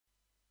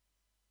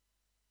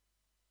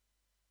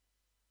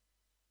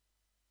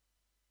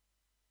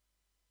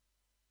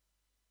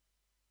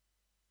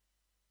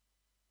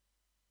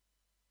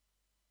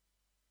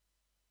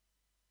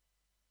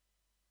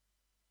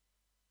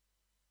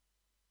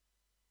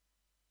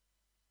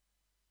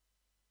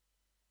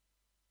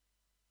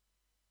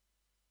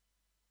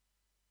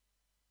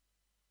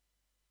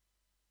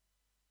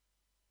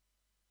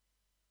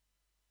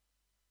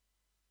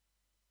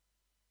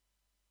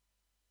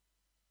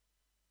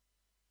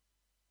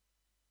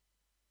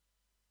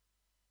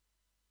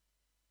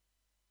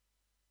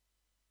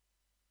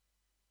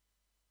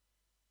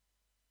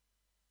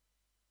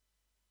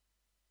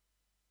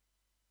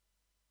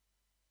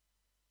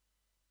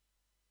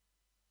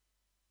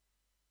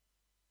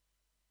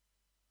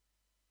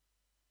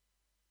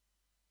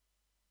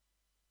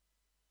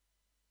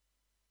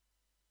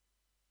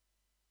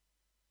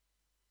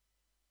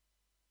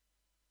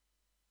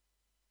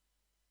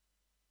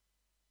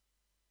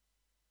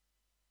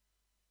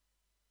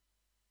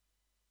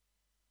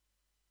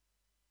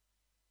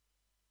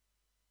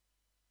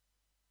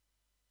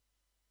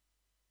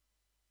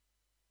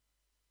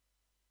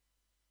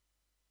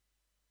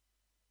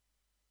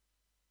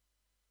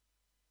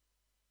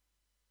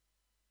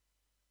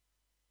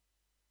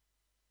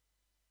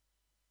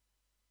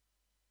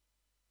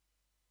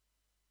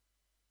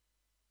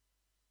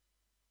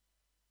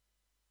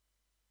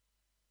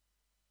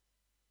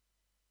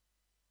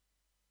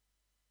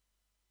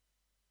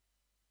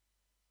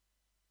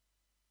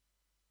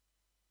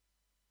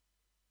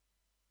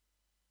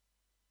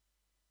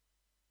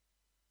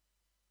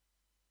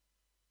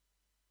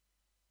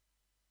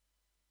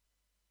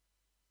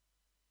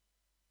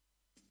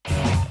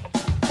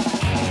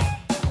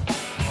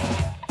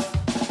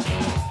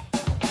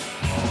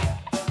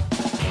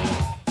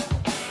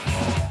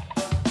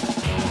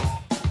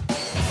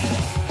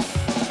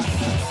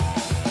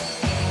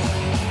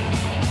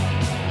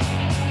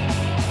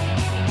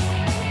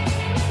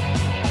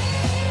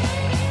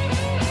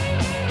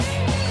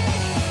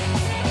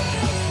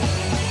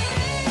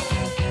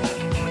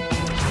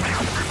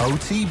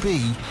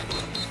OTB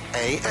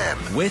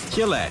AM. With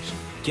Gillette.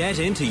 Get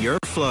into your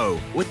flow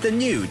with the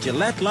new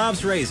Gillette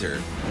Labs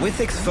Razor with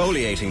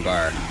exfoliating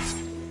bar.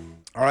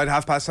 All right,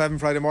 7:30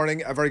 Friday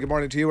morning. A very good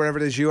morning to you, wherever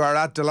it is you are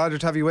at.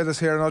 Delighted to have you with us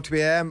here on OTB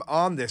AM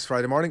on this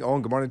Friday morning.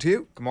 Owen, good morning to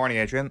you. Good morning,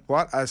 Adrian.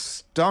 What a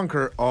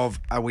stonker of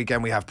a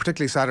weekend we have,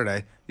 particularly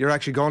Saturday. You're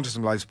actually going to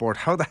some live sport.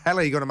 How the hell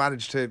are you going to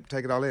manage to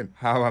take it all in?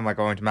 How am I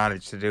going to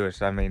manage to do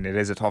it? I mean, it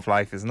is a tough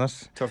life, isn't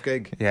it? Tough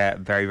gig. Yeah,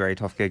 very, very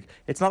tough gig.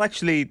 There's not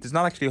actually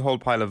a whole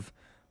pile of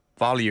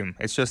volume.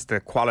 It's just the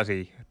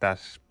quality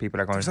that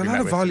people are going to be met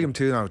with. There's a lot of volume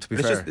too now, to be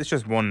fair. It's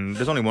just one.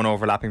 There's only one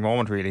overlapping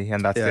moment really,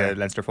 and that's the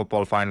Leinster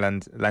football final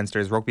and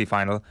Leinster's rugby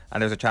final.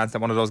 And there's a chance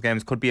that one of those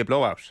games could be a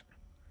blowout.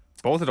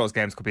 Both of those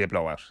games could be a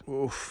blowout.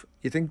 Oof.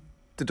 You think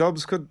the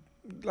Dubs could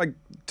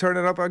turn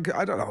it up? I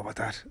don't know about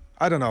that.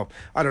 I don't know.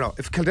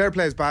 If Kildare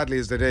plays badly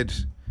as they did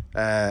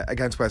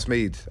against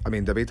Westmeath, I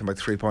mean, they beat them by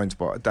 3 points,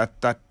 but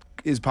that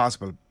is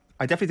possible.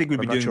 I definitely think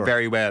we'd be doing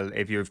very well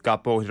if you've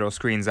got both of those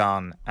screens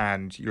on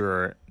and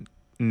you're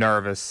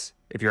nervous,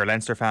 if you're a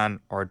Leinster fan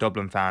or a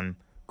Dublin fan,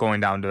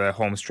 going down to a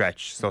home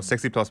stretch. So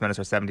 60 plus minutes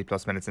or 70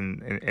 plus minutes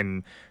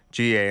in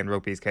GAA and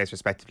rugby's case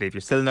respectively. If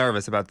you're still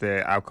nervous about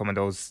the outcome of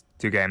those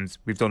two games,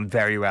 we've done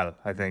very well,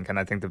 I think. And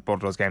I think that both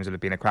of those games would have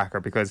been a cracker,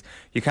 because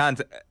you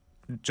can't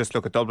just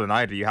look at Dublin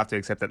either. You have to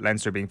accept that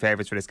Leinster being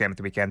favourites for this game at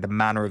the weekend, the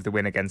manner of the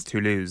win against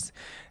Toulouse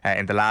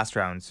in the last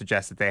round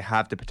suggests that they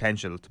have the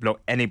potential to blow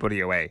anybody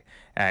away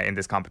in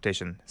this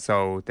competition.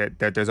 So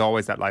there's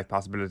always that life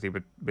possibility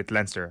with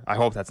Leinster. I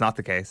hope that's not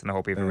the case, and I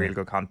hope we have a real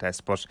good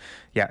contest. But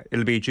yeah,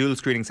 it'll be dual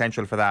screening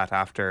central for that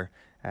after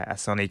a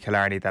sunny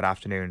Killarney that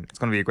afternoon. It's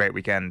going to be a great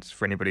weekend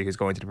for anybody who's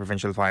going to the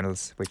provincial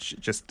finals, which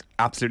just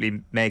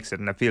absolutely makes it,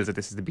 and it feels that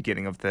this is the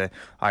beginning of the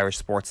Irish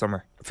sports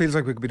summer. It feels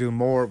like we could be doing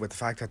more with the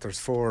fact that there's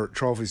 4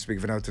 trophies to be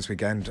given out this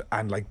weekend,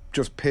 and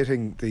just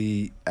pitting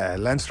the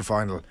Leinster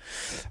final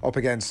up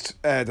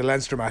against the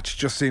Leinster match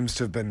just seems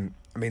to have been,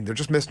 I mean, they're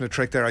just missing a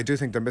trick there. I do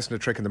think they're missing a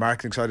trick in the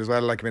marketing side as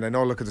well. I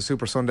know, look at the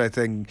Super Sunday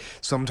thing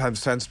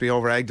sometimes tends to be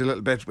over-egged a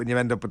little bit when you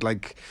end up with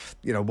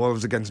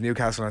Wolves against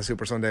Newcastle on a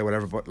Super Sunday or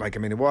whatever. But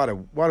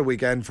what a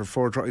weekend for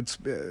 4 it's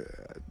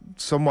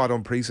somewhat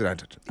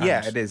unprecedented.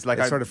 Yeah, it is.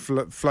 It sort of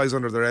flies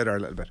under the radar a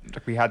little bit.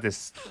 We had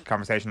this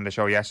conversation on the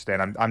show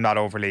yesterday, and I'm not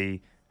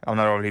overly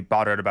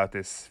bothered about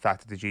this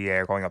fact that the GAA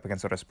are going up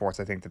against other sports.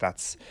 I think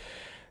that's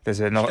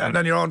stand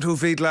on your own 2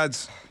 feet,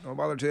 lads. No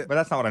bother to you. But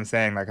that's not what I'm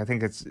saying. I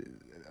think it's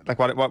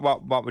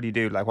what would you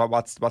do?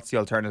 What's the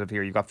alternative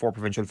here? You've got 4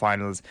 provincial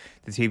finals.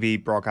 The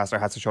TV broadcaster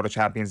has to show the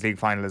Champions League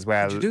final as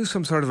well. Would you do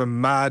some sort of a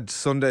mad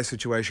Sunday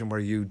situation where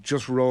you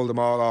just roll them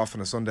all off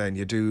on a Sunday and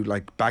you do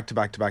back to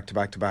back to back to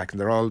back to back,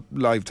 and they're all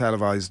live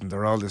televised and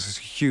they're all this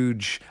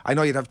huge? I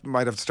know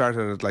might have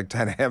started at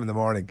 10 a.m. in the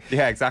morning.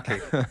 Yeah,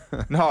 exactly.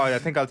 No, I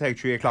think I'll take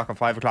 3 o'clock and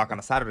 5 o'clock on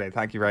a Saturday.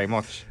 Thank you very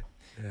much.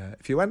 Yeah,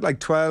 if you went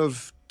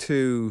 12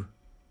 to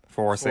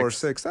 4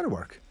 6, that'd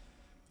work.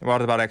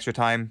 What about extra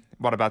time?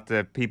 What about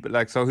the people?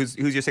 So who's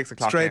your 6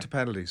 o'clock straight game? To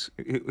penalties.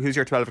 Who's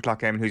your 12 o'clock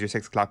game and who's your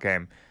 6 o'clock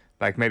game?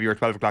 Maybe your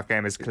 12 o'clock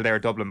game is Kildare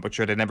Dublin, but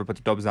sure, they never put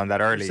the Dubs on that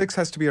early. 6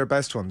 has to be your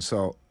best one.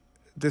 So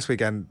this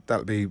weekend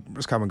that'll be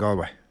Roscommon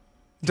Galway.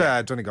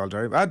 Donegal,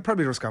 Derry. I'd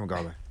probably Roscommon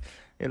Galway.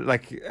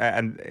 Maybe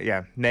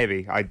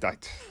I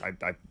don't.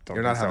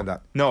 You're not having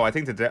that. No, I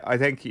think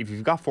if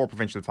you've got 4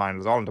 provincial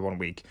finals all into one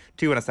week,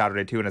 2 on a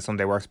Saturday, 2 on a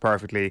Sunday works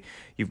perfectly.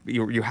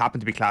 You happen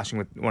to be clashing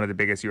with one of the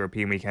biggest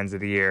European weekends of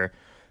the year.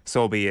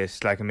 So be it.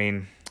 I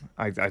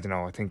don't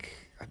know. I think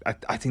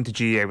the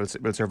GAA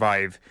will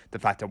survive the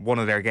fact that one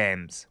of their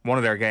games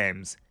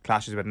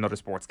clashes with another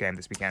sports game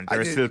this weekend. There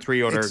are still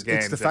 3 other games.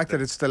 It's the fact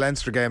that it's the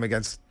Leinster game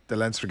against the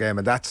Leinster game,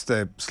 and that's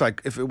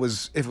if it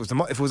was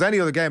any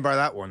other game bar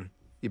that one,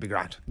 you'd be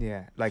grand.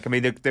 Yeah, they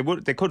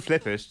could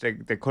flip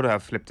it. They could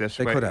have flipped it.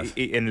 They could have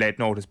in late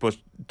notice, but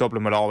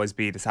Dublin will always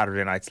be the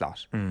Saturday night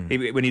slot.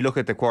 When you look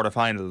at the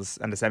quarterfinals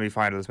and the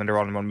semi-finals when they're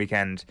all in one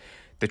weekend,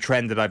 the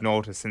trend that I've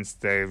noticed since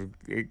the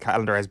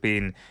calendar has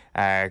been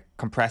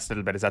compressed a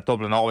little bit is that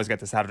Dublin always get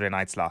the Saturday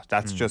night slot.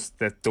 That's just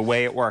the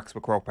way it works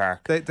with Croke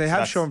Park. They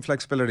have shown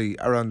flexibility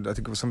around, I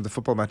think it was some of the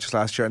football matches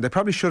last year, and they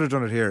probably should have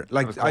done it here.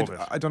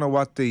 I don't know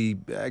what the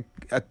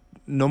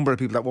number of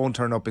people that won't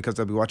turn up because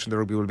they'll be watching the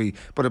rugby will be,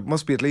 but it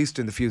must be at least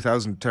in the few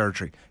thousand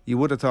territory. You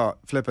would have thought,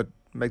 flip it,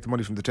 make the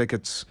money from the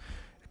tickets.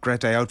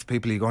 Great day out for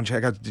people. You go and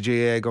check out the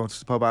GAA, go to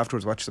the pub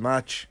afterwards, watch the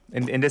match.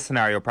 In this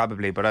scenario,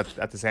 probably, but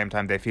at the same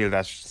time, they feel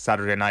that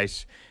Saturday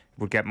night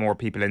would get more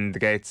people in the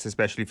gates,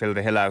 especially fill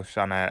the hill out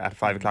at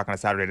 5 o'clock on a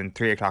Saturday than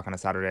 3 o'clock on a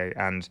Saturday,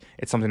 and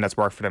it's something that's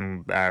worked for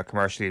them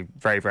commercially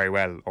very, very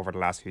well over the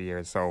last few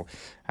years. So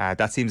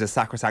that seems as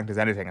sacrosanct as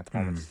anything at the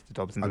moment. The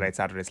Dubs in the late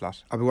Saturday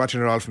slot. I'll be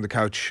watching it all from the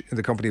couch in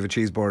the company of a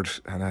cheese board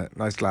and a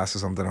nice glass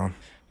of something on.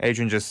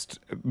 Adrian just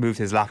moved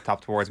his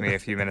laptop towards me a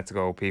few minutes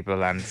ago,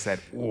 people, and said,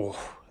 "Oh,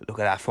 look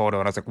at that photo."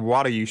 And I was like,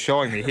 "What are you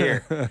showing me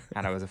here?"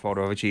 And it was a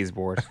photo of a cheese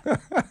board.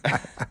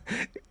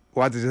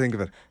 What did you think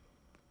of it?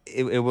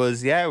 It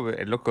was,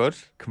 it looked good.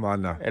 Come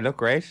on now. It looked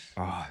great.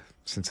 Oh,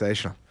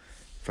 sensational.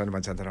 A friend of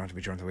mine sent that on to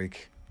me during the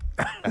week.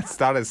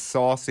 That is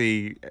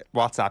saucy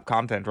WhatsApp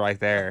content right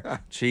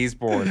there. Cheese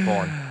board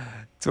porn.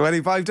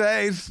 25 to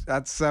 8.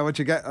 That's what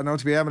you get on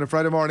OTB AM on a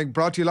Friday morning.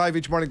 Brought to you live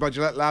each morning by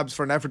Gillette Labs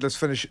for an effortless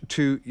finish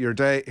to your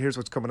day. Here's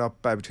what's coming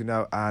up between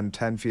now and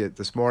 10 for you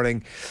this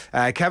morning.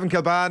 Kevin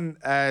Kilbane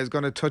is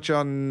going to touch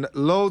on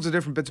loads of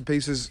different bits and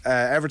pieces.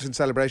 Everton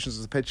celebrations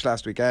of the pitch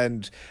last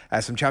weekend.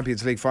 Some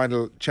Champions League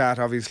final chat,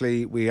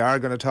 obviously. We are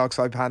going to talk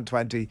Saipan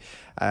 20.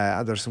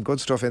 And there's some good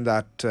stuff in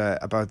that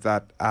about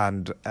that.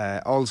 And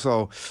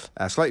also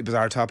a slightly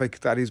bizarre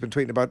topic that he's been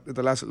tweeting about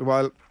the last little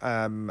while.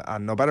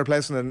 And no better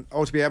place than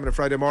OTB AM on a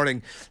Friday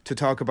morning to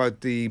talk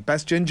about the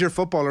best ginger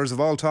footballers of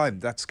all time.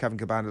 That's Kevin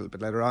Kilbane a little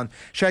bit later on.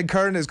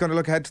 Curran is going to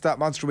look ahead to that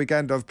monster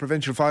weekend of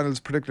provincial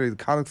finals, particularly the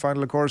Connacht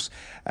final, of course.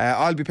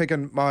 I'll be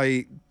picking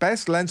my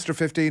best Leinster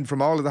 15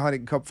 from all of the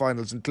Heineken Cup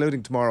finals,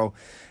 including tomorrow.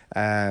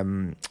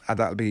 And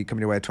that'll be coming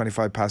your way at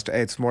 25 past 8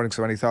 this morning.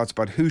 So any thoughts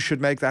about who should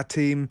make that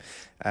team,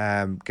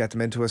 get them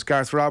into us.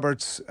 Gareth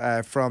Roberts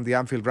from the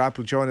Anfield Rap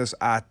will join us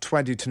at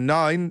 20 to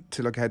 9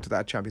 to look ahead to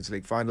that Champions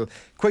League final.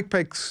 Quick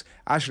Picks,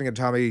 Aisling and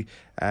Tommy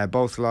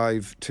both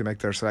live to make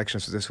their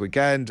selections for this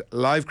weekend.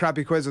 Live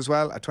crappy quiz as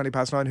well at 20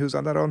 past 9. Who's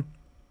on that on?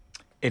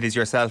 It is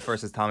yourself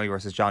versus Tommy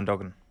versus John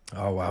Duggan.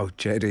 Oh wow,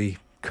 JD,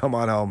 come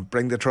on home,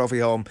 bring the trophy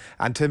home.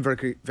 And Tim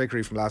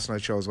Vickery from last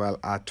night's show as well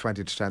at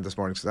 20 to 10 this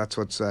morning. So that's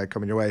what's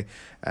coming your way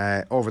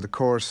over the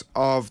course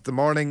of the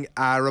morning.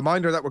 A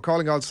reminder that we're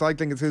calling all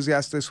cycling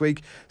enthusiasts this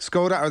week.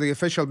 Skoda are the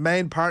official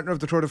main partner of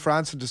the Tour de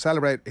France, and to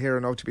celebrate here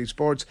on OTB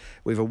Sports,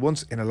 we have a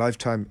once in a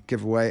lifetime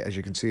giveaway, as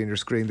you can see on your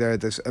screen there.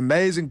 This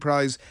amazing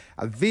prize,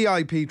 a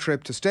VIP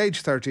trip to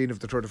stage 13 of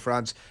the Tour de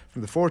France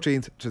from the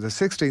 14th to the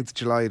 16th of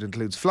July. It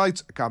includes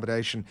flights,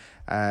 accommodation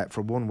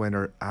for one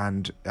winner,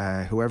 and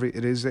whoever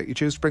it is that you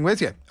choose to bring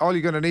with you. All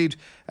you're going to need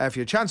for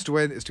your chance to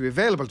win is to be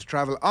available to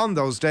travel on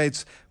those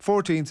dates,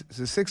 14th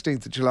to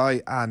 16th of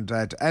July. And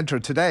to enter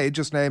today,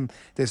 just name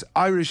this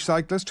Irish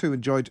cyclist who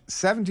enjoyed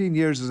 17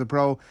 years as a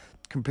pro,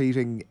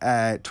 competing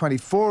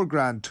 24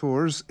 Grand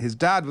Tours. His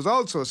dad was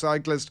also a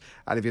cyclist,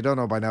 and if you don't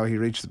know by now, he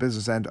reached the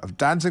business end of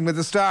Dancing with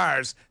the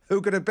Stars.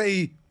 Who could it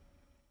be?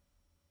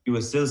 You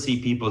will still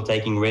see people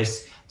taking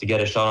risks to get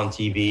a shot on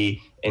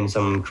TV in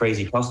some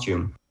crazy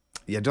costume.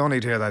 You don't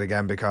need to hear that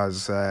again,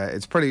 because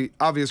it's pretty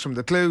obvious from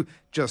the clue.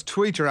 Just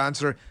tweet your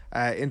answer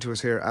into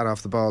us here at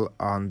Off the Ball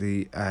on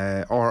the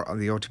or on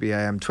the OTB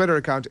AM Twitter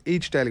account.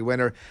 Each daily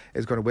winner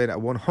is going to win a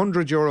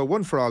 €100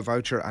 one for all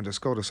voucher and a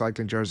Skoda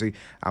cycling jersey,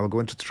 and we'll go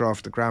into the draw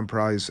for the grand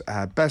prize.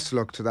 Best of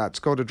luck to that.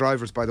 Skoda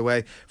drivers, by the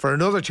way, for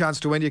another chance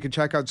to win, you can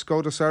check out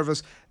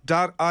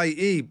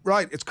skodaservice.ie.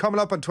 Right, it's coming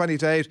up on 20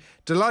 to 8.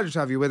 Delighted to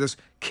have you with us.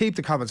 Keep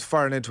the comments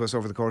firing into us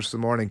over the course of the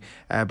morning.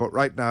 But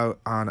right now,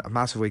 on a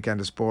massive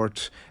weekend of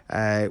sport,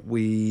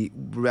 we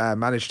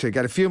managed to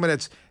get a few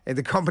minutes in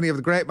the company of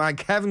the great man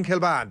Kevin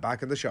Kilbane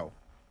back in the show.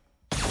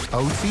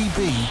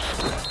 OTB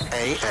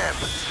AM.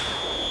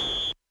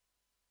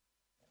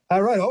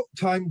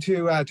 Time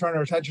to turn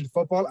our attention to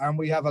football, and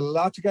we have a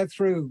lot to get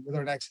through with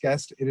our next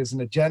guest. It is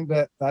an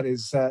agenda that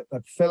is that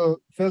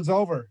fills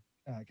over.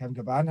 Kevin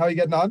Kilbane, how are you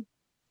getting on?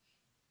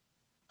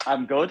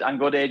 I'm good,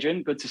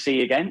 Adrian. Good to see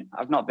you again.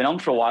 I've not been on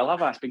for a while,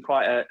 have I? It's been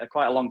quite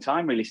a long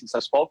time, really, since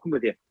I've spoken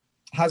with you.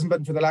 Hasn't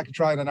been for the lack of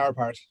trying on our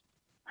part.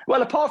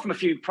 Well, apart from a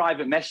few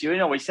private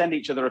messages, we send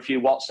each other a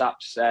few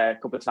WhatsApps a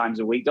couple of times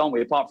a week, don't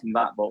we? Apart from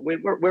that, but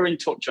we're in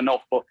touch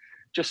enough, but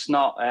just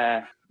not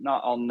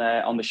on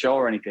the show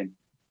or anything.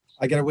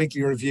 I get a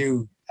weekly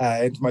review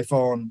into my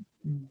phone,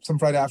 some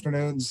Friday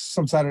afternoons,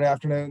 some Saturday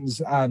afternoons,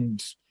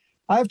 and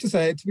I have to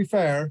say, to be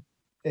fair,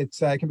 it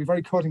can be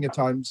very cutting at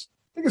times.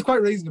 I think it's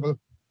quite reasonable.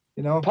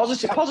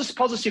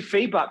 Positive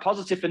feedback,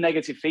 positive and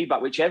negative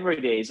feedback, whichever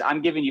it is.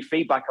 I'm giving you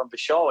feedback on the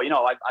show.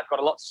 I've got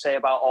a lot to say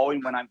about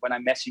Owen when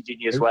I'm messaging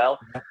you as well.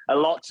 A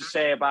lot to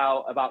say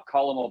about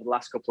Colm over the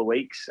last couple of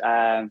weeks.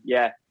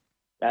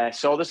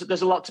 So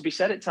there's a lot to be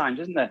said at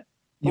times, isn't there?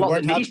 A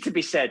lot that needs to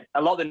be said.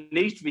 I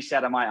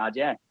might add.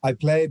 Yeah. I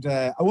played.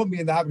 I wouldn't be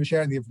in the habit of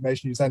sharing the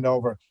information you send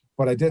over,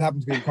 but I did happen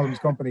to be in Colm's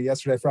company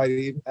last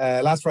Friday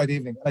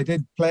evening. I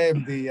did play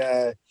him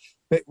the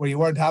bit where you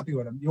weren't happy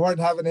with him. You weren't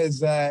having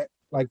his.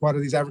 What are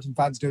these Everton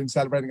fans doing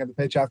celebrating on the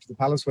pitch after the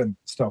Palace win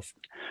stuff?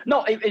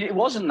 No, it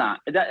wasn't that.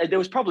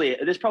 There's probably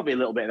a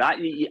little bit of that.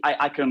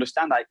 I can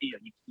understand that.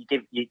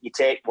 You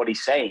take what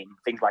he's saying,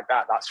 things like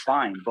that. That's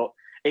fine. But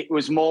it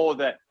was more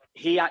that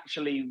he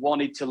actually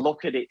wanted to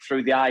look at it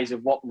through the eyes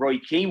of what Roy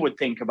Keane would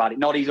think about it.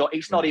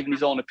 It's not even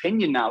his own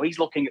opinion now. He's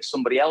looking at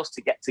somebody else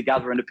to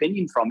gather an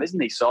opinion from,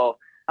 isn't he? So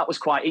that was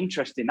quite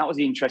interesting. That was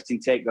the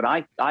interesting take that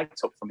I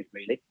took from it,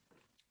 really.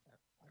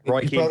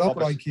 Roy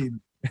Keane.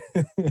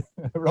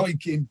 Roy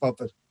Keane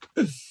puppet.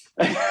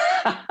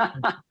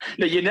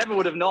 No, you never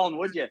would have known,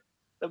 would you?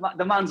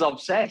 The man's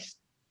obsessed.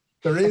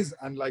 There is,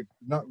 and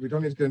we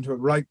don't need to get into it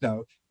right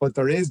now, but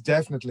there is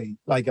definitely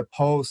a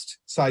post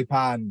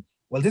Saipan.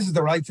 Well, this is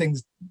the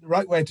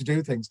right way to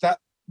do things. That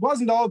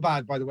wasn't all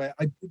bad, by the way.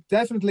 I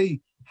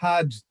definitely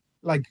had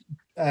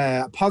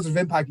a positive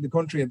impact in the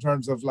country in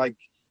terms of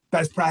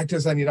best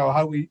practice and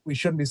how we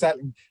shouldn't be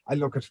settling. I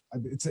look at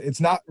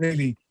it's not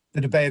really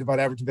the debate about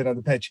Everton being on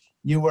the pitch.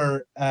 You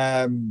were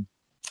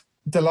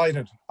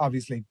delighted,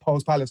 obviously,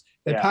 post Palace.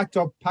 They packed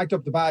up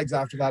the bags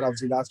after that,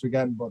 obviously, last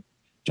weekend, but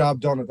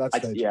job done at that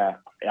stage.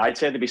 I'd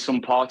say there'd be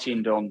some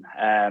partying done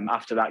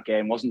after that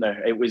game, wasn't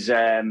there? It was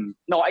I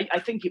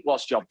think it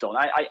was job done.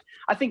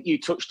 I think you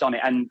touched on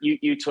it, and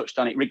you touched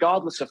on it.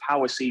 Regardless of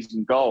how a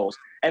season goes,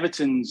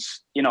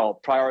 Everton's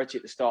priority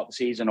at the start of the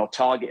season, or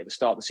target at the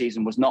start of the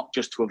season, was not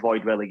just to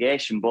avoid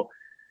relegation, but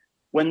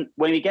when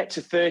you get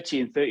to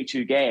 30 and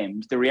 32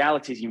 games, the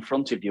reality is in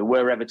front of you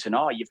where Everton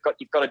are. You've got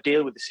to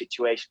deal with the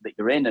situation that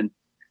you're in.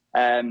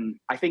 And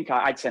I think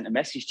I'd sent a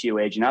message to you,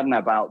 Adrian, hadn't I,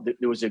 about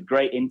there was a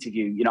great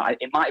interview.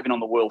 It might have been on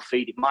the World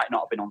Feed. It might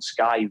not have been on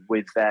Sky,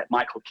 with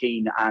Michael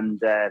Keane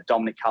and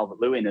Dominic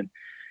Calvert-Lewin. And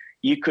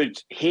you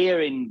could hear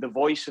in the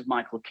voice of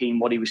Michael Keane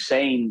what he was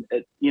saying,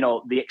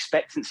 the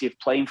expectancy of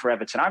playing for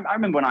Everton. I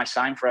remember when I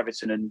signed for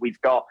Everton, and we've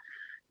got,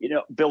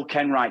 Bill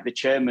Kenwright, the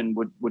chairman,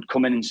 would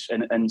come in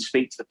and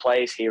speak to the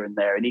players here and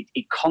there, and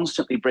he'd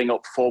constantly bring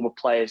up former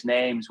players'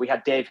 names. We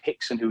had Dave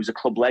Hickson, who was a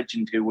club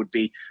legend, who would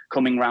be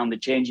coming round the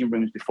changing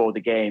rooms before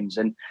the games.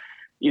 And,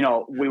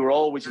 we were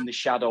always in the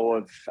shadow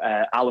of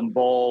Alan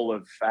Ball,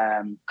 of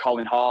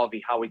Colin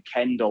Harvey, Howard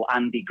Kendall,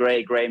 Andy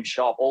Gray, Graham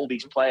Sharp, all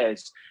these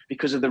players,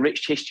 because of the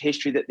rich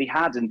history that they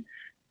had. And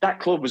that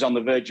club was on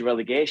the verge of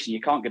relegation. You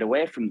can't get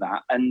away from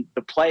that. And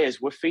the players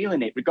were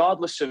feeling it,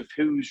 regardless of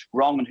who's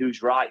wrong and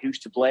who's right, who's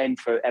to blame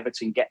for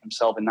Everton getting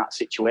themselves in that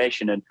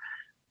situation. And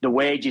the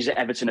wages that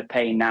Everton are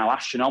paying now,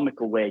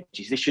 astronomical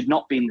wages, they should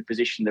not be in the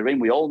position they're in.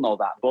 We all know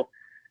that. But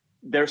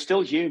they're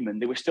still human.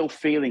 They were still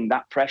feeling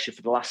that pressure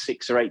for the last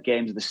 6 or 8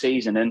 games of the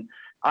season. And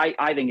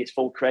I think it's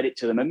full credit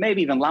to them. And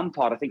maybe even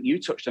Lampard, I think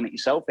you touched on it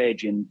yourself,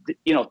 Adrian,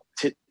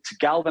 to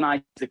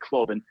galvanise the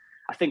club. And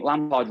I think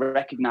Lampard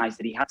recognised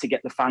that he had to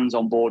get the fans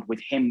on board with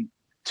him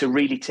to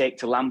really take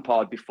to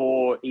Lampard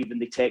before even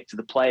they take to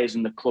the players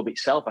and the club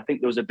itself. I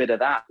think there was a bit of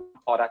that.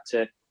 Lampard had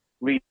to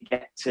really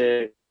get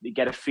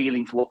a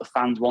feeling for what the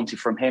fans wanted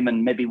from him,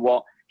 and maybe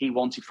what he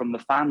wanted from the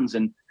fans.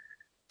 And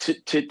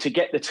to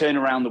get the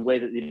turnaround the way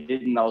that they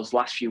did in those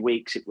last few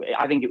weeks,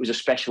 I think it was a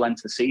special end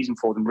to the season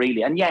for them,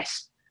 really. And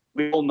yes,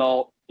 we all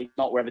know it's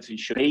not where Everton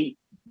should be,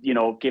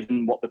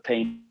 given what they're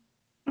paying,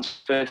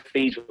 transfer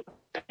fees, what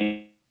they're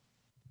paying.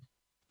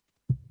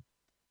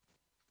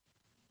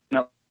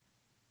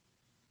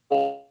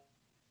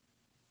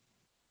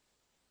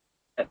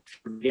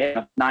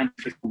 Yeah,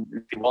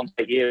 951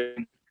 a year,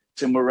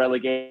 and we're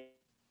relegated.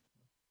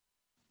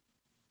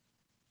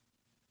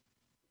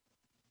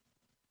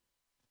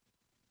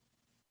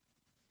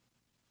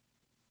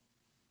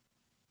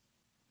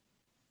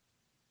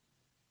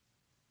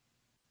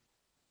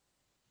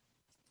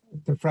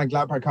 The Frank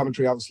Lampard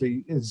commentary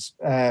obviously is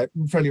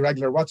fairly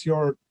regular. What's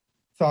your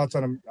thoughts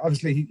on him?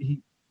 Obviously,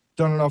 he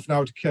done enough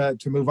now to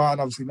move on,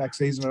 obviously, next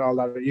season and all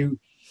that. Are you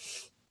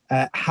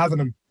having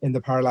him in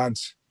the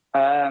parlance?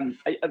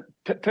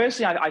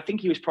 Personally, I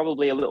think he was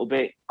probably a little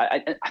bit...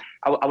 I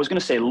was going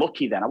to say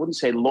lucky then. I wouldn't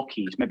say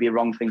lucky. It's maybe a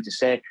wrong thing to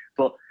say.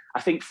 But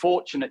I think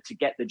fortunate to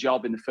get the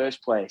job in the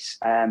first place.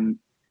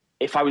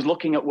 If I was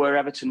looking at where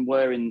Everton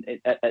were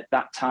at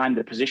that time,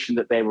 the position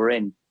that they were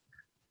in,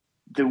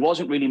 there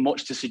wasn't really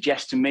much to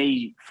suggest to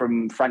me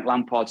from Frank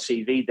Lampard's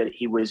CV that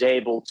he was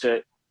able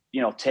to,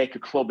 take a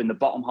club in the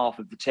bottom half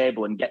of the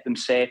table and get them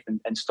safe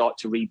and start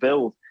to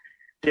rebuild.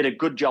 Did a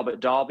good job at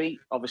Derby.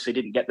 Obviously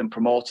didn't get them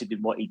promoted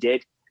in what he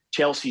did.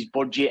 Chelsea's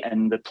budget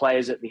and the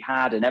players that they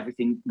had and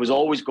everything was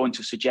always going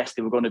to suggest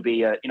they were going to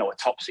be a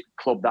top 6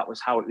 club. That was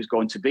how it was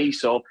going to be.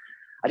 So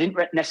I didn't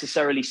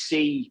necessarily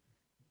see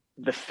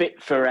the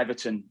fit for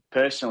Everton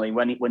personally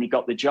when he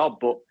got the job.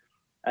 But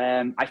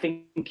I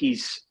think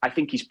he's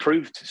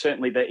proved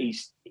certainly that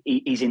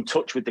he's in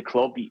touch with the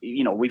club.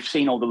 We've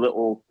seen all the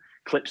little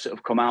clips that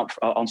have come out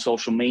on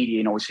social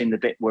media. We've seen the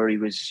bit where he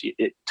was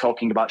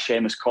talking about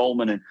Seamus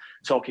Coleman and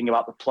talking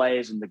about the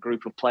players and the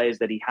group of players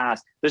that he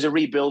has. There's a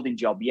rebuilding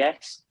job,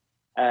 yes.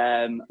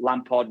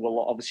 Lampard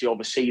will obviously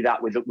oversee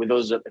that with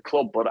us at the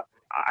club, but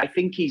I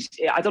think he's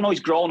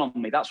grown on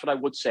me. That's what I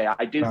would say.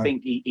 I do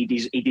think he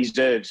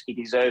deserves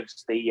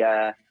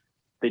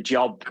the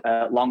job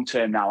long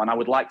term now, and I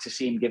would like to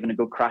see him given a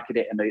good crack at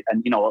it, and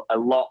a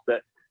lot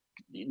that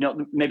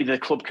maybe the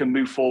club can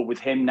move forward with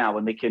him now,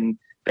 and they can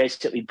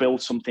basically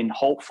build something.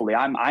 Hopefully,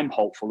 I'm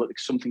hopeful that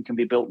something can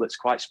be built that's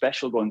quite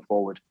special going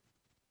forward.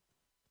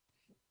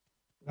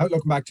 Without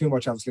looking back too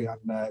much, obviously, on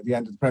the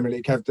end of the Premier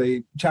League, Kev,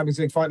 the Champions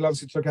League final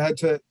obviously took ahead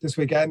to this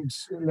weekend,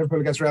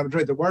 Liverpool against Real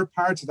Madrid. There were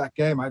parts of that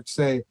game, I have to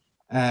say,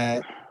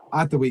 at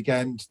the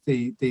weekend,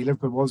 the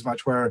Liverpool-Wolves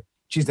match where,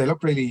 they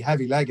looked really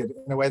heavy-legged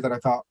in a way that I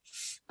thought,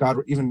 God,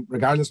 even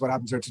regardless of what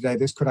happens here today,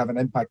 this could have an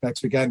impact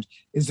next weekend.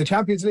 Is the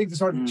Champions League, the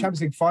sort of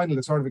Champions League final,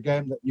 the sort of a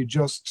game that you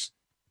just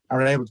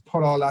are able to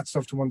put all that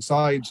stuff to one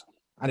side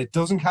and it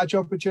doesn't catch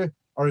up with you?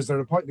 Or is there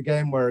a point in the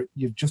game where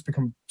you've just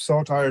become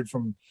so tired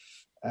from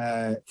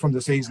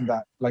the season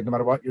that, like, no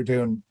matter what you're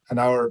doing, an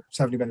hour,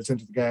 70 minutes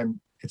into the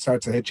game, it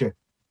starts to hit you?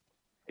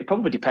 It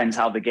probably depends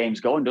how the game's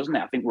going, doesn't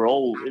it? I think we're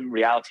all, in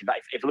reality, that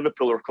if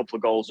Liverpool are a couple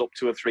of goals up,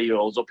 2 or 3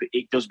 goals up,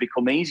 it does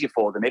become easier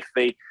for them. If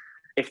they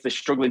if they're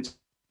struggling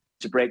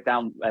to break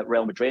down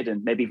Real Madrid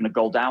and maybe even a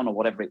goal down or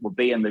whatever it would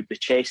be, and they're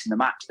chasing the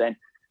match, then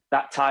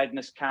that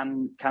tiredness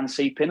can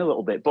seep in a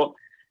little bit. But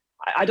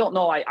I don't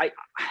know.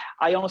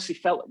 I honestly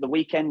felt at the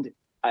weekend,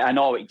 I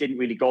know it didn't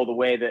really go the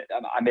way that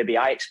maybe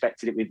I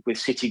expected it with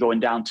City going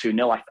down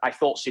 2-0. I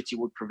thought City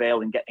would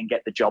prevail and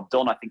get the job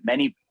done. I think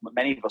many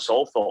of us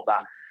all thought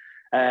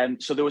that.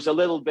 So there was a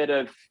little bit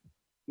of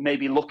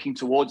maybe looking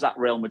towards that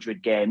Real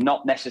Madrid game,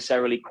 not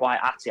necessarily quite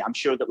at it. I'm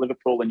sure that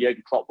Liverpool and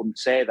Jurgen Klopp wouldn't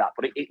say that,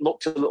 but it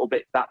looked a little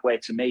bit that way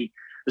to me.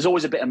 There's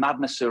always a bit of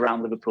madness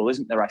around Liverpool,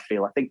 isn't there, I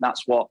feel? I think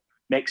that's what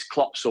makes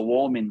Klopp so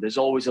warming. There's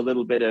always a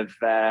little bit of...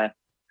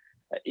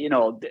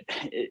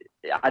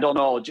 I don't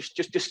know,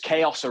 just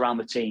chaos around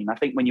the team. I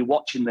think when you're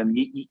watching them,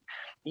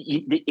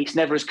 it's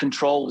never as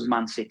controlled as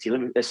Man City.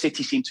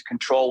 City seem to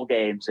control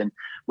games, and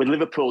with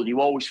Liverpool, you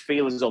always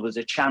feel as though there's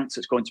a chance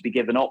that's going to be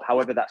given up,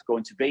 however that's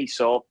going to be.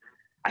 So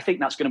I think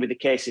that's going to be the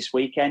case this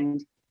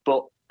weekend.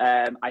 But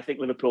I think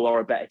Liverpool are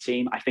a better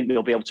team. I think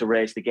they'll be able to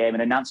raise the game.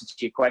 And in answer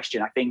to your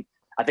question, I think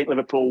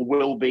Liverpool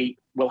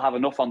will have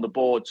enough on the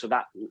board so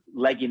that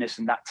legginess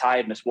and that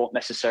tiredness won't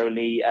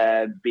necessarily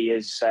be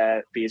as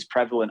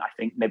prevalent. I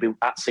think maybe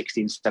at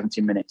 16,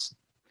 17 minutes.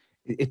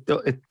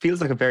 It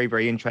feels like a very,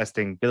 very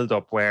interesting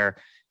build-up where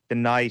the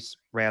night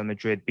Real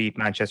Madrid beat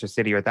Manchester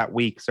City, or that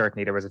week,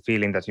 certainly there was a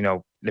feeling that,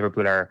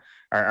 Liverpool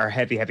are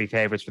heavy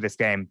favourites for this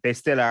game. They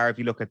still are if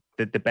you look at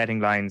the betting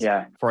lines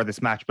for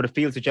this match. But it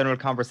feels the general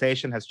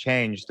conversation has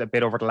changed a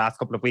bit over the last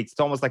couple of weeks.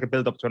 It's almost like a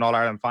build-up to an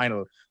All-Ireland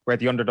final where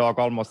the underdog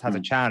almost has a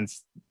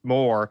chance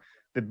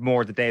the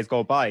more the days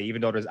go by,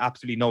 even though there's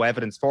absolutely no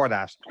evidence for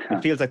that.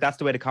 It feels like that's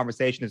the way the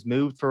conversation has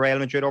moved for Real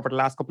Madrid over the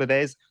last couple of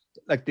days.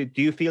 Like, do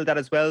you feel that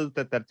as well,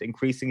 that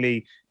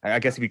increasingly, I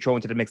guess if you throw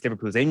into the mix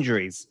Liverpool's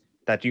injuries,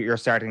 that you're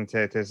starting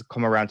to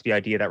come around to the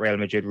idea that Real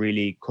Madrid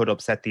really could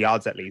upset the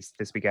odds, at least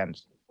this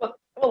weekend?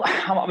 Well,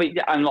 I mean,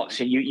 I'm not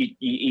saying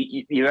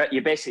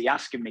you're basically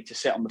asking me to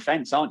sit on the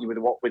fence, aren't you, with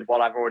what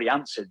I've already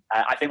answered.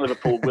 I think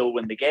Liverpool will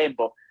win the game,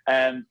 but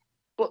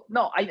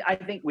no, I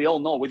think we all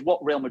know with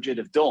what Real Madrid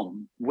have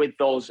done, with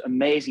those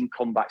amazing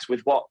comebacks,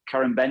 with what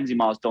Curran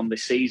Benzema's done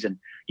this season,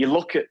 you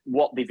look at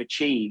what they've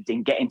achieved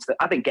in getting to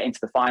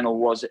the final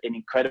was an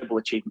incredible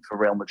achievement for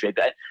Real Madrid.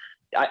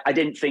 I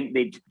didn't think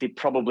they'd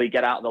probably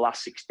get out of the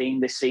last 16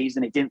 this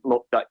season. It didn't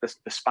look like the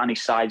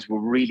Spanish sides were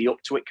really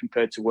up to it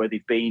compared to where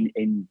they've been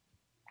in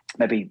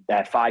maybe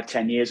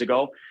 5-10 years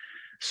ago.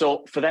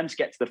 So for them to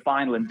get to the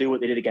final and do what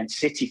they did against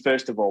City,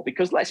 first of all,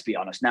 because let's be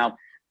honest now,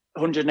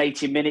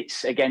 180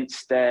 minutes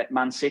against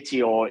Man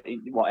City or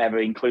whatever,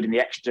 including the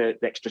extra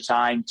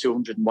time,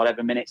 200 and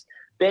whatever minutes,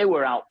 they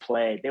were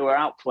outplayed.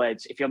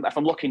 If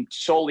I'm looking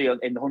solely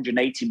in the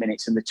 180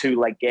 minutes and the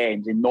two-leg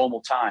games in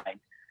normal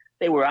time,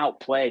 they were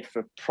outplayed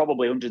for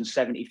probably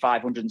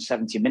 175,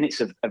 170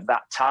 minutes of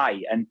that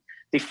tie, and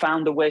they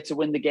found a way to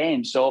win the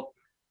game. So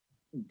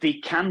they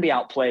can be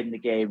outplayed in the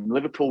game.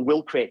 Liverpool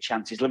will create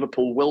chances.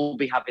 Liverpool will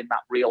be having that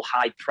real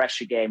high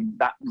pressure game,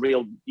 that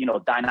real,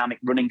 dynamic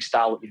running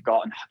style that they've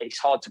got, and it's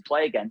hard to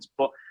play against.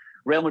 But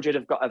Real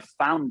Madrid have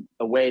found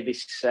a way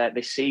this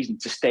season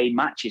to stay in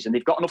matches, and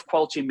they've got enough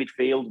quality in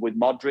midfield with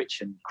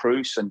Modric and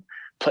Kroos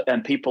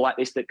and people like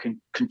this that can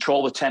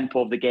control the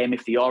tempo of the game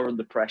if they are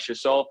under pressure.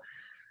 So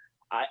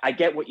I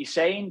get what you're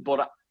saying,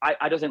 but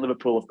I don't think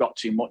Liverpool have got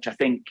too much. I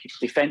think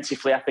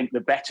defensively, I think they're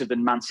better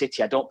than Man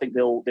City. I don't think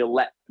they'll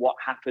let what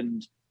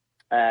happened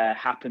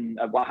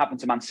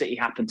to Man City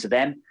happen to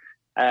them.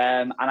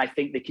 And I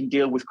think they can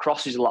deal with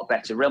crosses a lot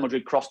better. Real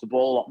Madrid cross the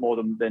ball a lot more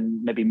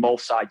than maybe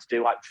most sides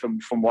do.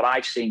 From what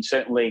I've seen,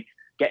 certainly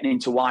getting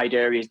into wide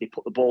areas, they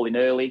put the ball in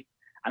early.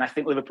 And I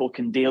think Liverpool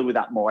can deal with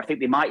that more. I think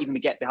they might even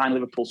get behind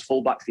Liverpool's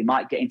fullbacks. They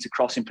might get into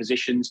crossing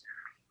positions.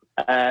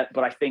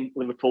 But I think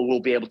Liverpool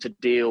will be able to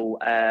deal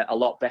a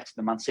lot better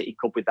than Man City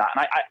could with that.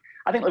 And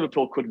I think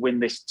Liverpool could win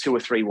this 2 or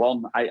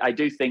 3-1. I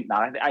do think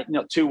that.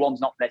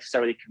 2-1's not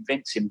necessarily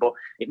convincing, but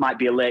it might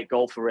be a late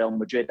goal for Real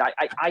Madrid.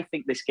 I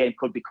think this game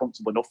could be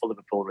comfortable enough for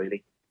Liverpool,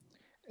 really.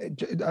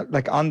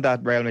 Like on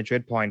that Real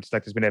Madrid point,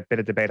 like there's been a bit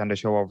of debate on the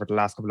show over the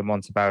last couple of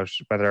months about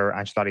whether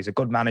Ancelotti's a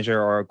good manager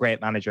or a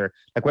great manager.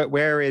 Like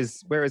where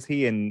is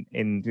he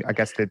in I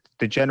guess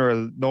the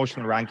general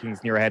notional rankings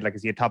in your head? Like,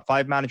 is he a top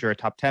 5 manager, a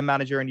top 10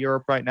 manager in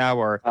Europe right now,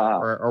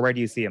 or where do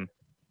you see him?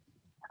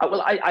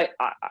 Well, I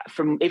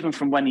from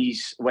when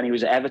he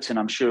was at Everton,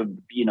 I'm sure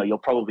you're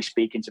probably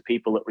speaking to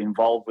people that were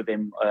involved with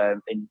him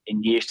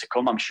in years to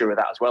come. I'm sure of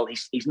that as well.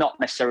 He's not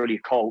necessarily a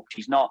coach.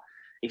 He's not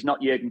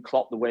Jurgen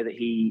Klopp the way that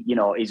he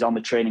is on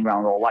the training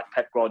ground, or like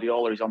Pep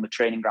Guardiola is on the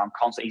training ground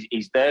constantly.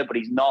 He's there, but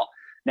he's not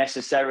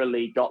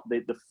necessarily got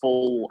the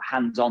full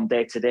hands-on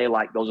day-to-day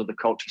like those other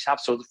coaches have.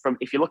 So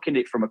if you're looking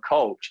at it from a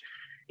coach,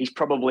 he's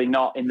probably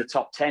not in the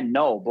top 10,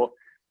 no, but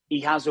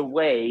he has a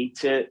way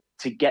to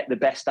get the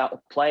best out of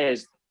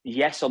players.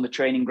 Yes, on the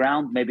training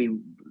ground, maybe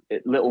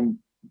little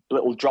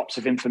drops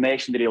of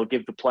information that he'll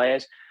give the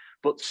players.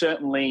 But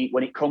certainly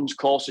when it comes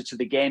closer to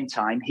the game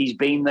time, he's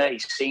been there,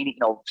 he's seen it.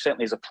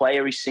 Certainly as a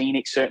player, he's seen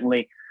it.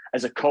 Certainly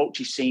as a coach,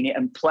 he's seen it.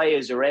 And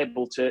players are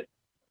able to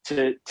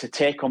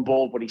take on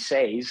board what he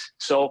says.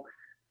 So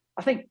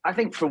I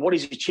think for what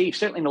he's achieved,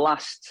 certainly in the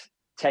last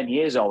 10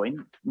 years,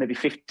 Owen, maybe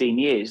 15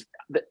 years,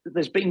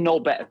 there's been no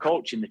better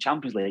coach in the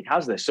Champions League,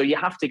 has there? So you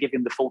have to give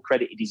him the full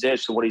credit he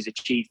deserves for what he's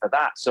achieved for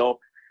that. So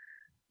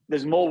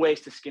there's more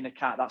ways to skin a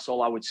cat. That's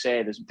all I would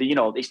say.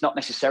 It's not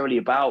necessarily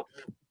about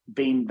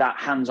being that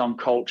hands-on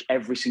coach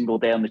every single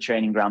day on the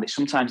training ground.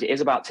 Sometimes it is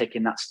about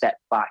taking that step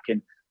back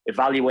and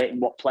evaluating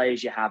what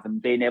players you have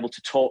and being able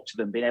to talk to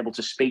them, being able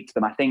to speak to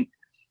them. I think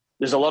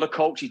there's a lot of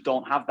coaches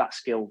don't have that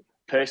skill.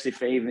 Personally,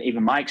 for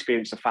even my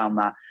experience, I found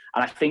that.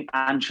 And I think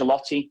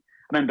Ancelotti, I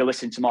remember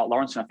listening to Mark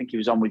Lawrence, and I think he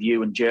was on with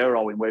you and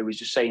Jero, where he was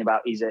just saying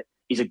about he's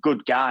a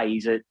good guy.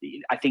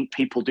 I think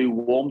people do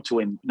warm to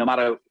him no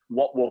matter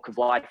what walk of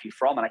life you're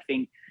from. And I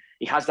think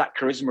he has that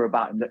charisma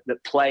about him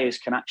that players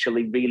can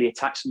actually really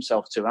attach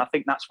themselves to. And I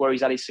think that's where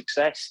he's had his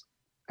success.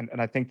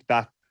 And I think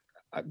that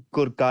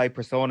good guy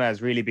persona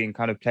has really been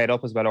kind of played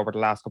up as well over the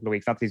last couple of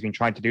weeks. Not that he's been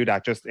trying to do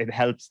that, just it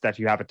helps that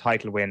you have a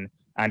title win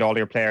and all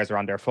your players are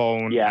on their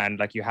phone, and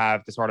like you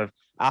have the sort of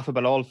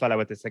affable old fella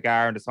with the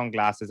cigar and the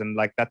sunglasses, and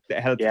like that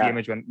helps the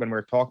image when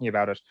we're talking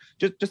about it.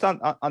 Just on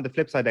the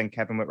flip side then,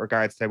 Kevin, with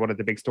regards to one of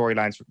the big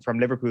storylines from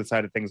Liverpool's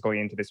side of things going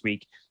into this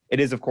week, it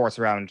is of course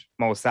around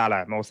Mo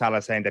Salah. Mo Salah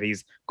saying that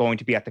he's going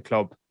to be at the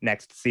club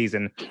next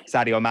season.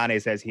 Sadio Mane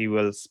says he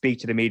will speak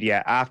to the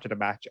media after the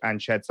match and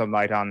shed some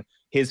light on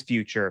his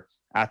future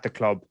at the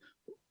club.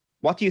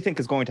 What do you think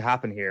is going to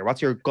happen here?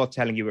 What's your gut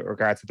telling you with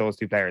regards to those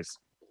two players?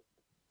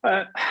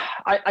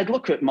 I'd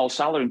look at Mo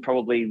Salah and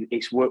probably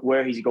it's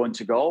where he's going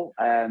to go.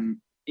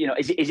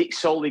 Is it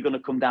solely going to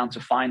come down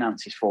to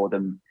finances for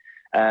them?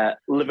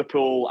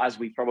 Liverpool, as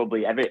we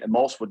probably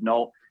most would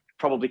know,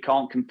 probably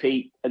can't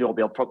compete. They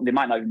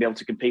might not even be able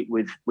to compete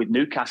with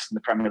Newcastle in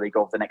the Premier League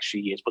over the next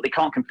few years, but they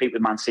can't compete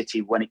with Man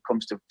City when it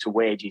comes to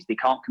wages. They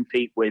can't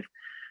compete with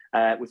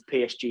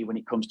PSG when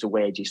it comes to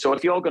wages. So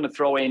if you're going to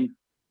throw in,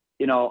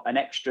 an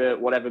extra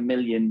whatever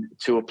million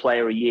to a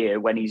player a year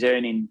when he's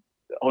earning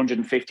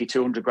 150,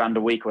 200 grand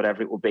a week,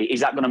 whatever it will be, is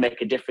that going to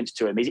make a difference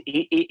to him?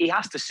 He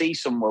has to see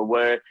somewhere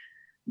where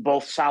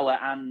both Salah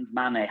and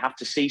Mane have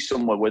to see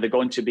somewhere where they're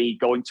going to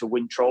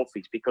win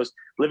trophies, because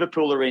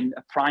Liverpool are in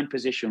a prime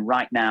position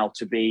right now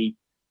to be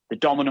the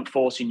dominant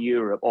force in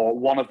Europe, or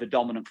one of the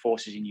dominant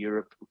forces in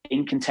Europe,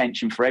 in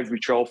contention for every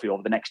trophy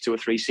over the next 2 or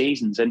 3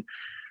 seasons. And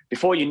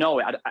before you know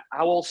it,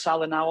 how old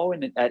Salah now,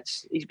 Owen?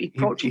 He's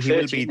approaching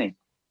 30, isn't he?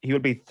 He will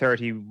be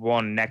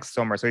 31 next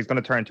summer, so he's going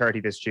to turn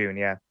 30 this June,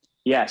 yeah.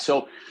 Yeah,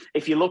 so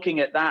if you're looking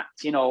at that,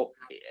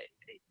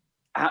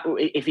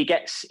 if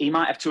he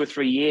might have 2 or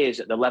 3 years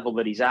at the level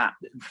that he's at.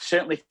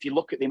 Certainly, if you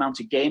look at the amount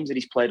of games that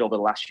he's played over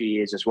the last few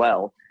years as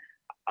well,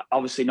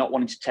 obviously not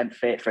wanting to tempt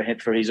fate for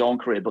his own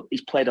career, but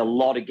he's played a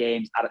lot of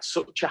games at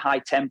such a high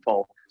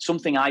tempo,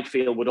 something I'd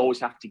feel would always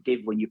have to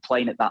give when you're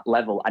playing at that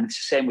level. And it's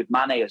the same with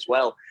Mane as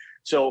well.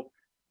 So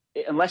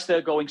unless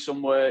they're going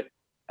somewhere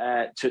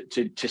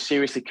to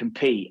seriously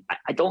compete,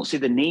 I don't see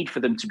the need for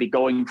them to be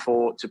going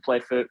to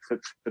play for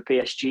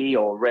PSG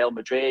or Real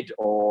Madrid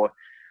or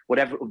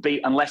whatever it would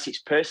be, unless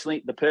it's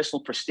the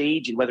personal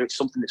prestige, and whether it's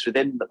something that's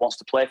within them that wants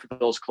to play for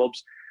those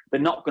clubs. They're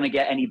not going to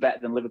get any better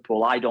than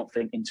Liverpool, I don't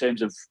think, in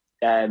terms of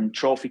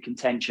trophy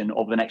contention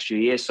over the next few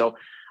years. So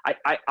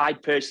I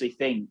personally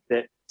think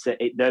that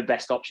their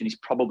best option is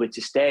probably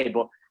to stay,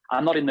 but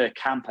I'm not in their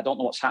camp. I don't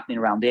know what's happening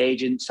around the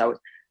agents.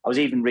 I was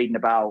even reading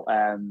about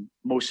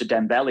Moussa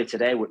Dembele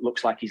today, which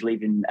looks like he's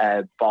leaving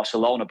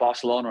Barcelona.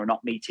 Barcelona are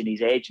not meeting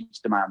his agent's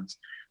demands,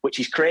 which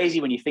is crazy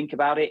when you think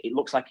about it. It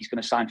looks like he's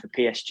going to sign for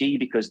PSG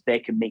because they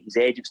can meet his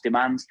agent's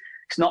demands.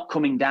 It's not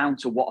coming down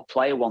to what a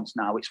player wants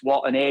now. It's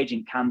what an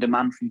agent can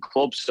demand from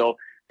clubs. So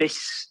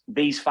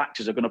these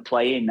factors are going to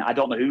play in. I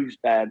don't know who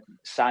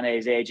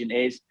Sané's agent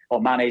is, or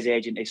Mane's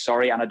agent is,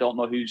 sorry, and I don't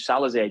know who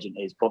Salah's agent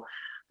is, but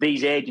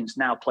these agents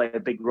now play a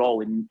big role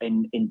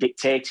in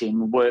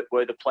dictating where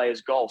the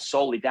players go,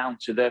 solely down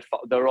to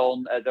their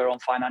own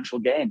financial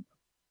gain.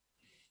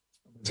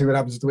 See what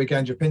happens at the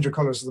weekend. You've pinned your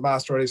colours to the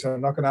mast already, so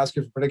I'm not going to ask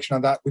you for a prediction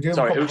on that.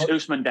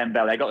 Ousmane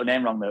Dembele. I got the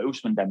name wrong there.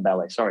 Ousmane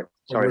Dembele. Sorry.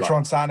 We're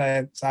throwing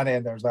Sané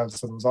in there as well,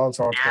 so there was all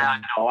sorts. Yeah,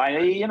 I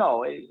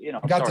know. We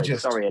got the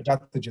gist. We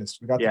got the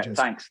gist.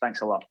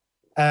 Thanks a lot.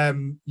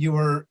 You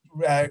were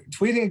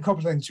tweeting a couple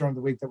of things during the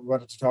week that we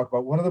wanted to talk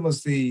about. One of them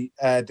was the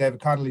David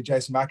Connolly,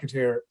 Jason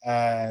McAteer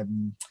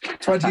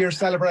 20-year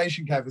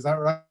celebration, Kev. Is that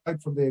right?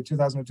 From the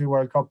 2002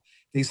 World Cup.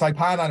 The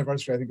Saipan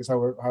anniversary, I think, is how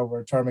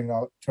we're terming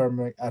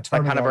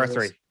Saipan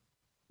anniversary.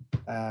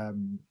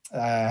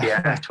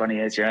 20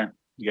 years, yeah.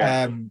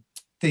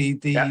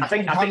 I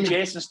think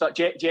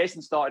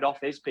Jason started off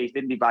his piece,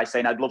 didn't he, by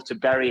saying, "I'd love to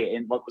bury it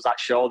in what was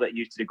that show that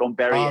used to go and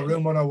bury it."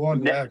 Room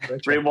 101.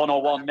 Room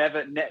 101,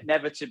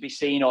 never to be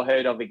seen or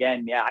heard of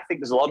again. Yeah, I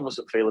think there's a lot of us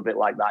that feel a bit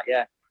like that.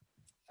 Yeah.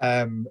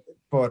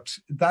 But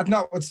that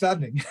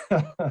notwithstanding,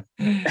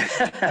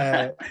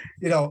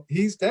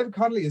 David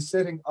Connolly is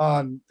sitting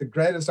on the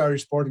greatest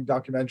Irish sporting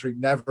documentary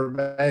never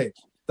made.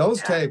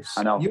 Those tapes,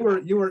 I know.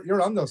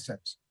 You're on those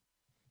tapes.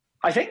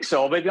 I think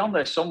so. Maybe on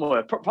there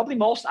somewhere. Probably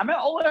most. I mean,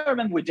 all I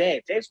remember with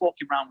Dave's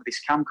walking around with his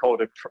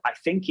camcorder. I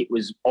think it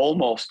was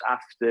almost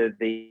after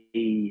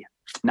the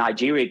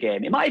Nigeria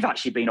game. It might have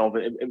actually been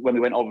over when we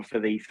went over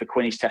for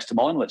Quinny's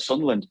testimonial at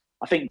Sunderland.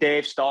 I think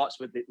Dave starts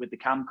with the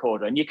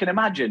camcorder, and you can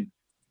imagine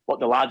what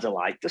the lads are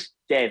like. Just,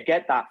 Dave,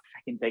 get that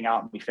fucking thing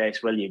out of my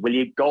face, will you? Will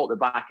you go at the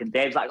back? And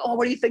Dave's like, oh,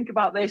 what do you think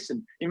about this?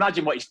 And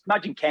imagine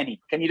Kenny.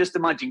 Can you just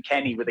imagine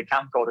Kenny with a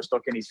camcorder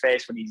stuck in his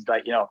face when he's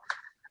like,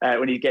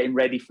 when he's getting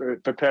ready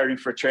preparing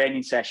for a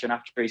training session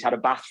after he's had a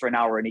bath for an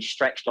hour and he's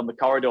stretched on the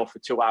corridor for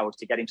 2 hours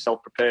to get himself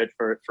prepared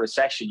for a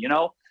session,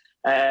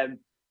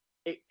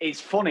 It's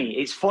funny.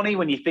 It's funny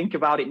when you think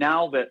about it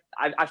now. That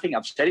I think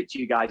I've said it to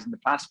you guys in the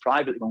past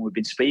privately when we've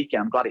been speaking.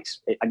 I'm glad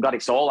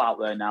it's all out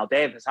there now.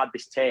 Dave has had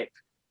this tape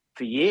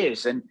for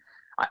years, and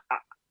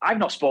I've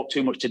not spoke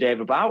too much to Dave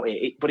about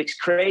it. But it's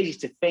crazy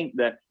to think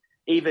that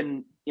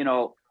even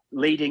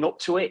leading up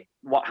to it,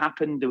 what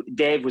happened?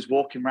 Dave was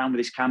walking around with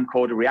his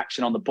camcorder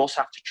reaction on the bus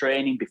after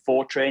training,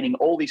 before training,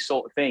 all these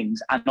sort of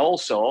things, and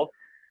also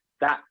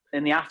that.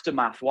 In the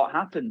aftermath, what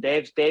happened?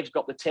 Dave's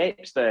got the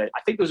tapes there.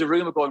 I think there was a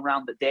rumour going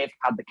around that Dave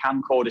had the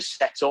camcorder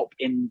set up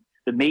in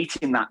the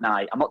meeting that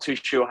night. I'm not too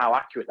sure how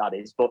accurate that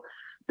is, but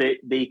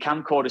the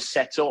camcorder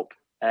set up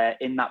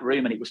in that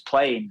room and it was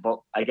playing. But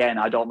again,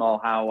 I don't know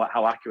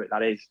how accurate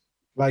that is.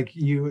 Like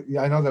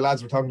I know the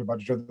lads were talking about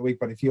it during the week,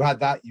 but if you had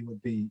that, you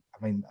would be.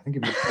 I mean, I think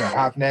it'd be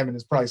half naming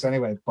his price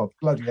anyway. But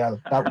bloody hell,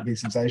 that would be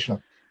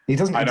sensational. He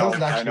doesn't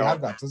actually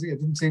have that, does he? It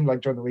didn't seem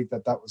like during the week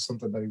that was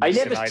something that he was.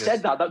 I never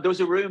said that. There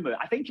was a rumour.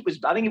 I think it was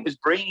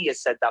Breeny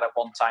has said that at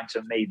one time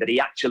to me, that he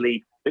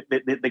actually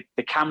the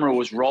camera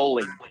was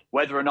rolling.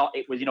 Whether or not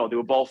it was, they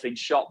were both in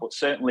shot, but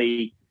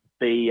certainly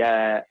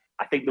I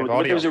think there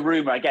was a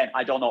rumour. Again,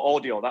 I don't know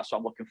audio. That's what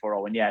I'm looking for,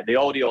 Owen. Yeah, the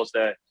audio's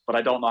there, but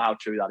I don't know how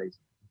true that is.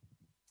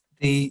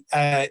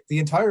 The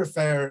entire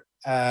affair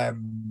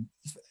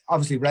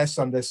obviously rests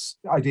on this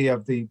idea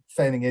of the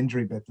feigning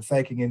injury bit, the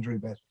faking injury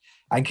bit.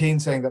 And Keane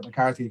saying that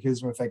McCarthy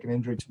accused him of faking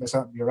injury to miss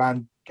out the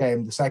Iran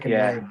game, the second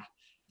leg,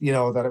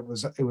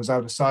 that it was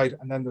out of sight.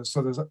 And then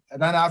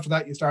then after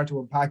that you start to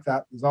unpack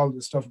that. There's all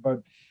this stuff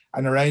about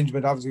an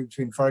arrangement, obviously,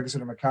 between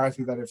Ferguson and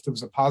McCarthy, that if there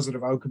was a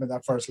positive outcome in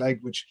that first leg,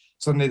 which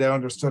suddenly they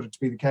understood it to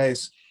be the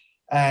case.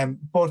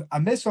 But a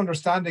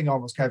misunderstanding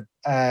almost, Kev,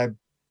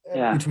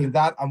 between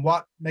that and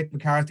what Mick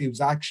McCarthy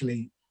was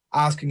actually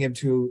asking him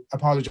to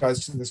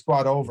apologise to the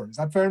squad over. Is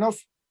that fair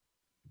enough?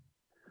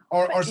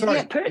 Or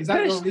sorry, is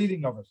that your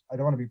reading of it? I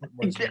don't want to be putting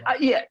words in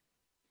your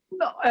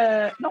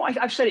mouth. No,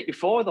 I've said it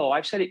before, though.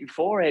 I've said it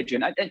before,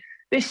 Adrian. I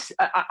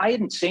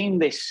hadn't seen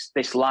this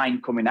line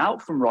coming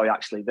out from Roy,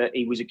 actually, that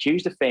he was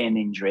accused of feigning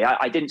injury.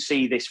 I didn't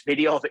see this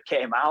video that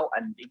came out,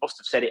 and he must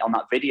have said it on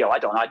that video.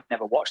 I'd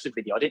never watched the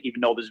video. I didn't even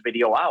know there's a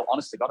video out.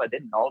 Honest to God, I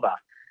didn't know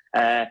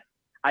that.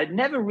 I'd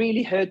never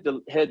really heard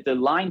the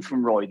line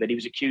from Roy that he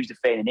was accused of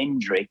feigning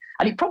injury,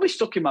 and it probably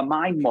stuck in my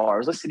mind more. I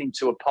was listening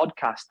to a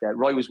podcast.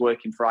 Roy was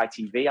working for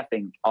ITV, I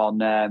think, on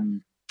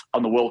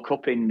the World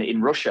Cup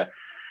in Russia,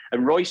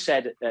 and Roy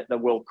said at the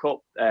World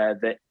Cup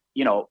that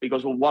he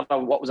goes, well,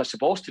 what was I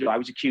supposed to do? I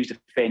was accused of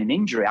feigning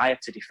injury. I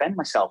had to defend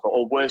myself,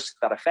 or worse to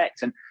that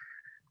effect. And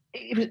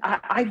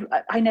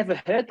I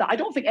never heard that. I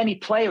don't think any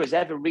player has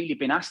ever really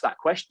been asked that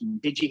question.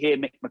 Did you hear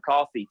Mick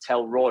McCarthy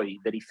tell Roy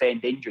that he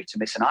feigned injury to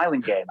miss an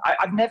Ireland game?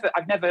 I've never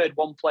heard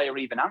one player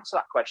even answer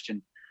that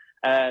question.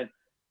 That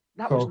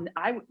was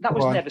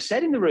never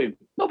said in the room.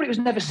 No, but it was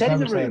never said in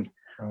the room.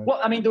 Right. Well,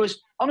 I mean,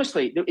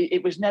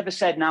 it was never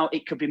said. Now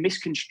it could be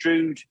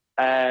misconstrued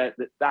that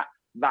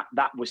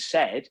was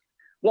said.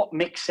 What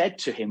Mick said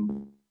to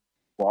him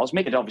was,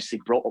 Mick had obviously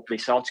brought up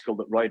this article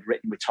that Roy had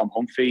written with Tom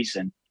Humphries,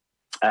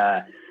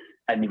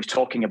 and he was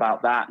talking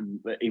about that, and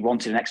he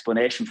wanted an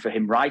explanation for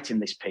him writing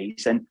this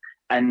piece.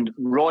 And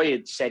Roy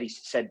had said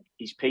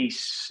his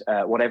piece,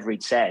 whatever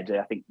he'd said.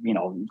 I think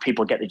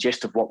people get the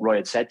gist of what Roy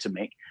had said to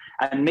Mick.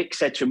 And Mick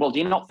said to him, "Well, do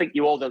you not think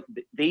you owe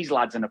these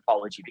lads an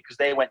apology because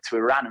they went to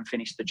Iran and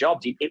finished the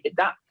job?"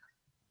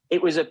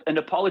 It was an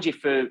apology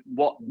for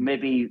what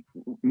maybe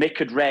Mick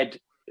had read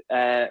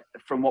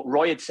from what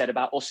Roy had said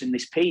about us in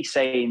this piece,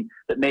 saying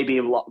that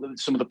maybe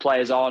some of the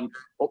players aren't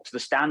up to the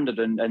standard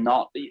and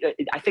not.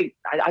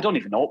 I don't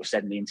even know what was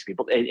said in the interview,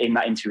 but in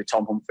that interview with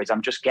Tom Humphries,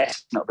 I'm just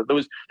guessing. But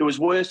there was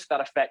words to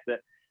that effect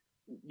that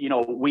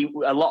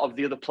a lot of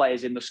the other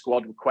players in the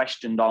squad were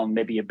questioned on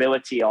maybe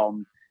ability,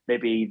 on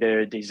maybe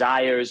their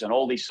desires, and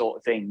all these sort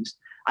of things.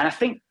 And I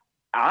think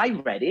I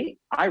read it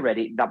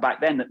that back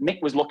then that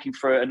Mick was looking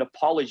for an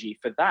apology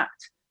for that.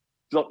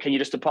 Look, can you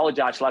just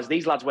apologise, lads?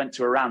 These lads went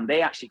to Iran.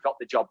 They actually got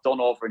the job done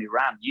over in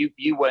Iran. You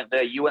weren't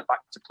there. You went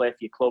back to play for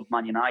your club,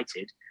 Man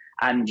United,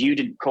 and you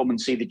didn't come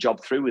and see the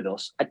job through with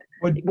us.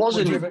 Would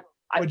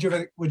you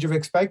have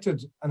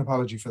expected an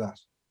apology for that?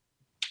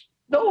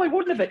 No, I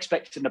wouldn't have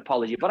expected an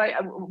apology. But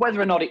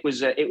whether or not it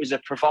was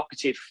a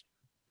provocative,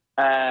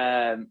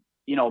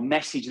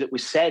 message that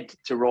was said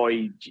to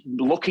Roy,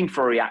 looking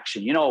for a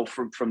reaction,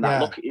 from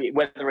that.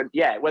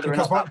 Yeah.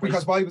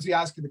 Because why was he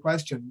asking the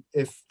question?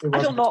 If it wasn't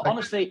I don't know, expected?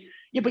 honestly.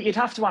 Yeah, but you'd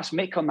have to ask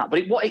Mick on that.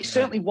 But it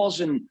certainly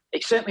wasn't.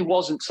 It certainly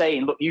wasn't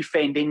saying, "Look, you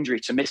feigned injury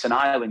to miss an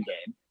Ireland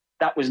game."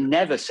 that was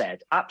never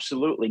said,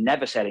 absolutely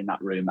never said in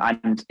that room.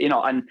 And, you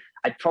know, and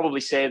I'd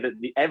probably say that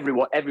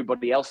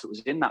everybody else that was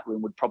in that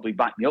room would probably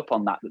back me up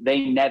on that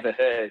they never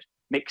heard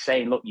Mick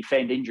saying, look, you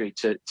feigned injury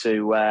to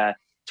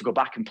go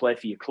back and play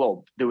for your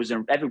club.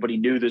 Everybody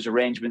knew there's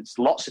arrangements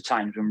lots of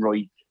times when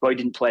Roy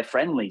didn't play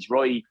friendlies.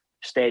 Roy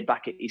stayed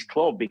back at his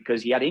club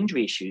because he had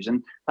injury issues,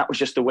 and that was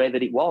just the way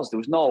that it was. There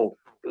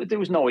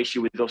was no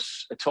issue with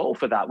us at all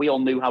for that. We all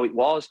knew how it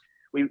was.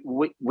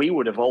 We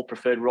would have all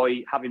preferred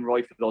having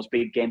Roy for those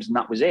big games, and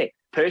that was it.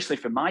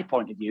 Personally, from my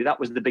point of view, that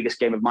was the biggest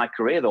game of my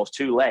career, those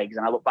 2 legs.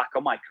 And I look back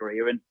on my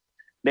career, and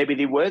maybe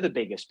they were the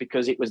biggest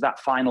because it was that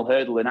final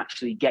hurdle and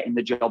actually getting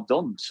the job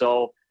done.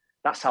 So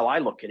that's how I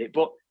look at it.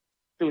 But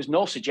there was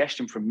no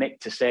suggestion from Mick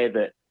to say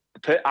that.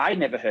 I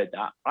never heard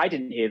that. I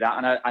didn't hear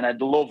that. And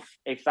I'd love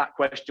if that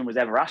question was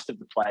ever asked of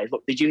the players.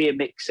 Look, did you hear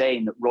Mick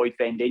saying that Roy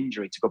feigned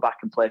injury to go back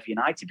and play for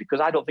United? Because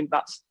I don't think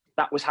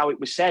that was how it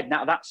was said.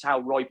 Now, that's how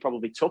Roy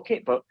probably took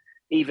it. But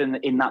even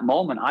in that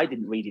moment, I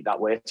didn't read it that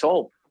way at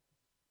all.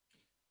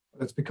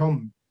 It's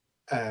become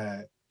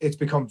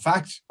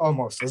fact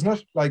almost, isn't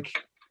it? Like,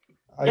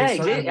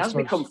 it has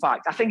become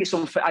fact. I think it's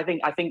unfair. I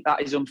think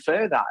that is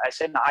unfair. That I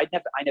said that I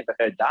never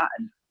heard that,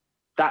 and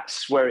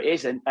that's where it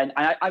is. And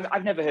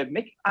I've never heard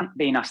Mick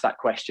being asked that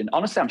question.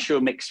 Honestly, I'm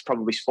sure Mick's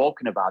probably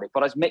spoken about it.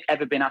 But has Mick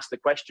ever been asked the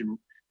question?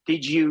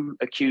 Did you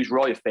accuse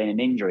Roy of feigning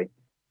injury?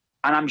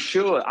 And I'm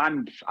sure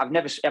I've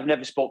never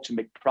spoke to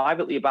Mick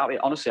privately about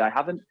it. Honestly, I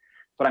haven't.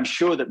 But I'm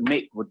sure that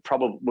Mick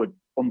would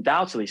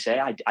undoubtedly say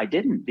I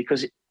didn't,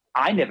 because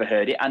I never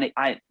heard it. And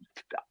I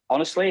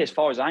honestly, as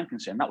far as I'm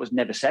concerned, that was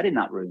never said in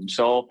that room.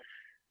 So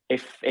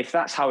if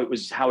that's how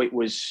it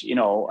was, you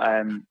know,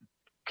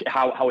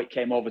 how it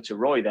came over to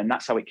Roy, then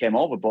that's how it came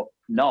over. But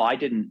no, I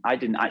didn't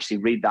actually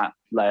read that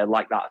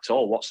like that at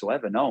all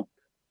whatsoever. No.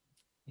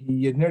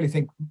 You'd nearly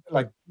think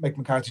like Mick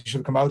McCarthy should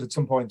have come out at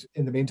some point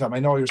in the meantime. I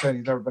know you're saying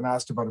you've never been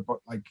asked about it, but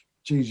like,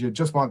 geez, you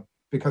just want,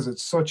 because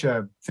it's such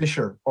a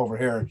fissure over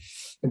here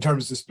in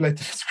terms of the split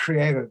that's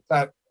created,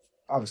 that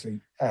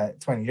obviously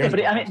 20 years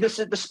ago. I mean, the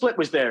split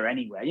was there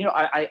anyway. You know,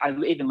 I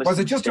even listened. Was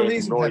it just to a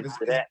reason?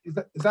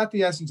 Is that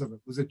the essence of it?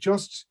 Was it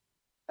just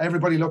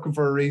everybody looking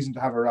for a reason to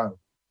have a row?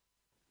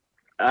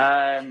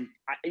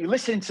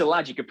 Listening to the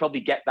lads, you could probably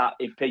get that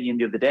opinion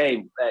the other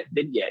day,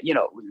 didn't you? You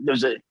know,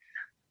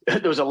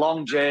 there was a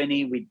long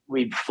journey.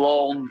 We'd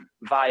flown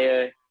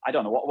via, I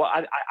don't know what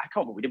I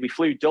can't remember. We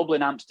flew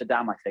Dublin,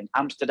 Amsterdam, I think.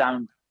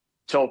 Amsterdam,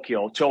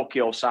 Tokyo,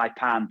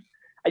 Saipan.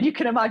 And you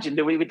can imagine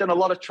that we've done a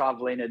lot of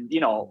travelling, and,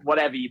 you know,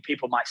 whatever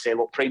people might say,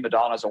 look, prima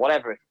donnas or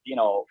whatever, you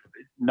know,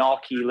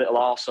 narky little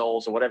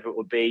arseholes or whatever it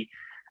would be.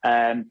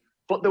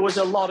 But there was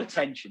a lot of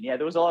tension. Yeah,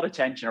 there was a lot of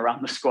tension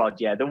around the squad.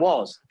 Yeah, there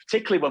was,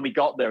 particularly when we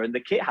got there and the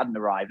kit hadn't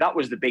arrived. That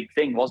was the big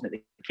thing, wasn't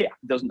it? The kit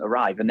doesn't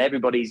arrive, and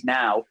everybody's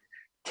now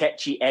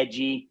tetchy,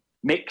 edgy.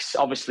 Mick's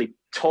obviously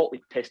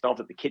totally pissed off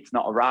that the kit's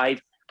not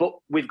arrived. But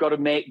we've got to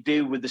make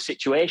do with the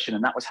situation,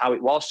 and that was how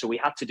it was. So we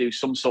had to do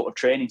some sort of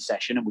training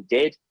session, and we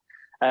did.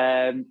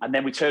 And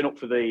then we turn up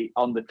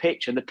on the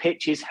pitch, and the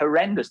pitch is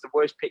horrendous. The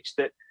worst pitch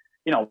that,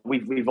 you know,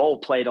 we've all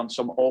played on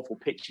some awful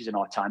pitches in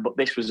our time, but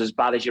this was as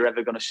bad as you're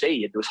ever going to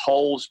see. There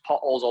was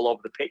potholes all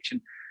over the pitch, and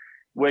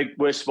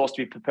we're supposed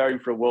to be preparing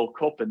for a World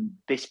Cup, and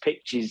this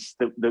pitch is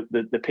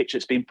the pitch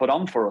that's been put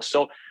on for us.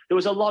 So there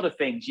was a lot of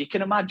things. You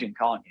can imagine,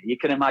 can't you? You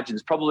can imagine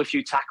there's probably a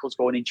few tackles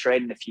going in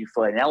training, a few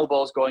flaring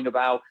elbows going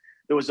about.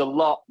 There was a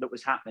lot that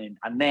was happening,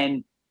 and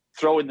then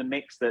throw in the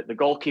mix that the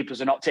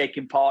goalkeepers are not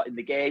taking part in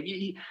the game.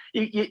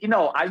 You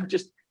know,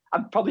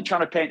 I'm probably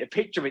trying to paint a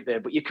picture of it there,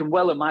 but you can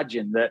well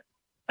imagine that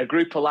a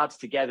group of lads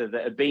together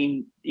that have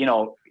been, you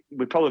know,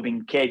 we've probably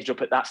been caged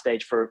up at that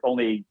stage for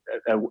only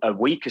a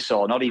week or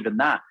so, not even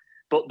that.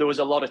 But there was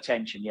a lot of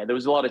tension. Yeah, there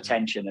was a lot of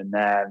tension, and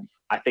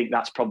I think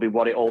that's probably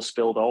what it all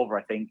spilled over.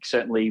 I think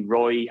certainly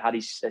Roy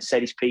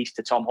said his piece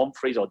to Tom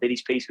Humphries, or did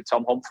his piece with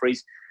Tom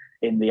Humphries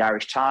in the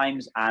Irish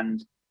Times,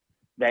 and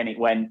then it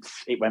went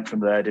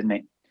from there, didn't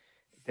it?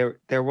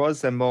 There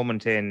was a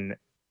moment in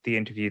the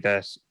interview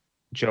that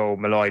Joe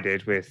Malloy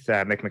did with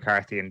Mick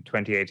McCarthy in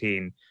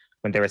 2018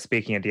 when they were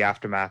speaking in the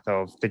aftermath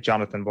of the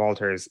Jonathan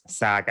Walters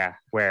saga,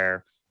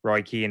 where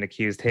Roy Keane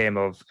accused him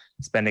of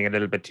spending a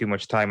little bit too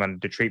much time on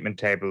the treatment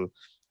table.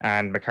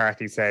 And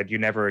McCarthy said, "You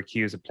never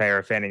accuse a player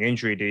of feigning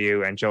injury, do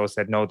you?" And Joe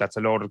said, "No, that's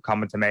a loaded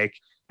comment to make."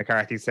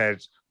 McCarthy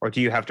said, "Or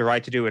do you have the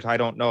right to do it? I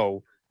don't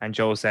know." And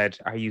Joe said,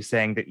 "Are you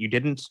saying that you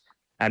didn't?"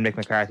 And Mick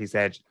McCarthy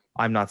said,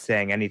 "I'm not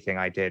saying anything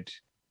I did."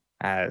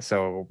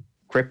 So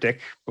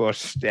cryptic,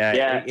 but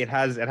it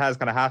has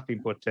kind of half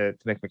been put to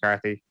Mick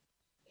McCarthy.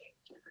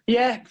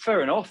 Yeah,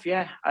 fair enough.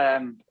 Yeah,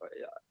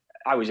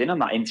 I was in on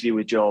that interview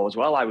with Joe as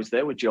well. I was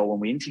there with Joe when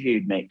we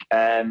interviewed Mick.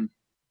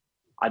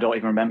 I don't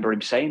even remember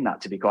him saying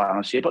that, to be quite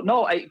honest with you. But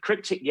no,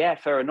 cryptic. Yeah,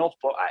 fair enough.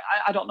 But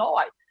I don't know.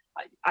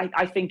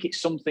 I think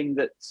it's something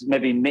that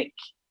maybe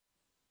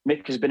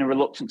Mick has been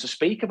reluctant to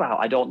speak about.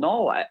 I don't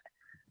know.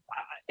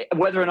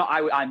 Whether or not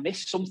I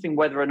missed something,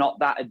 whether or not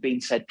that had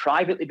been said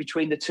privately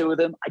between the two of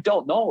them, I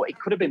don't know. It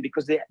could have been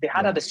because they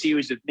had a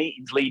series of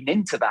meetings leading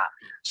into that.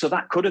 So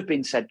that could have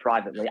been said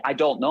privately. I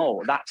don't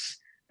know. That's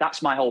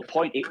That's my whole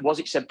point.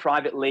 It said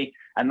privately,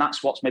 and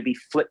that's what's maybe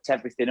flipped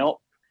everything up.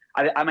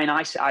 I mean,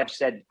 I've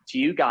said to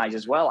you guys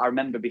as well, I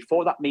remember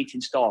before that meeting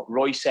started,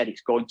 Roy said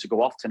it's going to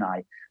go off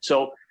tonight.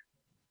 So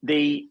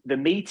the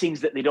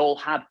meetings that they'd all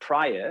had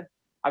prior,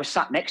 I was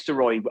sat next to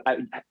Roy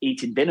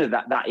eating dinner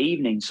that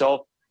evening.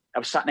 So I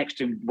was sat next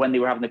to him when they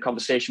were having the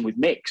conversation with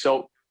Mick.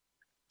 So,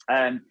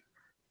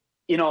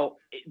 you know,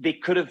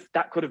 that could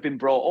have been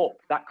brought up.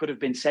 That could have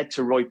been said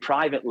to Roy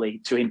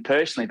privately, to him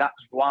personally. That's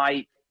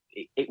why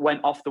it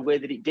went off the way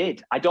that it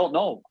did. I don't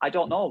know.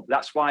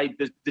 That's why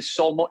there's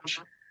so much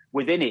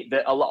within it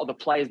that a lot of the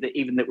players that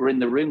were in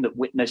the room that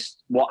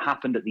witnessed what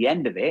happened at the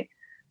end of it,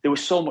 there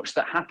was so much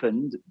that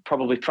happened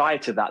probably prior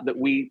to that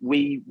we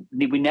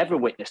never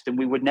witnessed and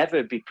we would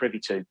never be privy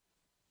to.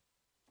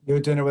 You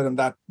had dinner with him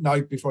that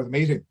night before the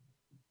meeting?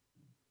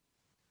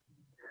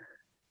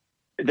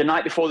 The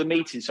night before the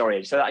meeting,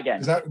 sorry, say that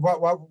again. Is that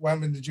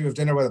when did you have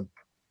dinner with him?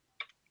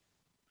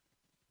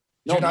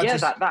 No,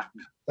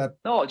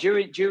 no,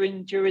 during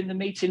the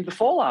meeting, the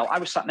fallout. I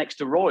was sat next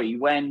to Roy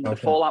when the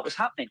fallout was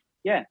happening.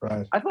 Yeah,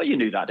 right. I thought you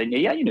knew that, didn't you?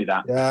 Yeah, you knew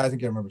that. Yeah, I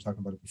think I remember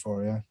talking about it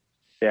before. Yeah.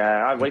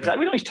 Yeah, we don't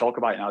need to talk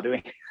about it now, do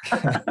we?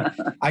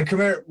 I come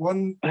here.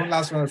 One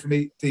last one for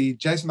me. The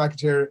Jason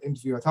McAteer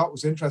interview I thought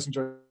was interesting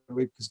during the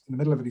week because in the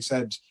middle of it he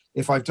said,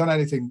 if I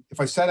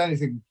said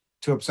anything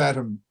to upset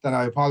him, then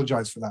I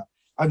apologise for that.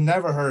 I've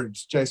never heard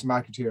Jason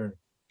McAteer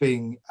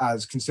being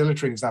as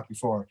conciliatory as that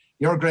before.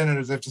 You're grinning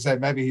as if to say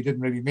maybe he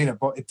didn't really mean it,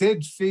 but it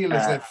did feel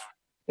as if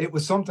it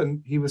was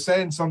something, he was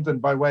saying something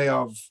by way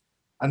of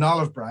an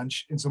olive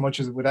branch in so much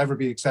as it would ever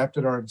be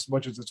accepted or in so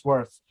much as it's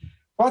worth.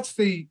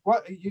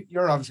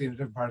 You're obviously in a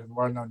different part of the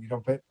world now and you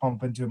don't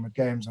bump into him at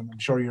games, and I'm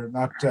sure you're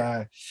not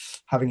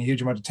having a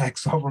huge amount of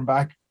text over and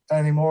back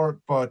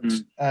anymore, but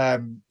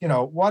you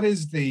know, what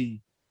is the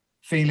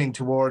feeling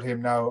toward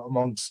him now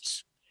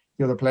amongst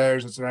the other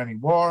players? Is there any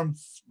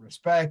warmth,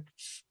 respect?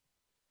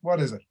 What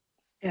is it?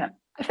 Yeah,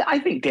 I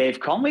think Dave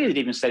Conley had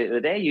even said it the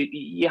other day.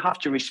 You have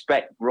to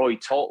respect Roy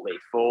totally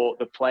for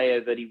the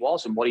player that he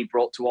was and what he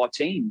brought to our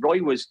team.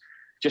 Roy was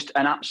just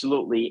an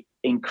absolutely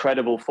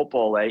incredible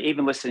footballer.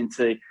 Even listening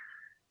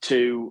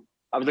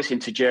I was listening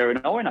to Jer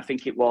and Owen, I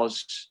think it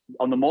was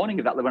on the morning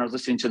of that when I was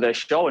listening to their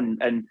show,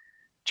 and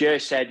Jer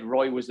said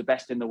Roy was the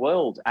best in the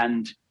world.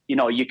 And, you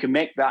know, you could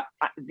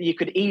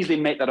easily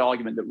make that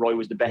argument that Roy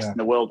was the best in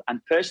the world.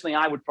 And personally,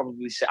 I would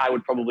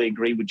probably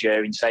agree with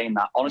Jer in saying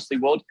that. Honestly,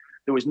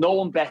 there was no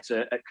one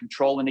better at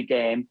controlling a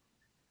game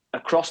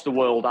across the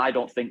world, I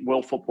don't think,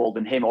 world football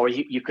than him, or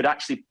you could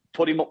actually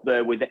put him up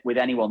there with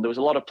anyone. There was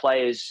a lot of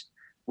players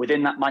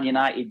within that Man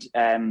United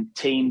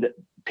team that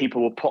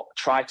people will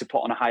try to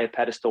put on a higher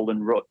pedestal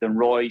than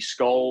Roy,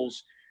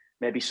 Scholes,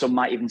 maybe some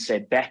might even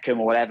say Beckham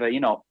or whatever. You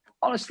know,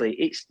 honestly,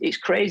 it's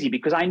crazy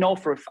because I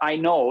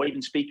know,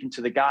 even speaking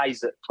to the guys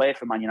that play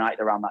for Man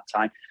United around that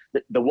time,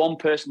 that the one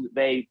person that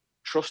they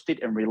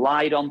trusted and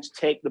relied on to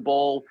take the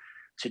ball,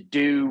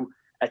 to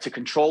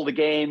control the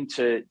game,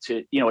 to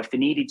you know, if they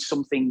needed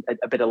something,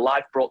 a bit of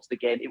life brought to the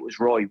game, it was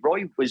Roy.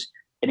 Roy was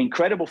an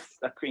incredible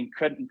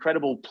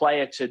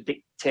player to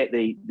dictate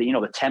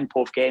the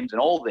tempo of games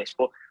and all this,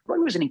 but Roy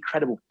was an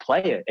incredible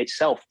player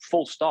itself,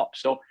 full stop.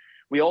 So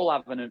we all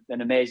have an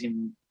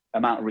amazing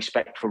amount of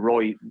respect for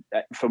Roy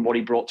from what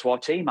he brought to our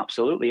team.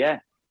 Absolutely, yeah.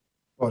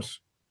 But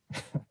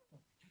I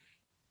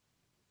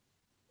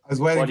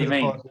was waiting. What do you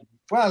mean?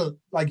 Well,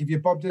 like if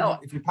you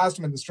passed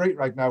him in the street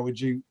right now, would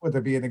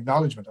there be an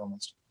acknowledgement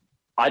almost?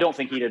 I don't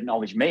think he'd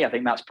acknowledge me. I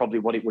think that's probably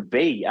what it would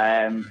be.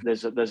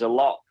 There's a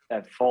lot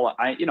of fallout.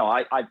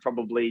 I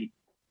probably,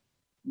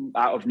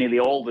 out of nearly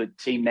all the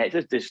teammates,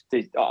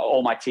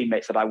 all my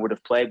teammates that I would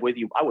have played with,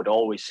 I would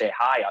always say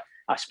hi.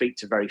 I speak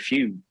to very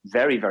few,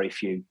 very, very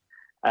few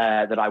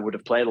that I would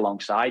have played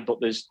alongside. But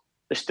there's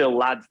still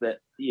lads that,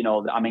 you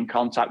know, that I'm in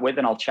contact with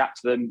and I'll chat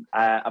to them.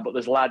 But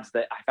there's lads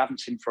that I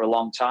haven't seen for a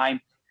long time.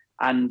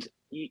 And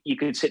you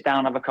could sit down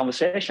and have a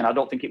conversation. I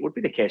don't think it would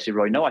be the case with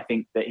Roy. No, I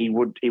think that he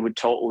would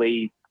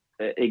totally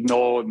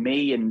ignore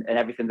me and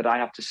everything that I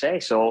have to say.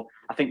 So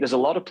I think there's a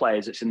lot of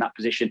players that's in that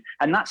position.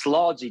 And that's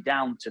largely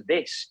down to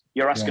this.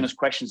 You're asking us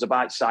questions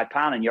about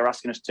Saipan and you're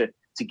asking us to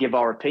give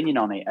our opinion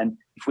on it. And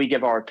if we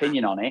give our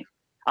opinion on it,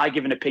 I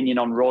give an opinion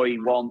on Roy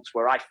once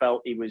where I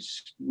felt he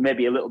was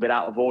maybe a little bit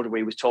out of order, where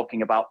he was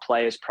talking about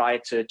players prior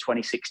to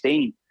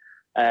 2016.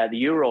 The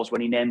Euros,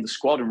 when he named the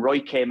squad, and Roy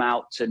came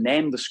out to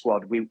name the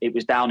squad. It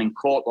was down in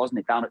court, wasn't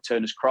it? Down at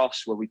Turner's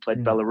Cross, where we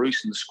played Belarus,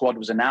 and the squad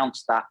was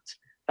announced that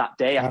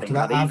day.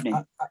 That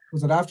evening.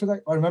 Was it after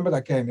that? I remember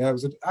that game. Yeah,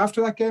 was it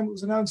after that game it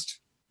was announced?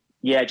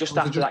 Yeah, just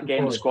after that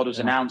game, the squad was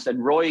announced,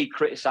 and Roy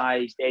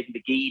criticised Aidan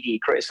McGeady. He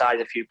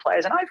criticised a few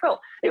players, and I felt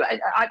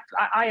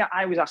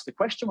I was asked the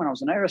question when I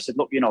was on air. I said,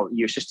 "Look, you know,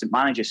 your assistant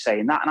manager's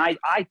saying that," and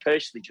I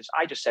personally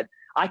just said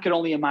I could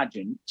only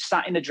imagine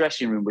sat in the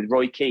dressing room with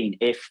Roy Keane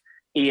if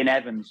Ian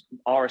Evans,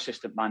 our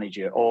assistant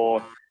manager,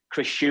 or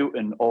Chris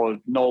Shuton or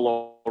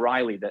Noel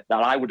O'Reilly that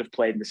I would have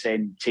played in the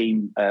same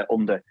team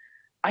under.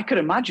 I could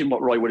imagine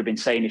what Roy would have been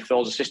saying if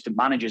those assistant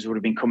managers would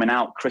have been coming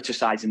out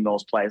criticising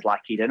those players like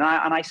he did. And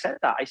I said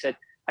that.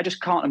 I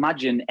just can't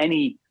imagine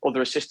any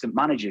other assistant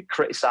manager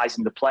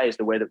criticising the players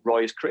the way that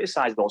Roy has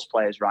criticised those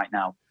players right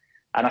now.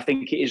 And I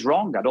think it is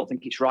wrong. I don't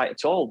think it's right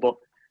at all. But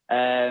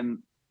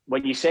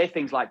when you say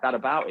things like that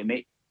about him,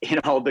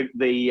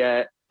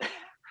 the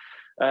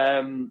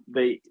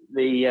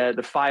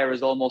fire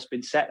has almost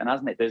been set, and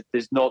hasn't it?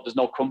 There's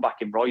no comeback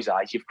in Roy's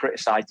eyes. You've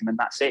criticised him, and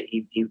that's it.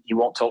 He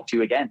won't talk to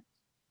you again.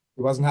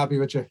 He wasn't happy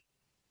with you.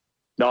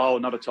 No,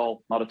 not at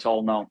all. Not at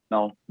all. No.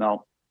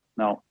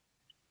 Well,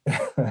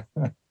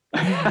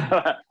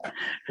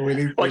 do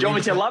you want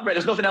me to elaborate?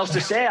 There's nothing else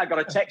to say. I got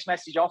a text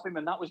message off him,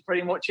 and that was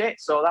pretty much it.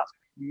 So that's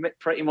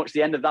pretty much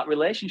the end of that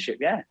relationship.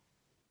 Yeah.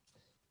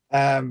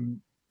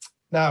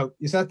 Now,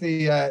 you set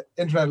the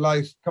internet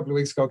light a couple of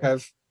weeks ago,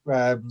 Kev.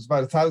 It was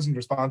about 1,000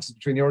 responses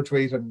between your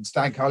tweet and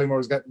Stan Collymore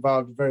was getting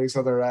involved with various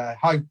other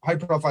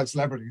high-profile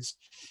celebrities.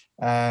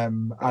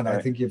 And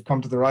I think you've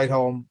come to the right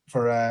home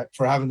for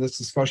having this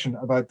discussion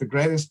about the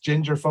greatest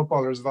ginger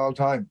footballers of all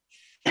time.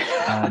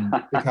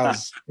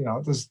 Because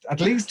there's at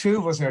least two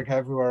of us here,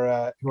 Kev, who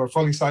are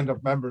fully signed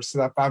up members to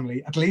that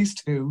family. At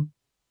least two.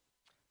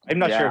 I'm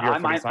not sure if you're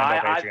fully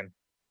signed up, Adrian.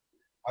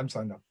 I'm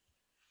signed up.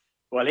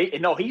 Well,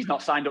 he's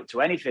not signed up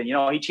to anything.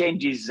 He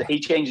changes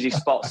his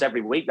spots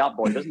every week. That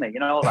boy, doesn't he? You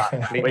know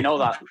that. We know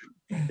that.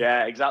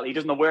 Yeah, exactly. He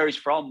doesn't know where he's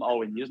from,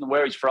 Owen. He doesn't know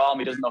where he's from.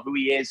 He doesn't know who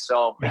he is.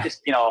 So he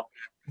just,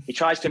 he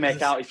tries to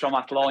make out he's from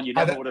Athlone. You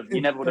never would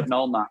have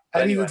known that.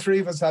 Any of the three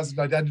of us has an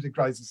identity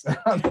crisis.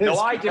 No,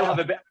 I do have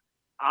a bit.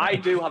 I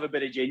do have a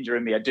bit of ginger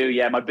in me. I do,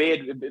 yeah. My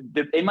beard,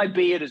 in my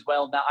beard as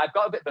well. Now I've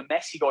got a bit of a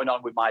Messi going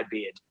on with my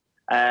beard.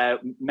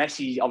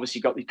 Messi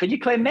obviously got. Can you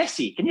claim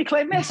Messi? Can you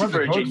claim Messi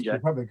for a ginger? You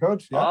probably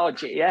could. Yeah. Oh,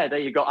 yeah. There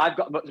you go.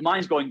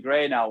 Mine's going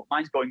grey now.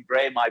 Mine's going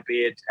grey. My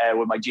beard,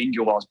 where my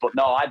ginger was. But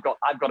no, I've got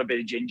a bit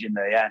of ginger in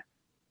there. Yeah.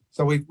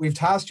 So we've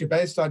tasked you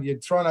based on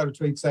you'd thrown out a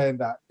tweet saying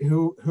that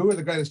who are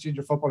the greatest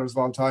ginger footballers of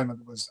all time, and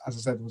it was, as I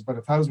said, there was about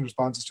 1,000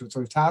 responses to it. So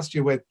we've tasked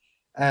you with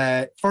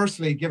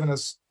firstly giving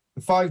us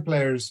the 5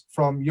 players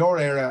from your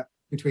era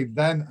between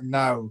then and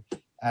now,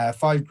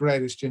 5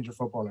 greatest ginger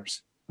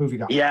footballers. Who have you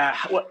got? Yeah,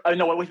 well,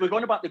 no, if we're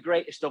going about the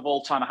greatest of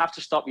all time, I have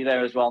to stop you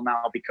there as well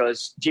now,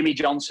 because Jimmy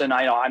Johnson,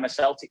 I'm a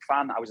Celtic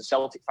fan. I was a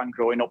Celtic fan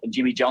growing up, and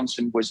Jimmy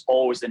Johnson was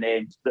always the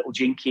name. Little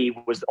Jinky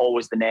was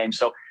always the name.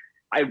 So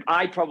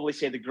I'd probably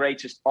say the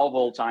greatest of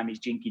all time is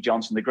Jinky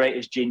Johnson. The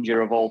greatest ginger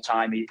of all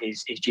time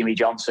is Jimmy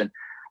Johnson.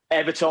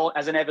 Everton,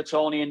 as an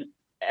Evertonian,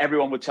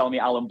 everyone would tell me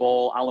Alan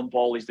Ball. Alan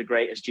Ball is the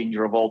greatest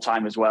ginger of all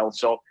time as well.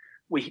 So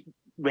we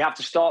have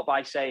to start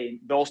by saying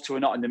those two are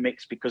not in the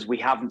mix because we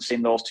haven't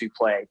seen those two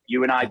play.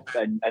 You and I,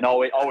 and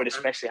Owen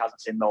especially hasn't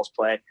seen those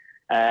play.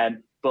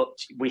 But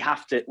we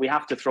have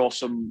to throw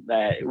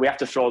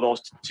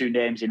those two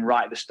names in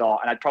right at the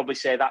start. And I'd probably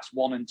say that's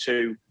 1 and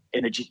 2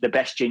 in the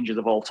best gingers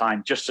of all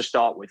time, just to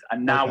start with.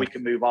 And now we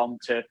can move on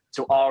to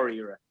our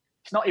era.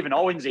 It's not even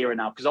Owen's era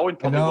now, because Owen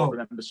probably won't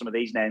remember some of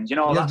these names.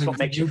 That's what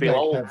makes you feel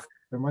old.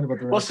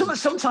 Well,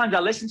 sometimes I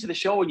listen to the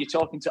show when you're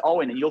talking to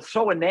Owen, and you'll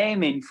throw a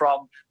name in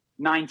from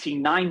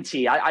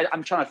 1990.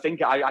 I'm trying to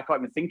think. I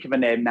can't even think of a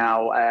name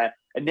now.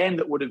 A name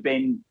that would have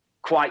been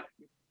quite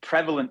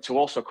prevalent to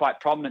us, or quite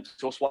prominent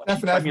to us watching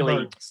Premier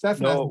League.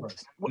 Stefan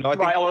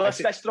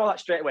Effenberg. Let's throw that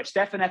straight away.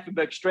 Stefan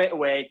Effenberg straight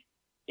away.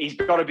 He's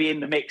got to be in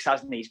the mix,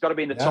 hasn't he? He's got to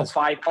be in the top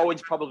 5.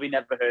 Owen's probably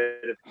never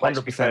heard of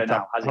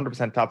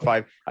 100% top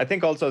 5. I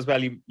think also as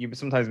well, you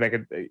sometimes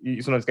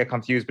get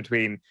confused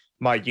between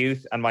my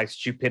youth and my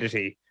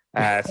stupidity.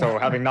 So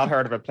having not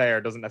heard of a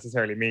player doesn't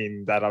necessarily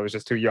mean that I was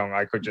just too young.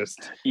 I could just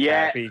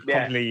be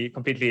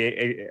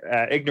completely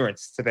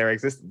ignorant to their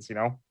existence,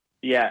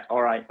 Yeah,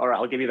 all right.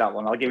 I'll give you that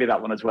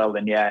one as well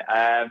then,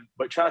 yeah.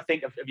 But trying to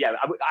think of,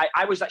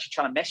 I was actually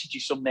trying to message you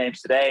some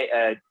names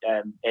today,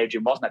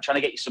 Adrian, wasn't I? Trying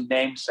to get you some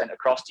names sent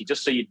across to you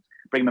just so you'd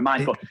bring my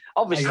mind. But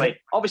obviously,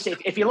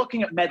 if you're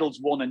looking at medals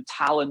won and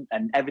talent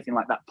and everything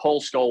like that,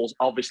 Paul Scholes,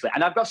 obviously.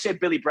 And I've got to say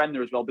Billy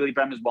Bremner as well. Billy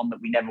Bremner's one that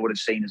we never would have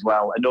seen as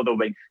well. Another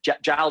wing.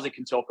 Giles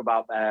can talk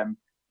about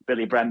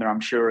Billy Bremner,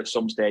 I'm sure, at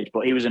some stage,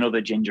 but he was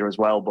another ginger as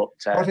well. But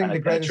I think the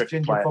greatest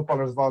ginger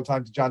footballers of all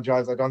time to John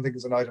Giles, I don't think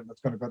is an item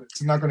that's going to go.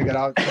 It's not going to get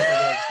out.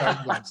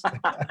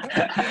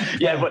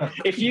 Yeah, but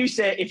if you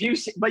say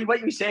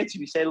what you say to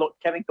me, say, look,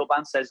 Kevin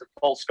Kilbane says that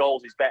Paul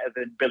Scholes is better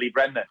than Billy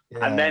Bremner,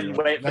 and then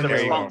wait for the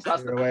response.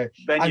 That's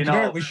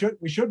then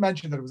we should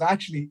mention that it was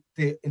actually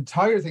the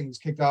entire thing was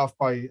kicked off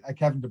by a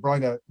Kevin De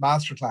Bruyne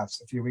masterclass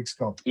a few weeks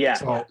ago. Yeah.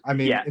 So I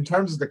mean, in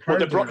terms of the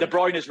current, De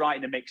Bruyne's right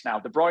in the mix now.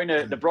 De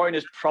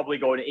Bruyne's probably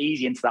going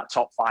easy into that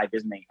top 5,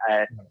 isn't he?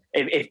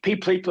 If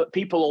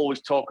people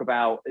always talk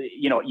about,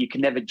 you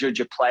can never judge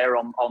a player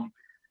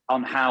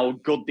on how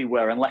good they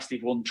were unless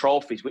they've won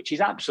trophies, which is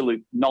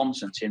absolute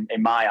nonsense in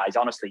my eyes.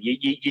 Honestly,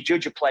 you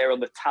judge a player on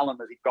the talent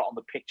that they've got on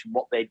the pitch and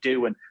what they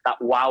do and that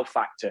wow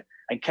factor.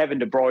 And Kevin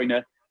De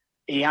Bruyne,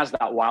 he has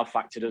that wow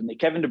factor, doesn't he?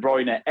 Kevin De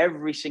Bruyne,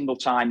 every single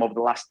time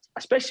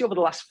especially over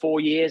the last 4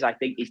 years, I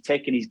think he's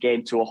taken his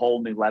game to a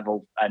whole new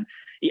level, and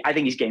I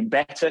think he's getting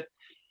better.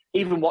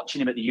 Even watching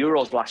him at the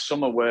Euros last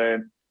summer,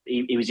 where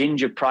he was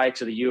injured prior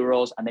to the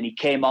Euros, and then he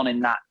came on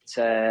in that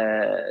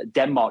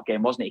Denmark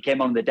game, wasn't it? He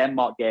came on in the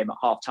Denmark game at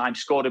half-time,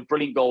 scored a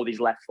brilliant goal with his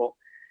left foot.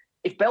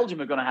 If Belgium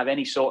are going to have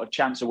any sort of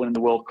chance of winning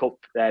the World Cup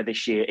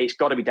this year, it's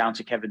got to be down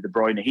to Kevin De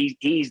Bruyne.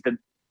 He's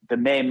the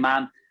main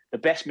man, the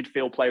best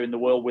midfield player in the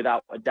world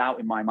without a doubt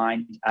in my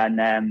mind,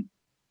 and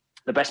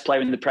the best player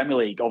in the Premier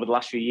League over the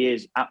last few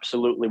years,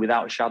 absolutely,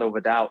 without a shadow of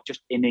a doubt.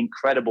 Just an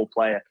incredible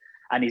player.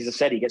 And as I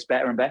said, he gets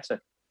better and better.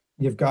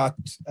 You've got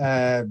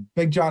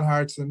Big John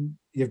Hartson.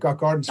 You've got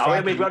Gordon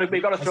Strachan. We've got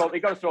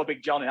to throw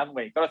Big John in, haven't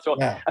we? Got to throw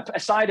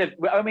aside of.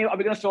 I mean, are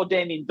we going to throw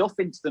Damien Duff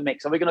into the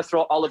mix? Are we going to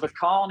throw Oliver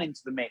Kahn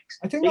into the mix?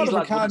 I think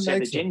Oliver Kahn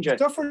makes ginger.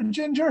 Duff or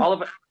ginger?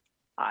 Oliver.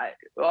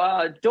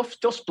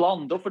 Duff's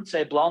blonde. Duff would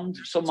say blonde.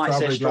 Some might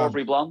say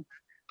strawberry blonde.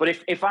 But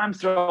if I'm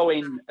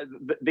throwing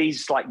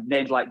these like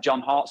names like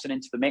John Hartson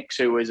into the mix,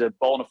 who is a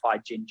bona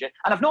fide ginger,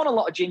 and I've known a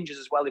lot of gingers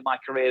as well in my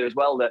career as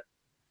well that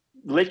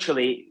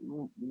literally,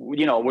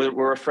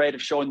 we're afraid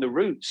of showing the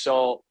roots.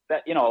 So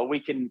that we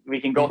can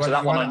go to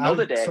that one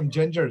another day. Some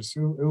gingers.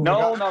 Who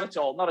no, not at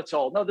all.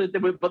 No,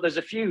 but there's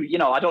a few.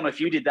 I don't know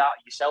if you did that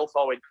yourself,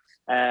 Owen.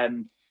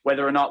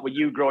 Whether or not, when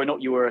you growing up,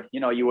 you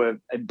were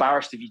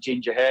embarrassed of your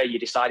ginger hair, you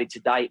decided to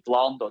dye it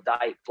blonde or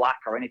dye it black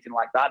or anything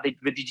like that. Did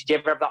you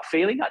ever have that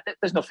feeling?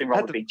 There's nothing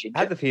wrong with being ginger.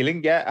 Had the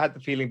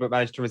feeling, but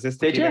managed to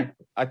resist it. Did you?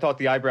 I thought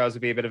the eyebrows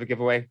would be a bit of a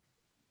giveaway.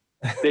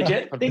 Did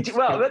you?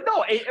 Well,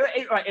 no.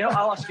 Right.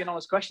 I'll ask you an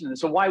honest question.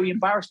 So, why were you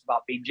embarrassed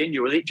about being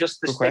ginger? Was it just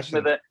the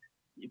stigma that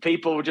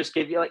people would just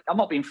give you? Like, I'm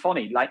not being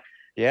funny. Like,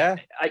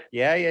 just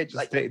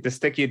the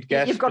stick you'd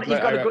get. You've got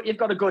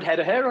a good head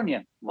of hair on you.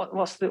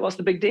 What's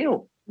the big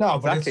deal? No,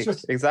 but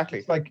it's exactly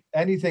it's like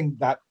anything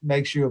that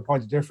makes you a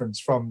point of difference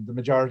from the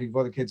majority of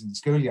other kids in the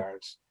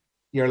schoolyard.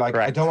 You're like,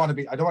 correct. I don't want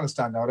to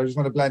stand out. I just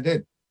want to blend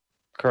in.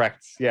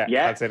 Correct. Yeah.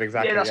 That's it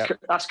exactly. Yeah,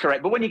 that's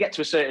correct. But when you get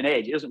to a certain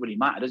age, it doesn't really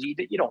matter, does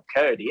it? You don't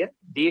care, do you?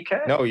 Do you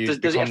care? No. Does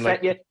it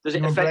affect you? Does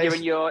it affect you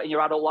in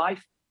your adult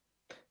life?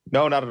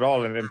 No, not at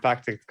all. And in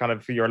fact, it's kind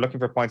of, you're looking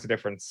for points of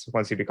difference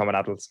once you become an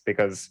adult,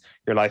 because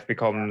your life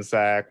becomes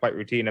quite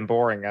routine and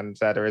boring, and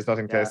there is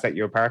nothing to set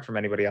you apart from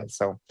anybody else.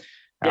 So,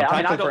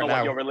 I don't know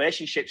what your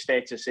relationship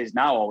status is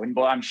now, Owen,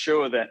 but I'm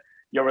sure that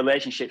your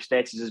relationship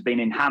status has been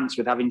enhanced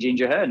with having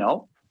ginger hair,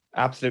 no?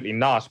 Absolutely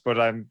not. But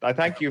I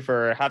thank you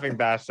for having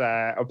that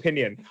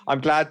opinion. I'm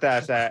glad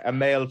that a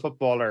male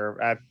footballer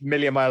a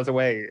million miles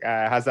away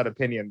has that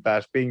opinion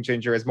that being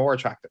ginger is more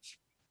attractive.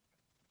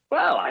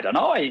 Well, I don't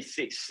know. It's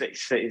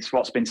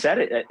what's been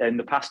said in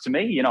the past to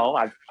me.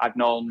 I've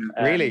known.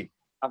 Really?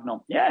 I've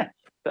known. Yeah.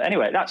 But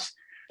anyway,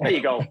 there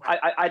you go.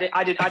 I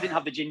didn't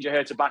have the ginger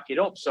hair to back it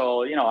up,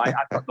 so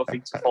I've got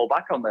nothing to fall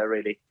back on there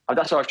really.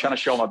 That's why I was trying to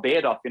show my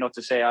beard off,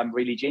 to say I'm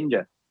really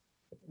ginger.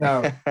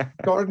 Now,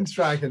 Gordon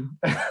Strachan.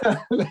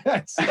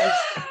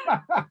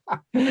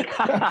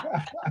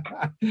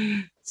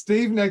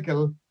 Steve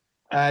Nicol,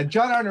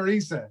 John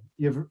Arnorisa,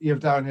 you've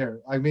down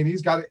here. I mean,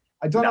 he's got it.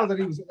 I don't know that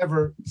he was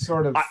ever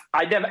sort of.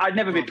 I'd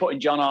never be putting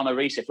John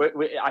Arnorisa.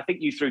 I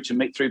think you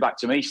threw back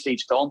to me, Steve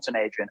Staunton,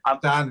 Adrian.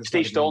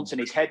 Steve Staunton,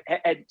 his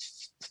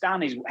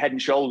Stan is head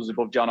and shoulders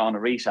above John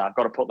Arnorisa. I've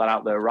got to put that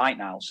out there right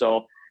now.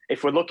 So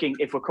if we're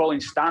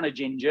calling Stan a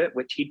ginger,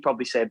 which he'd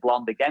probably say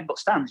blonde again, but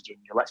Stan's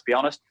ginger. Let's be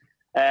honest.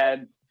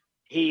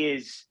 He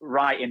is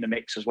right in the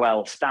mix as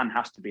well. Stan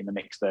has to be in the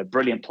mix there.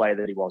 Brilliant player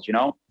that he was,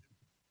 Ronald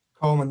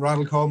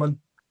Koeman.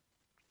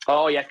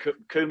 Oh yeah,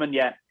 Koeman.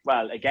 Yeah.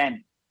 Well,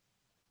 again,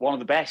 one of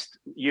the best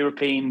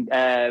European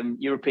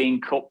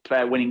Cup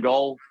winning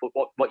goal.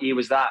 What year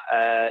was that?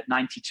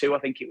 92, I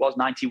think it was.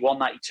 91,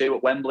 92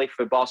 at Wembley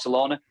for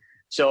Barcelona.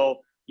 So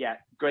yeah,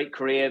 great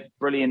career,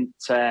 brilliant.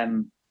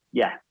 Top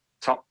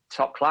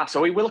class.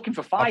 So we're looking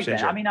for five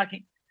there. I mean,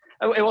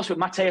 it was with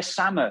Mateusz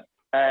Sammer.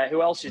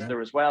 Who else is there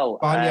as well?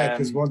 Boniek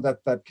is one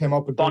that came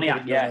up with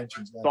Boniek, yeah.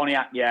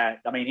 Boniek, yeah.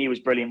 I mean, he was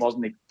brilliant,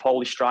 wasn't he?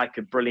 Polish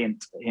striker,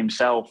 brilliant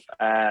himself.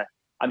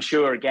 I'm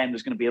sure, again,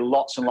 there's going to be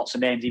lots and lots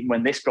of names, even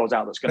when this goes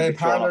out, that's going to be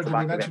thrown off the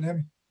back of it. Did we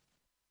mention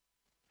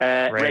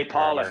him? Ray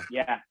Parlour,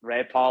 yeah.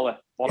 Ray Parlour.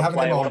 What a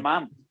player, what a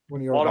man.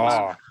 What a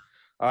man.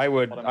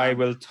 I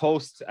will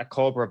toast a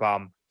Cobra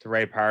bomb to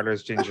Ray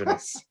Parlour's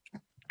gingerness.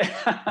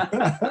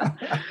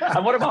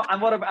 and what about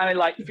I mean,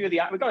 like a few of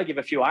we've got to give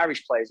a few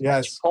Irish players.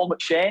 Yes. Paul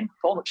McShane,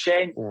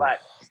 like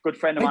good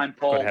friend of mine,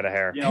 Paul. Good head of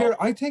hair. Here,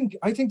 I think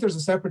there's a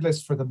separate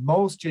list for the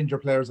most ginger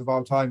players of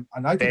all time,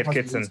 and I think Dave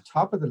Kitson,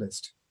 top of the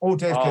list.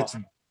 Dave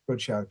Kitson,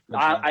 good shout.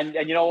 And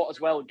you know what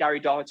as well, Gary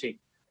Doherty,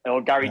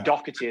 or Gary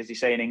Doherty, as they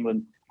say in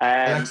England.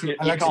 Alexi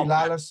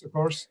Lalas, of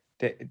course.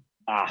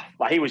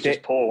 He was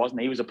just poor,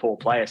 wasn't he? He was a poor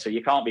player, so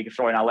you can't be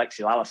throwing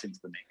Alexi Lalas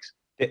into the mix.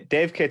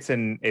 Dave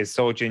Kitson is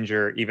so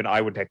ginger, even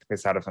I would take the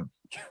piss out of him.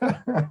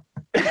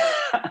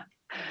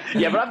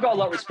 Yeah, but I've got a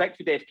lot of respect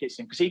for Dave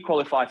Kitson because he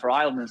qualified for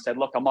Ireland and said,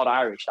 look, I'm not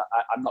Irish.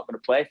 I'm not going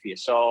to play for you.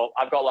 So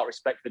I've got a lot of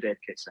respect for Dave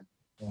Kitson.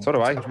 Yeah. So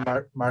do I.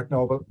 Mark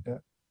Noble,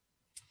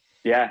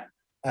 yeah.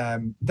 I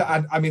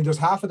mean, there's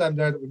half of them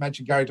there that we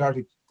mentioned, Gary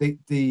Doherty,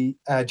 the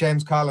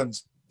James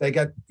Collins. They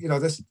get,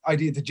 this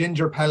idea, the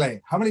Ginger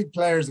Pele. How many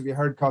players have you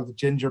heard called the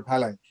Ginger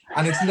Pele?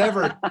 And it's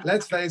never,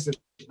 let's face it,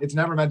 It's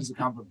never meant as a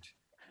compliment.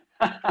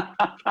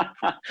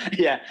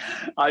 Yeah,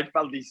 I'd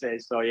probably say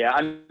so. Yeah,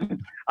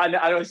 and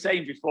I was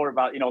saying before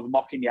about the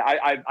mocking. Yeah,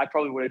 I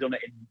probably would have done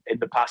it in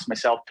the past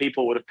myself.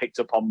 People would have picked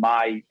up on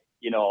my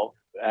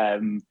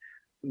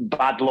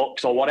bad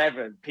looks or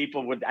whatever.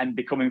 People would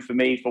be coming for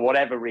me for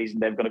whatever reason.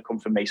 They're going to come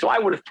for me. So I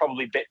would have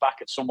probably bit back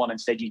at someone and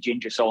said, "You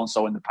ginger so and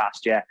so" in the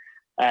past. Yeah,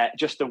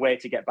 just a way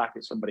to get back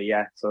at somebody.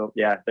 Yeah. So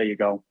yeah, there you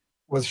go.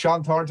 Was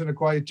Sean Thornton a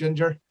quiet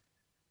ginger?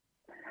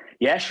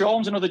 Yeah,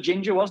 Sean's another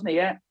ginger, wasn't he?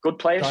 Yeah, good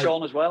player,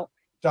 Sean as well.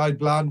 Dyed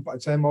blonde.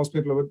 I'd say most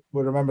people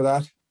would remember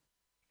that.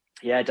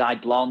 Yeah,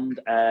 dyed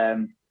blonde.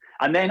 And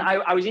then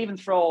I was even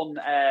thrown.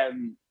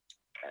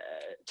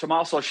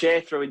 Tomas O'Shea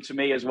threw into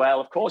me as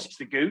well. Of course, it's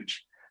the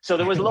Gooch. So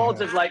there was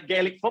loads of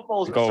Gaelic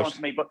footballs that were thrown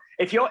to me. But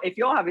if you're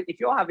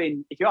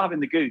having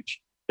the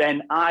Gooch,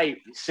 then I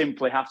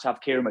simply have to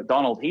have Kieran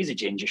McDonald. He's a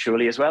ginger,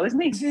 surely as well,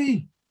 isn't he? Is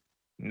he?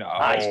 No,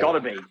 he's got to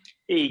be.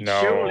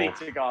 Surely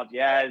to God,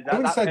 yeah.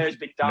 That hair's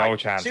been dyed. No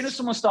chance. As soon as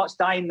someone starts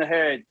dyeing the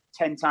hair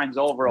 10 times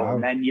over,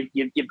 and then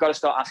you've got to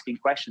start asking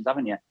questions,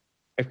 haven't you?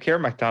 If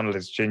Kieran McDonald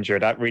is ginger,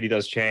 that really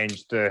does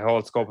change the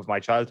whole scope of my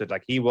childhood.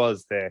 He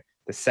was the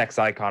sex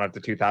icon of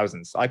the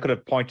 2000s. I could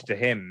have pointed to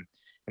him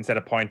instead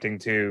of pointing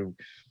to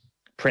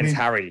Prince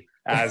Harry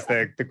as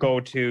the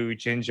go-to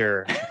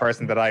ginger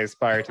person that I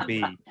aspire to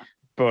be.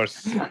 But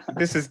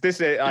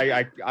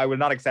I will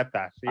not accept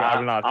that. Yeah, I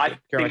will not. I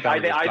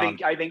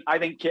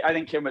think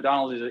Kieran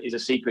McDonald is a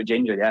secret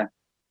ginger. Yeah.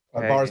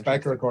 Boris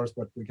Becker, of course,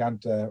 but we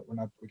can't talk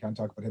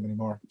about him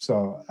anymore.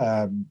 So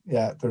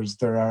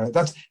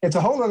it's a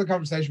whole other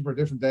conversation for a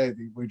different day.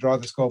 We draw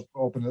the scope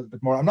open a little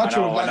bit more. I'm not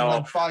sure we've landed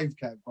on 5,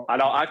 Kev. I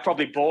know I've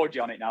probably bored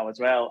you on it now as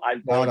well.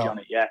 I've bored you on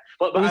it, yeah.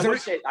 But I would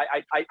say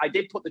I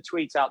did put the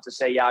tweet out to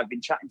say, I've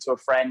been chatting to a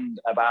friend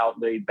about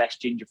the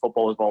best ginger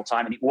footballers of all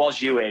time, and it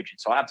was you, Adrian.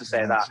 So I have to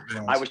say that.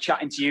 I was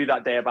chatting to you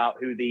that day about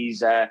who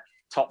these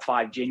top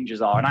 5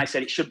 gingers are, and I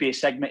said it should be a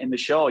segment in the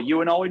show.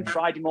 You and Owen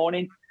Friday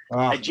morning.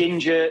 A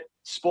ginger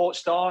sports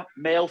star,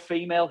 male,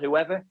 female,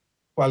 whoever.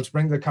 Well, to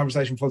bring the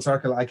conversation full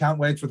circle, I can't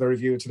wait for the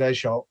review of today's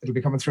show. It'll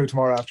be coming through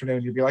tomorrow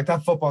afternoon. You'll be like,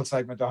 that football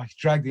segment, you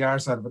dragged the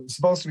arse out of it. It's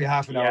supposed to be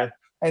half an hour.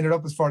 Ended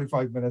up as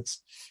 45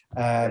 minutes.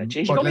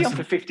 Geez, you got me on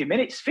for 50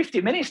 minutes.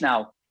 50 minutes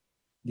now.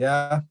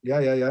 Yeah.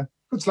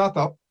 Good slot,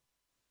 though.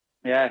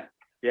 Yeah,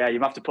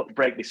 you have to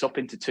break this up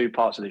into 2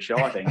 parts of the show,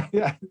 I think.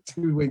 Yeah,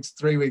 2 weeks,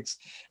 3 weeks.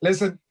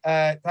 Listen,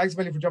 thanks a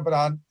million for jumping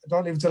on.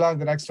 Don't leave it too long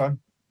the next time.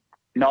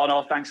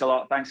 No, thanks a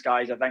lot. Thanks,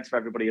 guys. And thanks for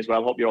everybody as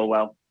well. Hope you're all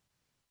well.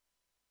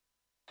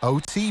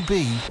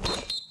 OTB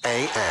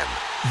AM.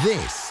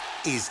 This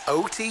is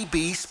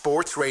OTB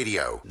Sports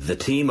Radio. The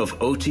team of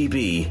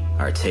OTB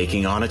are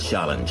taking on a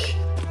challenge.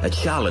 A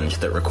challenge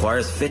that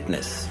requires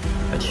fitness.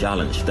 A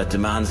challenge that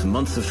demands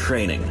months of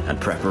training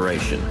and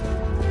preparation.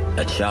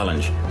 A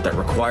challenge that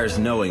requires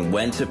knowing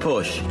when to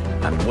push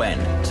and when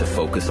to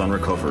focus on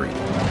recovery.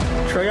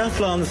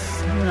 Triathlons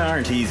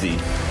aren't easy,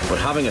 but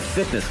having a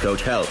fitness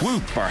coach helps.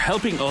 Whoop are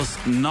helping us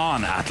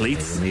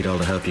non-athletes. You need all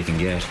the help you can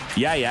get.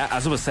 Yeah,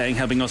 as I was saying,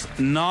 helping us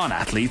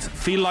non-athletes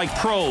feel like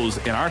pros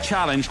in our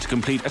challenge to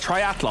complete a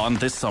triathlon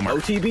this summer.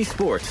 OTB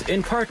Sports,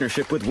 in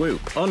partnership with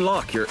Whoop.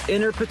 Unlock your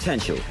inner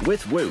potential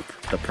with Whoop,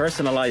 the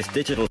personalised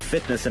digital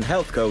fitness and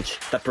health coach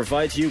that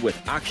provides you with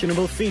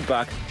actionable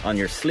feedback on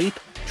your sleep,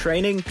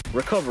 training,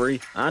 recovery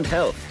and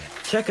health.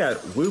 Check out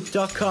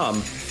whoop.com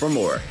for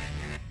more.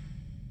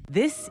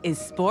 This is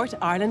Sport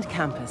Ireland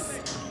Campus,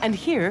 and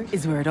here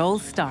is where it all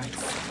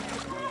starts.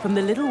 From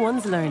the little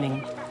ones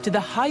learning to the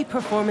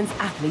high-performance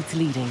athletes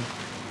leading.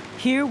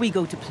 Here we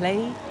go to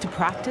play, to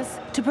practice,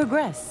 to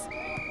progress.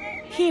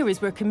 Here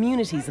is where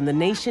communities in the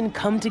nation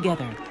come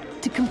together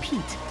to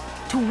compete,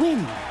 to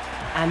win,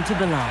 and to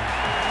belong.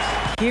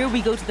 Here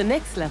we go to the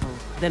next level,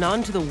 then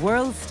on to the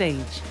world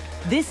stage.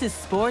 This is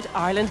Sport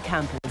Ireland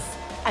Campus,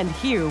 and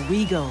here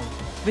we go.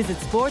 Visit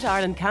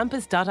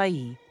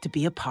sportirelandcampus.ie to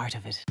be a part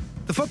of it.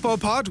 The Football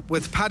Pod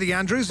with Paddy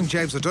Andrews and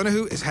James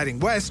O'Donoghue is heading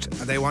west,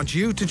 and they want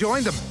you to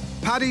join them.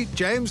 Paddy,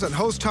 James and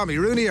host Tommy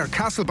Rooney are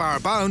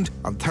Castlebar bound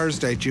on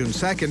Thursday, June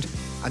 2nd,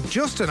 and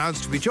just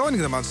announced to be joining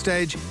them on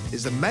stage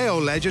is the Mayo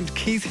legend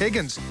Keith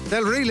Higgins.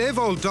 They'll relive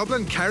old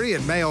Dublin, Kerry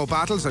and Mayo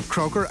battles at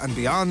Croker and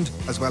beyond,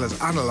 as well as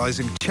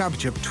analysing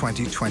Championship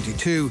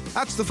 2022.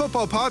 That's the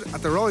Football Pod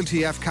at the Royal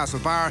TF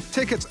Castlebar.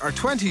 Tickets are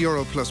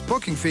 €20 plus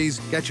booking fees.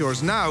 Get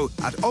yours now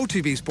at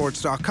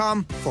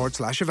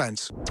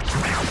otbsports.com/events.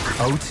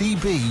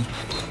 OTB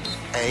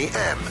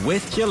AM.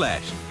 With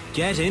Gillette.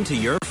 Get into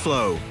your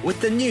flow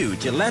with the new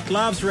Gillette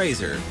Labs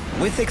Razor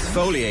with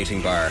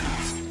exfoliating bar.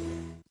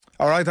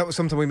 All right, that was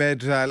something we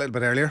made a little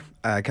bit earlier.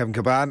 Kevin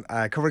Kilbane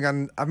covering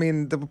on,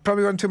 there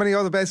probably weren't too many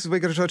other bases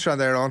we could have touched on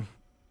there on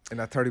in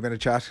that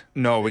 30-minute chat.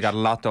 No, we got a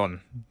lot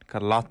done.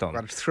 Got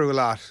through a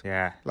lot.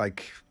 Yeah.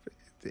 Like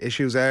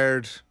issues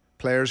aired,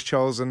 players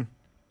chosen,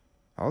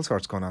 all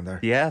sorts going on there.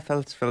 Yeah,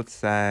 felt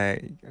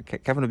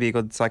Kevin would be a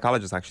good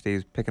psychologist actually.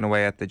 He's picking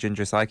away at the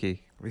ginger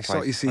psyche.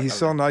 He's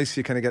so nice.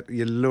 You kind of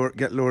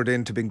get lured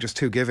into being just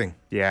too giving.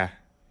 Yeah.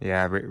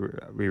 Yeah,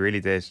 we really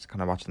did.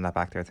 Kind of watching that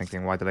back there,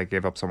 thinking, why did I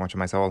give up so much of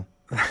my soul?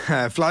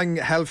 Flying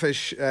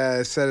Hellfish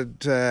said,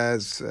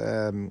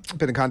 been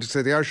in contact,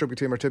 said the Irish rugby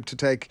team are tipped to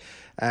take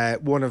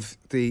one of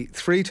the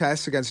 3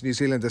 tests against New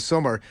Zealand this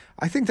summer.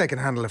 I think they can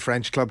handle a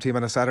French club team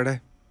on a Saturday.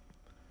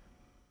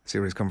 See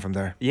where he's come from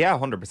there. Yeah,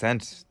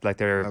 100%.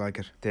 Like I like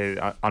it.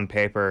 They're on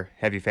paper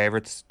heavy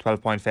favourites,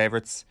 12-point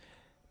favourites,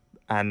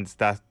 and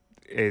that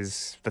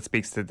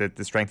speaks to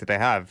the strength that they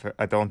have.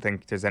 I don't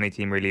think there's any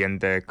team really in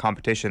the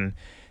competition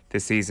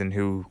this season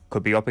who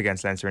could be up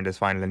against Leinster in this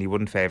final and you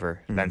wouldn't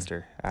favour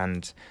Leinster.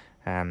 And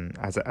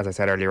as I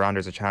said earlier on,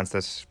 there's a chance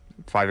that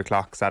 5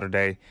 o'clock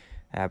Saturday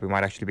we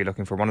might actually be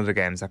looking for one of the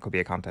games that could be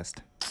a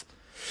contest.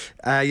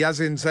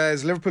 Yazin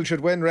says Liverpool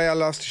should win. Real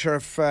lost to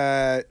Sheriff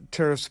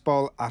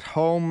Tiraspol at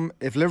home.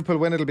 If Liverpool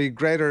win, it'll be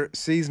greater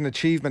season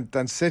achievement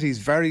than City's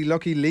very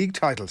lucky league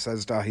title,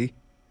 says Dahi.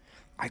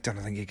 I don't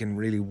think you can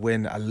really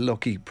win a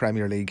lucky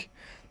Premier League.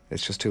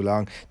 It's just too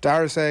long.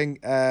 Dara saying,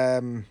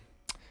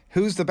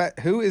 who is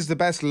the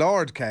best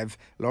Lord, Kev?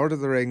 Lord of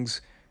the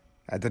Rings,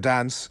 the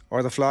Dance,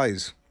 or the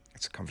Flies?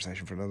 It's a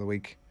conversation for another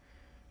week.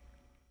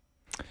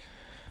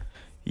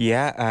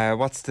 Yeah,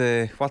 what's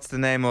the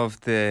name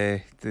of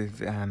the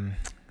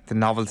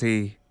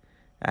novelty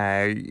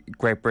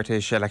Great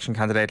British election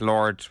candidate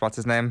Lord? What's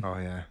his name? Oh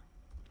yeah.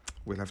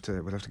 We'll have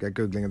to get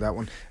googling at that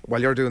one.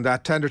 While you're doing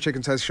that, Tender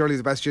Chicken says surely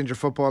the best ginger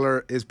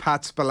footballer is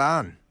Pat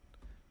Spillane.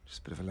 Just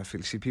a bit of a left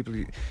field. See, people,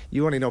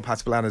 you only know Pat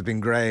Spillane as being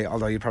grey,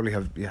 although you probably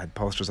had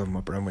posters of him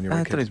up around when you were a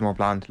kid. I thought he's more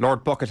blonde.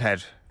 Lord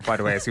Buckethead, by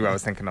the way, is who I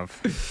was thinking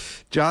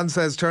of. John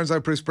says turns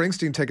out Bruce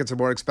Springsteen tickets are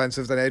more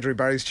expensive than Adrian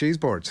Barry's cheese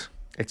boards.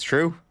 It's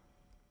true.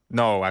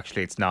 No,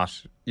 actually, it's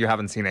not. You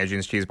haven't seen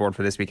Adrian's cheese board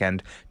for this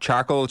weekend.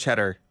 Charcoal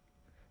cheddar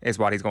is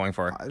what he's going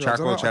for.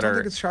 Charcoal cheddar. I don't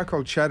think it's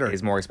charcoal cheddar.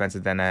 Is more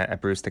expensive than a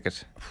Bruce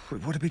ticket.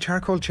 Would it be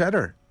charcoal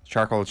cheddar?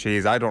 Charcoal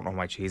cheese. I don't know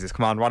my cheeses.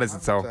 Come on, what is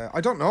it? So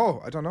I don't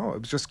know.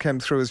 It just came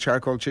through as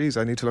charcoal cheese.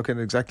 I need to look in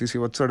exactly see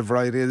what sort of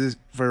variety it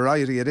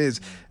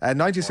is.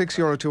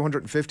 €96,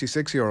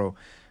 €256,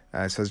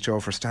 says Joe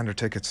for standard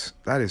tickets.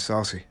 That is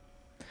saucy.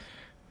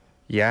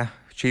 Yeah,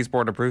 cheese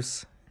board of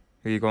Bruce.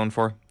 Who are you going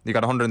for? You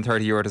got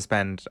 €130 to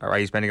spend. Are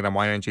you spending it on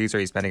wine and cheese, or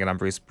are you spending it on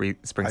Bruce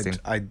Springsteen?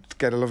 I'd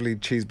get a lovely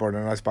cheese board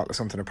and a nice bottle of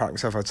something and park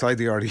myself outside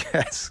the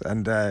RDS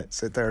and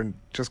sit there and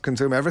just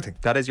consume everything.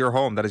 That is your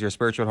home. That is your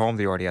spiritual home,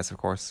 the RDS, of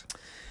course.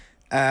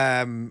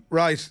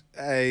 Right,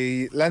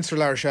 Leinster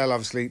La Rochelle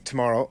obviously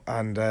tomorrow,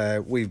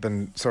 and we've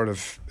been sort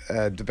of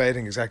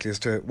debating exactly as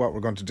to what we're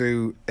going to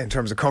do in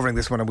terms of covering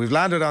this one, and we've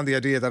landed on the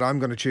idea that I'm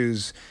going to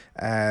choose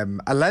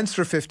a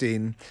Leinster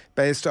 15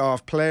 based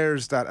off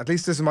players that, at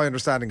least this is my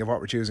understanding of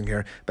what we're choosing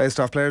here, based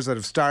off players that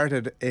have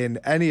started in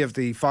any of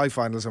the 5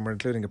 finals, and we're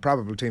including a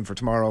probable team for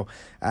tomorrow,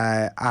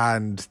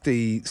 and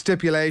the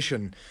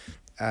stipulation,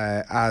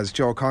 as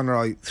Joe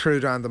Conroy threw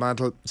down the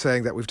mantle,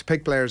 saying that we have to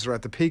pick players who are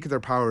at the peak of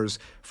their powers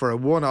for a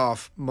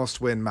one-off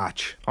must-win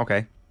match.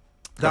 Okay.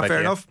 Is that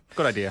fair enough?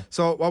 Good idea.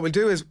 So what we'll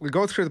do is we'll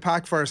go through the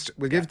pack first.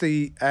 We'll give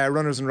the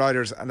runners and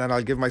riders, and then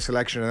I'll give my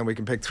selection, and then we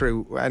can pick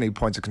through any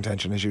points of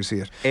contention as you see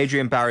it.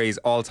 Adrian Barry's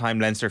all-time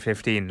Leinster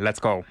 15. Let's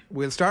go.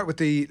 We'll start with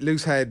the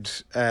loose head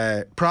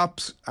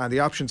props, and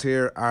the options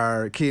here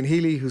are Cian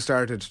Healy, who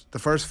started the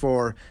first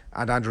 4,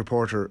 and Andrew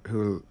Porter,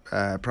 who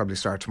will probably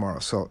start tomorrow.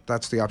 So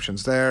that's the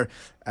options there.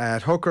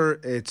 At hooker,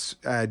 it's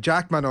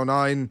Jackman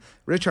 09,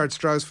 Richard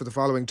Strauss for the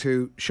following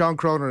 2, Sean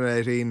Cronin at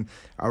 18,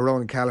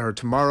 Ronan Kelleher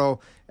tomorrow.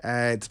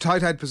 The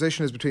tight head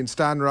position is between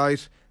Stan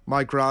Wright,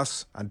 Mike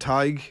Ross and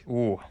Tig.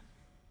 Ooh.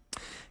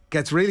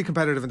 Gets really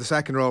competitive in the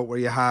second row, where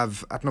you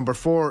have at number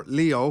 4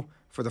 Leo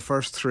for the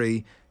first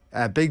 3,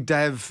 Big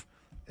Dev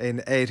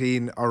in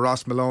 18 or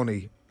Ross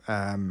Maloney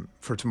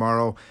for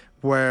tomorrow,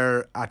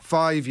 where at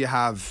 5 you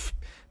have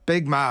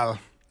Big Mal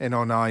in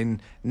 09,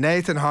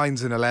 Nathan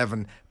Hines in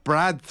 11,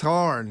 Brad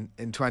Thorne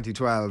in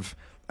 2012,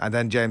 and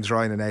then James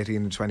Ryan in 18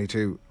 and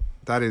 22.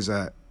 That is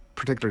a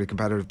particularly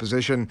competitive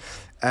position.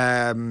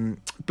 Blindside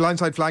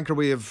flanker,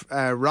 we have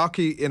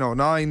Rocky in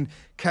 09,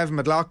 Kevin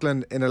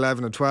McLaughlin in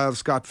 11 and 12,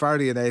 Scott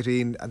Fardy in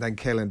 18, and then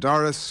Caelan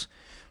Doris.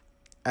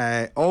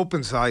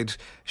 Open side,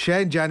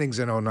 Shane Jennings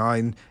in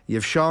 09, you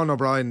have Sean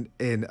O'Brien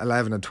in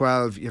 11 and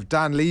 12, you have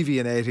Dan Levy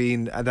in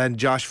 18, and then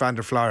Josh van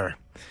der Flyer.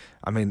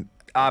 I mean,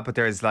 but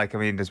there's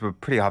there's a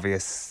pretty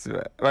obvious.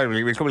 Well,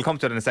 we'll come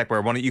to it in a sec.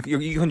 Where you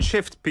can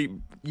shift people.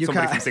 You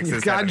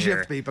can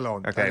shift people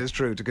on. Okay. That is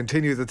true. To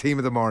continue the theme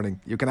of the morning,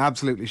 you can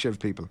absolutely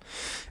shift people.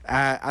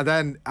 And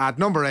then at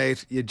number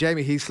 8, you have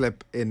Jamie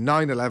Heaslip in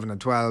 9, 11 and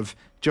 12,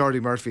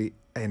 Jordy Murphy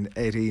in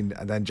 18,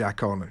 and then Jack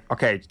Coleman.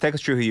 Okay, take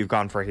us through who you've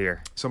gone for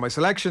here. So my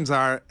selections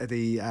are,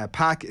 the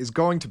pack is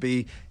going to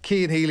be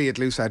Cian Healy at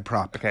loose head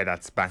prop. Okay,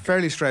 that's bang.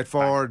 Fairly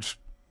straightforward. Bang.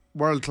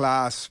 World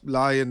class,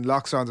 lion,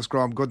 locks on the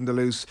scrum, good in the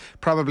loose.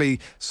 Probably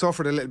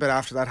suffered a little bit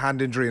after that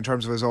hand injury in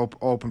terms of his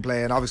open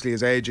play, and obviously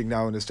is ageing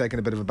now and is taking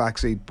a bit of a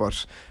backseat,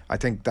 but I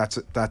think that's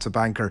a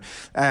banker.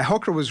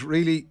 Hooker was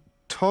really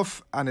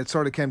tough, and it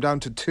sort of came down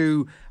to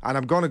two, and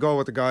I'm going to go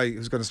with the guy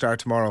who's going to start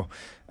tomorrow,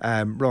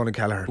 Ronan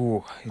Kelleher.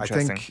 Ooh,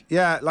 interesting.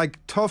 I think,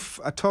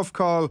 a tough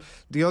call.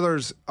 The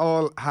others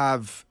all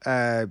have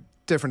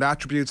different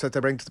attributes that they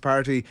bring to the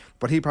party,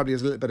 but he probably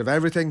has a little bit of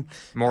everything.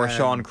 More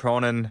Sean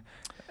Cronin,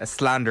 a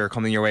slander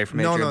coming your way from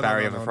Adrian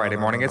Barry of a Friday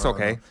morning. It's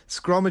okay.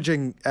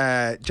 Scrummaging,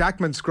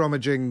 Jackman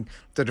scrummaging,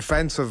 the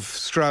defence of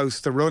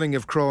Strauss, the running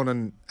of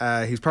Cronin.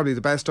 He's probably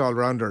the best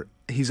all-rounder.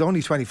 He's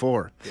only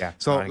 24. Yeah.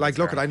 So,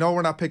 I know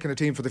we're not picking a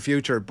team for the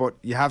future, but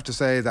you have to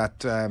say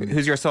that...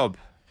 who's your sub?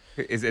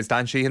 Is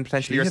Dan Sheehan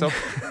potentially your sub?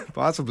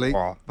 Possibly.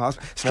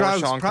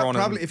 Strauss,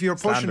 probably, if you're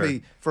pushing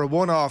me for a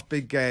one-off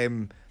big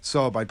game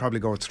sub, I'd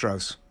probably go with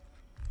Strauss.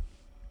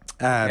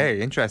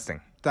 Hey, interesting.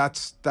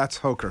 That's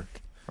Hooker.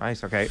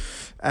 Right, okay.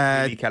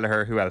 Lee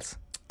Kelleher, who else?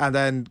 And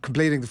then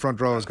completing the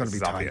front row is going to be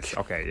tight.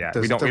 Okay, yeah.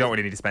 We don't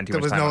really need to spend too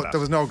much time on that. There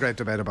was no great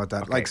debate about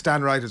that. Okay. Like,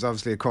 Stan Wright is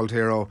obviously a cult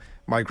hero.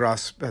 Mike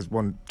Ross has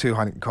won 2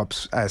 Heineken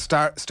Cups.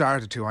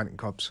 Started 2 Heineken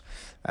Cups.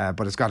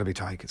 But it's got to be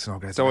tight. It's no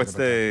great debate.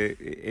 So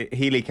it's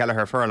Healy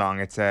Kelleher Furlong.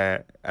 It's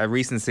a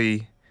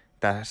recency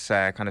that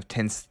kind of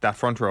tints that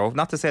front row.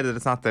 Not to say that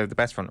it's not the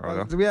best front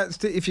row, though. Yeah,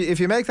 if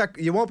you make that,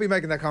 you won't be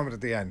making that comment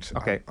at the end.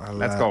 Okay,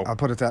 let's go. I'll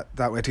put it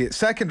that way to you.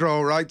 Second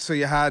row, right? So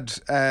you had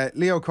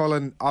Leo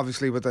Cullen,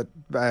 obviously, with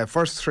the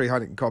first 3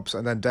 Heineken Cups,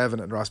 and then Devon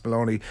and Ross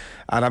Maloney.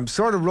 And I'm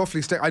sort of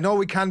roughly I know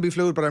we can be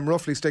fluid, but I'm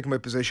roughly sticking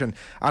with position,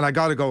 and I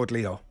got to go with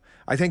Leo.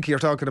 I think you're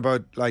talking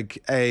about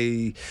like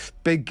a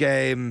big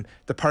game,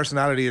 the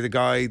personality of the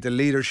guy, the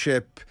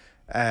leadership.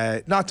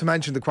 Not to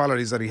mention the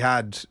qualities that he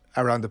had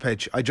around the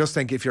pitch. I just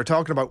think if you're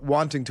talking about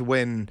wanting to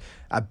win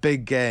a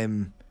big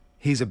game,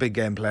 he's a big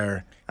game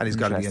player, and he's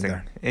got to be in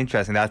there.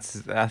 Interesting.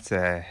 That's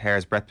a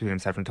hair's breadth between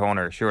himself and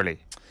Toner, surely.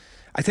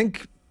 I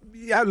think,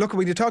 yeah. Look,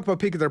 when you talk about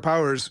peak of their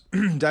powers,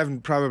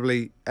 Devon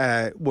probably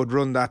would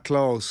run that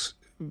close.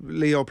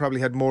 Leo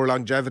probably had more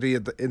longevity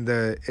in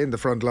the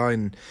front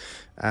line,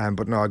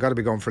 but no, I got to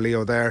be going for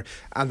Leo there.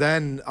 And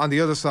then on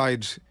the other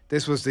side,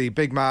 this was the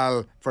Big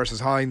Mal versus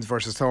Hines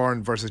versus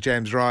Thorne versus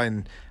James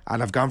Ryan,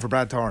 and I've gone for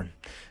Brad Thorne.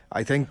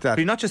 I think that...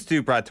 Could you not just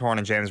do Brad Thorne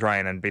and James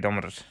Ryan and be done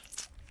with it?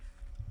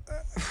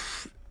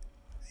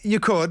 You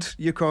could.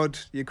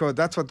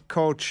 That's what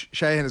Coach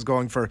Sheehan is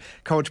going for.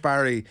 Coach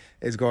Barry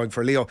is going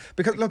for Leo.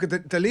 Because look,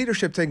 the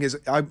leadership thing is,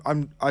 I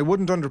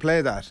wouldn't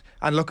underplay that.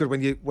 And look at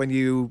when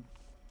you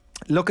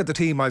look at the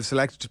team I've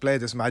selected to play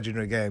this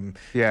imaginary game.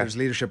 Yeah. There's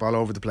leadership all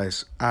over the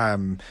place.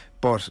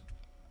 But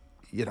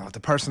you know, the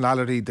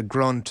personality, the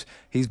grunt,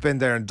 he's been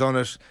there and done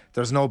it.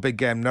 There's no big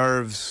game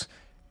nerves.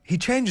 He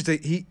changed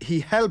it. He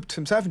helped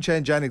himself, and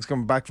Shane Jennings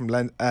coming back from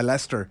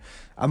Leicester,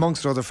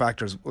 amongst other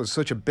factors, was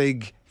such a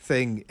big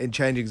thing in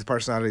changing the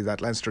personality of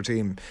that Leinster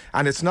team.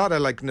 And it's not a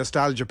like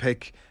nostalgia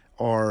pick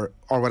or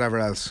whatever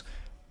else,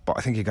 but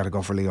I think you got to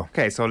go for Leo.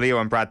 Okay, so Leo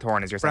and Brad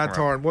Thorne is your second row. Brad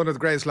Thorne, one of the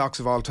greatest locks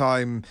of all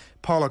time,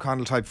 Paul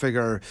O'Connell type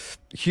figure,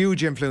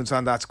 huge influence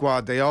on that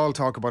squad. They all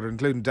talk about it,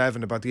 including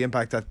Devon, about the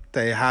impact that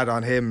they had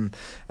on him,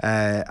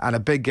 and a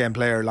big game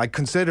player, like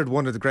considered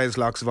one of the greatest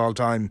locks of all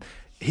time.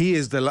 He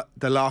is the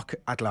lock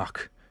at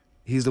lock.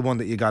 He's the one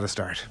that you got to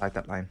start. I like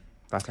that line.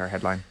 That's our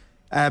headline.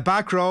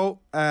 Back row,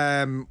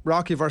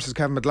 Rocky versus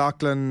Kevin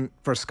McLaughlin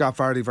versus Scott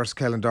Vardy versus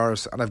Caelan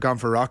Doris, and I've gone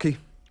for Rocky.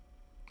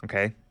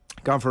 Okay.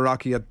 Gone for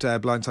Rocky at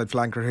blindside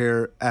flanker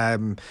here.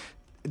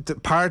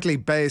 Partly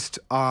based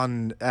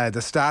on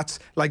the stats.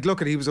 Like,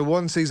 look, he was a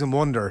one-season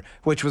wonder,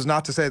 which was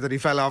not to say that he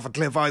fell off a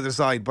cliff either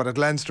side, but at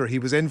Leinster he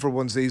was in for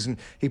one season.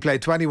 He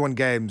played 21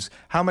 games.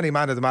 How many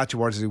Man of the Match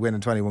awards did he win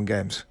in 21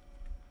 games?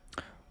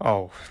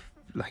 Oh,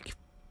 like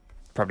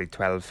probably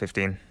 12,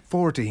 15.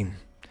 14.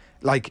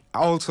 Like,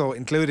 also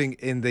including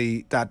in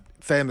that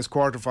famous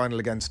quarter-final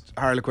against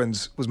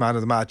Harlequins, was Man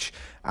of the Match,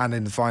 and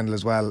in the final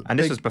as well. And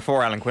this was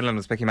before Alan Quinlan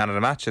was picking Man of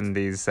the Match in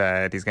these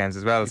games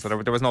as well, so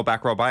there was no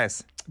back row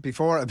bias.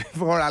 Before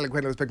Alan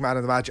Quinlan was picked Man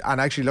of the Match,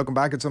 and actually looking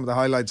back at some of the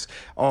highlights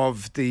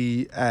of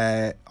the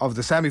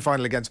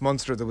semi-final against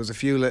Munster, there was a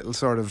few little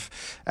sort of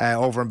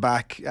over and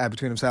back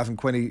between himself and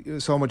Quinny,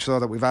 so much so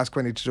that we've asked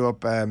Quinny to do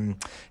up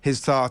his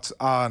thoughts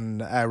on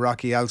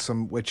Rocky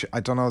Elsom, which I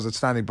don't know is it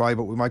standing by,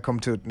 but we might come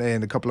to it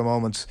in a couple of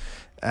moments.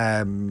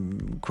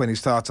 Quinny's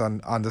thoughts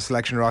on the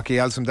selection of Rocky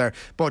Elsom there.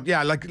 But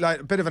yeah, like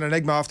a bit of an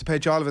enigma off the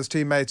pitch. All of his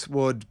teammates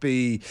would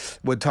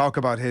talk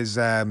about his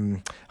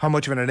how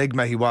much of an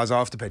enigma he was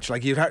off the pitch.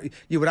 Like you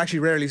would actually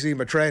rarely see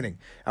him at training,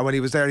 and when he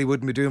was there he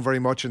wouldn't be doing very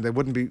much, and they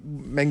wouldn't be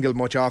mingled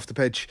much off the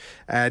pitch.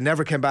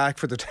 Never came back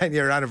for the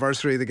 10-year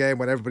anniversary of the game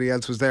when everybody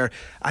else was there.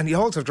 And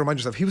you also have to remind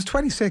yourself he was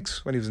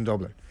 26 when he was in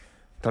Dublin.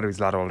 Thought he was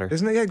a lot older,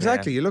 isn't he? Yeah,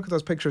 exactly. Yeah. You look at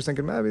those pictures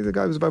thinking maybe the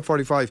guy was about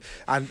 45,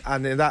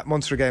 and in that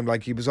Munster game,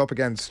 like, he was up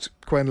against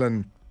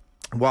Quinlan,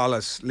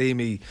 Wallace,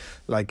 Leamy,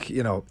 like,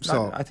 you know.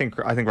 So I think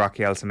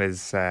Rocky Elsom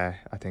is I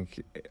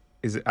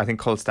think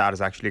cult status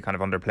actually kind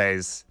of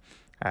underplays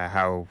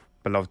how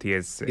beloved he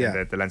is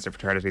in the Leinster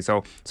fraternity.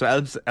 So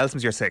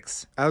Elsom's your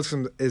 6.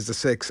 Elsom is the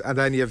 6, and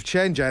then you have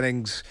Shane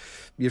Jennings,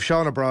 you've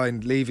Sean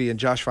O'Brien, Levy, and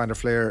Josh van der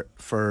Fleer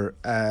for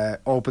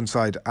open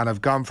side, and I've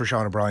gone for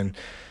Sean O'Brien.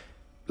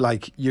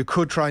 like, you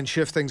could try and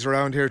shift things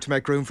around here to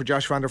make room for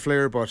Josh van der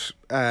Fleer, but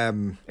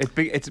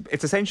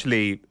it's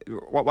essentially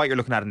what you're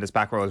looking at in this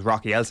back row is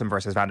Rocky Elsom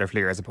versus van der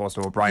Fleer as opposed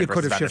to O'Brien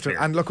versus van der Fleer. You could have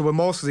shifted, and look, with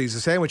most of these,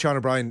 the same with Sean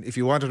O'Brien, if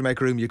you wanted to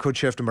make room, you could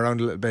shift him around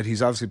a little bit.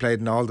 He's obviously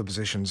played in all the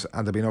positions,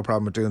 and there'd be no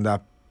problem with doing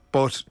that.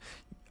 But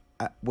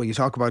when you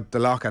talk about the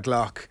lock at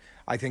lock,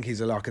 I think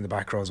he's a lock in the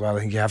back row as well. I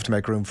think you have to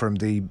make room for him.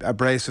 The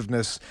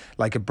abrasiveness,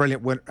 like a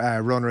brilliant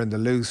runner in the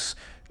loose,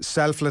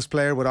 selfless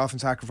player, would often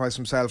sacrifice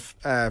himself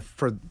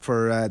for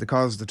the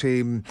cause of the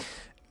team.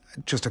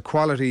 Just a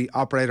quality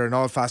operator in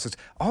all facets.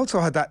 Also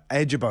had that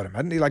edge about him,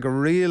 hadn't he? Like a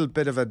real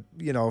bit of a,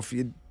 if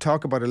you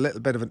talk about a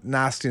little bit of a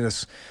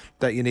nastiness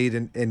that you need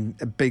in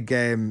a big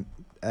game,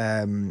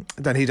 then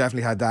he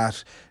definitely had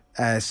that.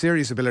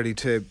 Serious ability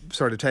to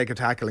sort of take a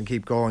tackle and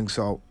keep going.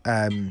 So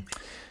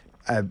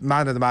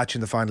man of the match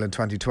in the final in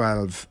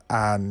 2012,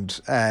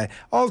 and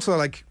also,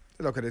 like,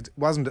 look, it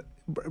wasn't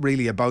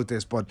really about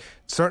this, but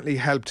certainly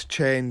helped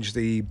change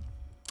the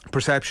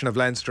perception of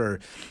Leinster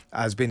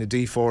as being a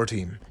D4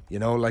 team.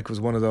 Like, was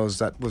one of those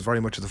that was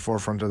very much at the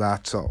forefront of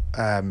that. So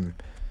I'm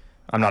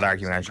not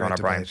arguing on Sean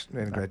O'Brien.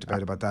 A great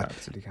debate about that.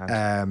 Absolutely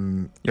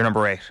can't. You're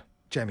number 8,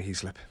 Jamie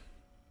Heaslip.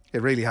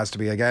 It really has to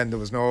be. Again, there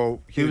was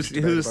no who's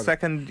your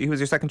second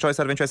choice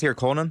out of interest here?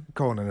 Conan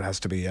it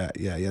has to be.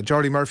 Yeah.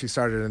 Jordy Murphy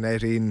started in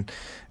 18,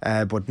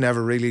 but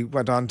never really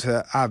went on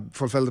to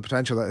fulfil the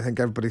potential that I think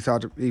everybody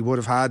thought he would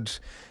have had.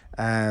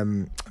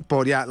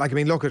 But yeah, like, I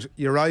mean, look,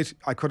 you're right,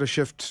 I could have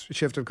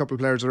shifted a couple of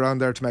players around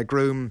there to make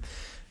room.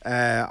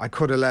 I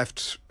could have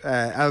left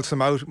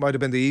Elsom out. Might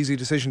have been the easy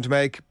decision to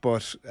make,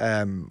 but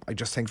I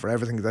just think for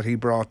everything that he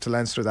brought to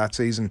Leinster that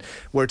season,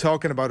 we're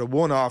talking about a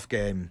one-off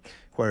game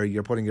where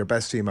you're putting your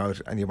best team out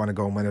and you want to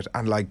go and win it.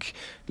 And, like,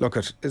 look,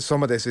 at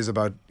some of this is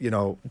about,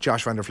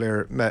 Josh van der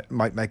Fleer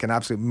might make an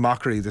absolute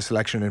mockery of the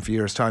selection in a few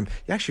years' time.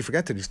 You actually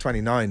forget that he's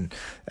 29,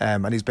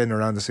 and he's been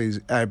around the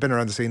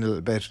scene a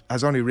little bit.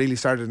 Has only really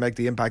started to make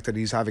the impact that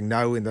he's having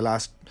now in the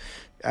last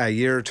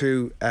year or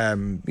two.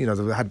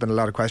 There had been a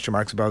lot of question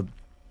marks about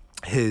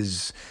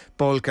his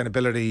bulk and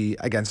ability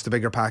against the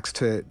bigger packs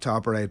to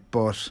operate,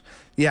 but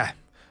yeah,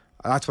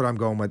 that's what I'm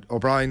going with.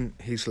 O'Brien,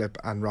 Heaslip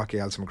and Rocky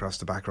Elsom across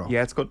the back row.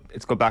 Yeah, it's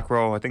good back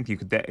row. I think you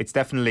could. It's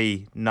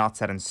definitely not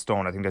set in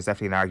stone. I think there's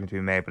definitely an argument to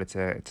be made, but it's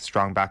a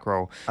strong back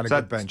row and a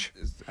good bench.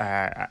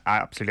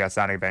 Absolutely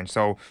outstanding bench.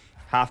 So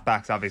half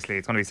backs, obviously,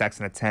 it's going to be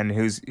Sexton at 10.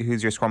 Who's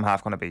your scrum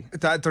half going to be?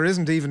 There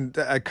isn't even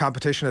a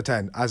competition at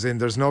 10, as in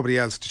there's nobody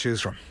else to choose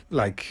from.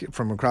 Like,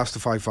 from across the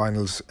 5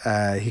 finals,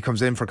 he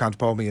comes in for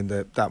Contepomi in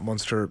that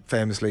Munster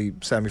famously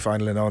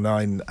semi-final in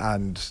 2009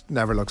 and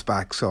never looks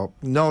back, so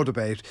no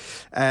debate.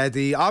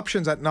 The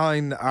options at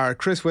 9 are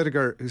Chris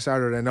Whittaker, who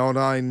started in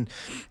 2009,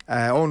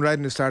 Owen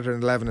Redden, who started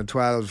in 11 and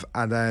 12,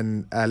 and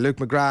then Luke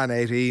McGrath in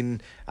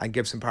 18, and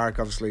Gibson Park,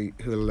 obviously,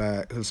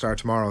 who'll start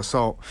tomorrow.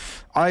 So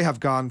I have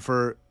gone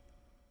for...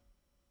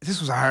 This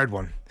was a hard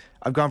one.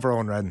 I've gone for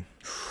Owen Redden.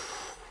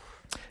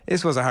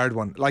 This was a hard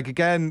one. Like,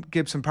 again,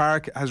 Gibson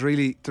Park has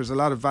really... There's a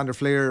lot of Van der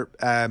Fleer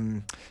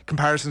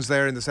comparisons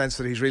there, in the sense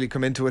that he's really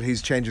come into it.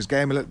 He's changed his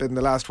game a little bit in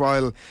the last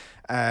while.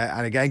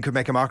 And again, could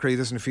make a mockery of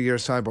this in a few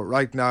years' time. But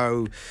right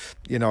now,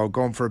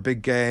 going for a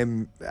big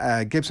game,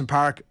 Gibson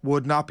Park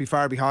would not be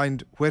far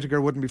behind.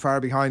 Whittaker wouldn't be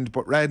far behind.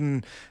 But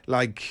Redden,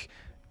 like,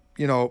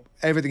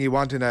 everything you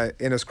want in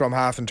a scrum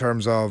half in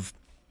terms of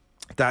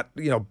that,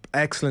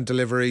 excellent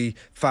delivery,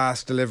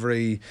 fast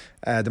delivery,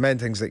 the main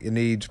things that you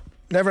need.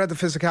 Never had the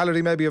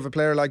physicality maybe of a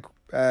player like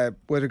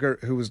Whittaker,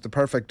 who was the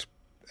perfect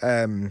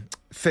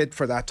fit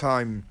for that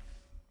time.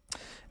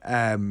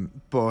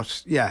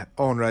 But yeah,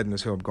 Owen Redden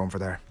is who I'm going for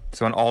there.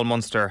 So an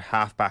all-Munster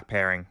half-back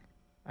pairing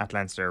at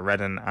Leinster,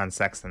 Redden and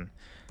Sexton.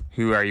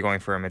 Who are you going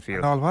for in midfield?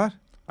 An all what?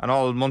 An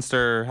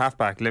all-Munster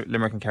half-back.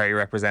 Limerick and Kerry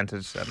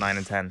represented at 9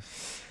 and 10.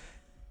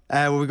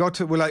 I'll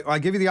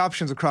give you the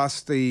options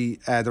across the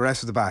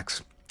rest of the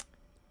backs.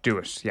 Do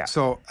it, yeah.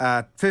 So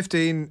at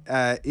 15,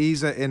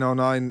 Isa in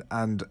 09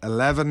 and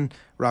 11,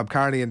 Rob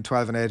Carney in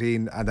 12 and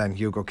 18, and then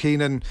Hugo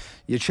Keenan.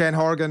 You Shane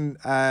Horgan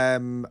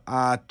on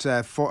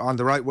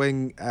the right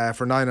wing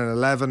for 9 and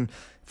 11,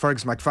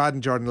 Fergus McFadden,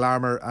 Jordan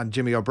Larmour and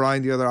Jimmy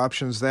O'Brien, the other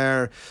options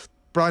there.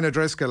 Brian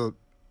O'Driscoll,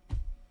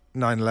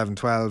 9, 11,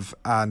 12,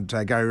 and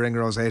Gary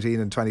Ringrose, 18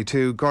 and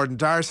 22. Gordon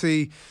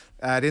Darcy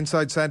at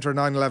inside centre,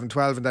 9, 11,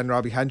 12, and then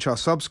Robbie Henshaw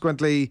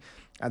subsequently.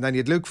 And then you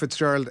had Luke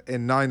Fitzgerald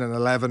in 9 and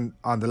 11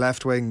 on the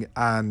left wing,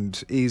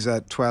 and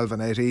Isa 12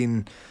 and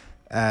 18,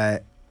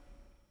 having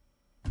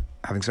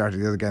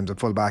started the other games at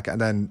full back, and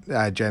then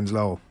James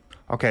Lowe.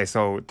 Okay,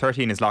 so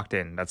 13 is locked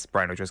in. That's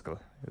Brian O'Driscoll.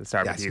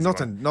 Yes,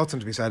 nothing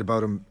to be said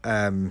about him.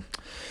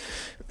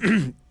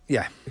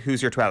 Yeah.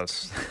 Who's your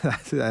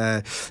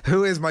 12?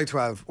 Who is my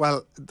 12?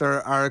 Well,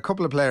 there are a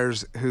couple of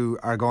players who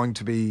are going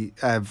to be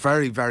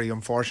very, very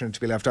unfortunate to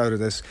be left out of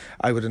this.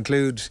 I would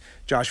include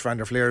Josh van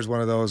der Fleer as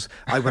one of those.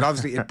 I would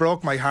obviously, it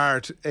broke my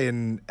heart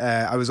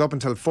I was up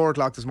until 4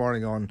 o'clock this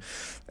morning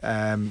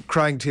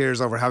crying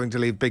tears over having to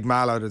leave Big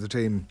Mal out of the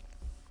team.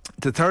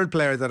 The third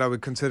player that I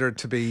would consider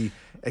to be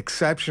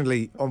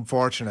exceptionally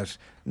unfortunate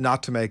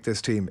not to make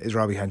this team is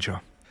Robbie Henshaw.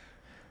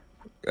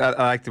 I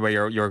like the way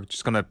you're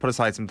just going to put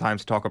aside some time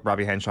to talk up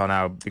Robbie Henshaw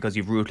now because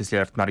you've ruthlessly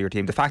left him out of your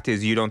team. The fact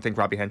is, you don't think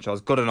Robbie Henshaw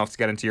is good enough to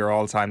get into your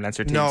all-time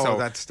Leinster team.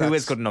 No, so who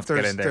is good enough to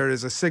get in there? There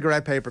is a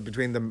cigarette paper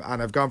between them,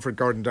 and I've gone for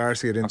Gordon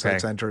Darcy at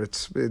inside centre.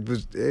 It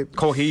was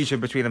cohesion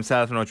between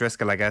himself and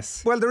O'Driscoll, I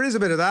guess. Well, there is a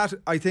bit of that.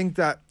 I think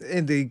that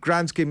in the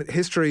grand scheme,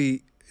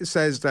 history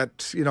says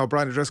that, you know,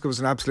 Brian O'Driscoll was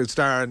an absolute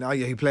star, and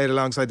he played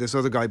alongside this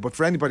other guy. But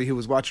for anybody who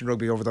was watching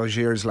rugby over those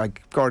years,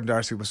 like, Gordon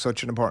Darcy was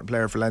such an important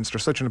player for Leinster,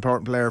 such an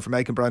important player for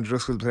making Brian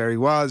O'Driscoll the player he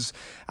was,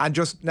 and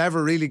just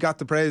never really got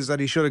the praise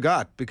that he should have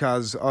got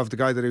because of the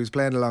guy that he was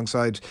playing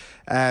alongside.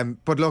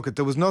 But look,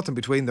 there was nothing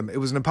between them. It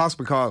was an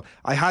impossible call.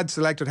 I had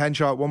selected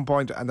Henshaw at one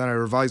point, and then I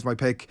revised my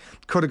pick.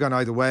 Could have gone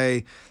either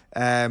way.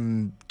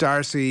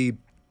 Darcy,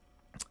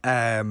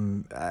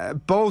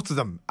 both of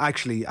them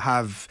actually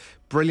have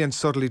brilliant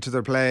subtlety to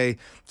their play,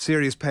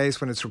 serious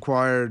pace when it's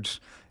required,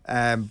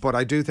 but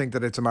I do think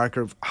that it's a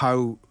marker of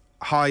how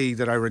high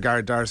that I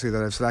regard Darcy,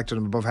 that I've selected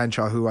him above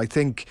Henshaw, who I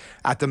think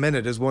at the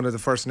minute is one of the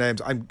first names.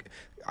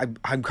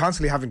 I'm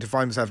constantly having to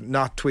find myself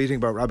not tweeting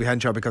about Robbie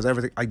Henshaw because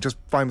I just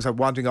find myself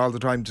wanting all the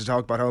time to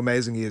talk about how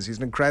amazing he is. He's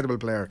an incredible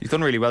player. You've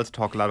done really well to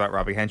talk a lot about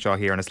Robbie Henshaw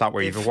here in a slot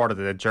where you've awarded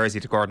the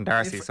jersey to Gordon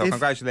Darcy. So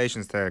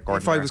congratulations to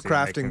Gordon Darcy. If I was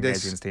crafting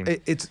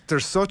this,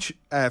 there's such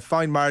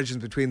fine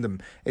margins between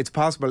them. It's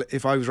possible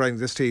if I was writing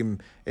this team,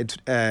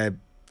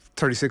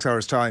 36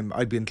 hours time,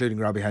 I'd be including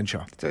Robbie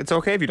Henshaw. It's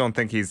okay if you don't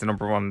think he's the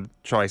number one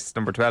choice,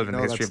 number 12 in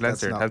the history of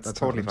Leinster. That's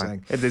totally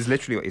fine. It is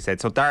literally what you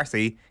said. So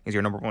Darcy is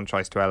your number one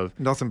choice 12.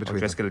 Nothing between.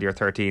 O'Driscoll, your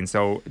 13.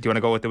 So do you want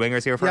to go with the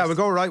wingers here first? Yeah, we'll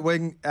go right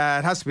wing.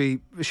 It has to be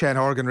Shane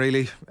Horgan,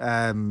 really.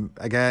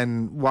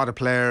 Again, what a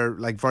player,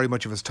 like very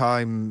much of his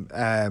time.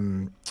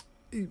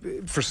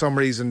 For some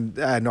reason,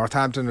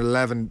 Northampton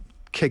 11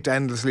 kicked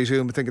endlessly to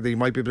him, thinking that he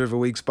might be a bit of a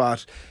weak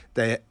spot.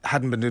 They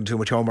hadn't been doing too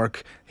much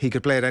homework. He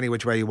could play it any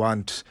which way you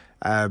want.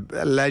 A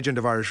legend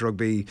of Irish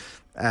rugby.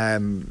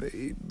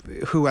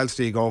 Who else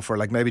do you go for?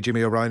 Like maybe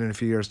Jimmy O'Brien in a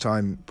few years'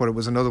 time, but it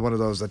was another one of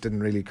those that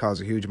didn't really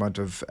cause a huge amount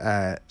of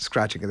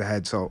scratching of the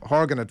head. So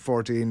Horgan at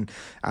 14,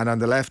 and on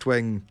the left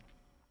wing,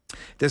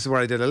 this is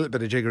where I did a little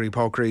bit of jiggery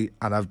pokery,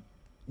 and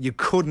you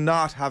could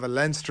not have a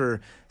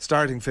Leinster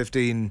starting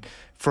 15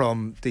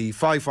 from the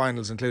 5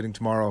 finals, including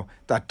tomorrow,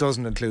 that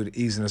doesn't include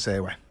Ian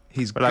Asewa.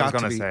 He's got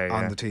to be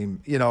on the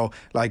team. You know,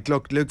 like,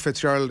 look, Luke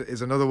Fitzgerald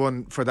is another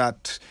one for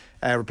that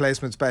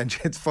replacements bench.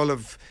 It's full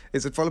of,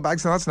 is it full of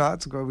bags? No, it's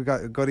not. We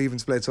got a good even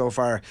split so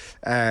far.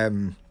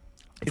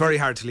 Very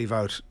hard to leave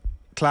out.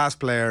 Class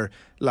player,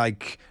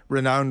 like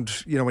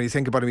renowned, you know, when you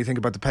think about him, you think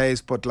about the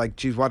pace, but like,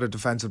 geez, what a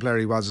defensive player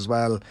he was as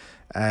well.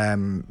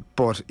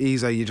 But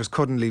Isa, you just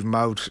couldn't leave him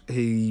out.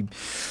 He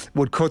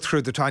would cut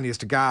through the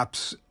tiniest of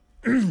gaps.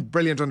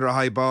 Brilliant under a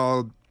high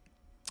ball.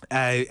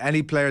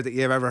 Any player that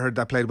you've ever heard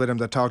that played with him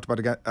that talked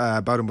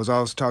about him was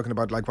always talking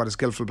about like what a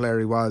skillful player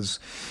he was,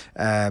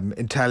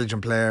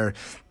 intelligent player,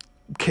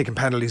 kicking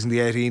penalties in the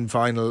 18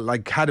 final,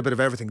 like had a bit of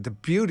everything. The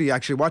beauty,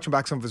 actually, watching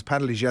back some of his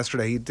penalties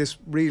yesterday, he had this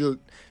real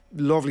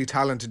lovely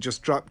talent to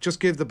just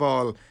give the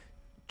ball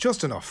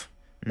just enough.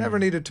 Never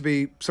needed to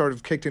be sort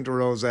of kicked into a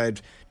rose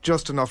edge,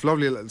 just enough.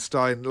 Lovely little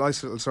style,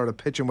 nice little sort of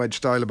pitch and wedge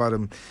style about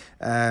him.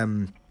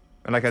 And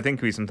like, I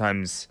think we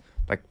sometimes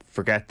like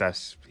forget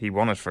that he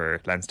won it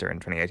for Leinster in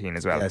 2018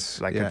 as well. Yes,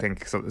 like I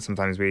think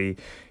sometimes we,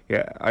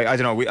 I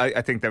don't know.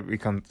 I think that we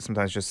can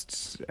sometimes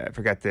just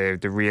forget the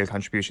real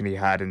contribution he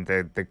had in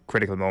the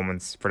critical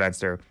moments for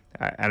Leinster,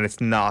 and it's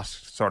not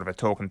sort of a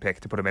token pick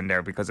to put him in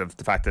there because of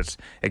the fact that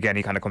again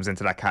he kind of comes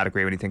into that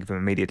category when you think of him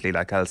immediately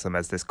like Elsom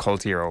as this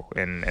cult hero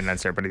in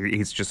Leinster, but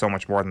he's just so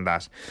much more than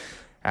that.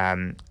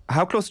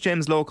 How close did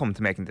James Lowe come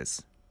to making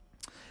this?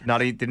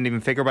 He didn't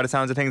even figure by the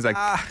sounds of things. Like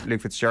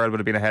Luke Fitzgerald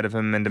would have been ahead of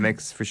him in the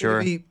mix for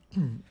sure.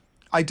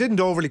 I didn't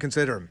overly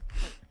consider him.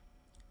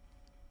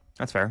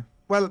 That's fair.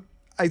 Well,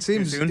 it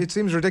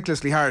seems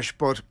ridiculously harsh,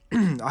 but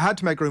I had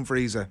to make room for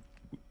Isa.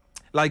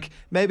 Like,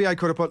 maybe I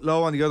could have put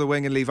Lowe on the other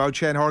wing and leave out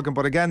Shane Horgan,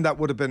 but again, that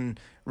would have been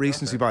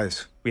recency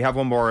bias. We have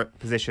one more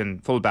position,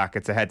 full-back.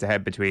 It's a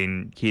head-to-head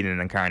between Keenan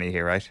and Carney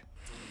here, right?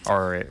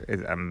 Or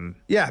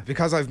yeah,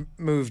 because I've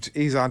moved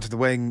Isa onto the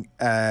wing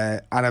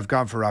and I've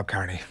gone for Rob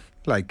Carney.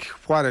 Like,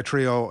 what a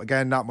trio.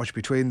 Again, not much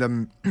between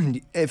them.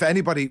 If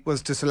anybody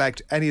was to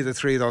select any of the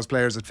three of those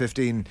players at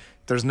 15,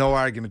 there's no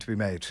argument to be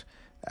made.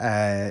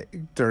 There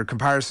are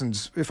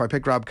comparisons. If I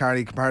pick Rob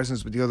Carney,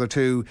 comparisons with the other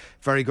two,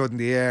 very good in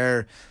the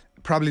air.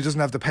 Probably doesn't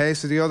have the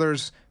pace of the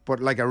others, but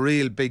like a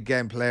real big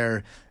game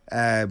player.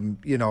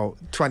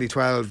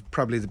 2012,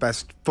 probably the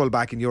best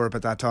fullback in Europe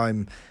at that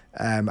time.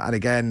 And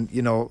again,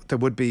 there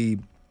would be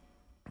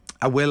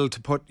a will to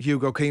put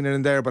Hugo Keenan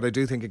in there, but I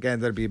do think again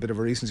there'd be a bit of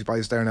a recency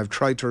bias there, and I've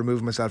tried to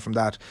remove myself from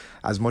that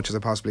as much as I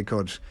possibly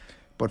could.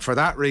 But for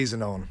that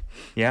reason, Owen,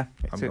 I'm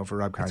going for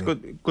Rob Carney.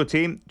 It's a good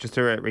team. Just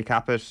to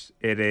recap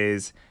it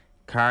is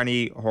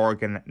Carney,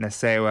 Horgan,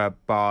 Nasewa,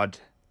 Bod,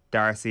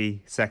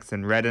 Darcy,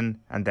 Sexton,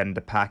 Redden, and then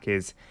the pack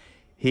is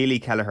Healy,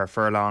 Kelleher,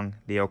 Furlong,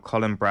 Leo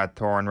Cullen, Brad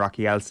Thorne,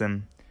 Rocky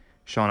Elson,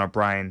 Sean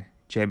O'Brien,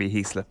 Jamie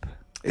Heaslip.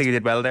 I think he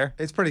did well there.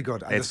 It's pretty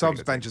good, and the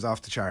subs bench is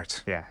off the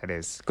charts. Yeah, it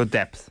is. Good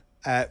depth.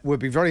 Would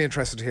be very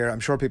interested to hear. I'm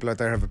sure people out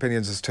there have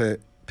opinions as to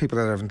people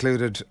that have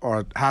included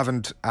or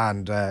haven't,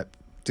 and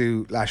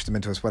do lash them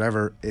into us,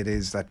 whatever it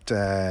is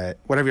that,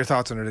 whatever your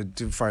thoughts on it,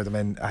 do fire them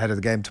in ahead of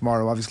the game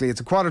tomorrow. Obviously, it's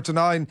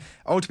 8:45.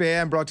 OTB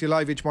AM brought to you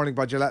live each morning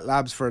by Gillette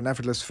Labs for an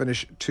effortless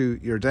finish to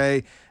your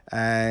day.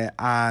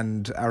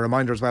 And a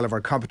reminder as well of our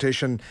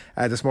competition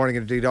this morning,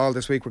 and indeed all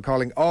this week. We're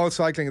calling all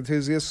cycling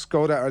enthusiasts.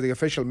 Skoda are the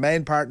official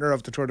main partner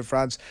of the Tour de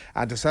France,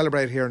 and to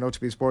celebrate here on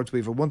OTB Sports, we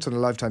have a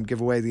once-in-a-lifetime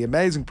giveaway. The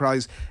amazing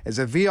prize is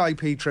a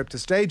VIP trip to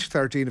stage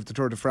 13 of the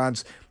Tour de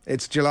France.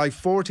 It's July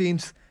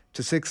 14th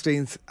to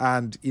 16th,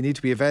 and you need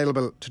to be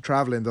available to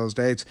travel in those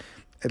dates.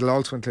 It'll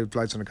also include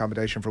flights and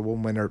accommodation for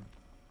one winner,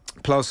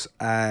 plus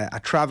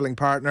a travelling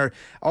partner.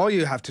 All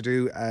you have to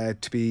do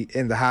to be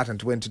in the hat and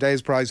to win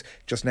today's prize,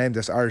 just name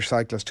this Irish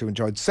cyclist who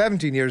enjoyed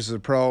 17 years as a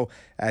pro,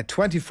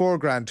 24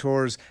 Grand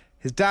Tours.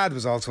 His dad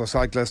was also a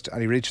cyclist, and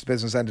he reached the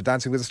business end of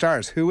Dancing with the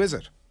Stars. Who is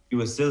it? You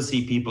will still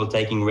see people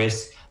taking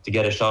risks to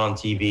get a shot on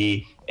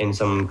TV in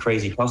some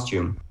crazy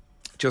costume.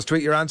 Just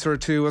tweet your answer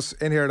to us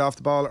in here at Off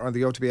the Ball or on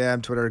the OTB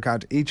AM Twitter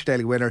account. Each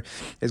daily winner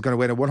is going to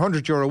win a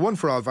 €100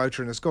 one-for-all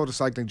voucher and a Skoda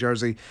cycling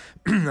jersey,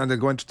 and they'll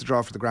go into the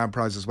draw for the grand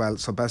prize as well,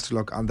 so best of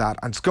luck on that.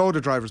 And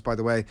Skoda drivers, by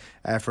the way,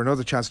 for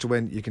another chance to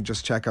win, you can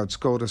just check out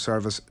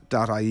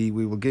skodaservice.ie.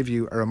 We will give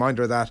you a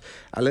reminder of that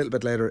a little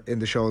bit later in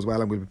the show as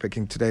well, and we'll be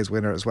picking today's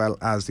winner as well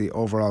as the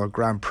overall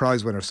grand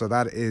prize winner. So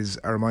that is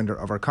a reminder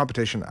of our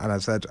competition, and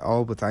as I said,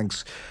 all with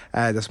thanks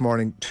this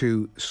morning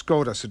to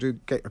Skoda. So do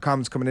get your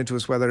comments coming into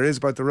us, whether it is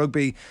about the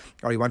rugby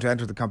or you want to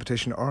enter the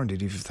competition, or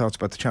indeed if you've thoughts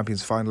about the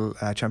Champions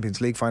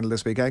League final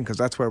this weekend, because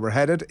that's where we're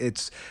headed.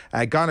 It's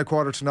gone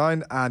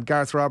 8:45, and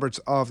Gareth Roberts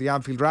of the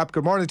Anfield Wrap.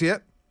 Good morning to you.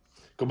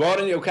 Good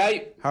morning, you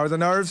okay? How are the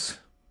nerves?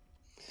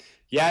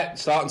 Yeah,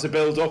 starting to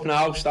build up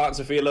now, starting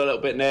to feel a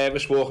little bit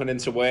nervous walking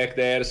into work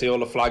there to see all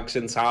the flags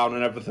in town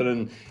and everything,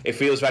 and it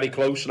feels very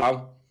close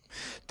now.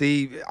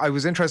 I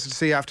was interested to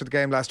see after the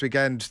game last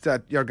weekend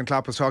that Jurgen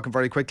Klopp was talking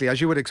very quickly, as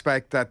you would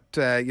expect, that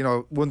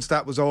once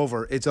that was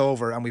over, it's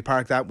over, and we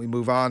park that and we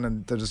move on,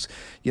 and there's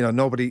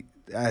nobody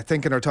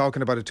thinking or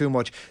talking about it too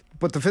much.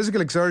 But the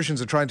physical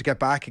exertions of trying to get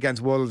back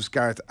against Wolves,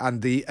 Gareth,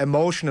 and the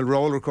emotional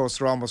roller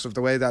coaster almost of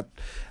the way that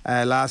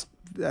last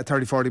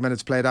 30-40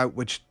 minutes played out,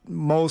 which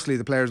mostly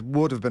the players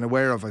would have been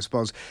aware of, I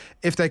suppose.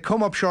 If they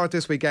come up short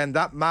this weekend,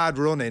 that mad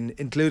run-in,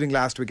 including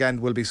last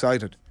weekend, will be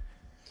cited.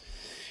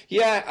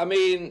 Yeah, I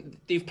mean,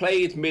 they've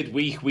played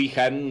midweek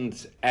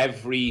weekend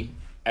every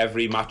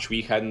match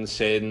weekend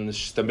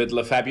since the middle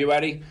of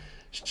February.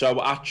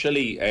 So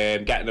actually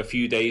getting a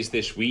few days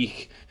this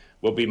week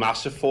will be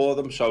massive for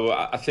them. So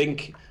I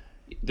think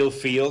they'll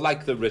feel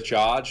like they're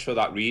recharged for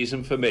that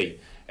reason for me.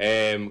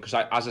 Because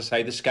as I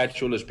say, the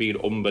schedule has been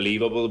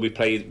unbelievable.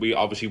 We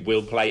obviously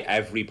will play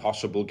every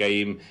possible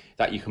game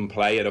that you can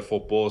play in a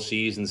football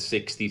season,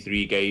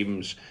 63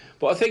 games.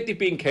 But I think they've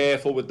been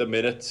careful with the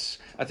minutes.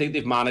 I think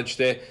they've managed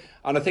it.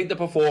 And I think the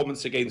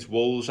performance against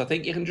Wolves, I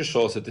think you can just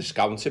sort of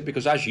discount it,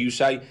 because as you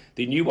say,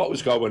 they knew what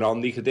was going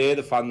on. They could hear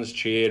the fans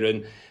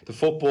cheering. The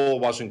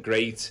football wasn't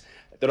great.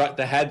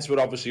 The heads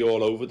were obviously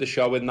all over the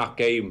show in that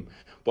game.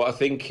 But I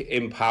think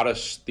in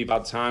Paris, they've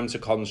had time to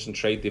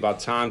concentrate, they've had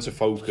time to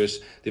focus,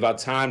 they've had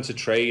time to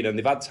train, and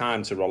they've had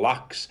time to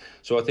relax.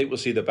 So I think we'll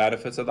see the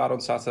benefits of that on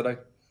Saturday.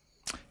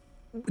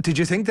 Did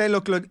you think they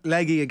looked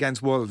leggy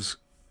against Wolves?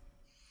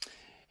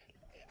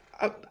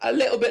 A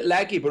little bit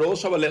leggy, but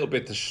also a little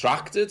bit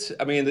distracted.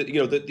 I mean, they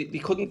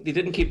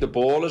didn't keep the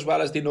ball as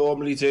well as they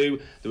normally do.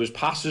 There was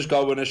passes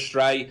going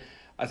astray.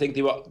 I think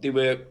they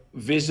were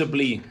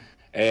visibly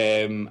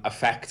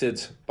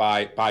affected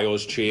by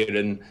us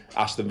cheering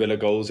Aston Villa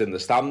goals in the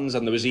stands,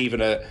 and there was even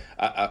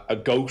a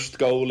ghost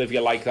goal, if you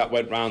like, that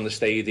went round the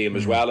stadium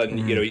as well. And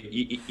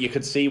you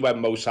could see when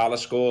Mo Salah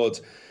scored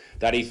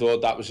that he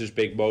thought that was his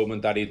big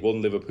moment, that he'd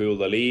won Liverpool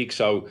the league.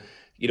 So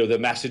the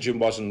messaging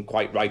wasn't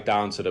quite right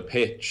down to the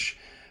pitch.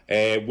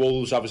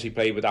 Wolves obviously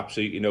played with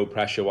absolutely no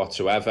pressure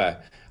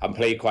whatsoever and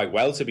played quite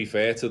well, to be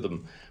fair to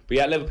them. But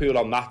yeah, Liverpool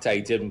on that day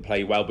didn't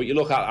play well. But you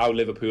look at how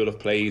Liverpool have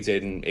played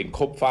in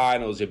cup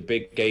finals, in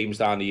big games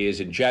down the years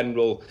in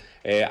general.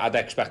 I'd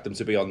expect them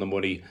to be on the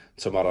money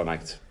tomorrow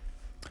night.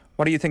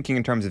 What are you thinking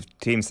in terms of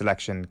team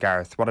selection,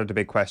 Gareth? What are the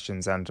big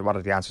questions, and what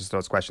are the answers to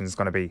those questions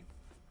going to be?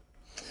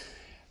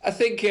 I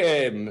think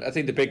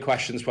the big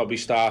questions probably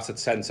start at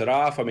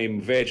centre-half. I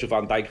mean, Virgil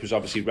van Dijk was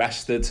obviously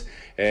rested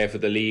for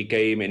the league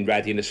game in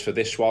readiness for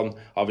this one.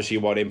 Obviously,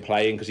 you want him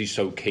playing because he's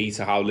so key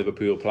to how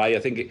Liverpool play. I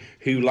think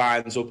who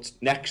lines up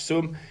next to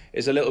him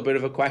is a little bit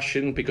of a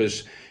question,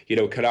 because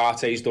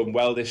Karate's done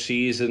well this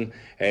season,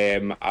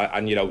 and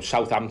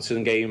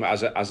Southampton game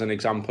as an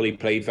example, he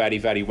played very,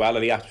 very well,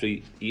 and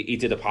he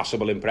did a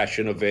passable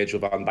impression of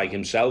Virgil van Dijk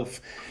himself.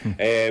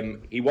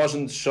 He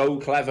wasn't so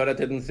clever, I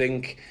didn't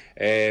think.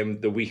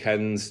 The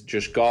weekend's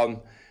just gone,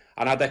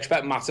 and I'd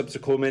expect Matip to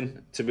come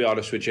in, to be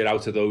honest with you,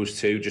 out of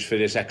those two, just for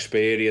this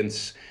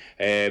experience.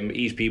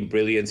 He's been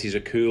brilliant. He's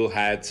a cool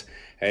head.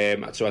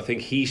 So I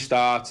think he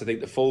starts. I think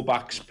the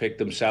fullbacks pick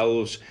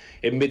themselves.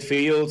 In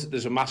midfield,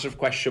 there's a massive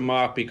question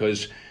mark,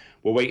 because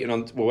We're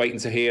waiting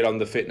to hear on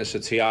the fitness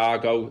of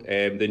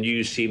Thiago. The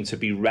news seemed to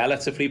be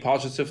relatively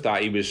positive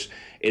that he was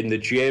in the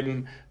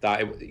gym,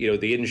 that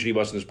the injury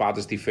wasn't as bad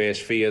as they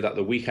first feared at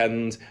the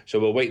weekend. So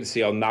we'll wait and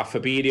see on that.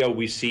 Fabinho,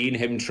 we've seen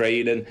him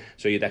training,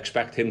 so you'd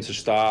expect him to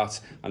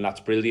start, and that's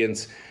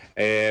brilliant.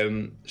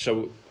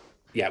 So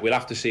yeah, we'll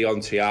have to see on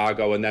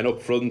Thiago. And then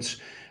up front,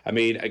 I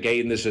mean,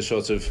 again, there's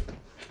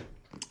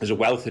a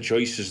wealth of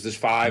choices. There's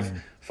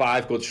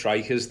five good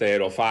strikers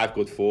there, or 5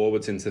 good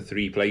forwards into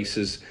 3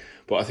 places.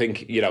 But I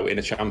think, in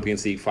a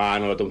Champions League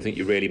final, I don't think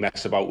you really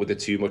mess about with it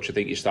too much. I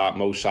think you start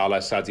Mo Salah,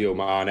 Sadio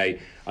Mane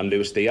and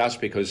Luis Diaz,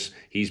 because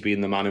he's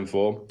been the man in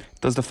form.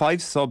 Does the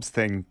 5 subs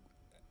thing,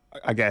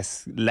 I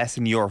guess,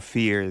 lessen your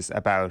fears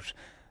about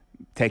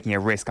taking a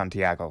risk on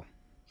Thiago?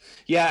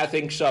 Yeah, I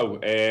think so.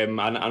 And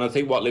I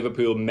think what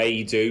Liverpool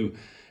may do,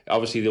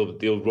 obviously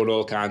they'll run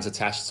all kinds of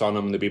tests on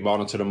him, they'll be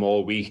monitoring him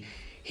all week.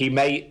 It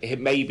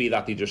may be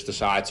that they just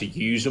decide to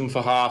use him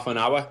for half an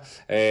hour,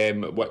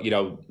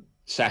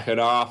 second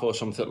half or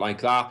something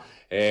like that,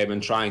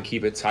 and try and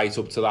keep it tight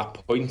up to that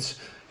point.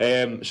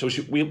 So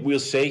we'll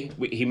see.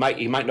 He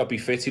might not be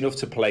fit enough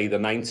to play the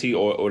 90,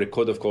 or it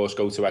could, of course,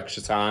 go to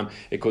extra time.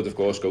 It could, of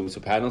course, go to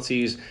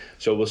penalties.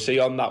 So we'll see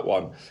on that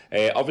one.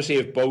 Obviously,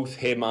 if both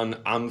him and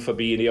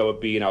Fabinho have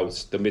been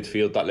out, the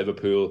midfield that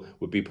Liverpool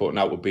would be putting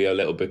out would be a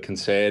little bit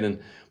concerning.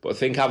 But I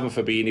think having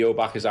Fabinho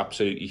back is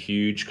absolutely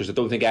huge, because I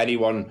don't think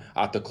anyone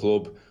at the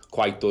club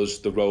quite does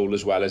the role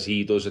as well as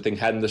he does. I think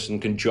Henderson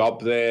can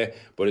job there,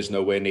 but is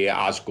nowhere near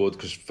as good,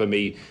 because for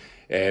me,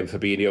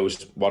 Fabinho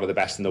is one of the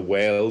best in the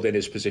world in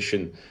his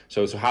position.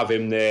 So to have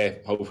him there,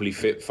 hopefully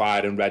fit,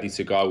 fired and ready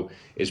to go,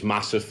 is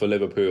massive for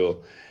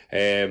Liverpool.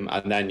 And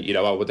then,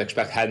 I would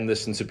expect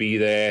Henderson to be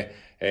there.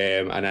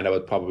 And then I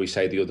would probably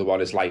say the other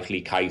one is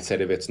likely Keita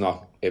if it's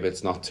not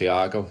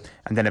Thiago.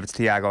 And then if it's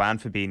Thiago and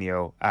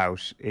Fabinho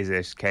out, is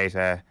it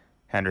Keita,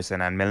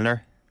 Henderson and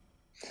Milner?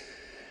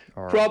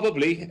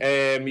 Probably.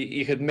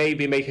 You could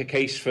maybe make a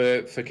case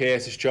for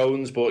Curtis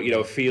Jones, but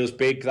it feels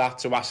big that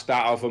to ask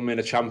that of him in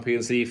a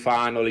Champions League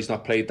final. He's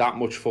not played that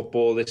much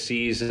football this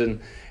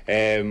season.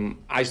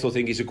 I still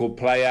think he's a good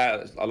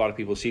player. A lot of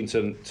people seem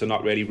to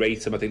not really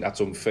rate him. I think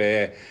that's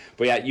unfair.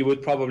 But yeah, you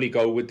would probably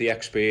go with the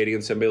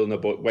experience of Milner.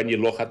 But when you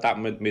look at that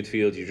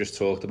midfield you just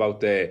talked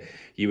about there,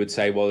 you would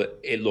say, well,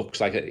 it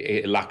looks like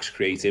it lacks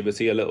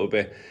creativity a little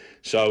bit.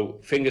 So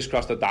fingers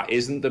crossed that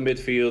isn't the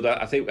midfield.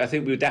 I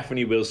think we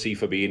definitely will see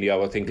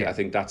Fabinho. I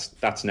think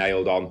that's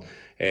nailed on.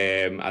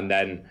 And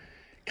then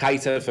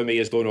Keita for me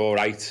has done all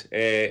right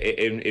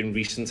in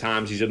recent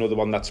times. He's another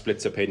one that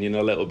splits opinion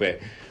a little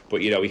bit,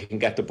 but he can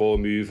get the ball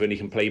moving. He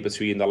can play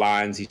between the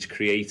lines. He's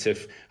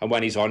creative, and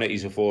when he's on it,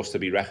 he's a force to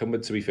be reckoned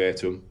with. To be fair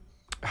to him.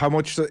 How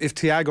much, if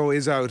Thiago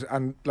is out,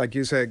 and like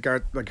you said,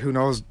 Gareth, like who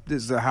knows,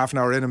 is there half an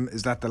hour in him?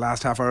 Is that the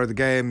last half hour of the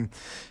game?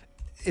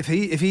 If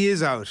he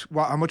is out,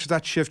 how much does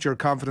that shift your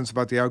confidence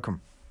about the outcome?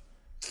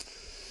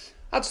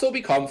 I'd still be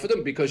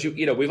confident, because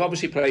we've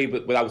obviously played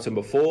without him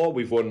before.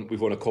 We've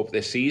won a cup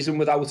this season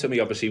without him.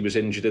 He obviously was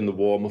injured in the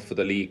warm up for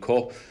the League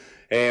Cup,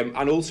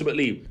 and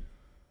ultimately,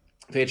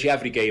 virtually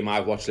every game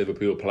I've watched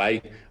Liverpool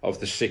play, of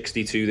the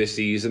 62 this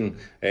season,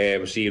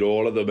 I've seen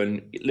all of them,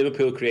 and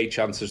Liverpool create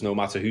chances no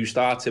matter who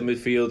starts in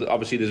midfield.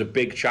 Obviously, there's a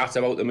big chat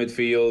about the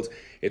midfield.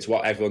 It's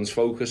what everyone's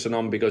focusing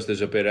on because there's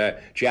a bit of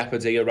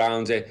jeopardy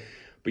around it.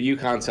 But you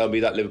can't tell me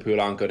that Liverpool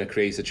aren't going to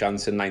create a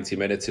chance in 90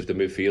 minutes if the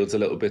midfield's a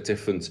little bit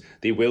different.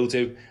 They will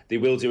do. They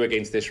will do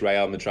against this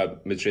Real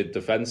Madrid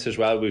defence as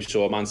well. We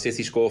saw Man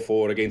City score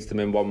 4 against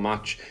them in one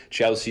match.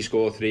 Chelsea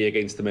score 3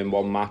 against them in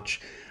one match.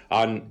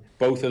 And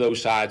both of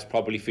those sides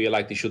probably feel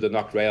like they should have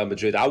knocked Real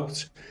Madrid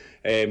out,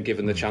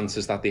 given the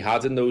chances that they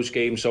had in those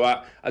games. So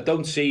I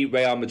don't see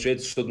Real Madrid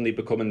suddenly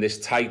becoming this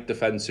tight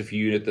defensive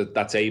unit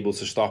that's able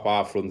to stop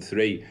our front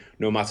three,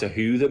 no matter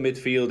who the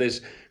midfield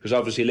is, because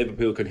obviously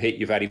Liverpool can hit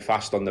you very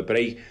fast on the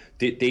break.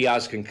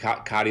 Diaz can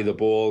carry the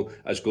ball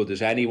as good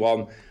as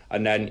anyone.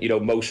 And then,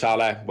 Mo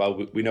Salah,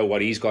 well, we know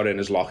what he's got in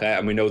his locker,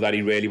 and we know that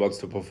he really wants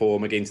to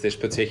perform against this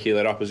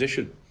particular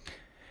opposition.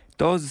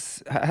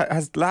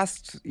 Has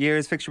last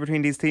year's fixture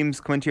between these teams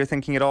come into your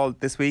thinking at all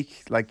this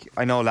week? Like,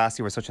 I know last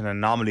year was such an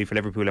anomaly for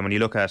Liverpool, and when you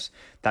look at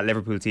that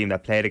Liverpool team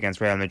that played against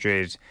Real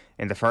Madrid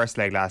in the first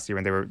leg last year,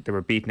 when they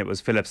were beaten, it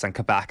was Phillips and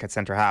Kabak at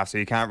centre half, so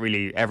you can't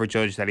really ever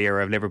judge that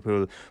era of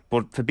Liverpool.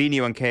 But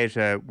Fabinho and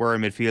Keita were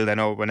in midfield. I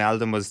know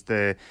Wijnaldum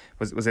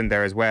was in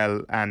there as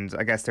well, and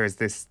I guess there's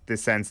this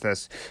sense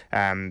that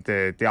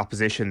the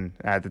opposition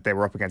that they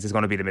were up against is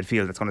going to be the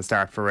midfield that's going to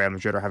start for Real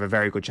Madrid, or have a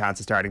very good chance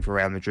of starting for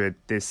Real Madrid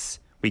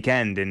this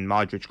weekend in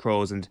Modric,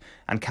 Kroos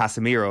and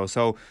Casemiro.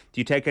 So do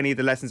you take any of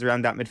the lessons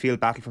around that midfield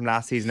battle from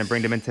last season and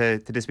bring them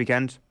into this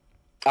weekend?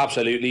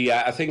 Absolutely,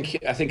 yeah. I think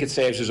it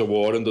serves as a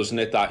warning, doesn't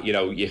it, that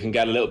you can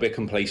get a little bit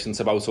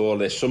complacent about all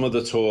this. Some of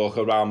the talk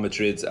around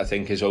Madrid, I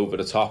think, is over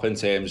the top in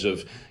terms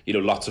of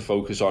lots of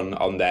focus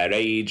on their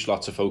age,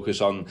 lots of focus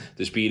on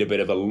there's been a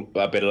bit of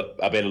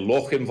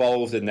luck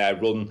involved in their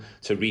run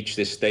to reach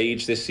this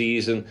stage this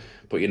season.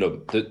 But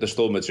they're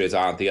still Madrid,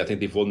 aren't they? I think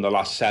they've won the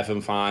last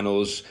 7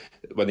 finals.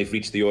 when they've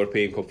reached the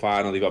European Cup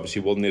final. They've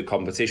obviously won the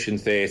competition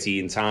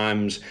 13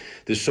 times.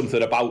 There's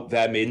something about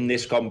them in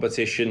this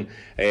competition,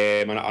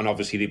 and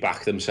obviously they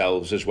back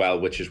themselves as well,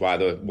 which is why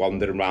they're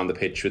wandering around the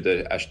pitch with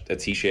a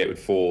t-shirt with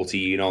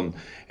 14 on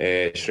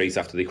straight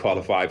after they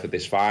qualify for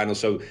this final.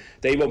 So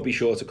they won't be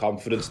short of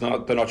confidence.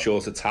 They're not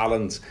short of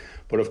talent,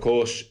 but of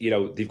course,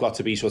 they've got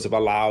to be sort of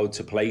allowed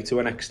to play to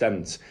an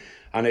extent.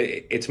 And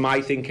it's my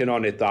thinking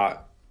on it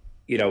that,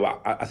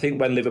 I think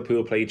when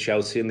Liverpool played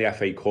Chelsea in the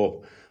FA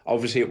Cup,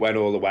 obviously it went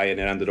all the way and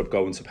it ended up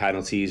going to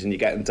penalties, and you're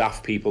getting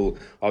daft people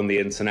on the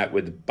internet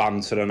with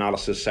banter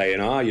analysis saying,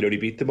 you only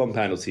beat them on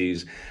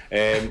penalties.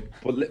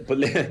 But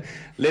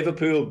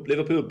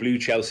Liverpool blew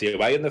Chelsea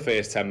away in the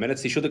first 10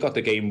 minutes. They should have got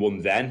the game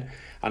won then.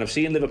 And I've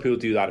seen Liverpool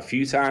do that a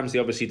few times. They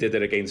obviously did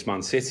it against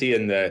Man City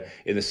in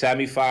the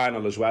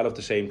semi-final as well of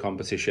the same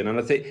competition. And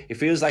I think it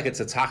feels like it's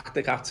a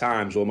tactic at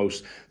times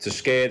almost to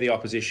scare the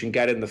opposition,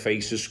 get in the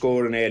faces,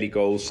 score an early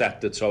goal,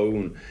 set the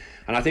tone.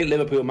 And I think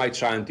Liverpool might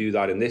try and do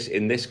that in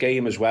this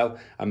game as well,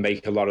 and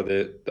make a lot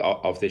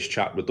of this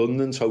chat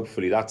redundant.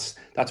 Hopefully, that's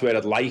where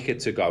I'd like it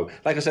to go.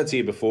 Like I said to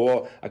you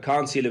before, I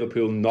can't see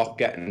Liverpool not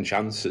getting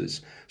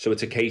chances. So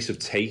it's a case of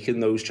taking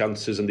those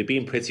chances, and they've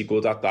been pretty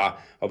good at that.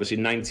 Obviously,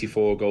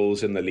 94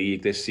 goals in the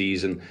league this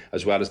season,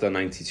 as well as their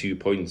 92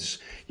 points.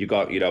 You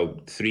got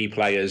 3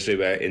 players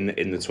who are in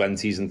the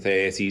 20s and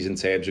 30s in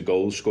terms of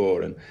goal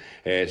scoring.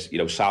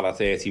 Salah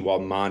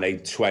 31, Mane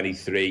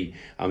 23,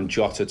 and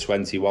Jota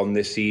 21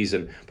 this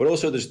season. But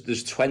also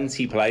there's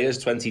 20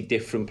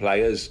 different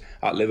players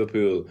at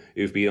Liverpool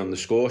who've been on the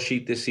score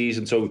sheet this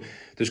season. So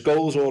there's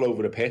goals all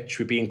over the pitch.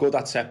 We've been good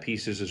at set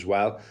pieces as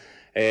well.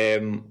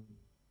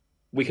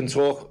 We can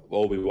talk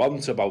all we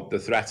want about the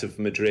threat of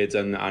Madrid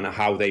and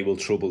how they will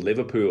trouble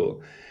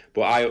Liverpool,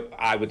 but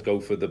I would go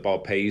for the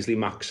Bob Paisley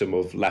maxim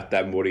of let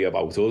them worry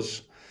about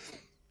us.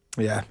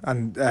 Yeah,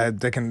 and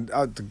they can,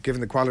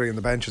 given the quality on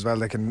the bench as well,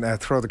 they can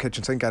throw the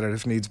kitchen sink at it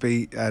if needs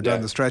be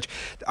down the stretch.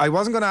 I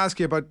wasn't going to ask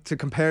you to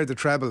compare the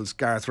trebles,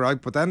 Gareth, right?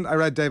 But then I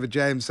read David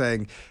James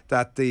saying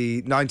that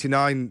the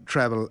 99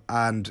 treble,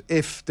 and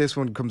if this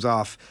one comes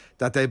off,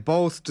 that they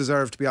both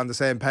deserve to be on the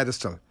same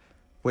pedestal,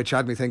 which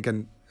had me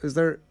thinking, is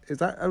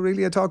that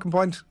really a talking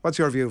point? What's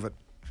your view of it?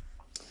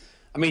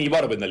 I mean, you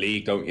want to win the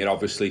league, don't you,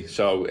 obviously?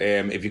 So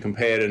if you're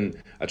comparing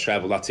a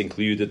treble that's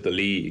included the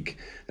league,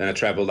 then a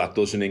treble that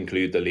doesn't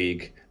include the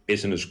league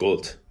isn't as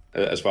good,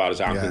 as far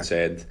as I'm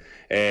concerned.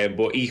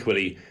 But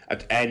equally,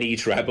 any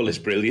treble is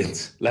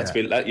brilliant. Let's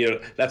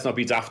not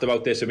be daft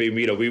about this. I mean,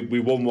 we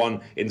won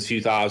one in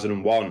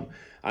 2001.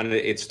 And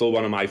it's still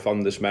one of my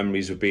fondest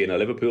memories of being a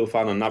Liverpool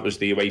fan, and that was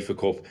the UEFA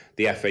Cup,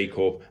 the FA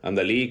Cup and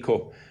the League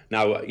Cup.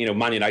 Now,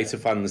 Man United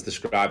fans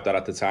described that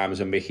at the time as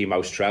a Mickey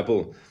Mouse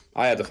treble.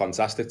 I had a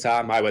fantastic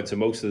time. I went to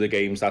most of the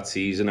games that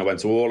season. I went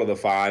to all of the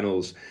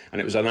finals,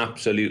 and it was an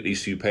absolutely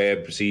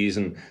superb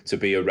season to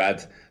be a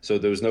Red. So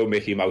there was no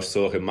Mickey Mouse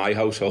talk in my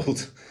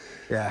household.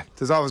 Yeah,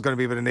 there's always going to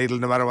be a bit of needle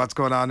no matter what's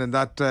going on in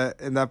that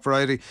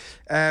variety.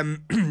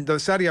 The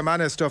Sadio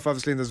Mane stuff,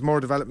 obviously, and there's more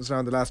developments now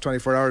in the last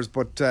 24 hours,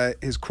 but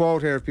his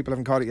quote here, if people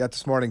haven't caught it yet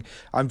this morning,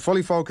 I'm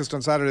fully focused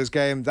on Saturday's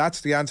game.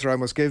 That's the answer I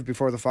must give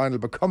before the final,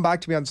 but come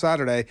back to me on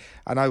Saturday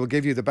and I will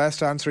give you the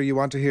best answer you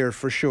want to hear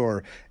for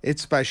sure.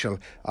 It's special.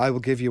 I will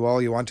give you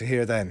all you want to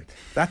hear then.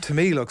 That to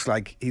me looks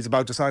like he's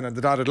about to sign on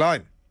the dotted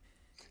line.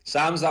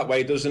 Sounds that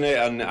way, doesn't it?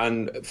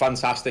 And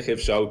fantastic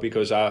if so,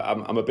 because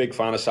I'm a big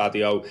fan of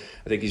Sadio.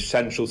 I think he's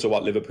central to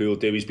what Liverpool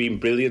do. He's been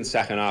brilliant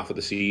second half of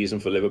the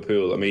season for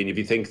Liverpool. I mean, if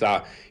you think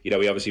that, he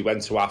obviously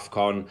went to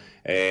AFCON,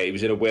 he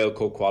was in a World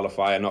Cup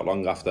qualifier not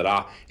long after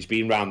that. He's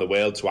been around the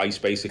world twice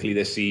basically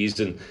this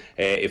season,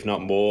 if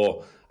not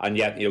more. And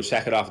yet,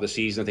 second half of the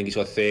season, I think he's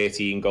got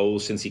 13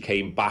 goals since he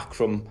came back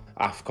from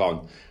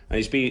AFCON. And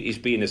he's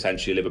been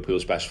essentially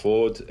Liverpool's best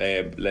forward,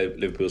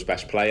 Liverpool's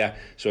best player.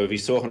 So if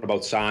he's talking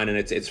about signing,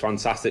 it's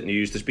fantastic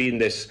news. There's been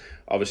this,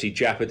 obviously,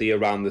 jeopardy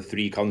around the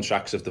 3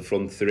 contracts of the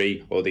front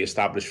 3, or the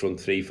established front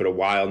 3 for a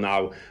while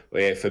now.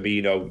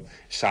 Firmino,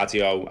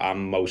 Sadio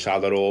and Mo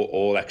Salah are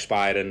all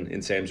expiring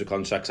in terms of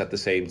contracts at the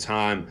same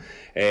time.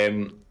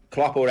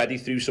 Klopp already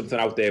threw something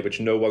out there which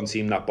no one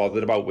seemed that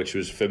bothered about, which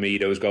was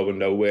Firmino's going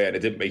nowhere, and it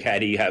didn't make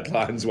any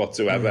headlines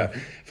whatsoever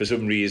for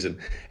some reason.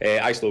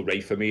 I still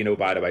rate Firmino,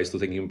 by the way. I still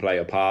think he can play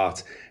a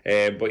part.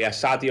 But yeah,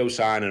 Sadio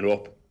signing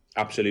up,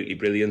 absolutely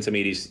brilliant. I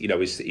mean,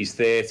 he's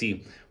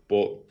 30,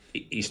 but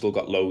he's still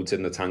got loads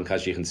in the tank,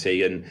 as you can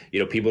see. And,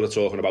 people are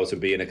talking about him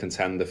being a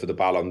contender for the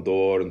Ballon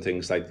d'Or and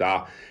things like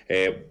that.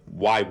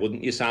 Why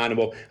wouldn't you sign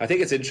him up? I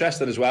think it's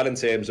interesting as well in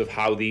terms of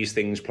how these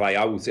things play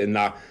out, in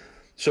that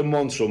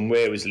someone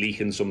somewhere was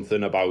leaking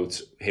something about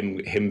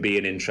him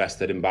being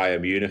interested in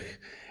Bayern Munich,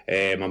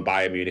 and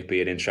Bayern Munich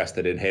being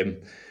interested in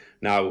him.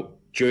 Now,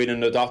 joining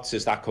the dots,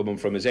 is that coming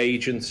from his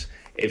agent?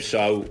 If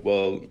so,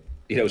 well,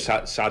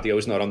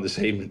 Sadio's not on the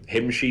same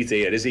hymn sheet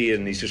here, is he?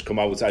 And he's just come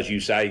out, as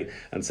you say,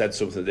 and said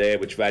something there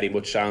which very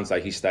much sounds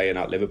like he's staying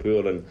at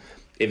Liverpool. And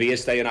if he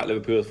is staying at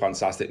Liverpool,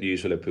 fantastic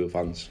news for Liverpool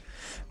fans.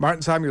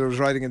 Martin Samuel was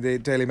writing in the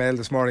Daily Mail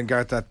this morning,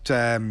 Gareth,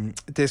 that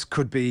this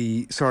could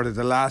be sort of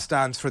the last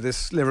dance for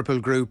this Liverpool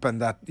group,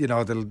 and that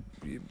they'll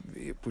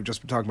we've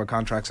just been talking about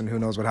contracts and who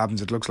knows what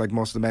happens. It looks like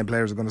most of the main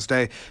players are going to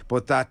stay,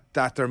 but that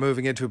they're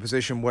moving into a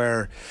position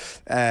where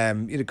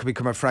it could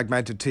become a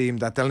fragmented team,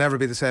 that they'll never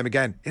be the same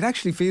again. It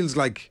actually feels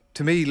like,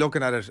 to me,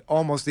 looking at it,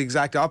 almost the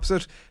exact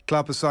opposite.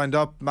 Klopp has signed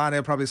up, Mane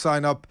will probably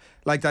sign up,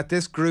 like that.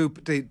 This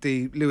group,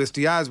 the Luis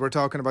Diaz, we're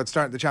talking about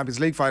starting the Champions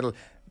League final,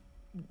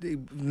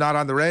 not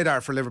on the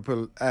radar for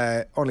Liverpool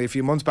only a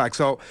few months back.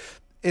 So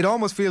it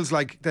almost feels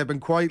like they've been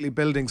quietly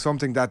building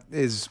something that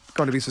is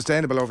going to be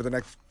sustainable over the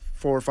next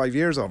 4 or 5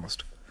 years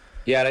almost.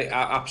 Yeah,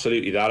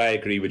 absolutely. That I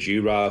agree with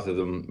you rather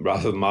than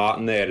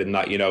Martin there, in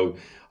that,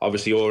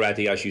 obviously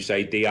already, as you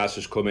say, Diaz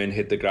has come in,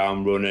 hit the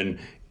ground running,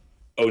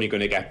 only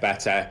going to get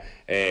better.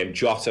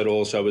 Jota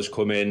also has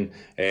come in,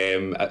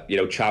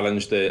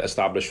 challenged the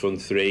established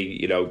front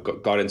three,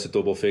 got into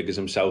double figures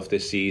himself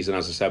this season,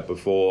 as I said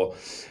before.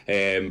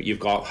 You've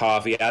got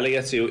Harvey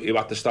Elliott, who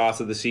at the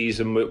start of the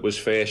season was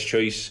first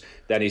choice.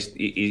 Then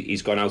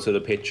he's gone out of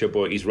the picture,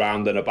 but he's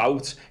rounding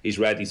about. He's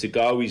ready to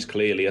go. He's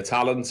clearly a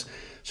talent.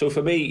 So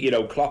for me,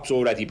 Klopp's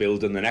already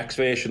building the next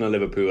version of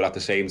Liverpool at the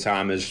same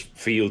time as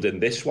fielding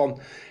this one.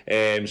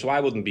 So I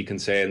wouldn't be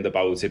concerned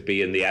about it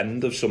being the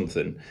end of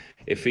something.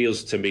 It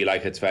feels to me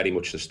like it's very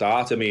much the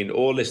start. I mean,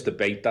 all this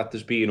debate that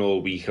there's been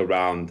all week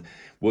around,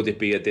 would it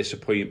be a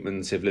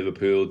disappointment if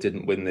Liverpool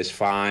didn't win this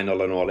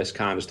final and all this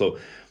kind of stuff?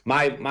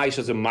 My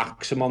sort of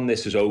maxim on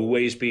this has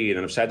always been,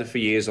 and I've said it for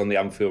years on the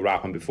Anfield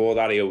Wrap, and before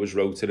that I always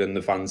wrote it in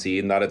the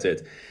fanzine that I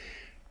did.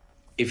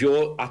 If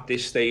you're at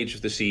this stage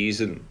of the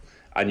season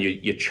and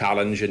you're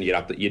challenging,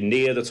 you're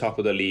near the top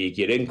of the league,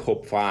 you're in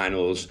cup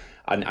finals,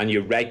 and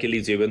you're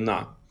regularly doing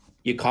that,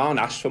 you can't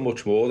ask for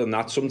much more than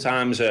that.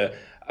 Sometimes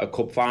a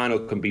cup final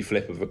can be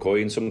flip of a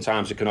coin.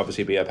 Sometimes it can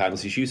obviously be a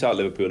penalty shootout.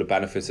 Liverpool have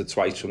benefited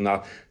twice from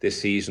that this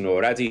season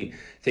already.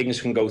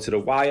 Things can go to the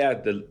wire.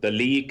 The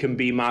league can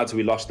be mad.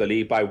 We lost the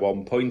league by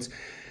 1 point.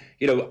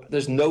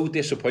 There's no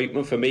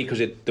disappointment for me because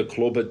the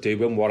club are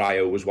doing what I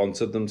always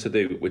wanted them to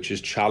do, which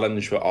is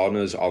challenge for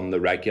honours on the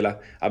regular.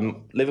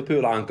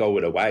 Liverpool aren't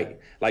going away.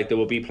 Like, there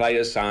will be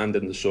players signed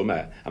in the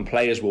summer, and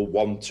players will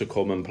want to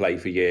come and play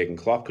for Jurgen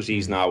Klopp because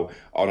he's now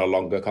on a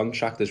longer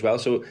contract as well.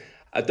 So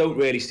I don't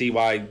really see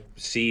why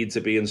seeds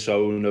are being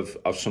sown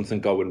of something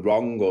going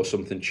wrong or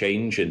something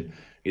changing.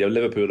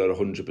 Liverpool are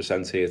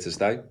 100% here to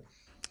stay.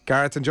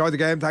 Gareth, enjoy the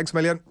game. Thanks a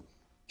million.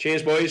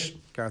 Cheers, boys.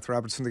 Gareth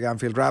Robertson, the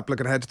Anfield Wrap,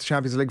 looking ahead to the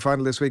Champions League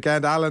final this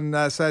weekend. Alan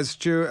says,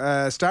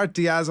 start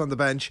Diaz on the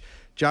bench.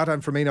 Jota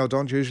and Firmino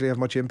don't usually have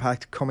much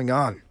impact coming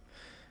on.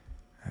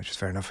 Which is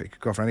fair enough. You could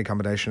go for any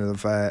combination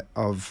of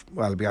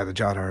it'll be either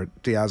Jota or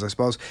Diaz, I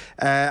suppose.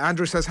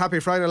 Andrew says, happy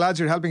Friday, lads.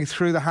 You're helping me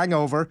through the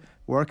hangover.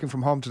 Working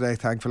from home today,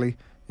 thankfully.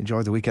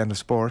 Enjoy the weekend of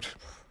sport.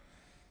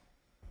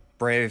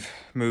 Brave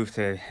move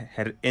to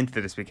head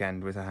into this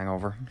weekend with a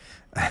hangover.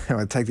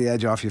 I'll take the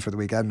edge off you for the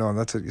weekend. No,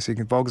 that's it. So you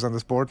can focus on the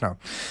sport now.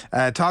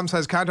 Tom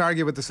says, can't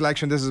argue with the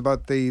selection. This is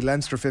about the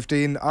Leinster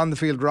 15. On the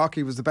field,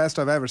 Rocky was the best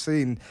I've ever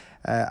seen.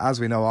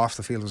 As we know, off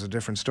the field was a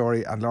different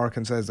story. And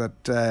Lorcan says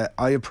that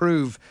I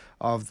approve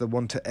of the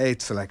 1 to 8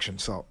 selection.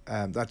 So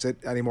that's it.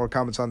 Any more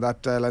comments on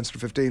that Leinster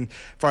 15?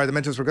 Fire them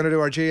into us. We're going to do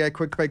our GAA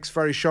Quick Picks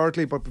very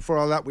shortly, but before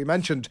all that, we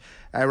mentioned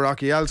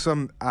Rocky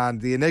Elsom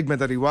and the enigma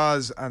that he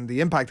was and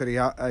the impact that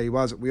he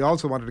was. We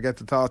also wanted to get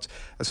the thoughts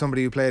as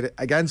somebody who played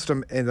against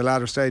him in the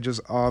latter stages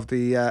of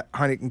the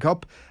Heineken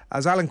Cup,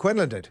 as Alan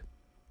Quinlan did.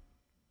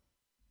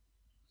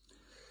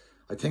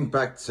 I think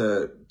back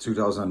to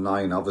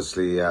 2009,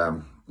 obviously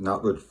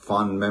not with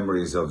fond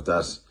memories of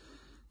that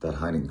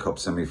Heineken Cup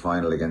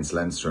semi-final against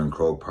Leinster in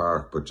Croke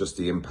Park, but just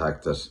the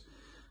impact that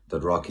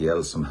Rocky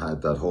Elsom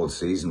had that whole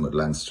season with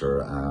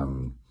Leinster.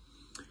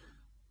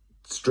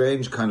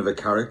 Strange kind of a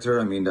character.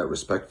 I mean that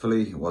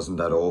respectfully. He wasn't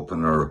that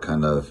open or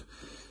kind of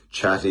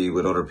chatty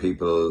with other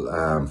people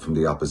from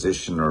the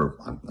opposition,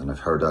 and I've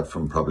heard that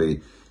from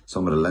probably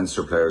some of the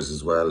Leinster players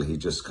as well. He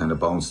just kind of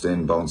bounced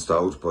in, bounced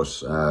out,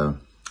 but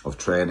of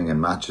training and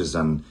matches,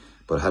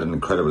 but had an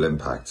incredible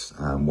impact.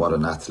 What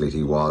an athlete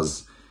he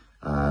was.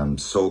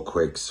 So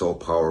quick, so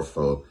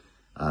powerful,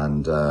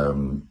 and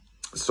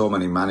so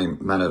many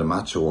man of the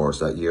match awards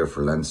that year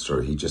for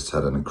Leinster. He just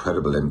had an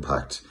incredible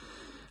impact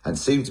and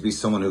seemed to be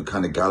someone who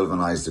kind of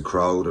galvanised the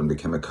crowd and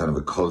became a kind of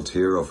a cult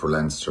hero for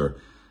Leinster.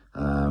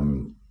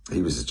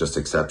 He was just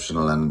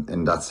exceptional, and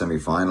in that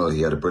semi-final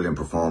he had a brilliant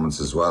performance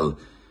as well.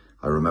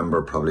 I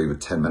remember probably with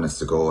 10 minutes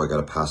to go, I got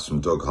a pass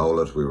from Doug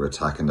Howlett. We were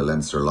attacking the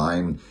Leinster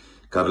line,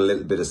 got a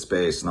little bit of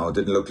space. Now it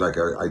didn't look like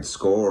I'd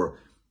score,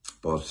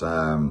 but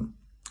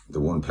the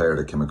one player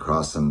that came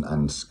across and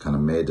kind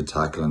of made the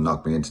tackle and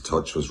knocked me into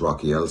touch was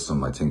Rocky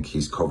Elsom. I think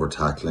his cover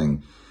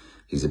tackling,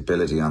 his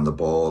ability on the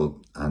ball,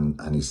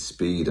 and his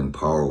speed and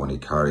power when he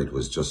carried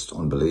was just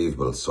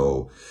unbelievable.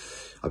 So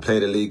I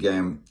played a league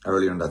game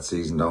earlier in that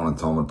season down in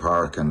Thomond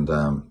Park, and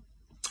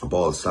a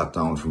ball slapped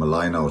down from a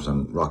line out,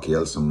 and Rocky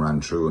Elsom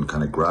ran through and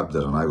kind of grabbed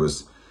it, and I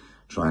was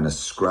trying to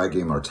scrag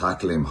him or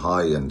tackle him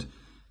high, and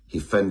he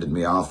fended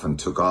me off and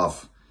took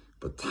off.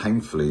 But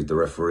thankfully the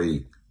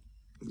referee,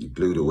 he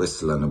blew the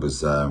whistle, and it was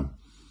the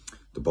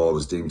ball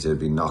was deemed to have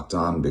been knocked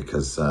on,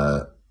 because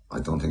I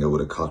don't think I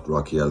would have caught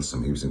Rocky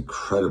Elsom. He was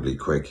incredibly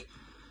quick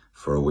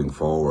for a wing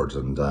forward,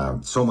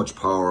 and so much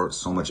power,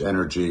 so much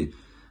energy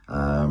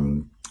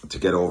to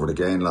get over the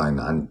gain line,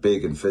 and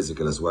big and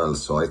physical as well.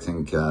 So I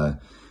think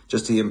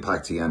just the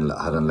impact he had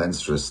on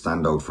Leinster is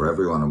standout for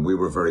everyone, and we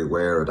were very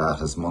aware of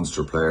that as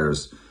Munster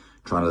players,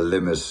 trying to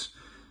limit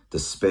the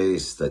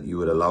space that you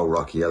would allow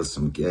Rocky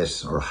Elsom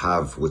get or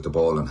have with the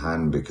ball in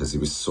hand, because he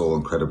was so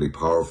incredibly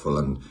powerful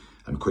and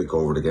quick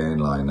over the gain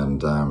line,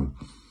 and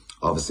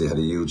obviously had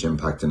a huge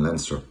impact in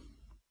Leinster.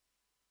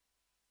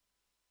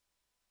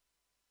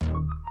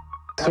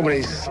 Some of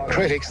these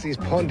critics, these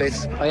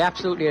pundits, I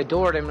absolutely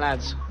adore them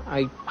lads.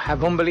 I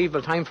have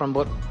unbelievable time for them,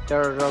 but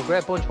they're a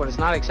great bunch, but it's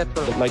not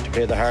acceptable. that like to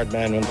play the hard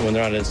man when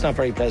they're on it. It's not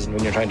very pleasant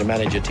when you're trying to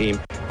manage a team.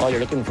 All you're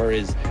looking for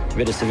is a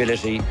bit of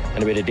civility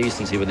and a bit of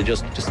decency, but they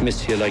just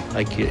miss you like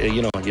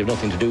you know, you have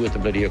nothing to do with the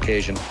bloody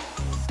occasion.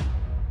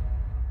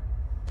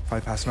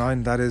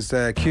 9:05, that is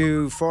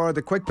cue for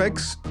the quick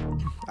picks.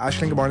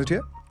 Aisling, good morning to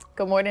you.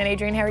 Good morning,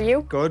 Adrian. How are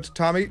you? Good.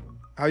 Tommy,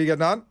 how are you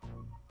getting on?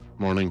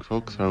 Morning,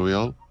 folks. How are we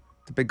all?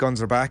 The big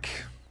guns are back.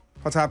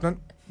 What's happening?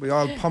 We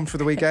all pumped for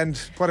the weekend.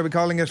 What are we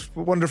calling it?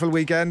 Wonderful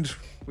weekend.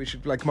 We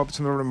should come up with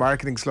some sort of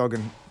marketing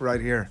slogan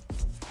right here.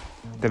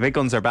 The big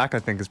guns are back, I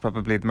think, is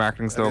probably the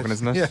marketing slogan,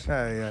 isn't it?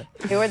 Yeah.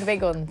 Who are the big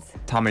guns?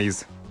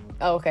 Tommy's.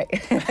 Oh, okay.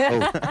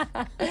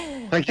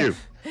 Thank you.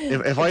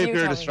 If I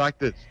appear Tommy.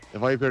 distracted,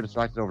 over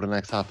the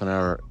next half an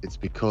hour, it's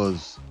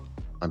because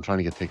I'm trying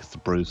to get tickets to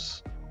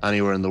Bruce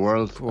anywhere in the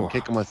world. I'm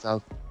kicking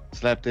myself.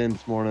 Slept in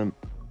this morning.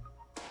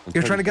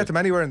 You're trying to get them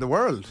anywhere in the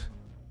world?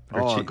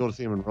 I'll go to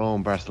see him in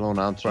Rome,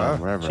 Barcelona, Amsterdam,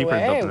 wherever. Cheaper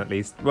in Dublin, at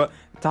least. Well,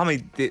 Tommy,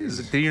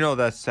 do you know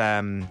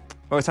that...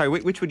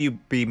 which would you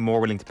be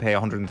more willing to pay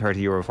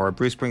 €130 for? A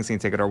Bruce Springsteen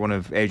ticket or one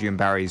of Adrian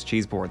Barry's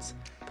cheese boards?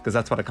 Because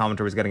that's what a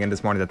commentator was getting in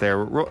this morning, that they're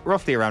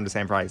roughly around the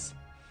same price.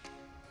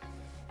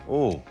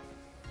 Oh.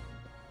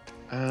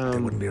 They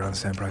wouldn't be around the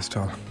same price at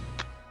all.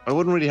 I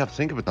wouldn't really have to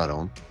think about that,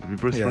 Owen. It'd be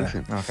Bruce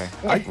Springsteen. Okay.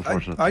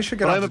 Unfortunately. I should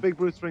get. But I'm a big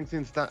Bruce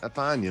Springsteen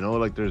fan. You know,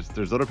 like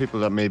there's other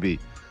people that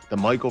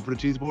might go for the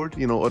cheese board.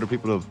 You know, other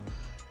people of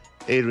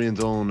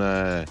Adrian's own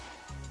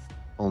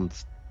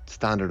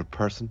standard of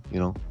person. You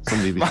know,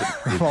 somebody.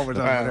 What we're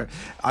talking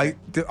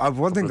about.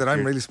 One thing that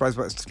I'm really surprised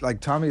about is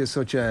like Tommy is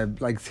such a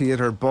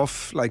theatre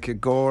buff, like a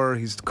gore.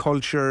 He's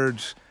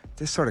cultured.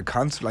 This sort of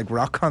concert, like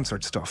rock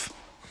concert stuff,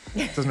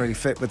 doesn't really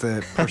fit with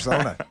the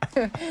persona.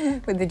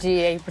 With the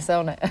GAA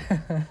persona.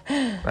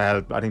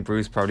 Well, I think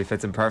Bruce probably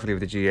fits in perfectly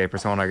with the GAA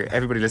persona.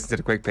 Everybody listening to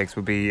the quick picks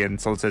would be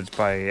insulted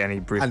by any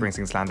Bruce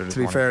Springsteen slander. To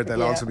be fair,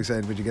 they'll also be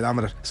saying, "Would you get on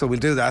with it?" So we'll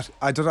do that.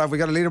 I don't know. Have we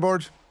got a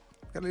leaderboard?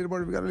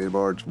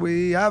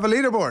 We have a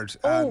leaderboard.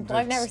 Oh,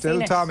 I've never still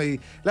seen it.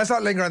 Tommy. Let's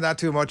not linger on that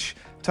too much.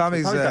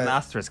 Tommy's got an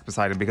asterisk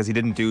beside him because he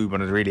didn't do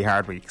one of the really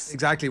hard weeks.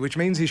 Exactly, which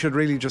means he should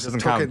really just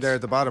tuck it there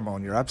at the bottom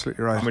on. You're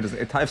absolutely right.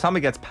 If Tommy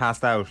gets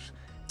passed out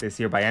this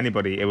year by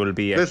anybody, it will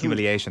be a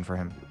humiliation for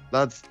him.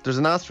 Lads, there's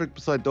an asterisk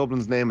beside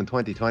Dublin's name in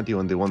 2020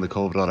 when they won the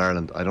COVID on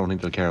Ireland. I don't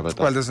think they'll care about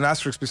that. Well, there's an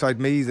asterisk beside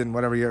me in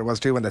whatever year it was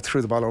too when they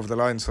threw the ball over the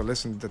line. So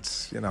listen,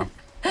 that's, you know.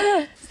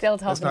 Still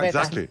talking about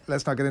exactly.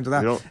 Let's not get into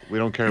that. We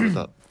don't care about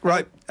that.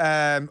 Right,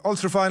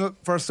 Ulster final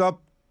first up,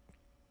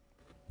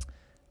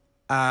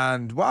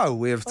 and wow,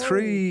 we have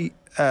three.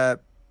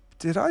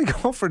 Did I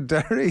go for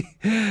Derry?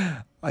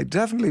 I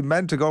definitely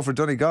meant to go for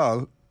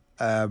Donegal. Look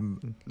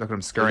at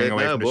him scurrying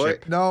away from the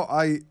ship. No,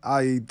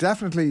 I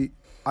definitely.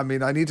 I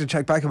mean, I need to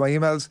check back in my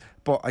emails,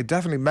 but I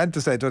definitely meant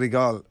to say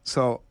Donegal.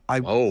 So I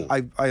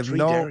have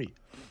no. Derry.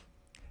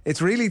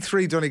 It's really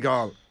 3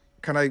 Donegal.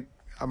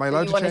 Am I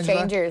allowed to change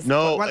that? Yours?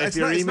 No, well, if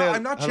your email.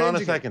 I'm not hold on a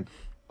changing second.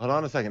 Hold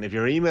on a second. If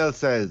your email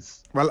says.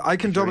 Well, I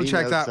can double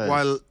check that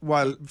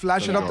while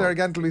flash it up there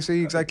again till we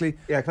see exactly.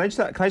 Yeah, can I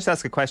just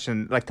ask a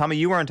question? Like, Tommy,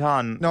 you weren't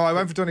on. No, I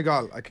went for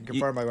Donegal. I can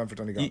confirm I went for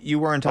Donegal. You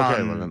weren't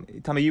on.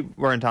 Tommy, you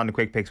weren't on the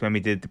quick picks when we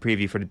did the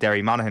preview for the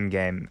Derry Monaghan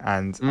game,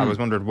 and I was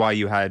wondering why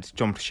you had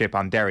jumped ship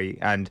on Derry,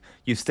 and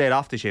you stayed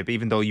off the ship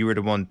even though you were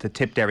the one to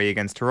tip Derry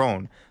against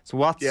Tyrone. So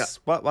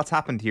what's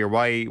happened here?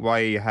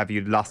 Why have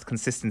you lost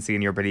consistency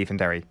in your belief in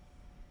Derry?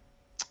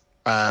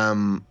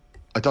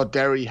 I thought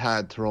Derry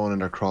had Tyrone in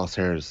their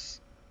crosshairs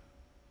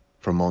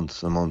for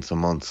months and months and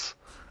months,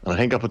 and I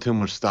think I put too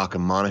much stock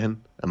in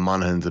Monaghan, and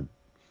Monaghan's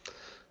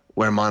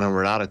where Monaghan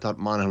were at. I thought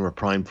Monaghan were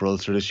primed for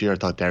Ulster this year. I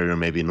thought Derry were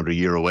maybe another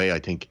year away. I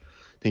think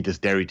this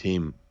Derry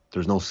team,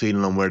 there's no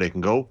ceiling on where they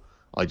can go.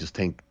 I just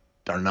think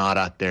they're not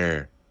at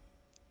their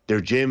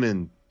gym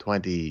in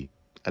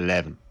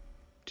 2011.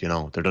 You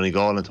know, they're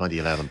Donegal in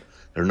 2011.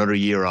 They're another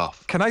year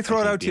off. Can I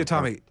throw it out to you,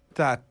 Tommy,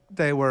 that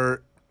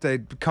they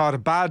caught a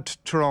bad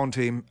Tyrone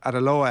team at a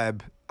low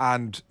ebb,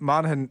 and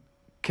Monaghan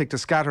kicked a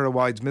scatter of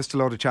wides, missed a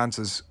load of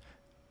chances.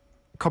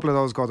 A couple of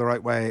those go the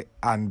right way,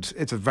 and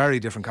it's a very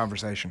different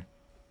conversation.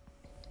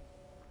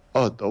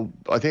 Oh,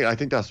 I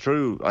think that's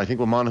true. I think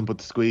when Monaghan put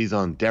the squeeze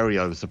on Derry,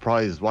 I was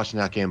surprised watching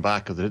that game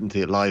back because I didn't see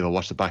it live. I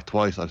watched it back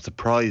twice. I was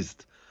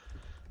surprised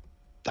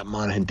that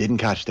Monaghan didn't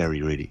catch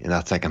Derry really in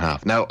that second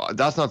half. Now,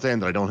 that's not saying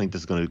that I don't think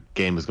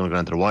game is going to go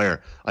down to the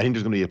wire. I think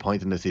there's going to be a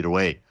point in this either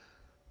way.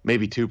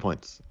 maybe 2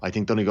 points. I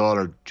think Donegal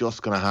are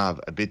just going to have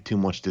a bit too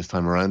much this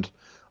time around.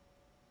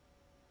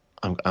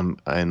 I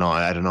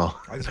don't know.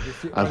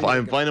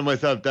 I'm finding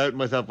myself doubting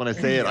myself when I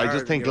say it. I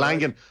just think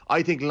Langan.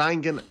 I think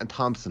Langan and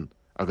Thompson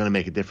are going to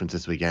make a difference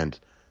this weekend.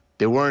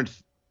 They weren't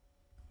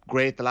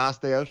great the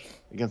last day out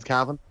against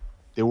Cavan.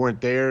 They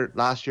weren't there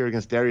last year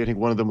against Derry. I think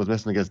one of them was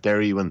missing against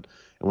Derry when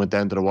it went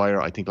down to the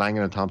wire. I think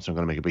Langan and Thompson are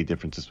going to make a big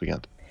difference this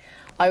weekend.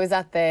 I was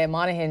at the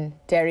Monaghan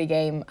Derry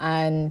game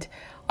and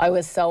I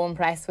was so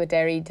impressed with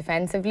Derry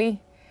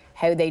defensively,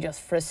 how they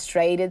just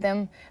frustrated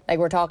them. Like,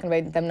 we're talking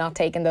about them not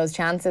taking those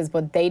chances,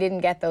 but they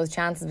didn't get those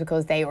chances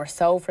because they were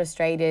so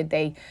frustrated.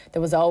 There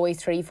was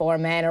always 3-4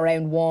 men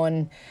around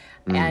one.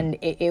 And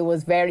it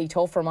was very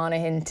tough for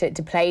Monaghan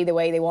to play the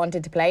way they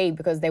wanted to play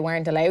because they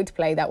weren't allowed to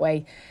play that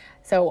way.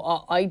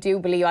 So I do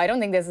believe, I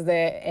don't think this is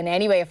in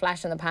any way a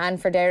flash in the pan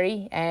for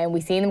Derry. And we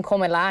seen them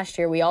coming last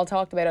year. We all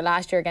talked about it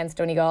last year against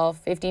Donegal,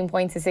 15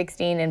 points to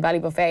 16 in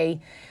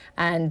Ballybuffet.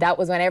 And that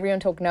was when everyone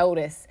took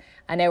notice.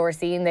 And now we're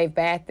seeing they've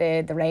bet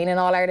the reigning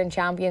All-Ireland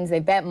champions.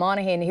 They've bet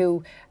Monaghan,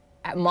 who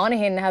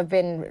Monaghan have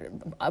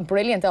been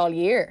brilliant all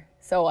year.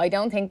 So I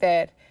don't think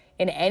that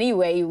in any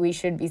way we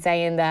should be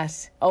saying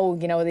that,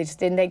 they just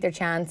didn't take their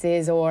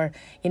chances, or,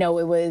 it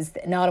was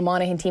not a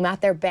Monaghan team at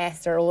their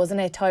best, or it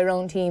wasn't a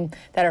Tyrone team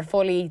that are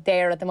fully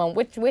there at the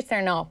moment, which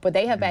they're not. But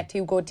they have bet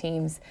two good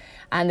teams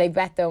and they've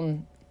bet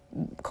them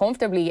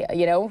comfortably,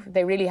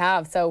 they really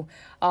have. So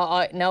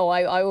I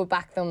would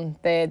back them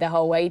the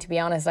whole way, to be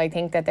honest. I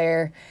think that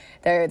they're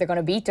going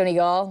to beat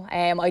Donegal.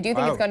 I do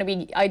think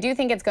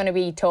it's going to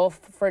be tough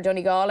for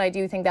Donegal. I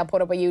do think they'll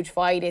put up a huge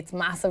fight. It's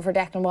massive for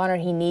Declan Bonner.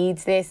 He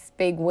needs this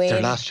big win. It's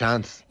their last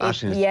chance.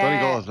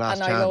 Donegal's last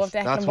chance. I love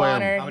Declan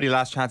Bonner. How many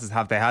last chances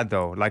have they had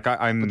though? Like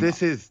But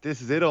this is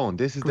it, Owen.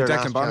 This is their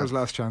Declan Bonner's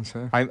last chance.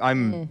 Yeah.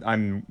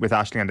 I'm with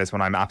Aisling on this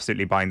one. I'm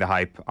absolutely buying the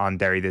hype on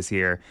Derry this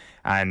year,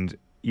 and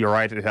you're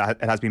right, it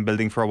has been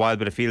building for a while,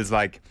 but it feels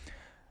like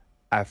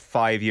a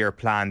 5-year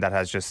plan that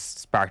has just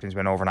sparked into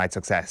an overnight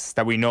success.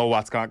 That we know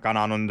what's gone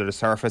on under the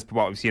surface, but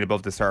what we've seen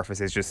above the surface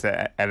is just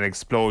an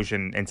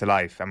explosion into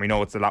life, and we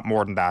know it's a lot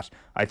more than that.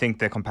 I think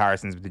the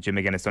comparisons with the Jim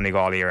McGuinness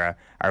Donegal era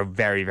are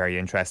very, very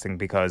interesting,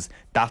 because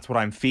that's what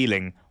I'm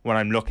feeling when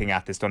I'm looking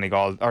at this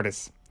Donegal, or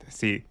this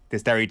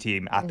Derry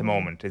team at the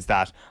moment, is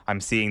that I'm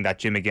seeing that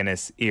Jim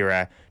McGuinness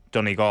era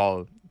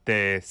Donegal,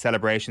 the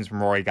celebrations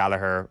from Rory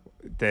Gallagher,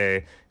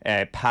 the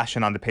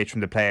passion on the pitch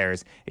from the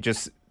players. It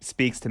just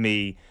speaks to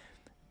me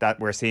that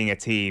we're seeing a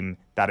team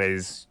that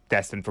is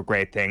destined for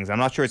great things. I'm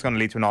not sure it's going to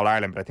lead to an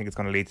All-Ireland, but I think it's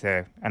going to lead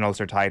to an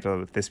Ulster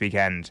title this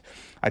weekend.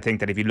 I think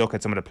that if you look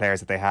at some of the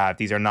players that they have,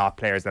 these are not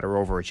players that are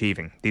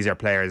overachieving. These are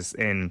players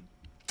in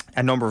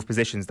a number of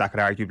positions that could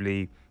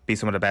arguably be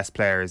some of the best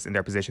players in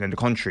their position in the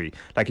country.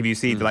 Like, if you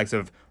see the likes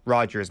of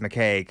Rogers,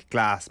 McCaig,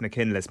 Glass,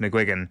 McKinless,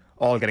 McGuigan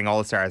all getting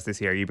All-Stars this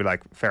year, you'd be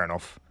like, fair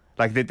enough.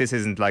 Like, this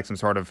isn't like some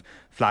sort of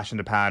flash in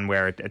the pan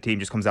where a team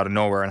just comes out of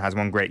nowhere and has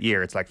one great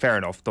year. It's like, fair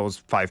enough, those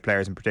 5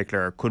 players in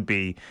particular could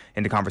be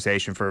in the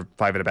conversation for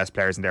 5 of the best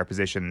players in their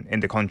position in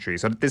the country.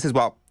 So this is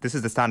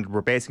the standard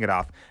we're basing it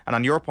off. And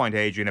on your point,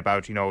 Adrian,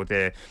 about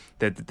the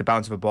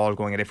bounce of a ball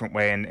going a different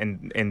way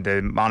in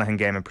the Monaghan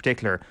game in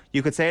particular,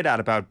 you could say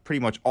that about pretty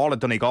much all of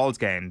Donegal's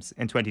games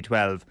in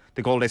 2012.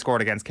 The goal they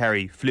scored against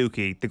Kerry,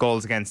 fluky. The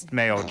goals against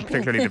Mayo,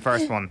 particularly the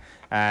first one.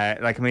 There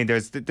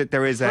is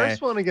the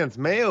first one against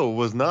Mayo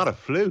was not a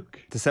fluke.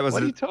 What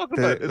are you talking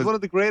about? It's one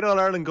of the great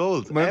All-Ireland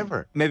goals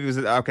ever. Maybe it was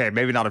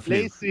maybe not a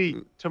fluke.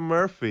 Lacey to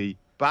Murphy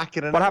back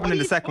in. What happened in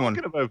the second one?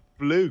 Talking about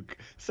fluke.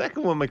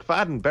 Second one,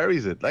 McFadden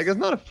buries it. Like, it's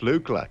not a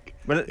fluke. Like,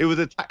 it was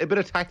a bit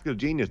of tactical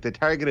genius. They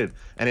targeted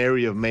an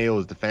area of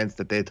Mayo's defence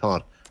that they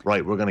thought,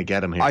 right, we're going to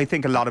get him here. I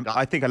think a lot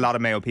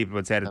of Mayo people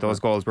would say that those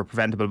goals were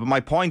preventable. But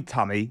my point,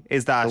 Tommy,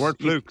 is that they weren't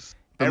flukes.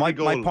 My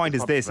point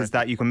is this: is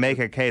that you can make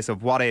a case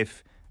of what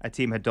if a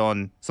team had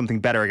done something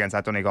better against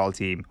that Donegal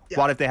team. Yeah.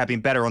 What if they had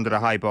been better under the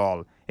high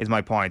ball, is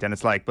my point. And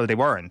it's like, well, they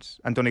weren't.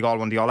 And Donegal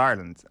won the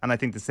All-Ireland. And I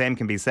think the same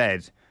can be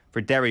said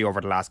for Derry over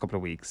the last couple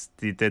of weeks.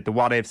 The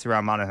what ifs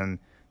around Monaghan,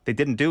 they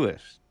didn't do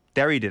it.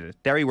 Derry did it.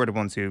 Derry were the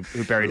ones who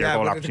buried their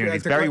goal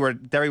opportunities. Derry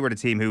were the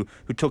team who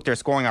took their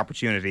scoring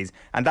opportunities.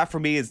 And that, for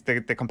me, is the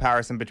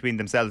comparison between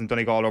themselves and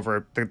Donegal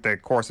over the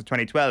course of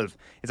 2012,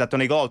 is that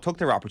Donegal took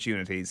their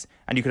opportunities,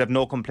 and you could have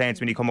no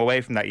complaints when you come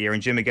away from that year,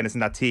 and Jim McGuinness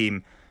and that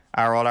team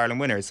are All-Ireland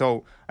winners.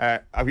 So I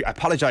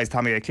apologise,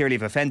 Tommy, I clearly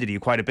have offended you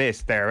quite a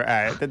bit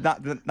there.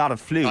 Not a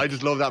fluke. I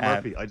just love that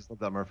Murphy. I just love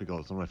that Murphy goal.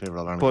 It's one of my favourite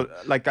All-Ireland goals.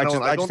 But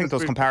I just think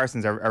those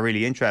comparisons are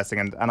really interesting,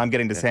 and I'm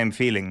getting the same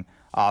feeling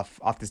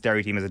off this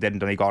Derry team as I did in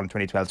Donegal in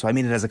 2012. So I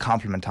mean it as a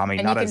compliment, Tommy.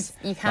 And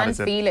you can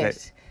feel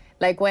it.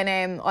 Like, when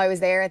I was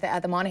there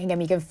at the Monaghan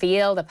game, you can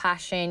feel the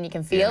passion, you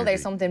can feel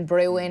there's something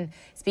brewing.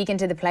 Speaking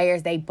to the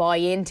players, they buy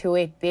into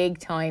it big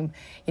time.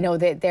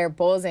 They're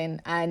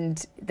buzzing.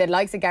 And the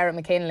likes of Gareth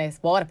McKinless,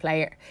 what a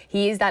player.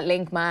 He is that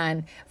link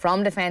man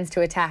from defence to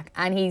attack,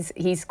 and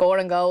he's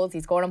scoring goals,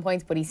 he's scoring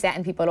points, but he's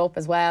setting people up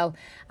as well.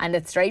 And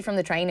it's straight from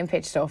the training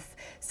pitch stuff.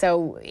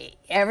 So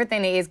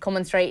everything is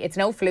coming straight. It's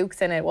no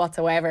flukes in it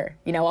whatsoever,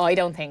 I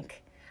don't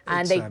think.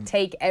 and they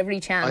take every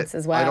chance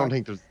as well. I don't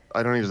think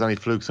there's any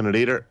flukes in it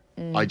either.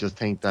 I just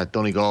think that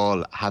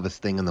Donegal have a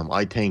sting in them.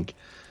 I think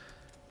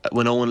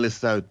when Owen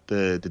lists out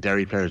the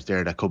Derry players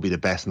there that could be the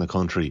best in the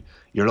country,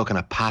 you're looking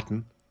at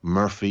Patton,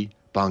 Murphy,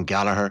 Bon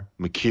Gallagher,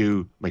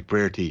 McHugh,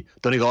 McBrearty.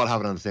 Donegal have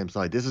it on the same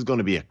side. This is going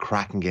to be a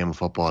cracking game of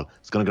football.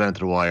 It's going to go down to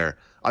the wire.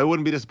 I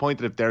wouldn't be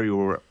disappointed if Derry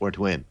were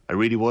to win. I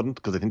really wouldn't,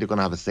 because I think they're going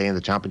to have a say in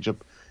the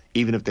championship.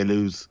 Even if they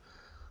lose,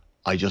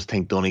 I just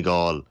think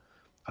Donegal,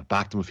 I've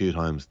backed them a few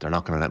times, they're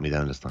not going to let me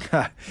down this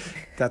time.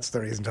 That's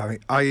the reason, Tommy.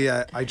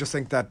 I just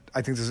think that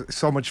there's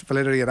so much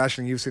validity in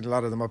Aisling. You've seen a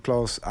lot of them up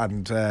close,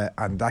 and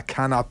that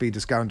cannot be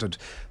discounted.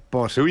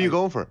 But who are you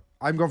going for?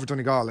 I'm going for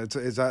Donegal.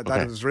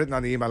 That was written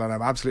on the email, and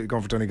I'm absolutely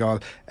going for Donegal.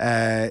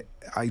 I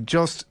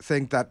just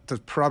think that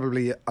there's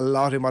probably a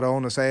lot in what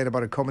Owen was saying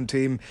about a coming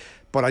team,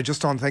 but I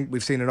just don't think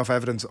we've seen enough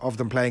evidence of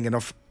them playing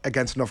enough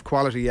against enough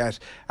quality yet.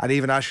 And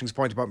even Ashling's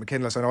point about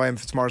McKinless, I know Ian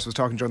Fitzmaurice was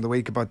talking during the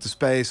week about the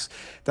space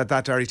that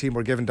Derry team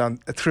were given down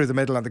through the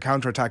middle and the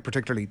counter-attack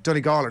particularly.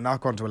 Donegal are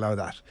not going to allow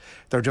that.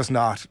 They're just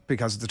not,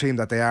 because of the team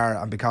that they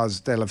are and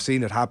because they'll have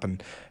seen it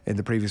happen in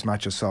the previous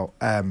matches. So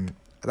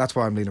that's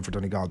why I'm leaning for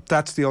Donegal.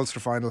 That's the Ulster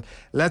final.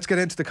 Let's get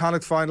into the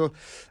Connacht final.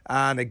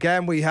 And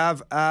again, we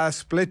have a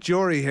split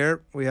jury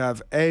here. We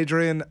have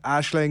Adrian,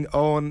 Aisling,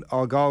 Owen,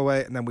 all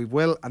Galway, and then we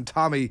Will and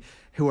Tommy,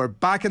 who are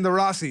back in the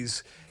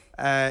Rossies.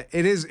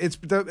 It's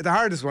the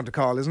hardest one to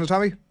call, isn't it,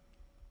 Tommy?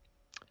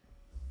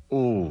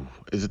 Oh,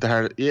 is it the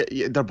hardest?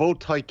 Yeah, they're both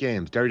tight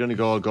games. Derry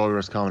Donegal, Galway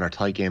Roscommon are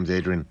tight games,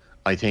 Adrian.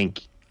 I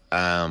think,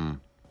 they're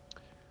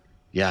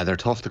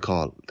tough to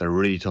call. They're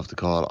really tough to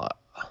call.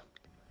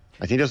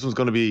 I think this one's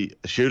going to be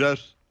a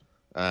shootout.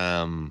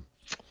 I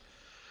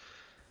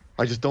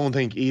just don't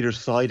think either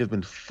side have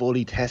been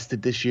fully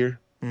tested this year.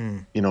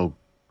 You know,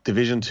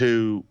 Division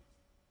 2,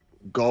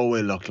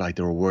 Galway looked like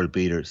they were world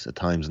beaters at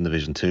times in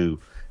Division 2.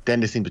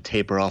 Then they seemed to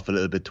taper off a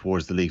little bit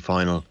towards the league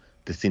final.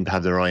 They seemed to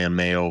have their eye on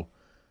Mayo.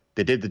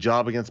 They did the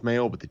job against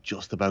Mayo, but they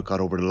just about got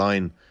over the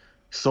line.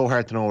 So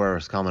hard to know where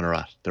Roscommon are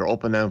at. They're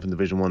up and down from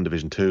Division 1,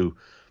 Division 2.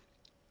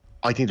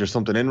 I think there's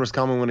something in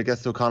Roscommon when it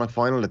gets to a Connacht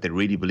final that they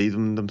really believe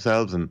in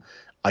themselves. And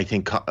I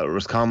think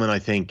Roscommon,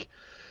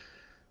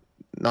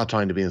 not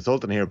trying to be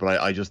insulting here,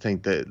 but I just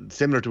think that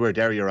similar to where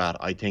Derry are at,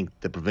 I think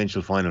the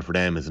provincial final for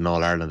them is in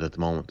All-Ireland at the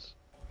moment.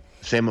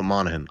 Same with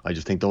Monaghan. I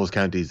just think those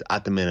counties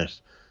at the minute,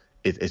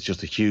 it's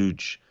just a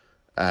huge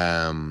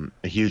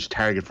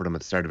target for them at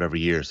the start of every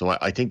year. So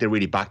I think they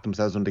really back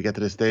themselves when they get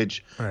to this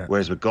stage. Right.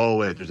 Whereas with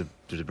Galway, there's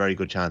a very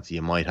good chance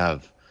you might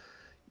have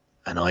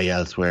an eye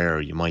elsewhere,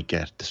 or you might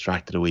get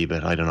distracted a wee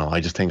bit. I don't know. I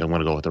just think I'm going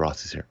to go with the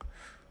Rossies here.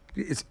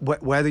 It's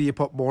whether you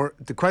put more.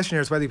 The question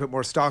here is whether you put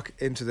more stock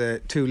into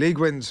the 2 league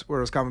wins, where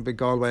Roscommon beat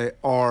Galway,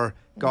 or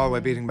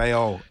Galway beating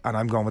Mayo, and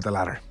I'm going with the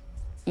latter.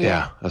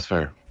 Yeah, that's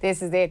fair.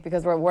 This is it,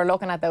 because we're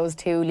looking at those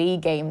 2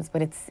 league games,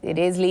 but it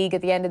is league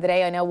at the end of the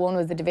day. I know one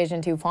was the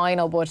Division 2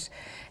 final, but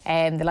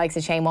the likes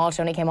of Shane Walsh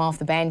only came off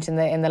the bench in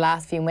the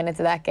last few minutes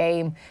of that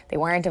game. They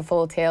weren't in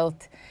full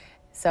tilt.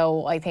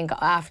 So I think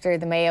after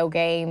the Mayo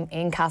game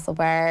in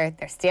Castlebar,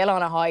 they're still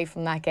on a high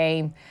from that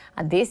game,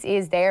 and this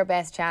is their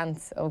best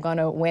chance of going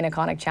to win a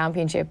Connacht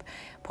championship.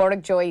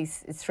 Pádraig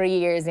Joyce is 3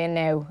 years in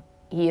now.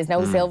 He is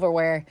no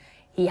silverware.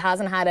 He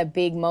hasn't had a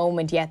big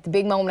moment yet. The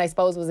big moment, I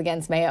suppose, was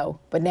against Mayo,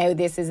 but now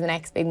this is the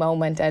next big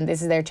moment, and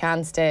this is their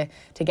chance to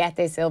get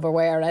this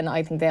silverware, and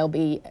I think they'll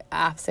be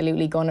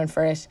absolutely gunning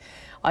for it.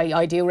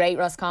 I do rate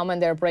Roscommon.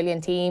 They're a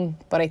brilliant team,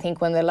 but I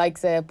think when the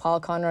likes of Paul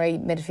Connery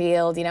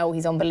midfield,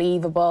 he's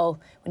unbelievable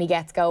when he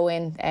gets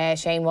going.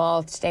 Shane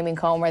Walsh, Damien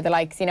Comer, the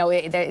likes,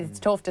 it's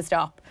tough to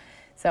stop.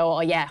 So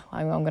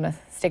I'm going to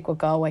stick with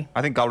Galway.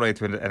 I think Galway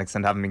to an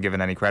extent haven't been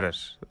given any credit,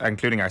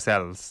 including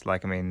ourselves. I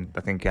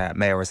think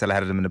Mayo are still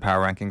ahead of them in the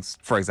power rankings,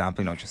 for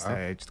example. Just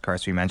a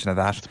cursory mention of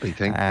that. That's a big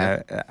thing.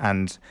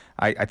 And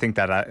I think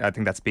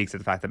that speaks to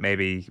the fact that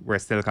maybe we're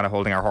still kind of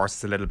holding our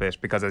horses a little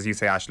bit, because as you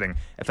say, Aisling,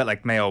 it felt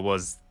like Mayo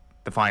was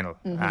the final,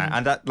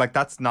 and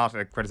that's not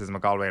a criticism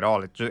of Galway at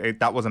all.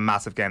 That was a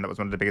massive game. That was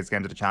one of the biggest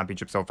games of the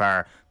championship so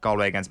far.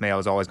 Galway against Mayo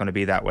is always going to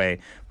be that way,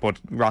 but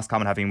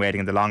Roscommon have been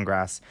waiting in the long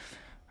grass.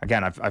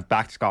 Again, I've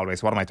backed Galway,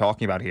 so what am I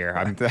talking about here?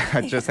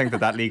 I just think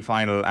that league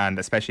final, and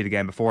especially the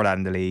game before that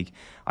in the league,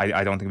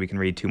 I don't think we can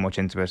read too much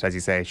into it. As you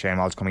say, Shane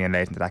Walsh coming in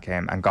late into that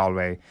game, and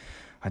Galway,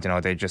 I don't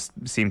know, they just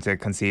seem to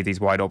concede these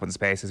wide open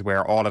spaces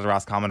where all of the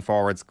Roscommon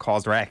forwards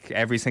caused wreck.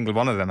 Every single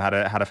one of them had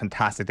a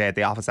fantastic day at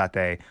the office that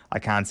day. I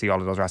can't see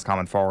all of those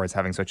Roscommon forwards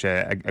having such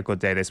a good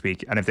day this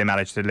week. And if they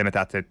manage to limit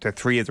that to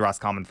 3 of the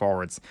Roscommon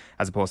forwards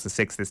as opposed to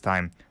 6 this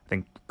time, I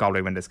think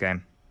Galway win this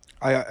game.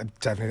 I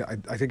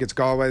think it's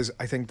Galway's.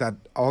 I think that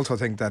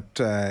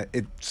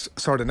it's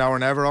sort of now or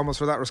never almost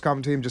for that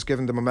Roscommon team, just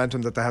given the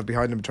momentum that they have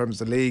behind them in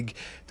terms of the league,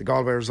 the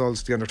Galway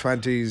results, the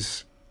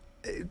under-20s.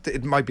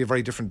 It might be a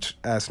very different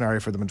scenario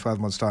for them in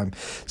 12 months' time.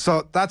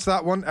 So that's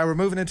that one. We're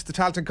moving into the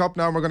Tailteann Cup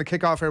now, and we're going to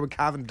kick off here with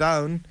Cavan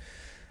Down.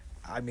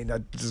 I mean,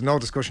 there's no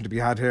discussion to be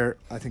had here.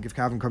 I think if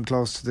Cavan come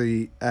close to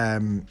the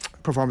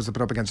performance they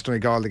put up against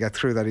Donegal, they get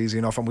through that easy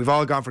enough. And we've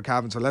all gone for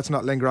Cavan, so let's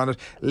not linger on it.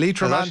 Has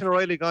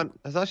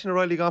Aisling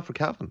O'Reilly gone for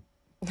Cavan?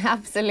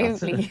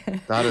 Absolutely.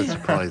 That is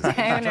surprising.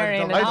 Downer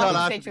in an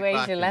awful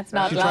situation, let's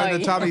not lie. Trying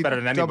to Tommy Better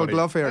than double anybody.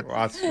 bluff here.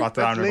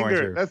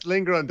 Let's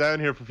linger on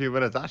down here for a few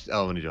minutes. Actually, I'm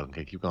only joking.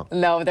 Okay, keep going.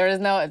 No, there's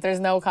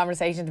no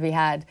conversation to be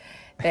had.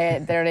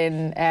 They're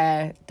in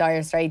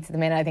dire straits at the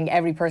minute. I think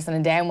every person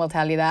in Down will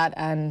tell you that,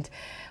 and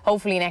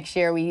hopefully next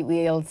year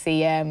we'll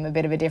see a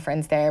bit of a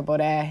difference there. But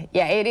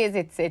yeah,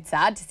 it's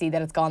sad to see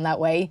that it's gone that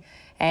way.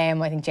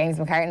 I think James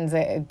McCartan's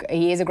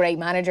he is a great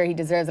manager. He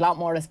deserves a lot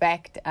more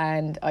respect,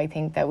 and I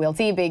think that we'll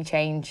see a big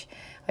change.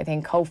 I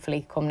think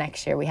hopefully come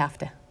next year we have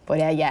to. But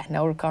yeah,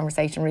 no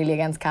conversation really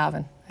against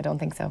Cavan. I don't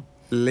think so.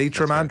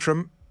 Leitrim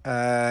Antrim.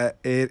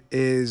 It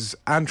is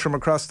Antrim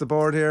across the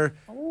board here.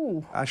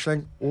 Oh,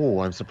 Aisling.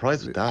 Oh, I'm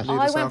surprised with that.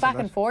 I went back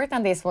and forth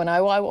on this one.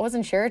 I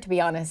wasn't sure, to be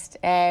honest.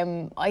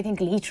 I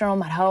think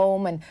Leitrim at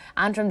home and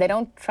Antrim, they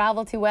don't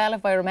travel too well,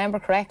 if I remember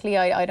correctly.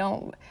 I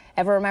don't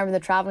ever remember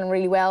them travelling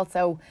really well.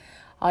 So,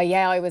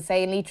 I was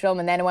saying Leitrim,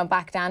 and then I went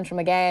back to Antrim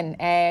again.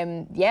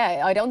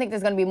 Yeah, I don't think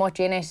there's going to be much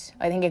in it.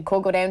 I think it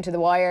could go down to the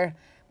wire.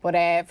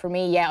 But for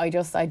me, yeah, I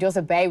just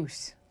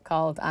about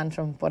called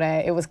Antrim. But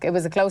it was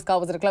a close call.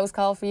 Was it a close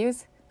call for you?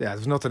 Yeah,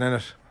 there's nothing in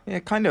it. Yeah,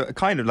 kind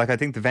of. Like, I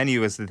think the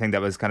venue was the thing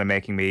that was kind of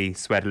making me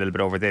sweat a little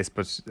bit over this,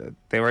 but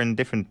they were in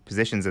different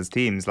positions as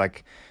teams.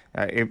 Like,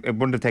 it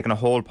wouldn't have taken a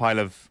whole pile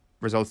of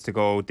results to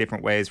go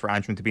different ways for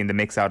Antrim to be in the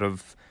mix out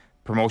of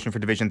promotion for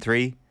Division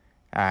 3.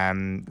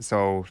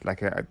 So,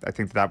 like, I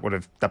think that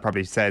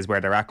probably says where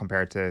they're at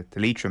compared to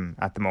Leitrim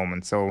at the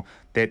moment. So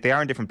they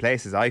are in different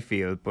places, I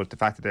feel. But the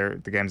fact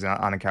that the game's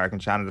on in Carrick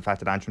and Shannon, the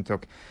fact that Antrim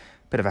took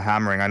bit of a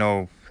hammering. I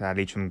know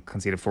Leitrim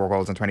conceded 4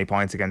 goals and 20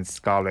 points against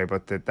Galway,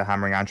 but the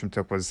hammering Antrim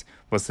took was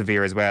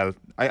severe as well.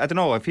 I don't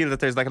know, I feel that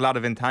there's like a lot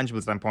of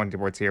intangibles that I'm pointing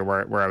towards here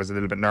where I was a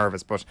little bit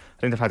nervous, but I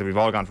think the fact that we've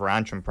all gone for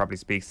Antrim probably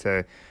speaks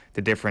to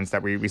the difference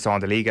that we saw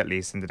in the league, at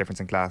least, and the difference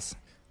in class.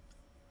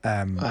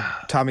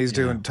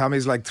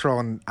 Tommy's like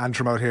throwing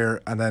Antrim out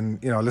here, and then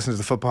listen to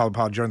the football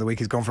pod during the week.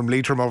 He's going from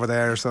Leitrim over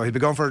there, so he'd be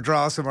going for a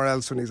draw somewhere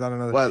else when he's on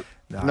another. Well,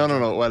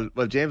 no.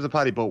 Well, James and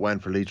Paddy both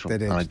went for Leitrim,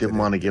 and I didn't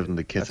want to give them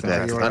the kiss of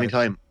death.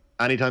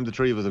 Anytime the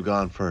three of us have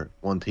gone for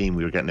one team,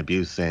 we were getting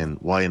abused saying,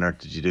 "Why on earth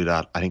did you do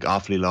that?" I think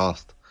Offaly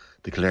lost,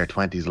 the Kildare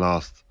 20s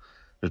lost.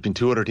 There's been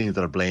 2 other teams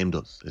that have blamed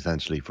us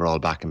essentially for all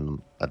backing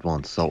them at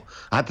once. So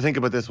I had to think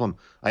about this one.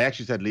 I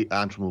actually said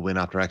Antrim will win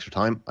after extra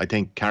time. I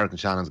think Carrick and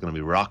Shannon's going to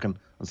be rocking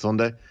on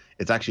Sunday.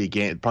 It's actually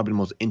probably the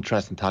most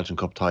interesting Tailteann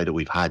Cup tie that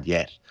we've had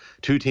yet.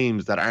 2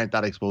 teams that aren't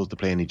that exposed to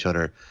playing each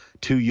other.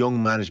 2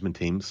 young management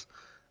teams,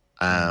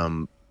 with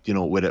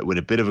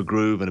a bit of a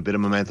groove and a bit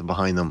of momentum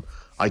behind them.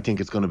 I think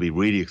it's going to be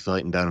really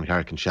exciting down in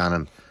Carrick and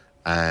Shannon.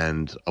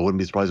 And I wouldn't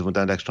be surprised if it went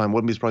down to extra time.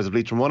 Wouldn't be surprised if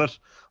Leitrim won it.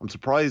 I'm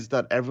surprised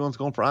that everyone's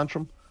going for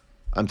Antrim.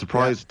 I'm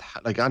surprised,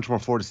 like Antrim are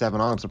 4-7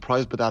 on. I'm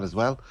surprised by that as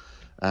well.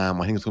 I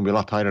think it's going to be a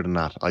lot tighter than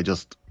that. I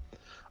just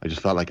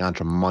felt like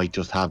Antrim might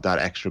just have that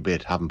extra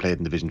bit, having played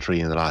in Division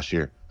 3 in the last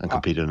year and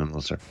competed in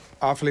Ulster.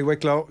 Offaly,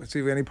 Wicklow. Let's see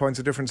if we have any points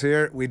of difference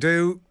here. We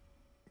do.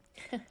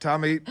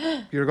 Tommy,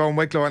 you're going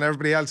Wicklow and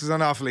everybody else is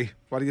on Offaly.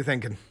 What are you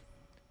thinking?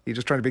 You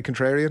just trying to be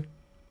contrarian?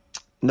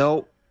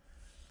 No.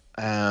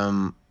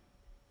 I'm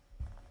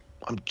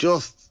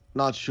just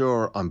not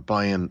sure I'm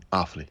buying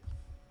Offaly.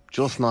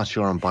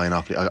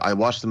 I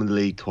watched them in the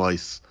league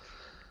twice.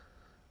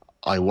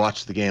 I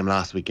watched the game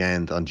last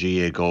weekend on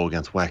GAA Go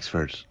against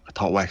Wexford. I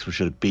thought Wexford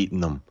should have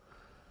beaten them.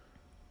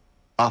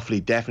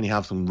 Offaly definitely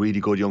have some really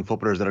good young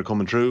footballers that are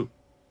coming through.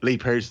 Lee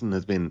Pearson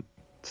has been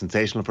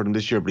sensational for them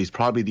this year, but he's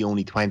probably the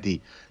only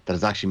 20 that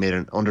has actually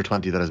made under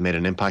 20 that has made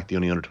an impact, the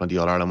only under 20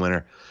 All-Ireland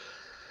winner.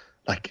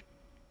 Like,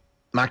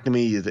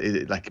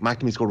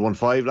 McNamee scored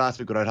 1-5 last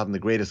week without having the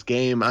greatest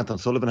game. Anton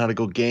Sullivan had a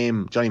good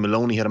game. Johnny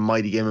Maloney had a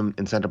mighty game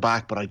in centre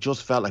back, but I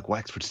just felt like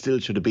Wexford still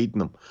should have beaten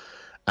them.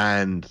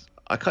 And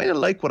I kind of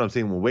like what I'm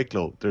seeing with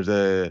Wicklow. There's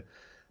a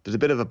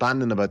bit of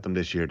abandon about them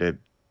this year.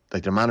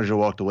 Their manager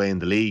walked away in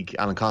the league.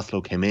 Alan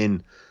Costello came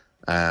in.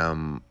 They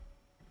had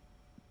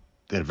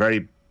a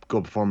very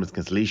good performance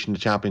against Laois in the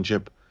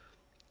championship.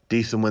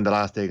 Decent win the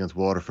last day against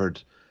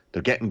Waterford.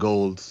 They're getting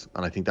goals,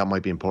 and I think that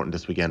might be important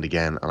this weekend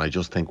again. And I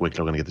just think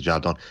Wicklow are going to get the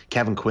job done.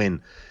 Kevin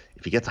Quinn,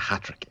 if he gets a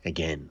hat-trick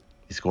again,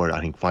 he scored, I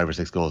think, 5 or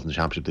 6 goals in the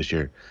championship this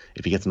year.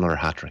 If he gets another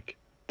hat-trick,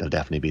 they'll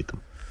definitely beat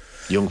them.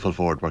 Young full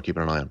forward, we're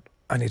keeping an eye on.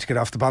 I need to get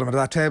off the bottom of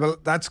that table.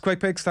 That's Quick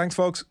Picks. Thanks,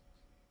 folks.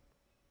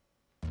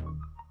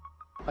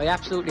 I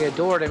absolutely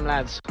adore them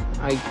lads.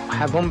 I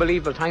have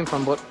unbelievable time for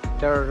them, but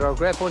they're a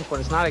great bunch, but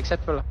it's not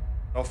acceptable.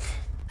 Off.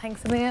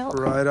 Thanks, Emil.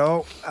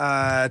 Righto.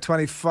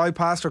 25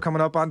 past or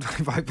coming up on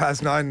 25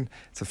 past 9.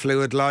 It's a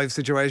fluid live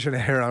situation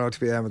here on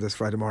OTB AM this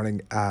Friday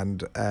morning,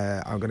 and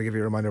I'm going to give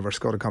you a reminder of our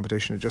Skoda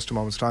competition in just a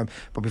moment's time.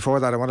 But before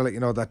that, I want to let you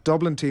know that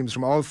Dublin teams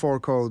from all 4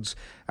 codes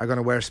are going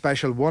to wear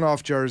special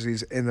one-off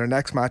jerseys in their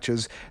next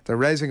matches. They're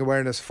raising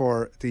awareness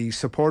for the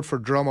Support for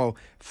Drummo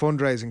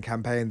fundraising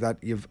campaign that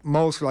you've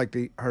most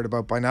likely heard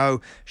about by now.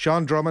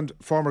 Sean Drummond,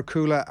 former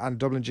Coola and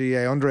Dublin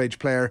GAA underage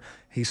player,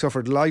 he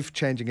suffered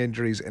life-changing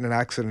injuries in an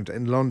accident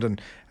in London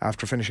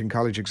after finishing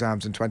college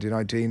exams in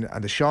 2019,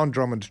 and the Sean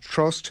Drummond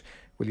Trust,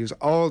 We'll use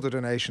all the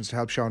donations to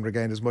help Sean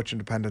regain as much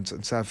independence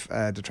and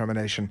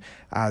self-determination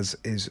as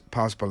is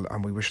possible,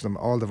 and we wish them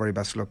all the very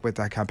best of luck with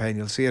that campaign.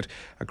 You'll see it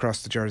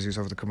across the jerseys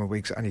over the coming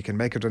weeks, and you can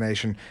make a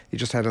donation. You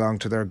just head along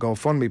to their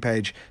GoFundMe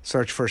page,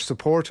 search for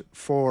Support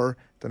for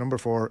the number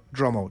 4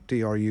 Drummo,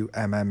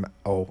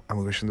 DRUMMO, and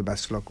we wish them the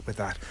best of luck with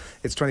that.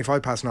 It's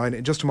 9:25.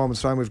 In just a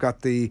moment's time, we've got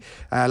the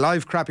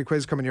live crappy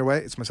quiz coming your way.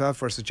 It's myself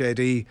versus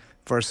JD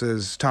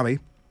versus Tommy.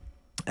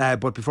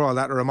 But before all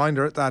that, a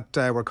reminder that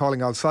we're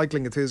calling all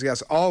cycling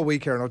enthusiasts all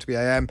week here on OTB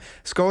AM.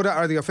 Skoda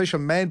are the official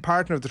main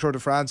partner of the Tour de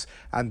France,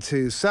 and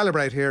to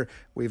celebrate here,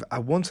 we've a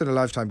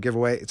once-in-a-lifetime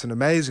giveaway. It's an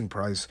amazing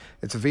prize.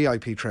 It's a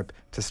VIP trip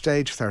to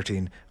stage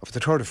 13 of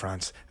the Tour de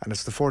France, and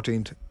it's the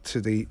 14th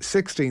to the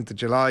 16th of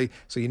July,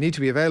 so you need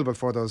to be available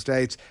for those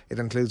dates. It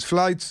includes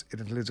flights, it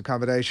includes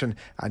accommodation,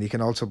 and you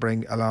can also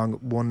bring along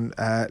one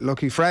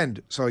lucky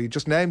friend. So you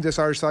just named this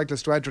Irish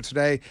cyclist to enter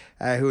today,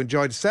 who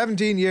enjoyed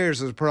 17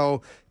 years as a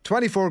pro,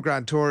 24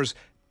 Grand Tours,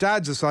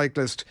 dad's a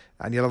cyclist,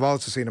 and you'll have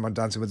also seen him on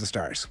Dancing with the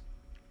Stars.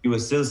 You will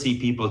still see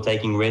people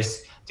taking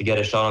risks to get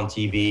a shot on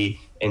TV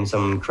in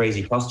some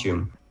crazy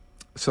costume.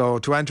 So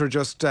to enter,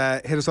 just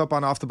hit us up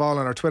on Off the Ball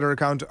on our Twitter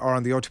account or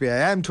on the OTB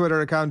AM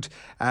Twitter account.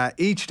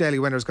 Each daily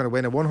winner is going to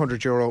win a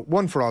 €100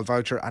 one for all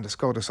voucher and a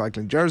Skoda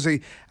cycling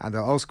jersey, and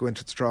they'll also go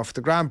into the draw for the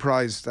grand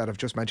prize that I've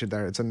just mentioned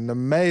there. It's an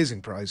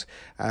amazing prize.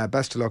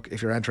 Best of luck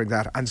if you're entering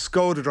that. And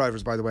Skoda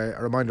drivers, by the way,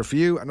 a reminder for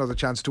you, another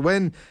chance to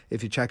win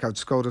if you check out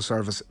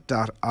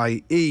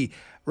skodaservice.ie.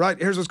 Right,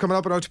 here's what's coming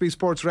up on OTB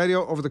Sports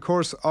Radio over the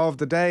course of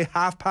the day.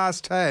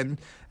 10:30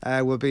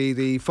 will be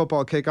the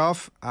football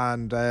kick-off,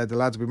 and the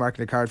lads will be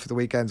marking a card for the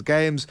weekend's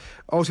games.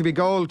 OTB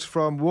Gold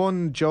from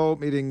 1, Joe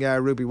meeting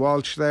Ruby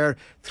Walsh there.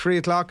 3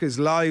 o'clock is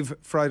live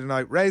Friday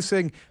night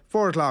racing.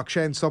 4 o'clock,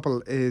 Shane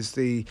Supple is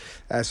the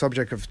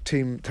subject of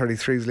Team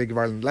 33's League of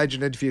Ireland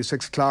Legend interview.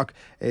 6 o'clock,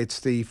 it's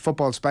the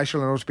football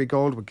special on OTB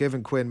Gold with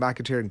Given, Quinn,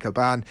 McAteer and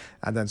Kilbane.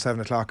 And then 7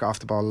 o'clock, Off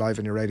the Ball live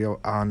on your radio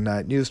on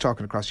News Talk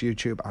and across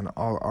YouTube and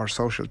all our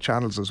social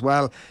channels as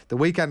well. The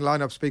weekend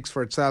lineup speaks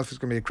for itself. It's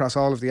going to be across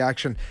all of the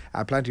action.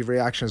 Plenty of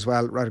reaction as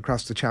well, right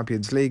across the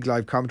Champions League,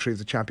 live commentary of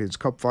the Champions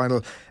Cup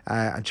final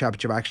and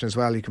Championship action as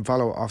well. You can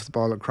follow Off the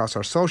Ball across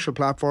our social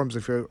platforms.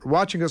 If you're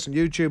watching us on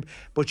YouTube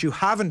but you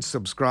haven't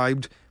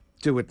subscribed,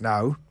 do it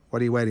now.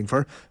 What are you waiting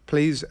for?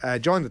 Please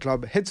join the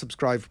club, hit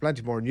subscribe for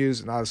plenty more news,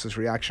 analysis,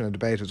 reaction and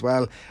debate as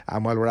well.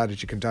 And while we're at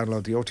it, you can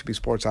download the OTB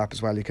Sports app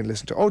as well. You can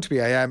listen to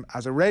OTB AM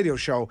as a radio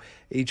show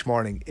each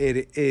morning.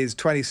 It is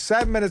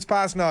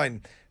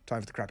 9:27. Time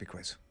for the crappy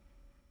quiz.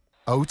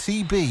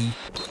 OTB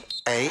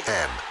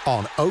AM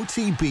on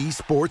OTB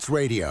Sports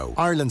Radio,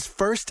 Ireland's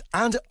first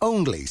and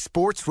only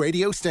sports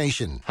radio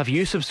station. Have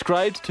you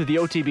subscribed to the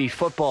OTB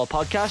Football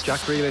Podcast? Jack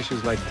Grealish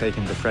is like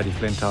taking the Freddie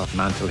Flintoff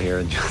mantle here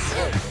and just...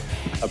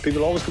 And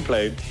people always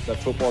complain that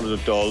footballers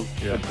are dull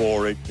and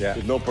boring,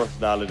 with no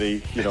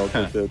personality. You know,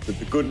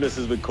 the goodness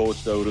has been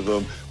coached out of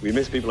them. We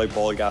miss people like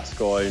Paul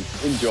Gascoigne.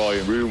 Enjoy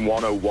him. Room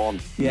 101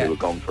 will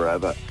come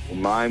forever. Well,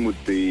 mine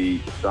would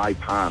be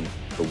Saipan,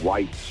 the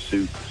white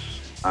suits,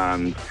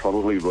 and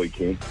probably Roy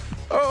Keane.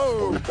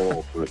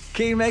 Oh!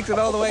 Keane makes it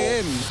all the way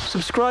in.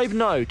 Subscribe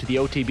now to the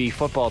OTB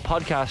Football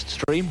Podcast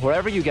stream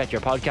wherever you get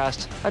your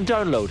podcasts and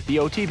download the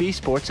OTB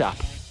Sports app.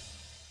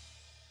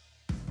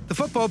 The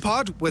Football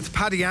Pod with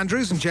Paddy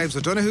Andrews and James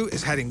O'Donoghue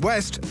is heading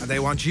west, and they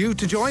want you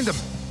to join them.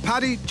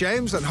 Paddy,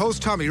 James and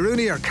host Tommy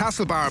Rooney are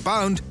Castlebar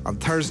bound on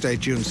Thursday,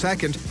 June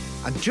 2nd,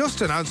 and just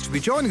announced to be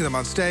joining them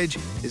on stage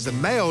is the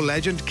Mayo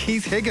legend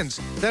Keith Higgins.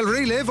 They'll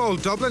relive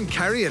old Dublin,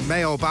 Kerry and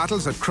Mayo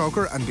battles at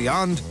Croker and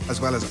beyond,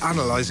 as well as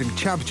analysing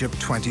Championship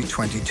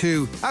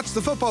 2022. That's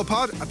the Football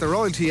Pod at the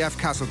Royal TF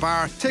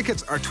Castlebar.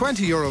 Tickets are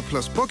 €20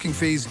 plus booking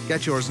fees.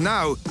 Get yours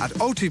now at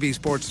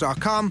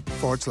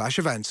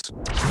otbsports.com/events.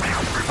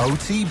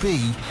 OTB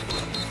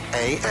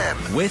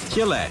AM with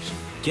Gillette.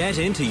 Get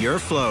into your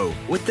flow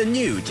with the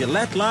new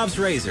Gillette Labs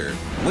Razor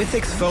with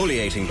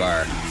exfoliating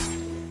bar.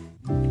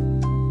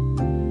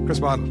 Chris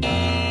Waddle.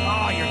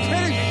 Oh, you're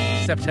kidding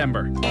me.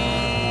 September.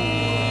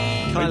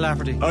 Kyle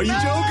Lafferty. Are you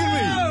joking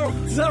me?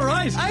 Is that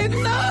right? I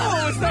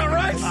know, it's not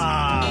right.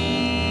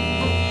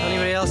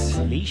 Anybody else?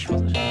 Leash,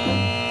 was it?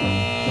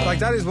 Like,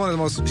 that is one of the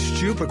most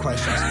stupid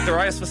questions.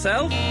 Darius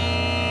Vassell?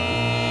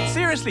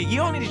 Seriously,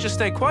 you all need to just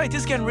stay quiet. This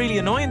is getting really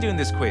annoying doing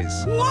this quiz.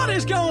 What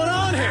is going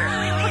on here?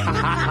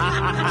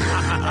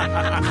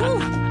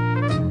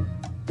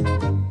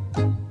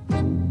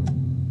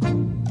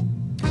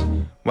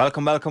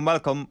 Welcome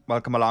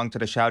along to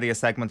the shoutiest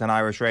segment on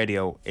Irish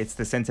radio. It's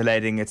the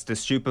scintillating, it's the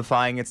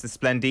stupefying, it's the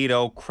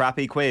splendido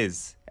crappy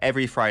quiz.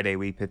 Every Friday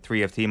we pit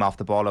 3 of Team Off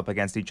the Ball up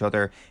against each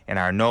other in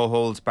our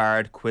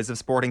no-holds-barred quiz of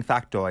sporting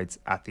factoids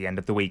at the end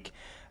of the week.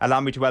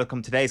 Allow me to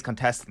welcome today's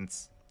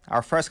contestants.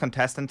 Our first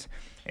contestant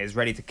is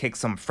ready to kick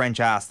some French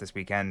ass this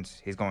weekend.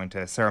 He's going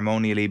to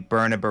ceremonially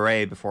burn a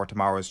beret before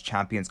tomorrow's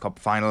Champions Cup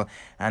final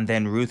and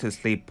then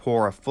ruthlessly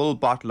pour a full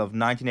bottle of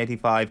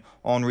 1985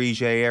 Henri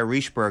Jair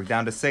Richebourg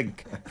down the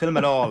sink. Film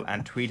it all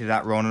and tweet it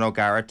at Ronan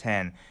O'Gara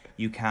 10.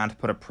 you can't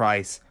put a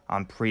price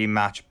on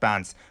pre-match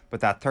bants. But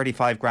that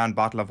 35 grand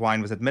bottle of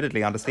wine was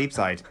admittedly on the steep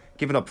side.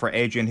 Give it up for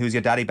Adrian, who's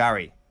your daddy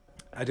Barry.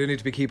 I do need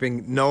to be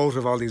keeping note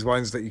of all these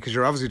wines because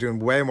you're obviously doing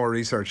way more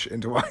research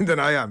into wine than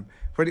I am.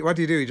 What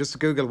do you do? You just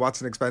Google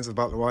what's an expensive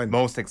bottle of wine.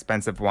 Most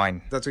expensive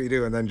wine. That's what you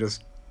do, and then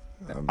just.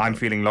 I'm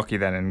feeling lucky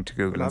then into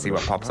Google and see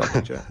what pops up.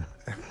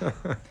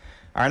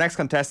 Our next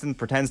contestant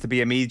pretends to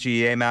be a Meath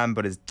GAA man,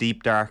 but his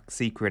deep dark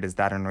secret is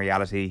that in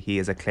reality he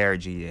is a Clare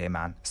GAA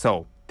man.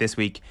 So this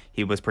week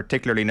he was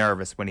particularly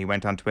nervous when he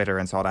went on Twitter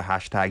and saw the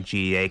hashtag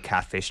GAA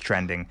catfish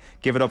trending.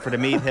 Give it up for the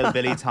Meath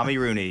hillbilly Tommy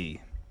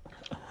Rooney.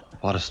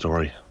 What a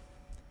story.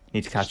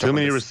 Need to catch There's too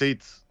many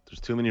receipts. There's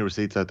too many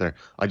receipts out there.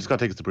 I just got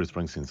tickets to Bruce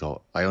Springsteen,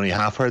 so I only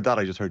half heard that.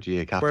 I just heard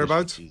GAA catfish.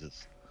 Whereabouts?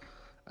 Jesus.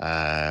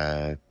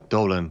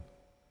 Dublin.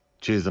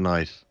 Tuesday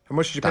night. How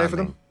much did you pay for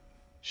them?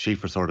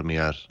 Schieffer sorted me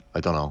out.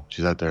 I don't know.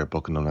 She's out there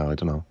booking them now. I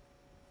don't know.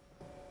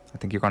 I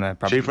think you're going to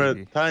probably...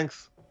 Schieffer,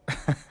 thanks.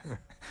 You're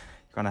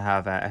going to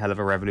have a hell of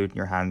a revolute in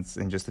your hands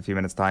in just a few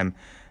minutes' time.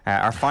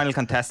 Our final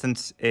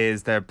contestant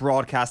is the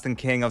broadcasting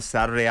king of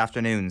Saturday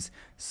afternoons.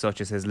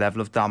 Such is his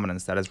level of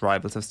dominance that his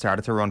rivals have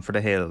started to run for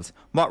the hills.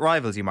 What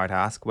rivals, you might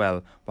ask?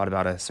 Well, what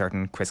about a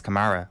certain Chris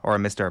Kamara or a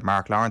Mr.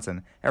 Mark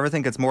Lawrenson? Ever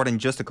think it's more than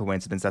just a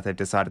coincidence that they've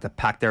decided to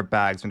pack their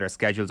bags when their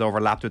schedules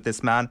overlapped with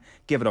this man?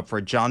 Give it up for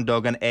John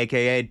Duggan,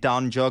 a.k.a.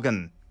 Don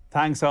Juggan.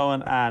 Thanks,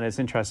 Owen. And it's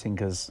interesting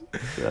because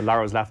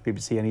Lara's left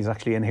BBC and he's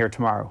actually in here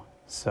tomorrow.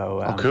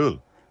 So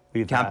cool.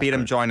 You can't beat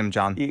him, join him,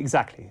 John.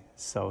 Exactly.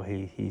 So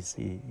he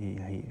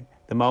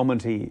the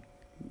moment he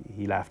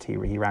left, he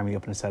rang me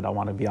up and said, I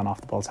want to be on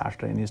Off the Ball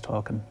Saturday, and he's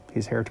talking.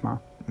 He's here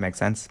tomorrow. Makes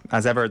sense.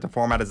 As ever, the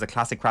format is a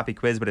classic crappy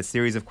quiz with a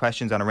series of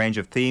questions on a range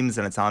of themes,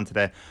 and it's on to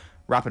the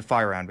rapid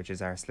fire round, which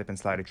is our slip and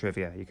slide of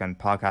trivia. You can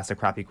podcast a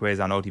crappy quiz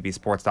on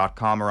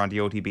otbsports.com or on the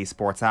OTB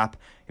Sports app.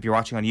 If you're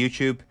watching on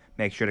YouTube,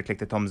 make sure to click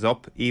the thumbs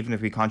up, even if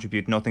we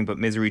contribute nothing but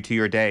misery to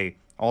your day.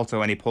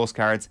 Also, any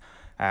postcards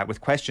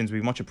with questions,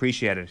 we much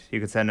appreciate it. You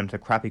can send them to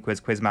Crappy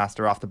Quiz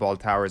Quizmaster, Off the Ball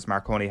Towers,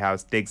 Marconi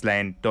House, Diggs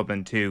Lane,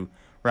 Dublin 2.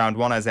 Round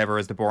 1, as ever,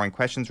 is the boring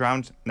questions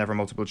round, never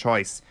multiple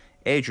choice.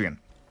 Adrian,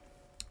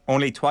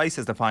 only twice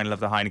has the final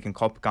of the Heineken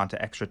Cup gone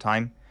to extra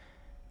time.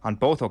 On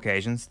both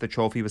occasions, the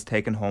trophy was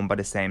taken home by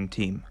the same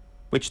team.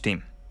 Which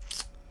team?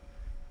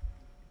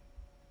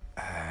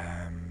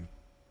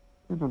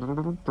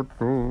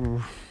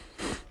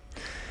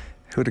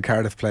 Who did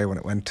Cardiff play when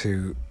it went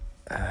to...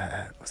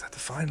 was that the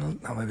final?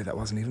 No, maybe that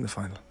wasn't even the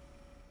final.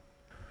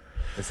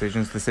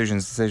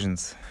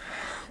 Decisions.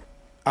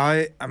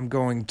 I am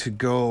going to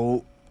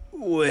go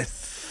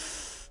with...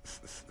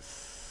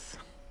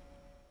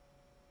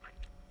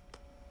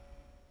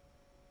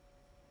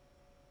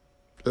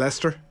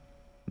 Leicester?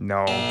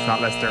 No, it's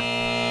not Leicester.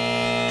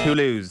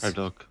 Toulouse.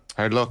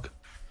 Hard luck.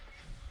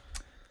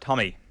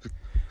 Tommy.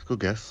 Good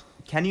guess.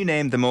 Can you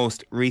name the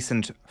most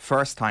recent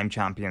first-time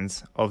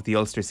champions of the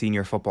Ulster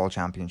Senior Football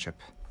Championship?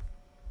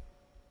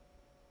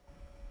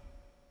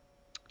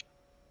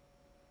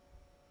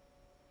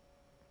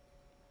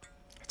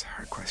 It's a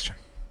hard question.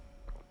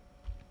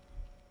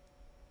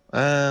 Is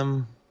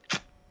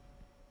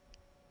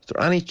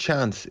there any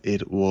chance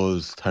it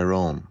was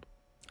Tyrone?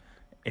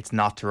 It's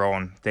not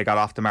Tyrone. They got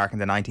off the mark in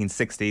the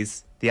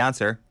 1960s. The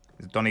answer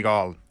is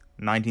Donegal.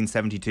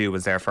 1972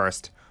 was their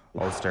first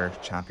Ulster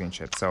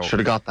Championship. So should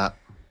have got that.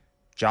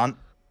 John,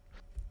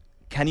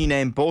 can you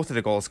name both of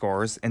the goal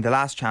scorers in the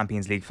last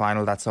Champions League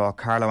final that saw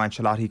Carlo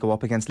Ancelotti go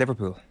up against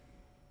Liverpool?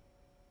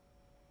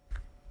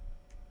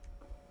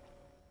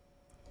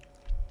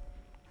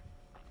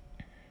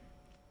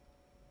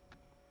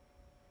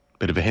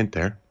 Bit of a hint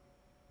there.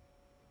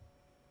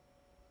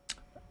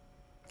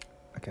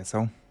 Okay,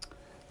 so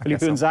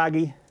Filippo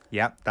Inzaghi.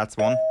 Yeah, that's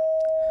one.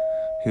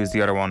 Who's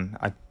the other one?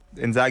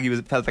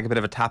 Inzaghi felt like a bit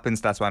of a tap-in,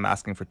 so that's why I'm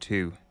asking for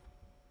two.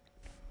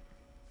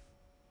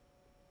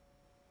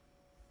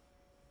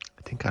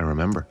 I think I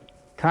remember.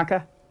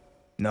 Kaka?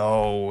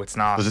 No, it's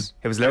not. Was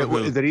it was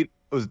Liverpool. It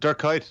was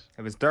Dirk Kuyt.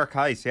 It was Dirk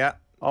Kuyt, yeah.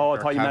 Oh, I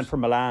thought you meant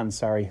from Milan.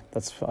 Sorry, I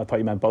thought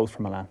you meant both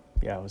from Milan.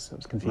 Yeah, I was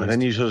confused. Well, then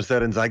you should have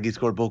said Inzaghi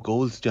scored both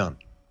goals, John.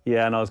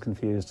 Yeah, no, I was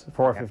confused.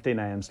 4:15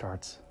 a.m.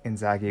 starts.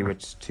 Inzaghi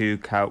with 2,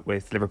 Kuyt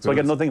with Liverpool. So I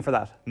get nothing for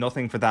that.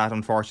 Nothing for that,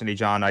 unfortunately,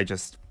 John.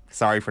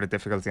 Sorry for the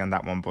difficulty on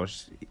that one,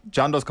 but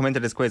John does come into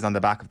this quiz on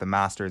the back of the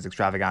Masters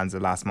extravaganza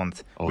last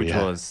month, which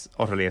was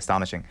utterly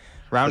astonishing.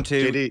 Round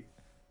 2.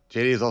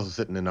 JD is also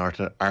sitting in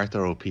Arthur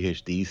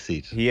PhD's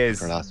seat. He is.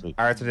 For last week.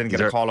 Arthur didn't get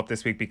a call up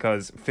this week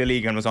because Phil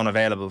Egan was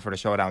unavailable for the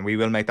showdown. We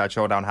will make that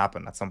showdown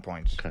happen at some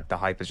point. Okay. The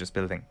hype is just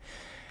building.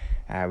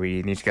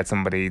 We need to get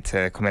somebody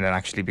to come in and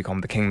actually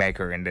become the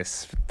kingmaker in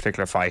this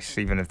particular fight,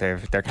 even if their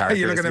character.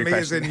 You're looking at me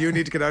as in you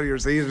need to get out of your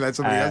seat and let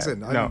somebody else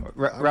in.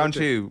 Round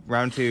two.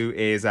 Round 2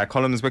 is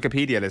Column's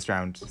Wikipedia list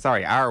round.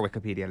 Sorry, our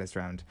Wikipedia list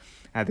round.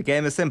 The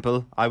game is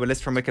simple. I will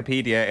list from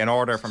Wikipedia in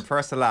order from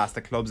first to last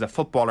the clubs a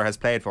footballer has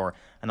played for,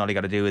 and all you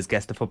got to do is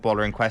guess the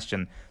footballer in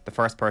question. The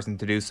first person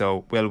to do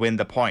so will win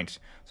the point.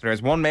 So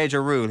there's one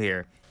major rule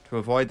here. To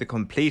avoid the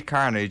complete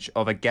carnage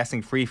of a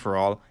guessing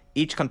free-for-all,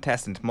 each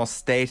contestant must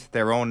state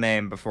their own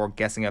name before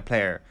guessing a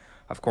player.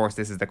 Of course,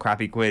 this is the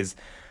crappy quiz.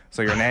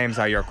 So your names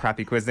are your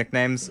crappy quiz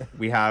nicknames.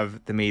 We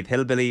have the Meath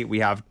Hillbilly, we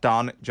have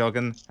Don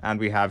Juggin, and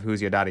we have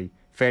Who's Your Daddy.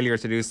 Failure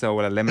to do so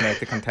will eliminate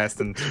the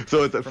contestant.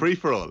 So it's a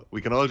free-for-all.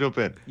 We can all jump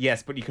in.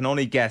 Yes, but you can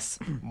only guess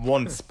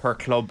once per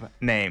club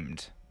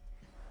named.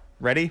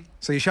 Ready?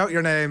 So you shout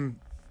your name.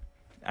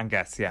 And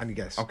guess, yeah. And you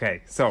guess.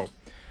 Okay, so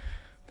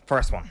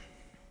first one.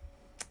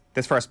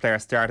 This first player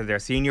started their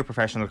senior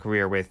professional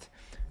career with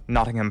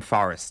Nottingham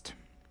Forest.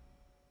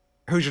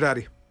 Who's your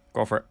daddy?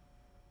 Go for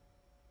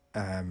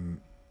it.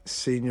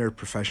 Senior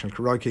professional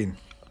career. Roy Keane.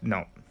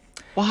 No.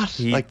 What?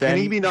 Can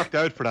he be knocked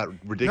out for that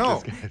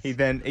ridiculous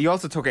guess? He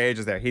also took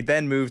ages there. He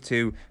then moved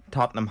to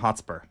Tottenham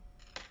Hotspur.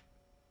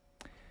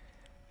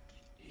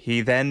 He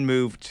then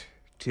moved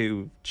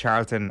to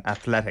Charlton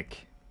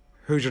Athletic.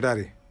 Who's your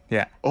daddy?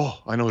 Yeah.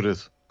 Oh, I know it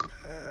is.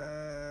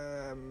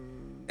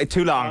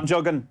 Too long.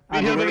 John Duggan.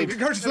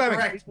 Curtis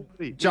Fleming.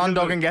 John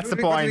Duggan gets the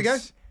What did point. he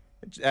get?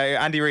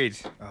 Andy Reid.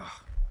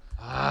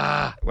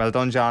 Well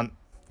done, John.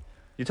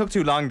 You took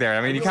too long there.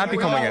 I mean, you can't be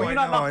coming in. You're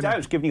not knocked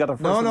out, given you got the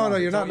first No,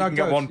 one. you're not knocked out. You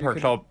can get one per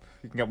club.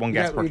 You can get one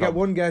guess per club. You get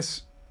one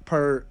guess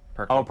per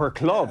club. Oh, per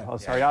club. Oh,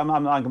 sorry,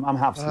 I'm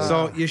half asleep.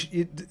 So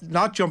you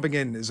not jumping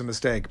in is a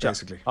mistake,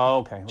 basically. Oh,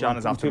 okay. John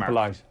is off the too mark.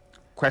 polite.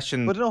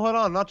 Question. But no, hold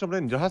on, not jumping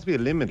in. There has to be a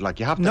limit. Like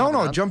you have to.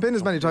 No, jump in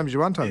as many times as you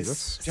want, Tommy. You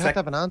have to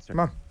have an answer.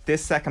 Come on.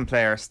 This second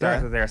player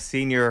started their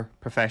senior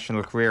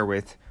professional career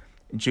with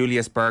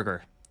Julius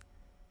Berger.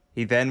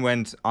 He then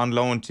went on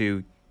loan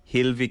to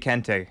Hill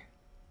Vicente.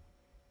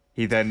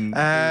 He then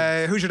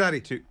who's your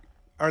daddy?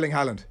 Erling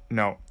Haaland.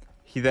 No.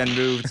 He then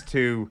moved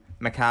to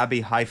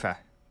Maccabi Haifa.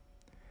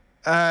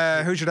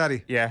 Who's your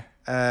daddy? Yeah.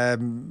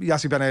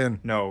 Yassi Benayoun.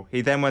 No.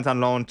 He then went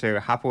on loan to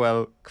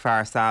Hapoel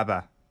Kfar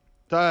Saba.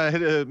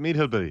 Meath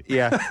Hillbilly.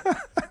 Yeah.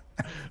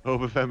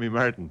 Obafemi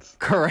Martins.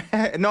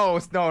 Correct. No.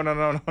 What?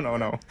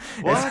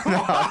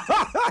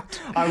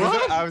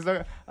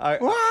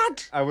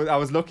 I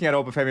was looking at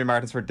Obafemi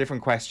Martins for a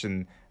different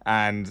question,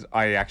 and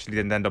I actually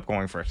didn't end up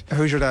going for it.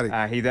 Who's your daddy?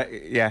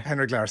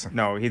 Henrik Larsson.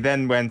 No, he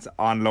then went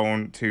on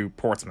loan to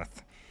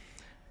Portsmouth.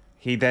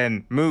 He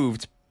then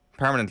moved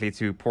permanently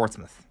to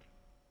Portsmouth.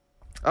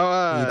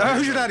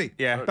 Who's your daddy?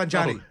 Yeah.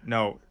 Banjani.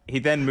 No, he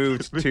then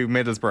moved to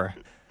Middlesbrough.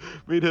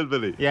 Meath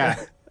Hillbilly. Yeah.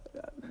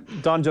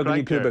 Don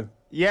Juggin Kubu.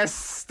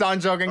 Yes, Don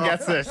Juggin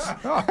gets it.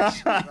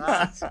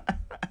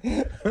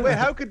 Wait,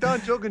 how could Don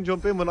Juggin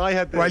jump in when I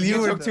had the... Well,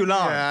 you took too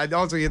long. Yeah,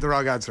 also you had the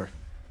wrong answer.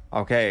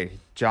 Okay,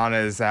 John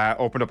has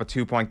opened up a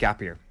 2-point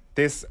gap here.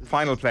 This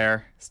final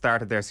player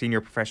started their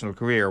senior professional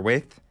career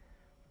with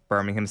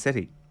Birmingham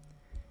City.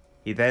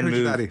 He then Who's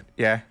moved... your daddy?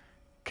 Yeah.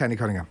 Kenny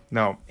Cunningham.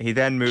 No, he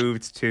then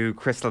moved to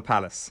Crystal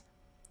Palace.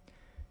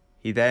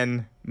 He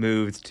then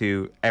moved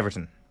to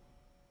Everton.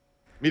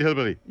 Meath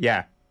Hillbilly.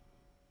 Yeah.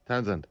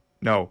 Townsend.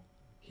 No.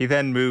 He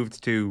then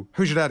moved to...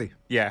 Who's your daddy?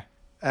 Yeah.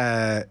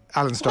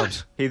 Alan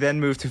Stubbs. He then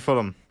moved to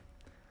Fulham.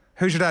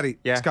 Who's your daddy?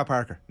 Yeah. Scott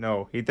Parker.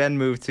 No. He then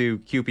moved to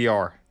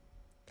QPR.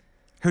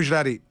 Who's your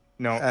daddy?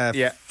 No.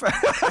 Yeah.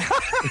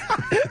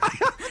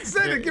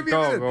 Say it, give me a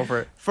minute. Go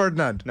for it.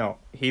 Ferdinand. No.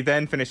 He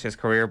then finished his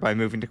career by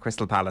moving to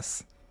Crystal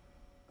Palace.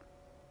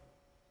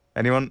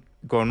 Anyone?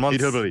 Going once?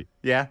 Meath Hillbilly.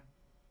 Yeah.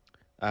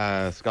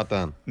 Scott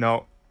Dan.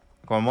 No.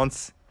 Going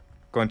once.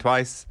 Going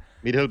twice.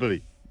 Meath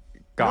Hillbilly.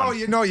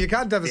 Gone. No, you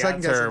can't have a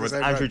second guess. The answer was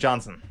Andrew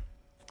Johnson.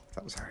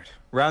 That was hard.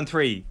 Round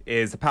 3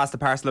 is the Pass the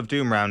Parcel of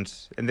Doom round.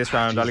 In this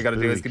round, all you got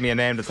to do is give me a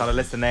name that's on a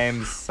list of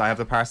names. I have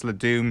the Parcel of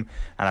Doom,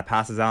 and it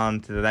passes on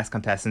to the next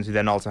contestant, who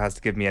then also has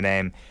to give me a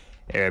name.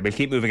 We'll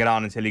keep moving it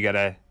on until you get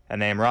a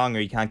name wrong, or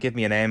you can't give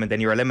me a name, and then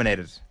you're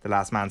eliminated. The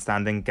last man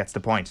standing gets the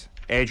point.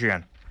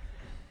 Adrian,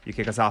 you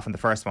kick us off in the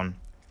first one.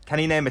 Can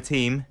you name a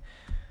team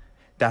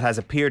that has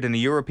appeared in the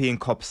European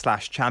Cup /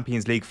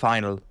 Champions League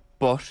final,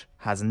 but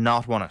has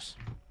not won it?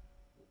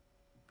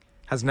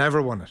 Has never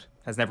won it.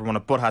 Has never won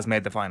it, but has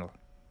made the final.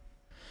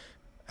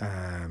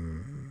 Gonna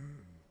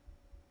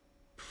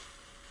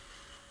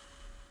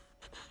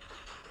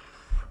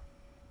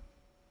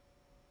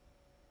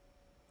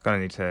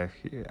need to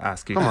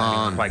ask you. Come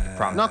on, quite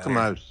prompt. knock him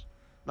out.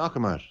 Knock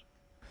him out.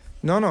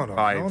 No.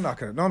 5, no,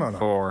 knock it. No.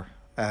 4,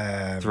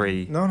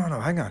 3. No.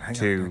 Hang on.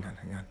 2,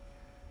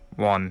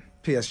 1.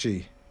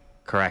 PSG.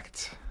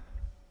 Correct.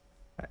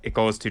 It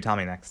goes to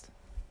Tommy next.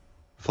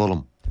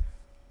 Fulham.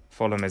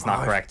 Fulham is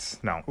not correct.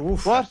 No.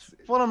 Oof. What?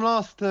 Fulham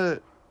lost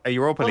to a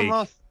Europa Fulham League.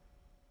 Lost.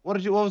 What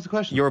was the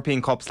question?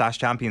 European Cup /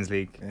 Champions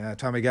League. Yeah,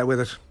 Tommy, get with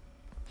it.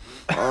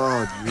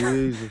 Oh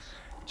Jesus.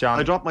 John.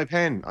 I dropped my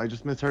pen. I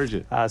just misheard you.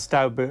 It was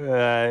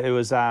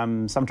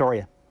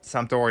Sampdoria.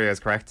 Sampdoria is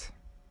correct.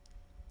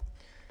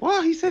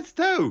 What? He said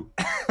Stow.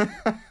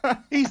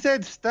 He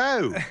said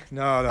Stow.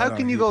 No. How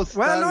can you go Stow?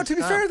 Well, no, to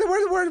be fair, the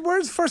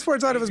words first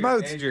words out of his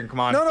mouth. Adrian,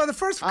 come on. No, the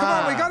first. Come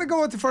on, we got to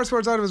go with the first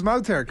words out of his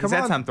mouth here. Come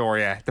on. He said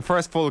Sampdoria. The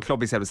first full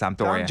club he said was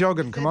Sampdoria. Don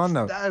Juggin, come on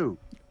now. Stow.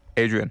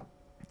 Adrian.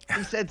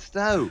 He said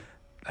Stow.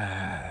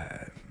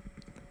 But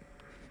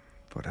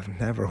I've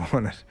never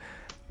won it.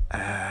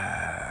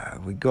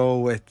 We go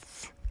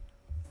with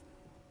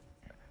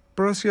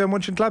Borussia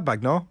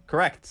Mönchengladbach, no?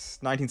 Correct.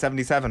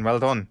 1977. Well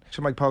done.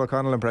 Should make Paul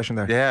O'Connell impression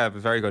there. Yeah, it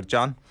was very good.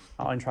 John?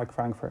 Eintracht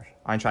Frankfurt.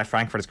 Eintracht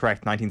Frankfurt is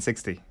correct.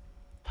 1960.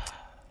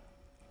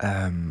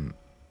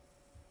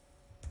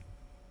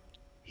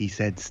 He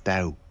said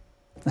Stow.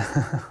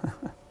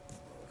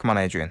 Come on,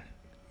 Adrian.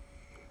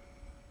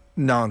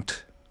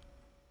 Nantes.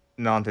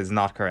 Nantes is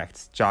not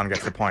correct. John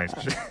gets the point.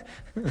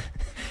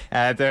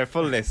 The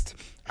full list.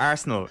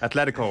 Arsenal,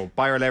 Atletico,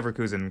 Bayer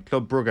Leverkusen,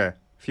 Club Brugge,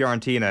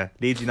 Fiorentina,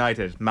 Leeds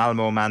United,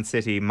 Malmo, Man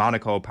City,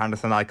 Monaco,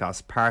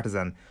 Panathinaikos,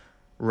 Partizan,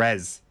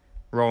 Rez,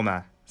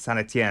 Roma, Saint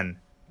Etienne,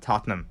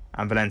 Tottenham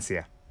and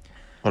Valencia.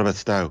 What about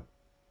Stow?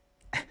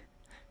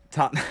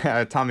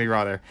 Tommy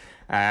rather.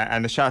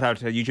 And a shout out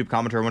to YouTube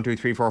commenter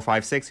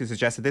 123456 who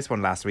suggested this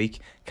one last week.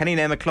 Can he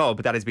name a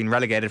club that has been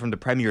relegated from the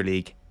Premier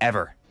League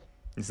ever?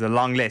 This is a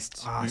long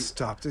list.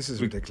 Stop. This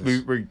is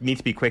ridiculous. We need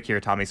to be quick here,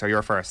 Tommy, so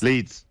you're first.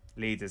 Leeds.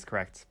 Leeds is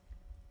correct.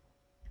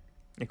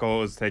 It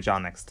goes to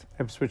John next.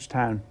 Ipswich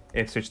Town.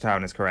 Ipswich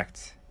Town is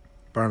correct.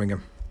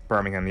 Birmingham.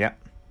 Birmingham, yeah.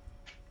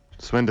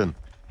 Swindon.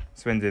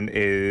 Swindon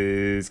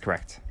is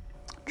correct.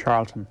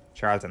 Charlton.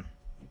 Charlton,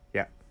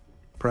 yeah.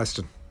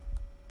 Preston.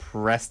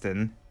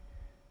 Preston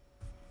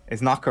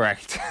is not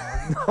correct.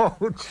 No,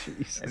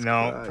 Jesus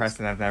No, Christ.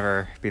 Preston have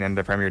never been in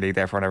the Premier League,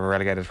 therefore never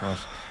relegated from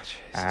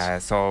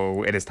it.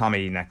 So it is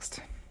Tommy next.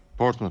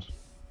 Portsmouth.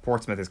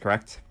 Portsmouth is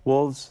correct.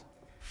 Wolves.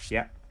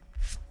 Yeah.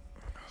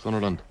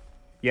 Sunderland.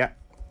 Yeah.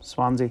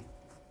 Swansea.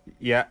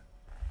 Yeah.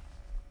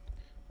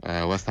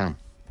 West Ham.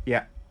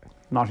 Yeah.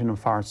 Nottingham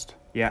Forest.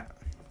 Yeah.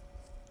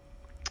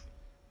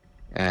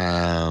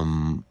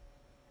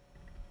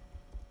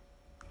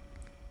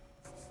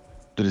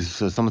 Did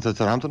someone say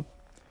Southampton?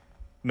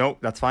 No,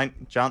 that's fine.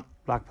 John.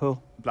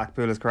 Blackpool.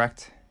 Blackpool is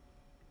correct.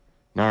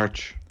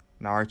 Norwich.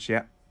 Norwich,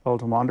 yeah.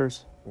 Bolton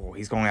Wanderers. Oh,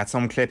 he's going at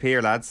some clip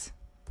here, lads.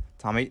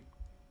 Tommy.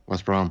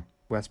 West Brom.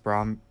 West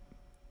Brom.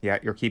 Yeah,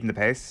 you're keeping the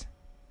pace.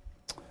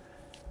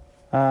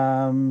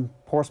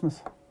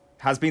 Portsmouth.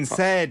 Has been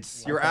said.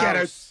 You're out.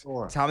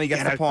 out. Tommy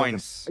gets the point.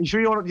 Are you sure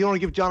you want to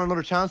give John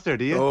another chance there,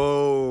 do you?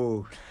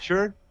 Oh.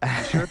 Sure?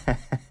 Sure?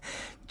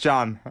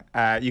 John,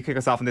 you kick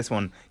us off on this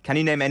one. Can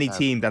you name any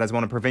team that has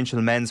won a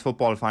provincial men's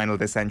football final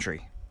this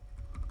century?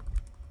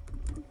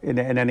 In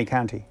any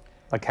county?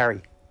 Like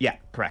Kerry? Yeah,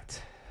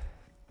 correct.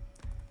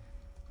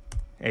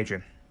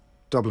 Adrian.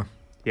 Dublin.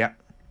 Yeah.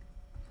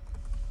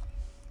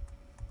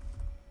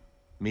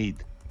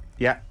 Meath.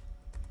 Yeah.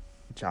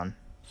 John.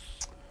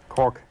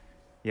 Cork.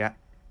 Yeah.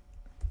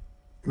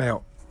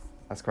 Mayo.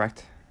 That's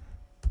correct.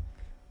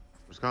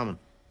 Roscommon.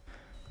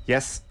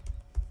 Yes.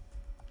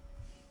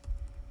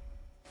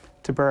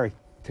 Tipperary.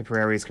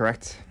 Tipperary is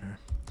correct.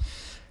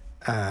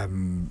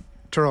 Tyrone.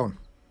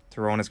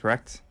 Tyrone is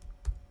correct.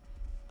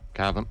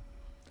 Cavan.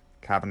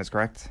 Cavan is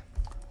correct.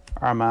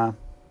 Armagh.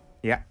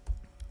 Yeah.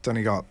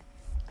 Donegal.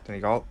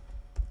 Donegal.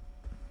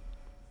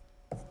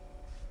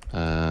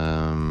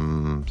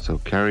 So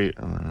Kerry.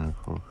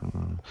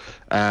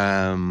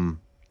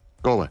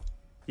 Galway.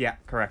 Yeah,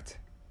 correct.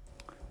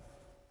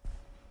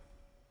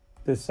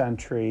 This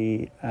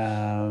century.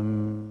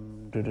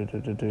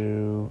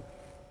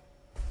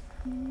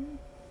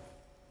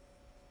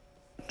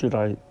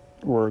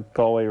 Were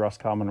Galway,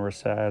 Roscommon were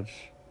said.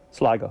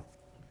 Sligo.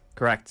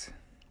 Correct.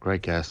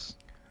 Great guess.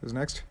 Who's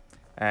next?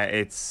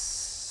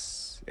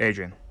 It's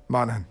Adrian.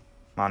 Monaghan.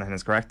 Monaghan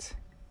is correct.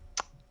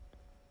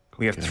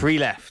 We have 3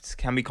 left.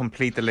 Can we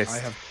complete the list? I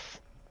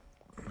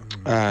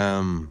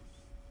have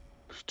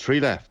 3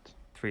 left.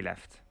 3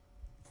 left.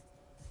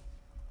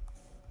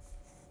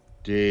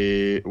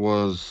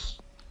 Was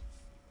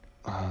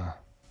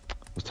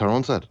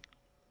Tyrone said?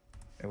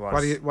 It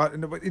was.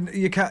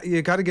 You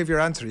got to give your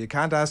answer. You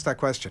can't ask that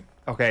question.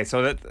 Okay,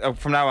 so that,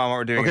 from now on, what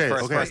we're doing is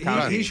first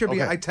county. He should be.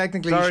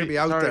 Technically, he should be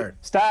out there.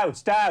 Stow.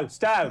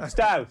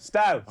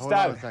 Hold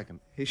on a second.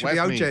 He should be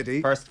out,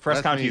 JD.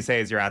 First county you say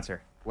is your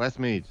answer.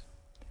 Westmeath.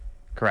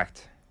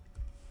 Correct.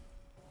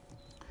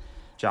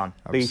 John.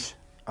 Leash.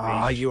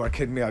 You are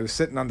kidding me. I was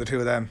sitting on the two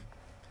of them.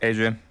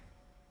 Adrian,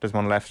 there's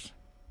one left.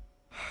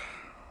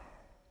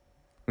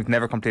 We've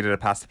never completed a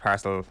pass to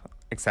parcel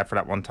except for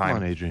that one time.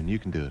 Come on, Adrian, you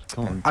can do it.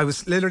 Come on. I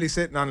was literally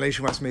sitting on Leash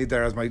and Westmeath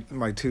there as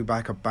my 2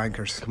 backup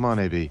bankers. Come on,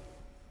 AB.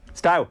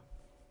 Stow.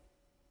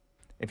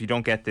 If you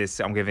don't get this,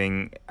 I'm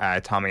giving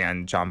Tommy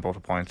and John both a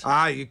point.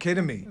 You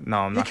kidding me? No,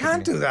 I'm not. You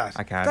can't do that.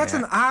 I can't. That's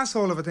an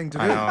asshole of a thing to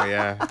do. I know,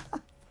 yeah.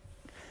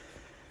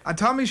 And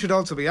Tommy should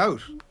also be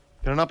out.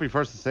 Can I not be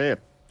first to say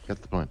it?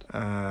 Gets the point.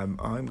 I'm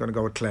going to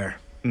go with Clare.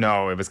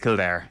 No, it was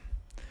Kildare.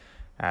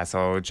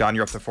 So, John,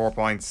 you're up to 4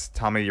 points.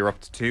 Tommy, you're up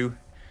to 2.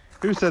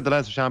 Who said the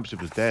Leinster Championship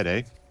was dead,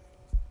 eh?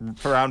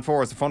 For round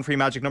 4, it's a fun free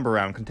magic number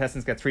round.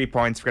 Contestants get 3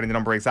 points for getting the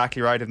number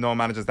exactly right. If no one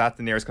manages that,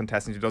 the nearest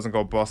contestant who doesn't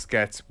go bust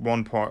gets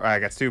 1 point.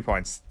 Gets 2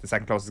 points. The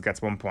second closest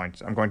gets 1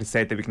 point. I'm going to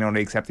state that we can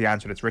only accept the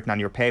answer that's written on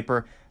your paper.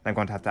 And I'm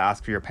going to have to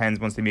ask for your pens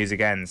once the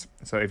music ends.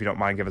 So if you don't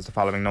mind, give us the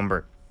following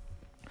number.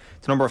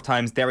 It's the number of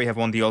times Derry have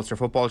won the Ulster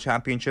Football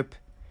Championship,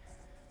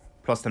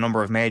 plus the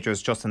number of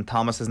majors Justin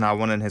Thomas has now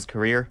won in his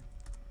career,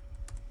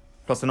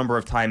 plus the number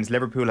of times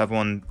Liverpool have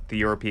won the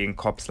European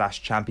Cup /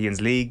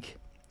 Champions League,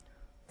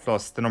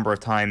 plus the number of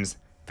times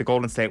the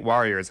Golden State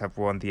Warriors have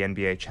won the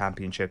NBA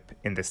championship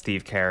in the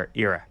Steve Kerr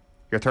era.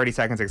 Your 30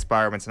 seconds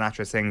expire when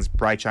Sinatra sings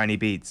Bright Shiny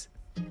Beads.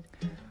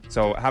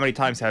 So how many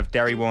times have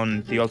Derry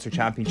won the Ulster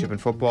Championship in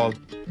football?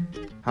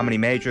 How many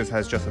majors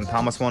has Justin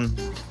Thomas won?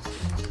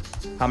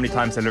 How many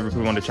times have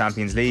Liverpool won the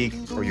Champions League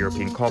or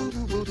European Cup?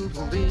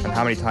 And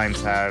how many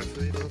times have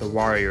the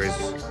Warriors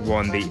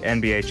won the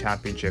NBA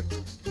championship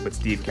with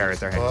Steve Kerr as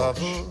their head coach?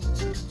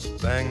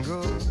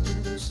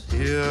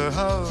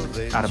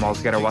 Add them all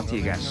together, what do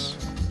you get?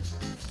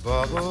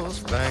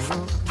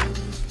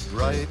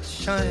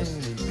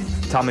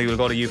 Tommy, we'll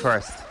go to you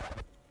first.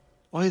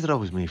 Why is it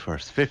always me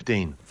first?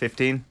 15.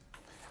 15.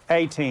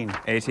 18.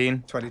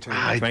 18. 22. 22.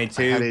 I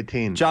had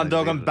 18. John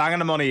Duggan banging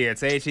the money.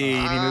 It's 18.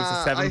 He moves to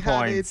 7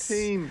 points.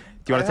 18. Do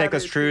you want to take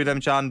us through them,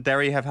 John?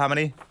 Derry have how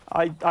many?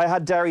 I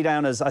had Derry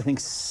down as, I think,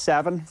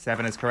 7.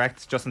 7 is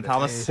correct. Justin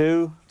Thomas?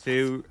 2.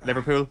 2.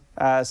 Liverpool?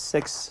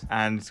 6.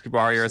 And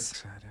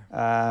Warriors?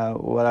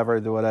 Whatever.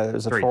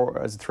 There's a 4.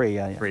 There's a 3.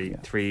 Yeah.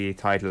 3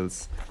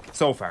 titles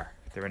so far.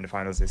 They're in the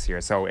finals this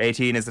year. So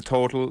 18 is the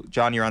total.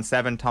 John, you're on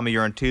 7. Tommy,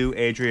 you're on 2.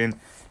 Adrian,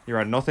 you're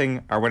on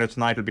nothing. Our winner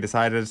tonight will be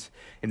decided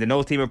in the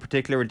no team in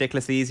particular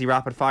ridiculously easy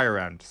rapid fire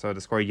round. So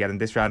the score you get in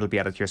this round will be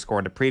added to your score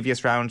in the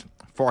previous round.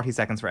 40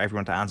 seconds for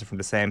everyone to answer from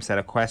the same set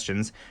of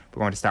questions.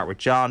 We're going to start with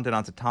John, then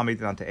on to Tommy,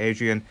 then on to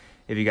Adrian.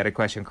 If you get a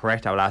question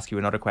correct, I will ask you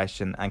another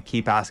question and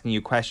keep asking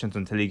you questions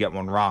until you get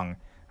one wrong.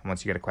 And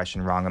once you get a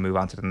question wrong, I'll move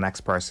on to the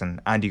next person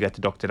and you get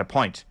deducted a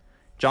point.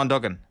 John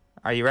Duggan,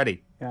 are you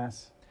ready?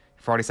 Yes.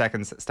 40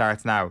 seconds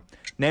starts now.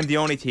 Name the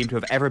only team to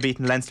have ever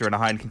beaten Leinster in a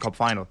Heineken Cup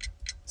final.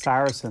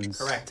 Saracens.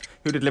 Correct.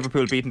 Who did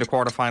Liverpool beat in the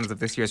quarterfinals of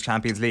this year's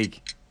Champions League?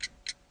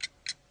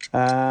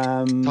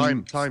 Time.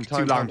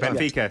 Too long.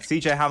 Benfica.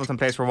 CJ Hamilton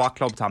plays for what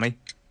club, Tommy?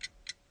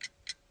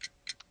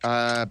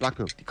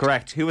 Blackpool.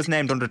 Correct. Who was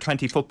named under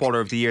 20 Footballer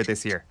of the Year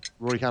this year?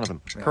 Rory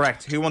Canavan.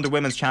 Correct. Who won the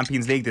Women's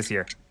Champions League this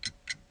year?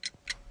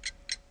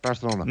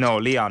 Barcelona. No,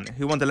 Leon.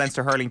 Who won the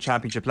Leinster Hurling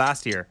Championship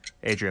last year?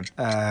 Adrian.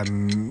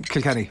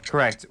 Kilkenny.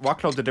 Correct. What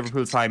club did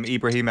Liverpool sign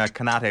Ibrahima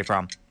Konate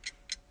from?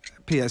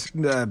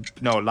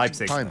 No,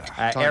 Leipzig. Time.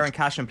 Aaron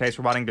Cashin plays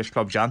for what English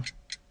club, John?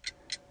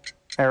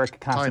 Eric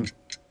Cashin.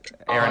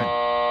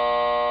 Aaron.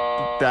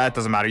 That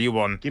doesn't matter. You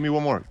won. Give me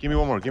one more.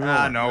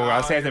 No,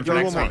 I'll save them for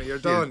next week. You're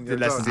done. The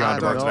lessons on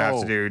the box we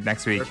have to do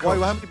next week. Why,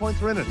 how many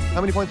points were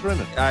in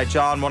it?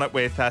 John won it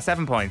with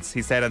 7 points.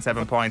 He stayed on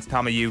 7 points.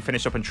 Tommy, you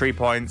finished up in 3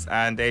 points,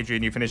 and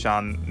Adrian, you finish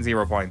on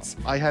 0 points.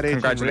 I had 18.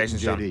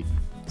 Congratulations, written, John.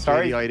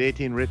 Sorry? I had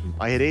 18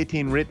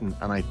 written.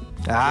 And I...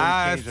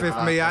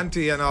 Fifth me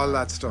auntie and all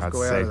that stuff.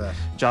 Go out of that.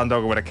 John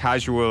Duggan with a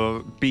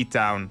casual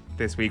beatdown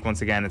this week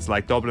once again. It's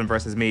like Dublin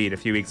versus Meath a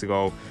few weeks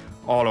ago.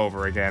 All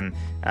over again.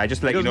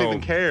 Just to let you know. He doesn't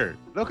even care.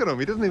 Look at him.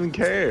 He doesn't even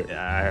care.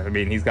 I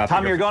mean, he's got...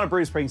 Tommy, you're going to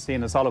Bruce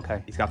Springsteen. It's all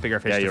okay. He's got bigger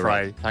fish to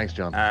fry. Right. Thanks,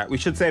 John. We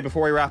should say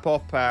before we wrap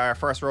up, our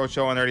first road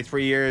show in nearly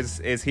 3 years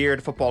is here.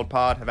 The Football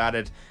Pod have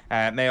added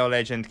Mayo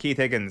legend Keith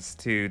Higgins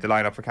to the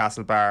lineup for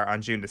Castlebar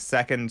on June the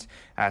 2nd.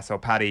 So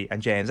Paddy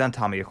and James and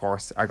Tommy, of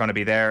course, are going to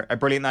be there. A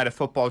brilliant night of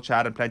football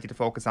chat and plenty to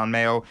focus on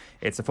Mayo.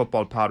 It's the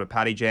Football Pod with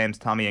Paddy, James,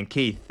 Tommy and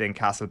Keith in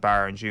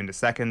Castlebar on June the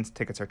 2nd.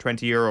 Tickets are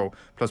 €20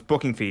 plus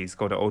booking fees.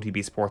 Go to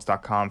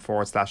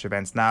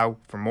otbsports.com/events now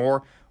for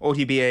more.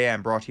 OTB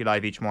AM brought to you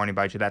live each morning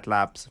by Gillette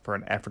Labs for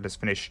an effortless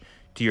finish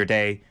to your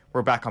day.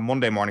 We're back on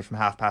Monday morning from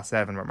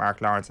 7:30 with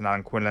Mark Lawrence and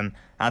Alan Quinlan,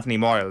 Anthony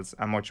Moyles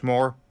and much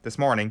more. This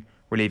morning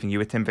we're leaving you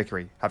with Tim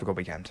Vickery. Have a good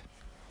weekend.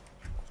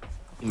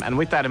 And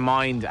with that in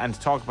mind, and to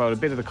talk about a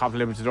bit of the Copa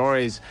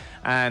Libertadores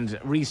and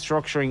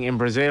restructuring in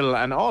Brazil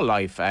and all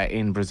life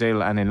in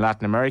Brazil and in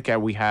Latin America,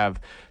 we have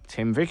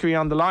Tim Vickery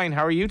on the line.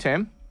 How are you,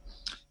 Tim?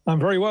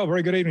 I'm very well.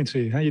 Very good evening to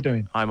you. How are you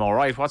doing? I'm all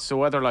right. What's the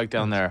weather like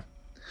down there?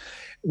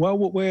 Well,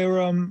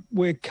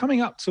 we're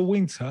coming up to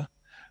winter,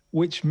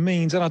 which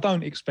means, and I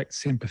don't expect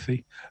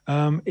sympathy,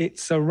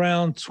 it's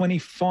around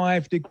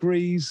 25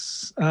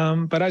 degrees.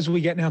 But as we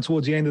get now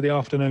towards the end of the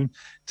afternoon,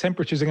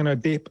 temperatures are going to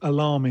dip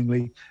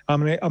alarmingly.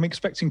 I'm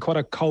expecting quite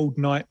a cold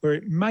night where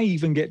it may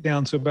even get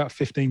down to about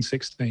 15,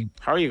 16.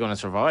 How are you going to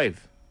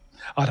survive?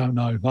 I don't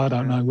know.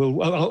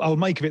 I'll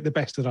make of it the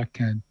best that I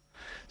can.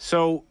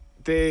 So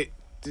the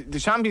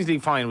Champions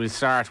League final we'll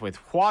start with.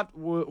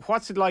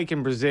 What's it like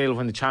in Brazil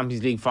when the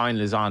Champions League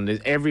final is on? Is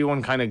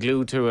everyone kind of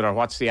glued to it, or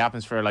what's the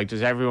atmosphere like?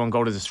 Does everyone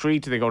go to the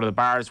street? Do they go to the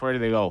bars? Where do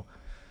they go?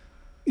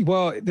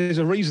 Well, there's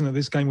a reason that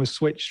this game was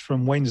switched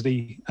from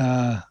Wednesday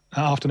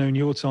afternoon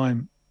your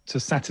time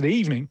to Saturday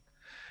evening,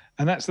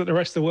 and that's that the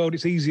rest of the world,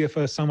 it's easier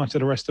for so much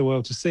of the rest of the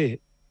world to see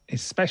it,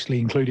 especially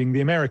including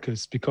the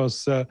Americas,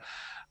 because it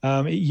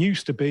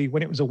used to be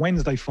when it was a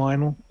Wednesday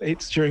final,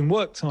 it's during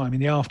work time in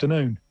the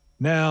afternoon.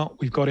 Now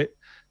we've got it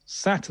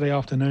Saturday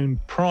afternoon,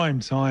 prime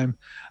time,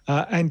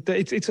 and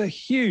it's a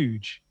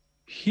huge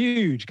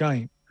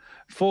game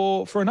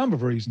for a number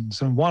of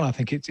reasons. And one, I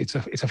think it's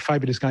a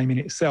fabulous game in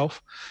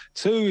itself.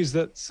 Two is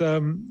that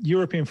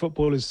European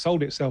football has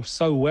sold itself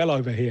so well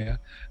over here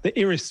that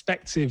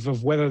irrespective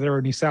of whether there are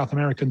any South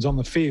Americans on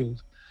the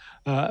field,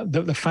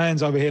 the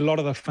fans over here, a lot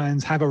of the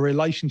fans have a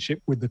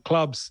relationship with the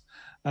clubs.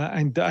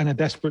 and are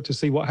desperate to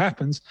see what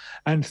happens.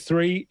 And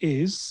 3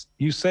 is,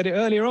 you said it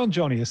earlier on,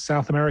 Johnny, a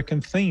South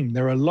American theme.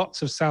 There are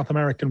lots of South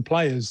American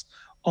players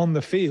on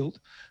the field.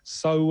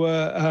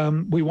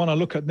 So we want to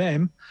look at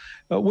them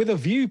with a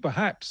view,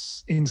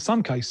 perhaps, in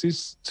some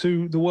cases,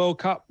 to the World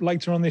Cup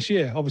later on this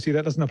year. Obviously,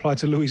 that doesn't apply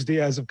to Luis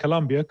Diaz of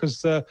Colombia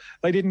because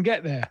they didn't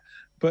get there.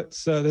 But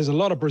there's a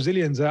lot of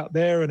Brazilians out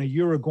there and a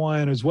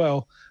Uruguayan as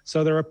well.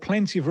 So there are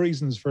plenty of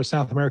reasons for a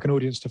South American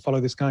audience to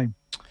follow this game.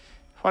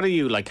 What are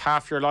you, like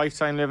half your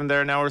lifetime living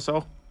there now or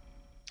so?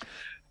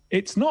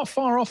 It's not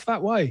far off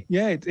that way.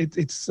 Yeah,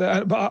 it's.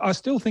 But I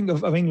still think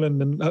of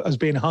England as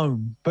being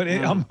home. But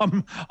I'm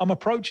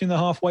approaching the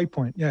halfway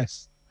point.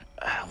 Yes.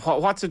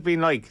 What's it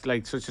been like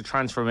such a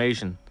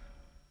transformation?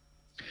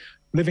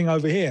 Living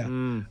over here.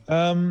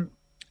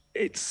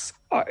 It's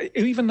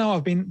even though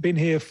I've been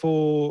here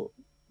for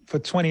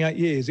 28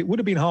 years, it would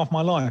have been half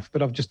my life,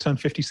 but I've just turned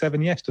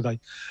 57 yesterday.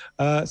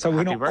 So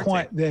we're not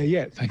quite there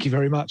yet. Thank you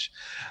very much.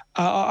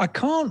 I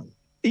can't,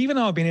 even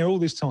though I've been here all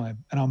this time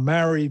and I'm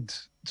married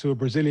to a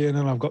Brazilian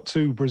and I've got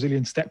 2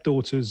 Brazilian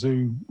stepdaughters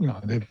who,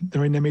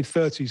 they're in their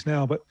mid-30s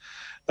now, but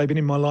they've been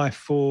in my life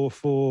for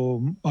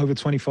over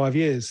 25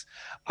 years.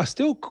 I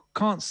still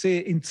can't see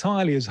it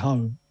entirely as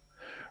home.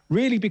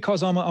 Really,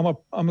 because I'm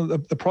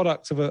the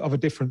product of a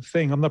different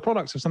thing. I'm the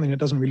product of something that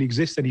doesn't really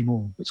exist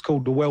anymore. It's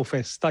called the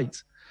welfare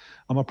state.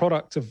 I'm a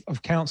product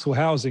of council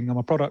housing. I'm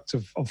a product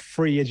of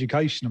free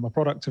education. I'm a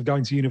product of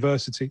going to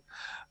university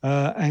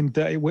and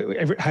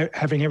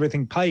having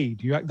everything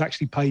paid. You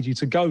actually paid you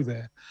to go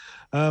there.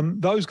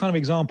 Those kind of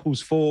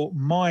examples for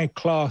my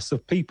class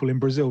of people in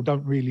Brazil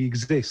don't really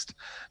exist.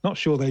 Not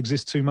sure they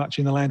exist too much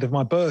in the land of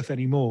my birth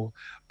anymore.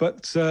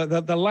 But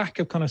the lack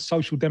of kind of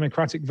social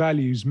democratic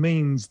values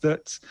means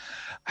that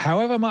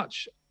however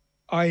much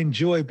I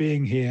enjoy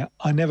being here,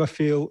 I never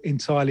feel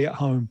entirely at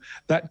home.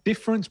 That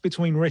difference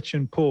between rich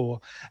and poor,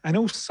 and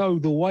also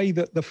the way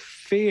that the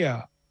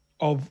fear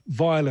of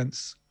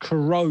violence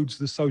corrodes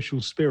the social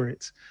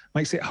spirit,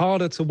 makes it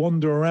harder to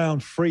wander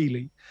around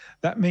freely.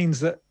 That means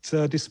that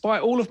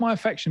despite all of my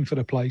affection for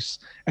the place,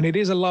 and it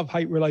is a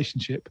love-hate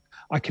relationship,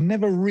 I can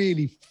never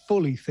really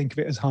fully think of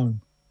it as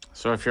home.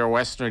 So if you're a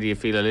Westerner, do you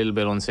feel a little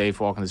bit unsafe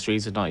walking the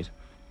streets at night?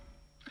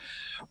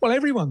 Well,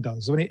 everyone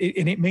does. I mean,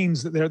 it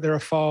means that there are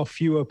far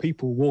fewer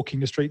people walking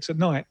the streets at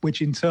night,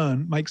 which in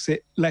turn makes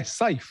it less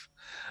safe.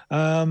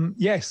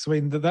 Yes, I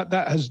mean,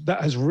 that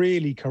has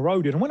really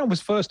corroded. And when I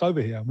was first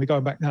over here, and we're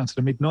going back now to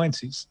the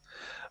mid-90s,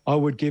 I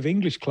would give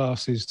English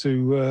classes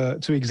to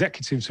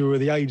executives who are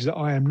the age that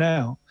I am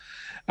now.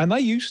 And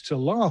they used to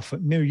laugh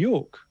at New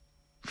York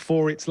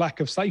for its lack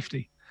of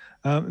safety.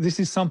 This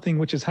is something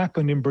which has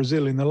happened in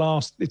Brazil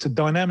it's a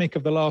dynamic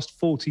of the last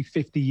 40,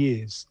 50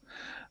 years.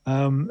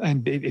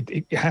 And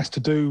it has to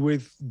do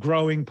with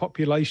growing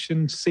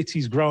population,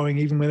 cities growing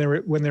even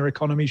when their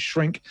economies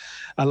shrink,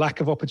 a lack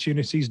of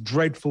opportunities,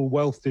 dreadful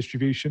wealth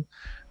distribution.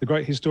 The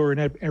great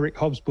historian Eric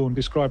Hobsbawm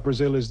described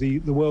Brazil as the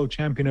world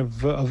champion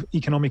of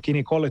economic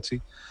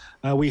inequality.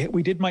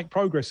 We did make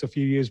progress a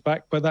few years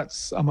back, but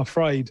I'm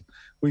afraid,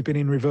 we've been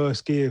in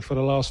reverse gear for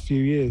the last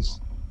few years.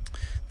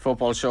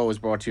 Football Show is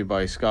brought to you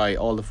by Sky.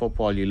 All the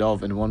football you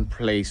love in one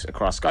place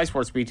across Sky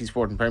Sports, BT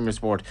Sport and Premier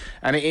Sport.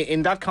 And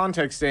in that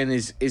context then,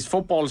 is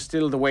football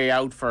still the way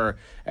out for,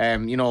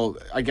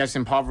 I guess,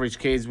 impoverished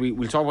kids?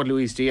 We'll talk about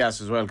Luis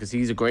Diaz as well, because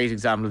he's a great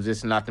example of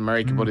this in Latin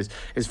America. But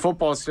is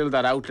football still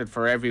that outlet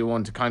for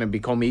everyone to kind of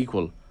become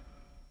equal?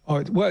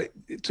 Oh, well,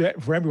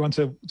 for everyone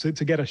to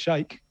get a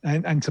shake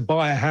and to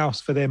buy a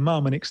house for their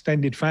mum and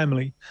extended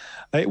family.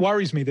 It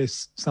worries me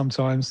this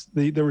sometimes,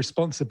 the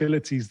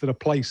responsibilities that are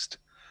placed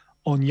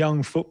on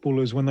young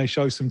footballers when they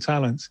show some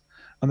talent.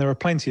 And there are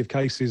plenty of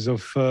cases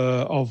of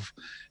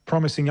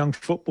promising young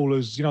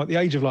footballers, at the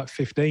age of like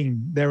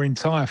 15, their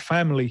entire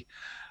family,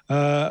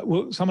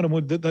 some of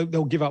them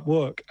they'll give up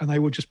work and they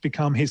will just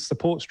become his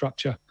support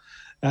structure.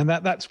 And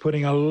that's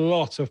putting a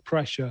lot of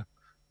pressure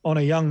on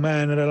a young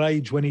man at an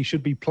age when he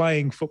should be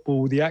playing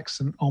football with the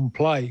accent on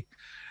play.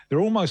 They're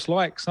almost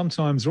like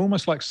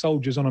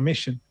soldiers on a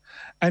mission.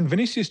 And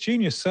Vinicius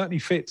Junior certainly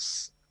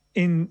fits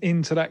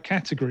into that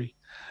category.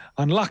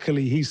 And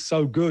luckily, he's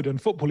so good,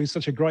 and football is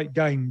such a great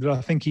game that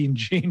I think he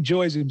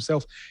enjoys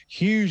himself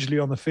hugely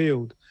on the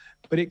field.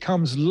 But it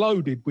comes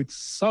loaded with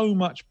so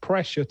much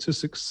pressure to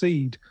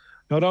succeed,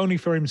 not only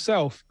for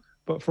himself,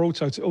 but for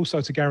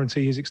also to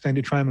guarantee his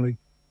extended family.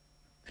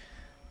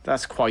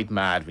 That's quite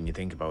mad when you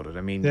think about it.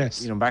 I mean,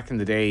 yes. Back in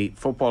the day,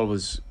 football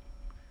was,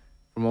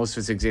 for most of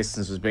its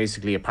existence, was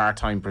basically a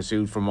part-time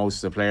pursuit for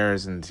most of the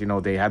players, and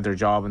they had their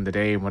job in the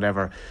day and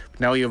whatever.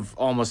 But now you've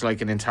almost like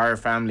an entire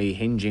family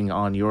hinging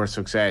on your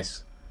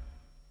success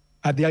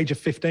at the age of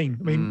 15.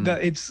 I mean,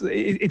 it's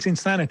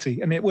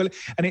insanity, and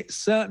it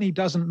certainly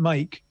doesn't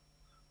make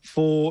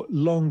for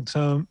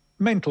long-term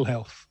mental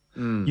health.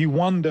 You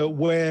wonder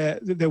where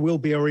there will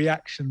be a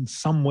reaction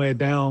somewhere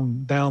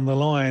down the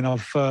line.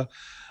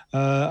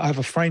 I have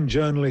a friend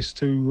journalist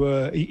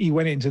who he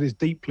went into this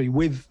deeply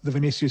with the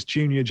Vinicius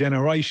Junior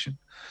generation.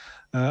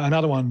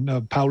 Another one,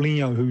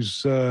 Paulinho,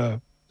 who's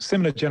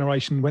similar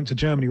generation, went to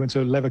Germany, went to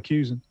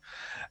Leverkusen.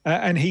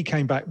 And he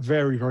came back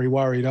very, very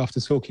worried after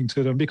talking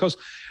to them, because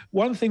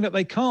one thing that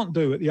they can't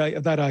do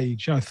at that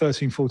age,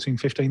 13, 14,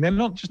 15, they're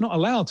not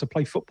allowed to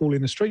play football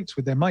in the streets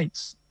with their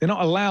mates. They're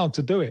not allowed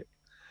to do it,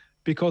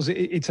 because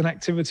it's an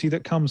activity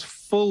that comes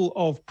full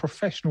of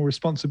professional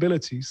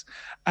responsibilities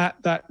at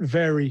that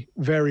very,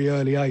 very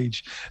early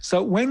age.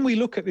 So when we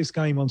look at this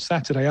game on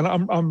Saturday, and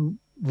I'm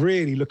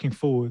really looking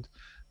forward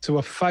to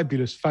a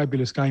fabulous,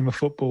 fabulous game of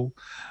football.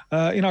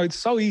 It's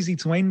so easy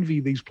to envy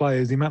these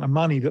players, the amount of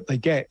money that they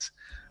get.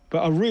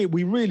 But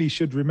we really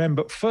should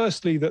remember,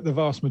 firstly, that the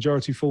vast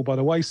majority fall by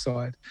the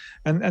wayside.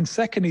 And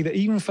secondly, that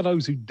even for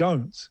those who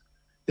don't,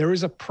 there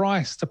is a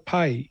price to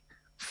pay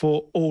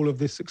for all of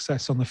this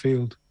success on the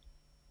field.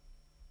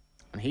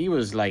 And he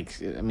was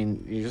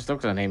you just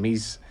looked at him,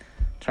 he's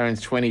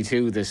turns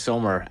 22 this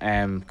summer,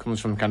 comes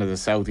from kind of the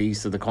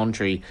southeast of the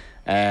country.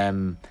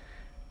 And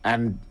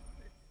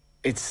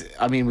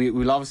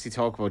we'll obviously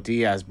talk about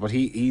Diaz, but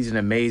he's an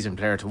amazing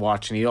player to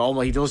watch, and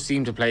he does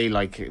seem to play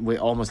with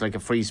almost like a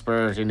free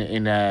spirit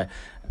in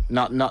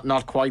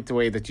not quite the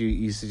way that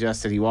you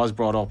suggested he was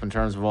brought up in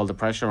terms of all the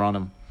pressure on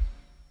him.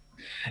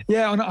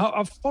 Yeah, and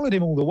I've followed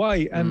him all the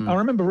way, and I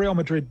remember Real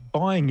Madrid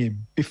buying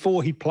him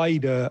before he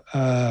played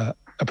a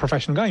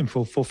professional game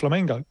for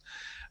Flamengo,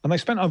 and they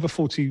spent over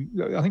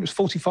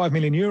 45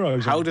 million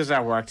euros. How does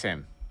that work,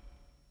 Tim?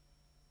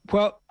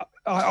 Well,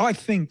 I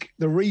think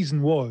the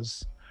reason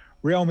was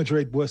Real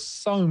Madrid were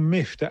so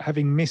miffed at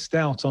having missed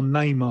out on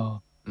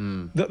Neymar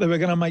that they were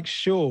going to make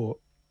sure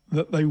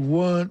that they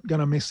weren't going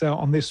to miss out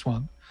on this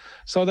one.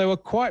 So they were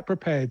quite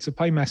prepared to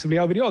pay massively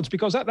over the odds,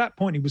 because at that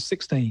point he was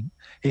 16.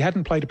 He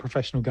hadn't played a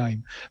professional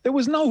game. There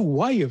was no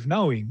way of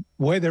knowing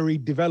whether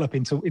he'd develop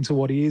into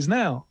what he is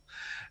now.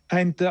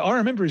 And I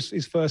remember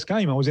his first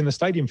game. I was in the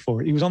stadium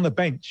for it. He was on the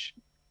bench,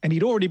 and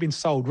he'd already been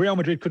sold. Real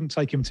Madrid couldn't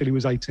take him until he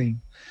was 18.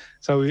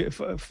 So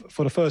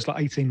for the first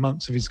 18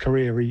 months of his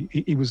career,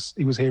 he was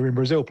here in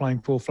Brazil playing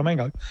for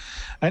Flamengo.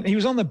 And he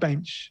was on the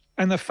bench,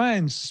 and the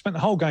fans spent the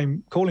whole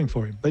game calling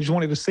for him. They just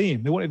wanted to see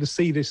him. They wanted to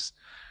see this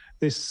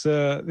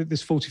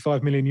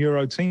 45 million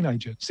euro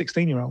teenager,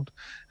 16-year-old.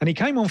 And he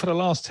came on for the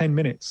last 10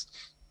 minutes.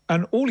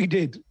 And all he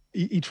did,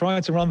 he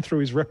tried to run through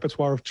his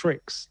repertoire of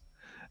tricks,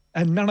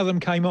 and none of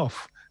them came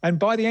off. And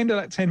by the end of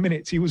that 10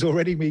 minutes, he was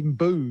already being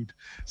booed.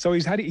 So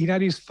he'd had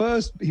his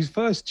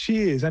first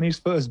cheers and his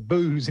first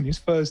boos in his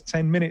first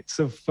 10 minutes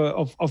of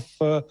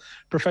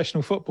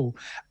professional football.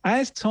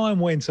 As time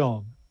went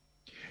on,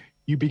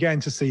 you began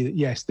to see that,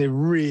 yes, there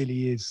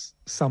really is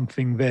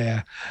something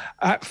there.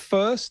 At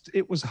first,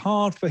 it was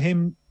hard for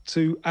him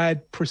to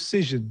add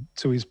precision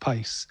to his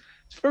pace.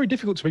 It's very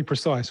difficult to be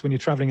precise when you're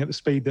travelling at the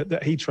speed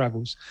that he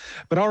travels.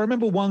 But I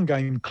remember one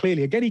game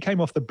clearly. Again, he came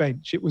off the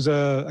bench. It was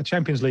a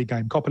Champions League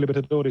game, Copa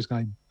Libertadores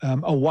game,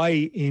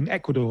 away in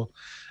Ecuador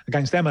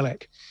against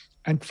Emelec.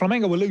 And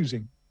Flamengo were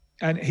losing.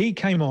 And he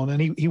came on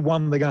and he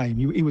won the game.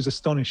 He was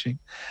astonishing.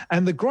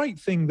 And the great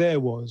thing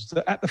there was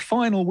that at the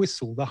final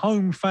whistle, the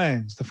home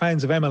fans, the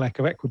fans of Emelec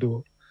of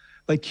Ecuador,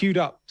 they queued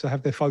up to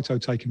have their photo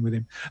taken with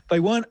him. They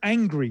weren't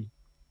angry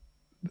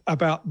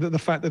about the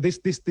fact that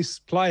this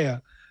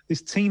player,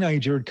 this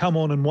teenager, had come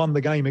on and won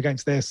the game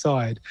against their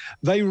side.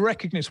 They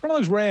recognised, it's one of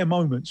those rare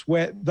moments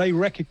where they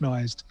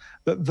recognised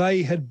that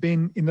they had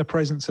been in the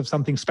presence of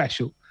something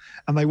special,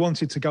 and they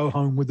wanted to go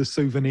home with the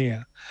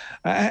souvenir.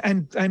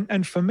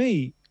 And for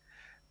me,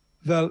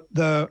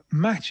 the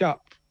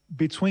match-up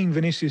between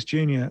Vinicius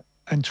Jr.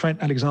 and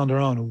Trent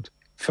Alexander-Arnold,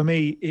 for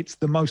me, it's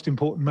the most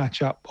important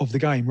match-up of the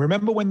game.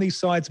 Remember when these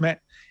sides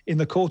met in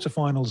the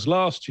quarterfinals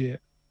last year?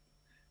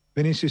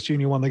 Vinicius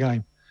Jr. won the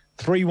game.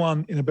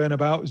 3-1 in the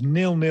Bernabeu. It was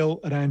 0-0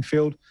 at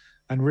Anfield,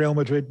 and Real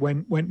Madrid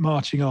went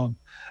marching on.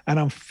 And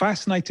I'm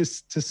fascinated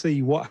to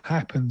see what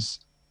happens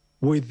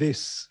with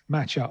this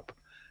matchup.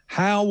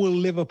 How will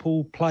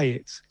Liverpool play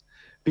it?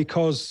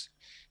 Because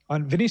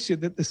Vinicius,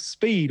 the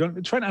speed,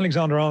 Trent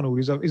Alexander-Arnold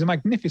is a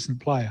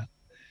magnificent player,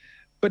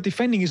 but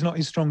defending is not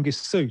his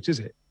strongest suit, is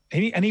it?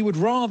 And he would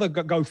rather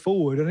go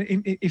forward.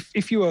 And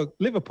if you were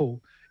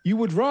Liverpool, you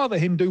would rather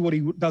him do what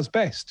he does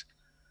best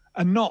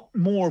and not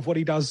more of what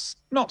he does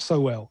not so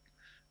well.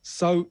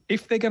 So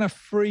if they're going to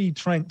free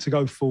Trent to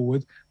go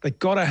forward, they've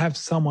got to have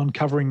someone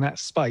covering that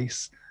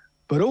space.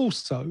 But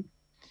also,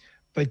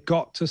 they've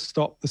got to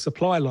stop the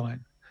supply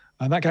line.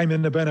 And that game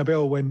in the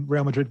Bernabeu when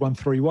Real Madrid won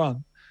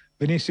 3-1,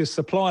 Vinicius'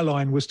 supply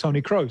line was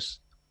Toni Kroos.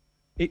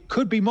 It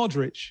could be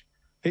Modric.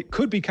 It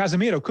could be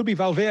Casemiro. It could be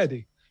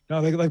Valverde.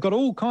 They've got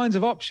all kinds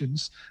of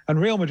options. And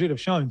Real Madrid have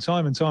shown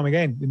time and time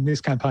again in this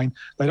campaign,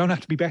 they don't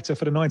have to be better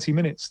for the 90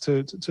 minutes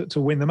to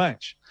win the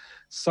match.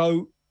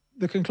 So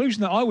the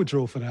conclusion that I would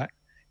draw for that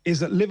is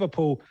that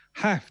Liverpool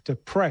have to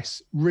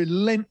press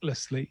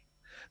relentlessly.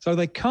 So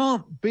they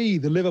can't be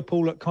the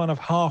Liverpool at kind of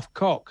half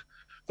cock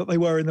that they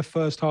were in the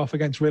first half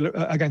against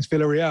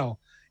Villarreal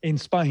in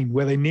Spain,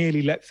 where they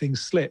nearly let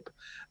things slip.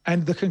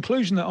 And the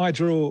conclusion that I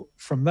draw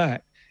from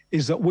that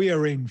is that we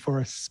are in for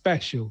a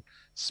special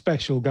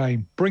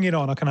game. Bring it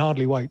on. I can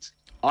hardly wait.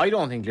 I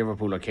don't think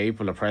Liverpool are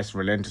capable of pressing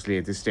relentlessly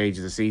at this stage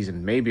of the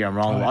season. Maybe I'm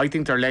wrong. Right. I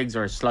think their legs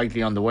are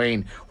slightly on the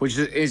wane, which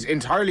is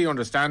entirely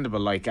understandable.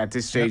 Like at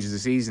this stage of the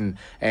season,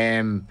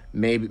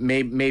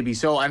 maybe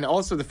so. And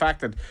also the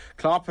fact that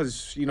Klopp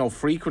has,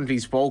 frequently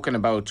spoken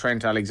about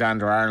Trent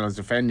Alexander-Arnold's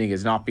defending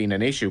as not being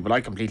an issue. But I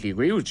completely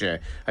agree with you.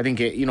 I think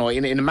in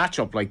a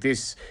matchup like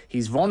this,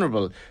 he's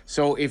vulnerable.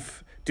 So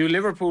do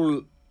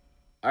Liverpool,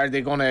 are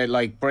they going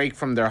to break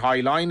from their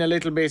high line a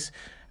little bit?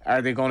 Are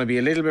they going to be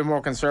a little bit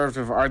more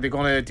conservative? Are they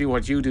going to do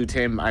what you do,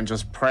 Tim, and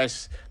just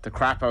press the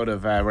crap out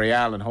of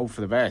Real and hope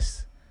for the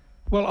best?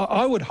 Well,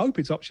 I would hope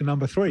it's option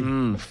number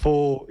 3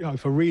 for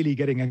really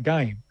getting a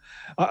game.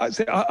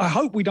 I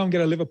hope we don't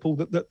get a Liverpool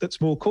that's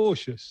more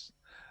cautious.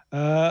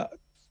 But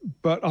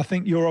I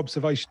think your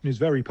observation is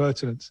very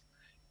pertinent.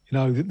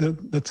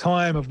 The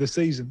time of the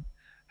season,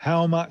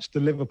 how much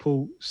do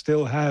Liverpool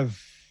still have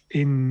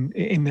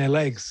in their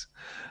legs?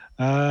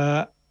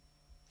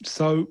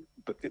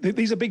 But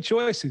these are big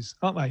choices,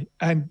 aren't they?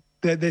 And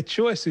they're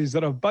choices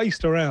that are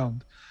based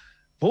around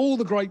all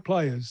the great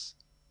players.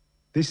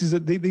 These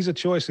are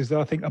choices that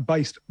I think are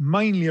based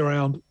mainly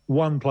around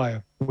one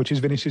player, which is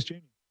Vinicius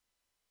Junior.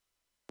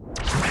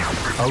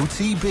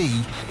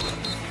 OTB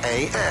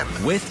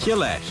AM with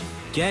Gillette.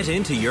 Get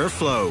into your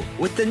flow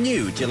with the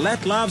new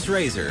Gillette Labs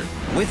Razor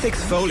with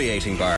exfoliating bar.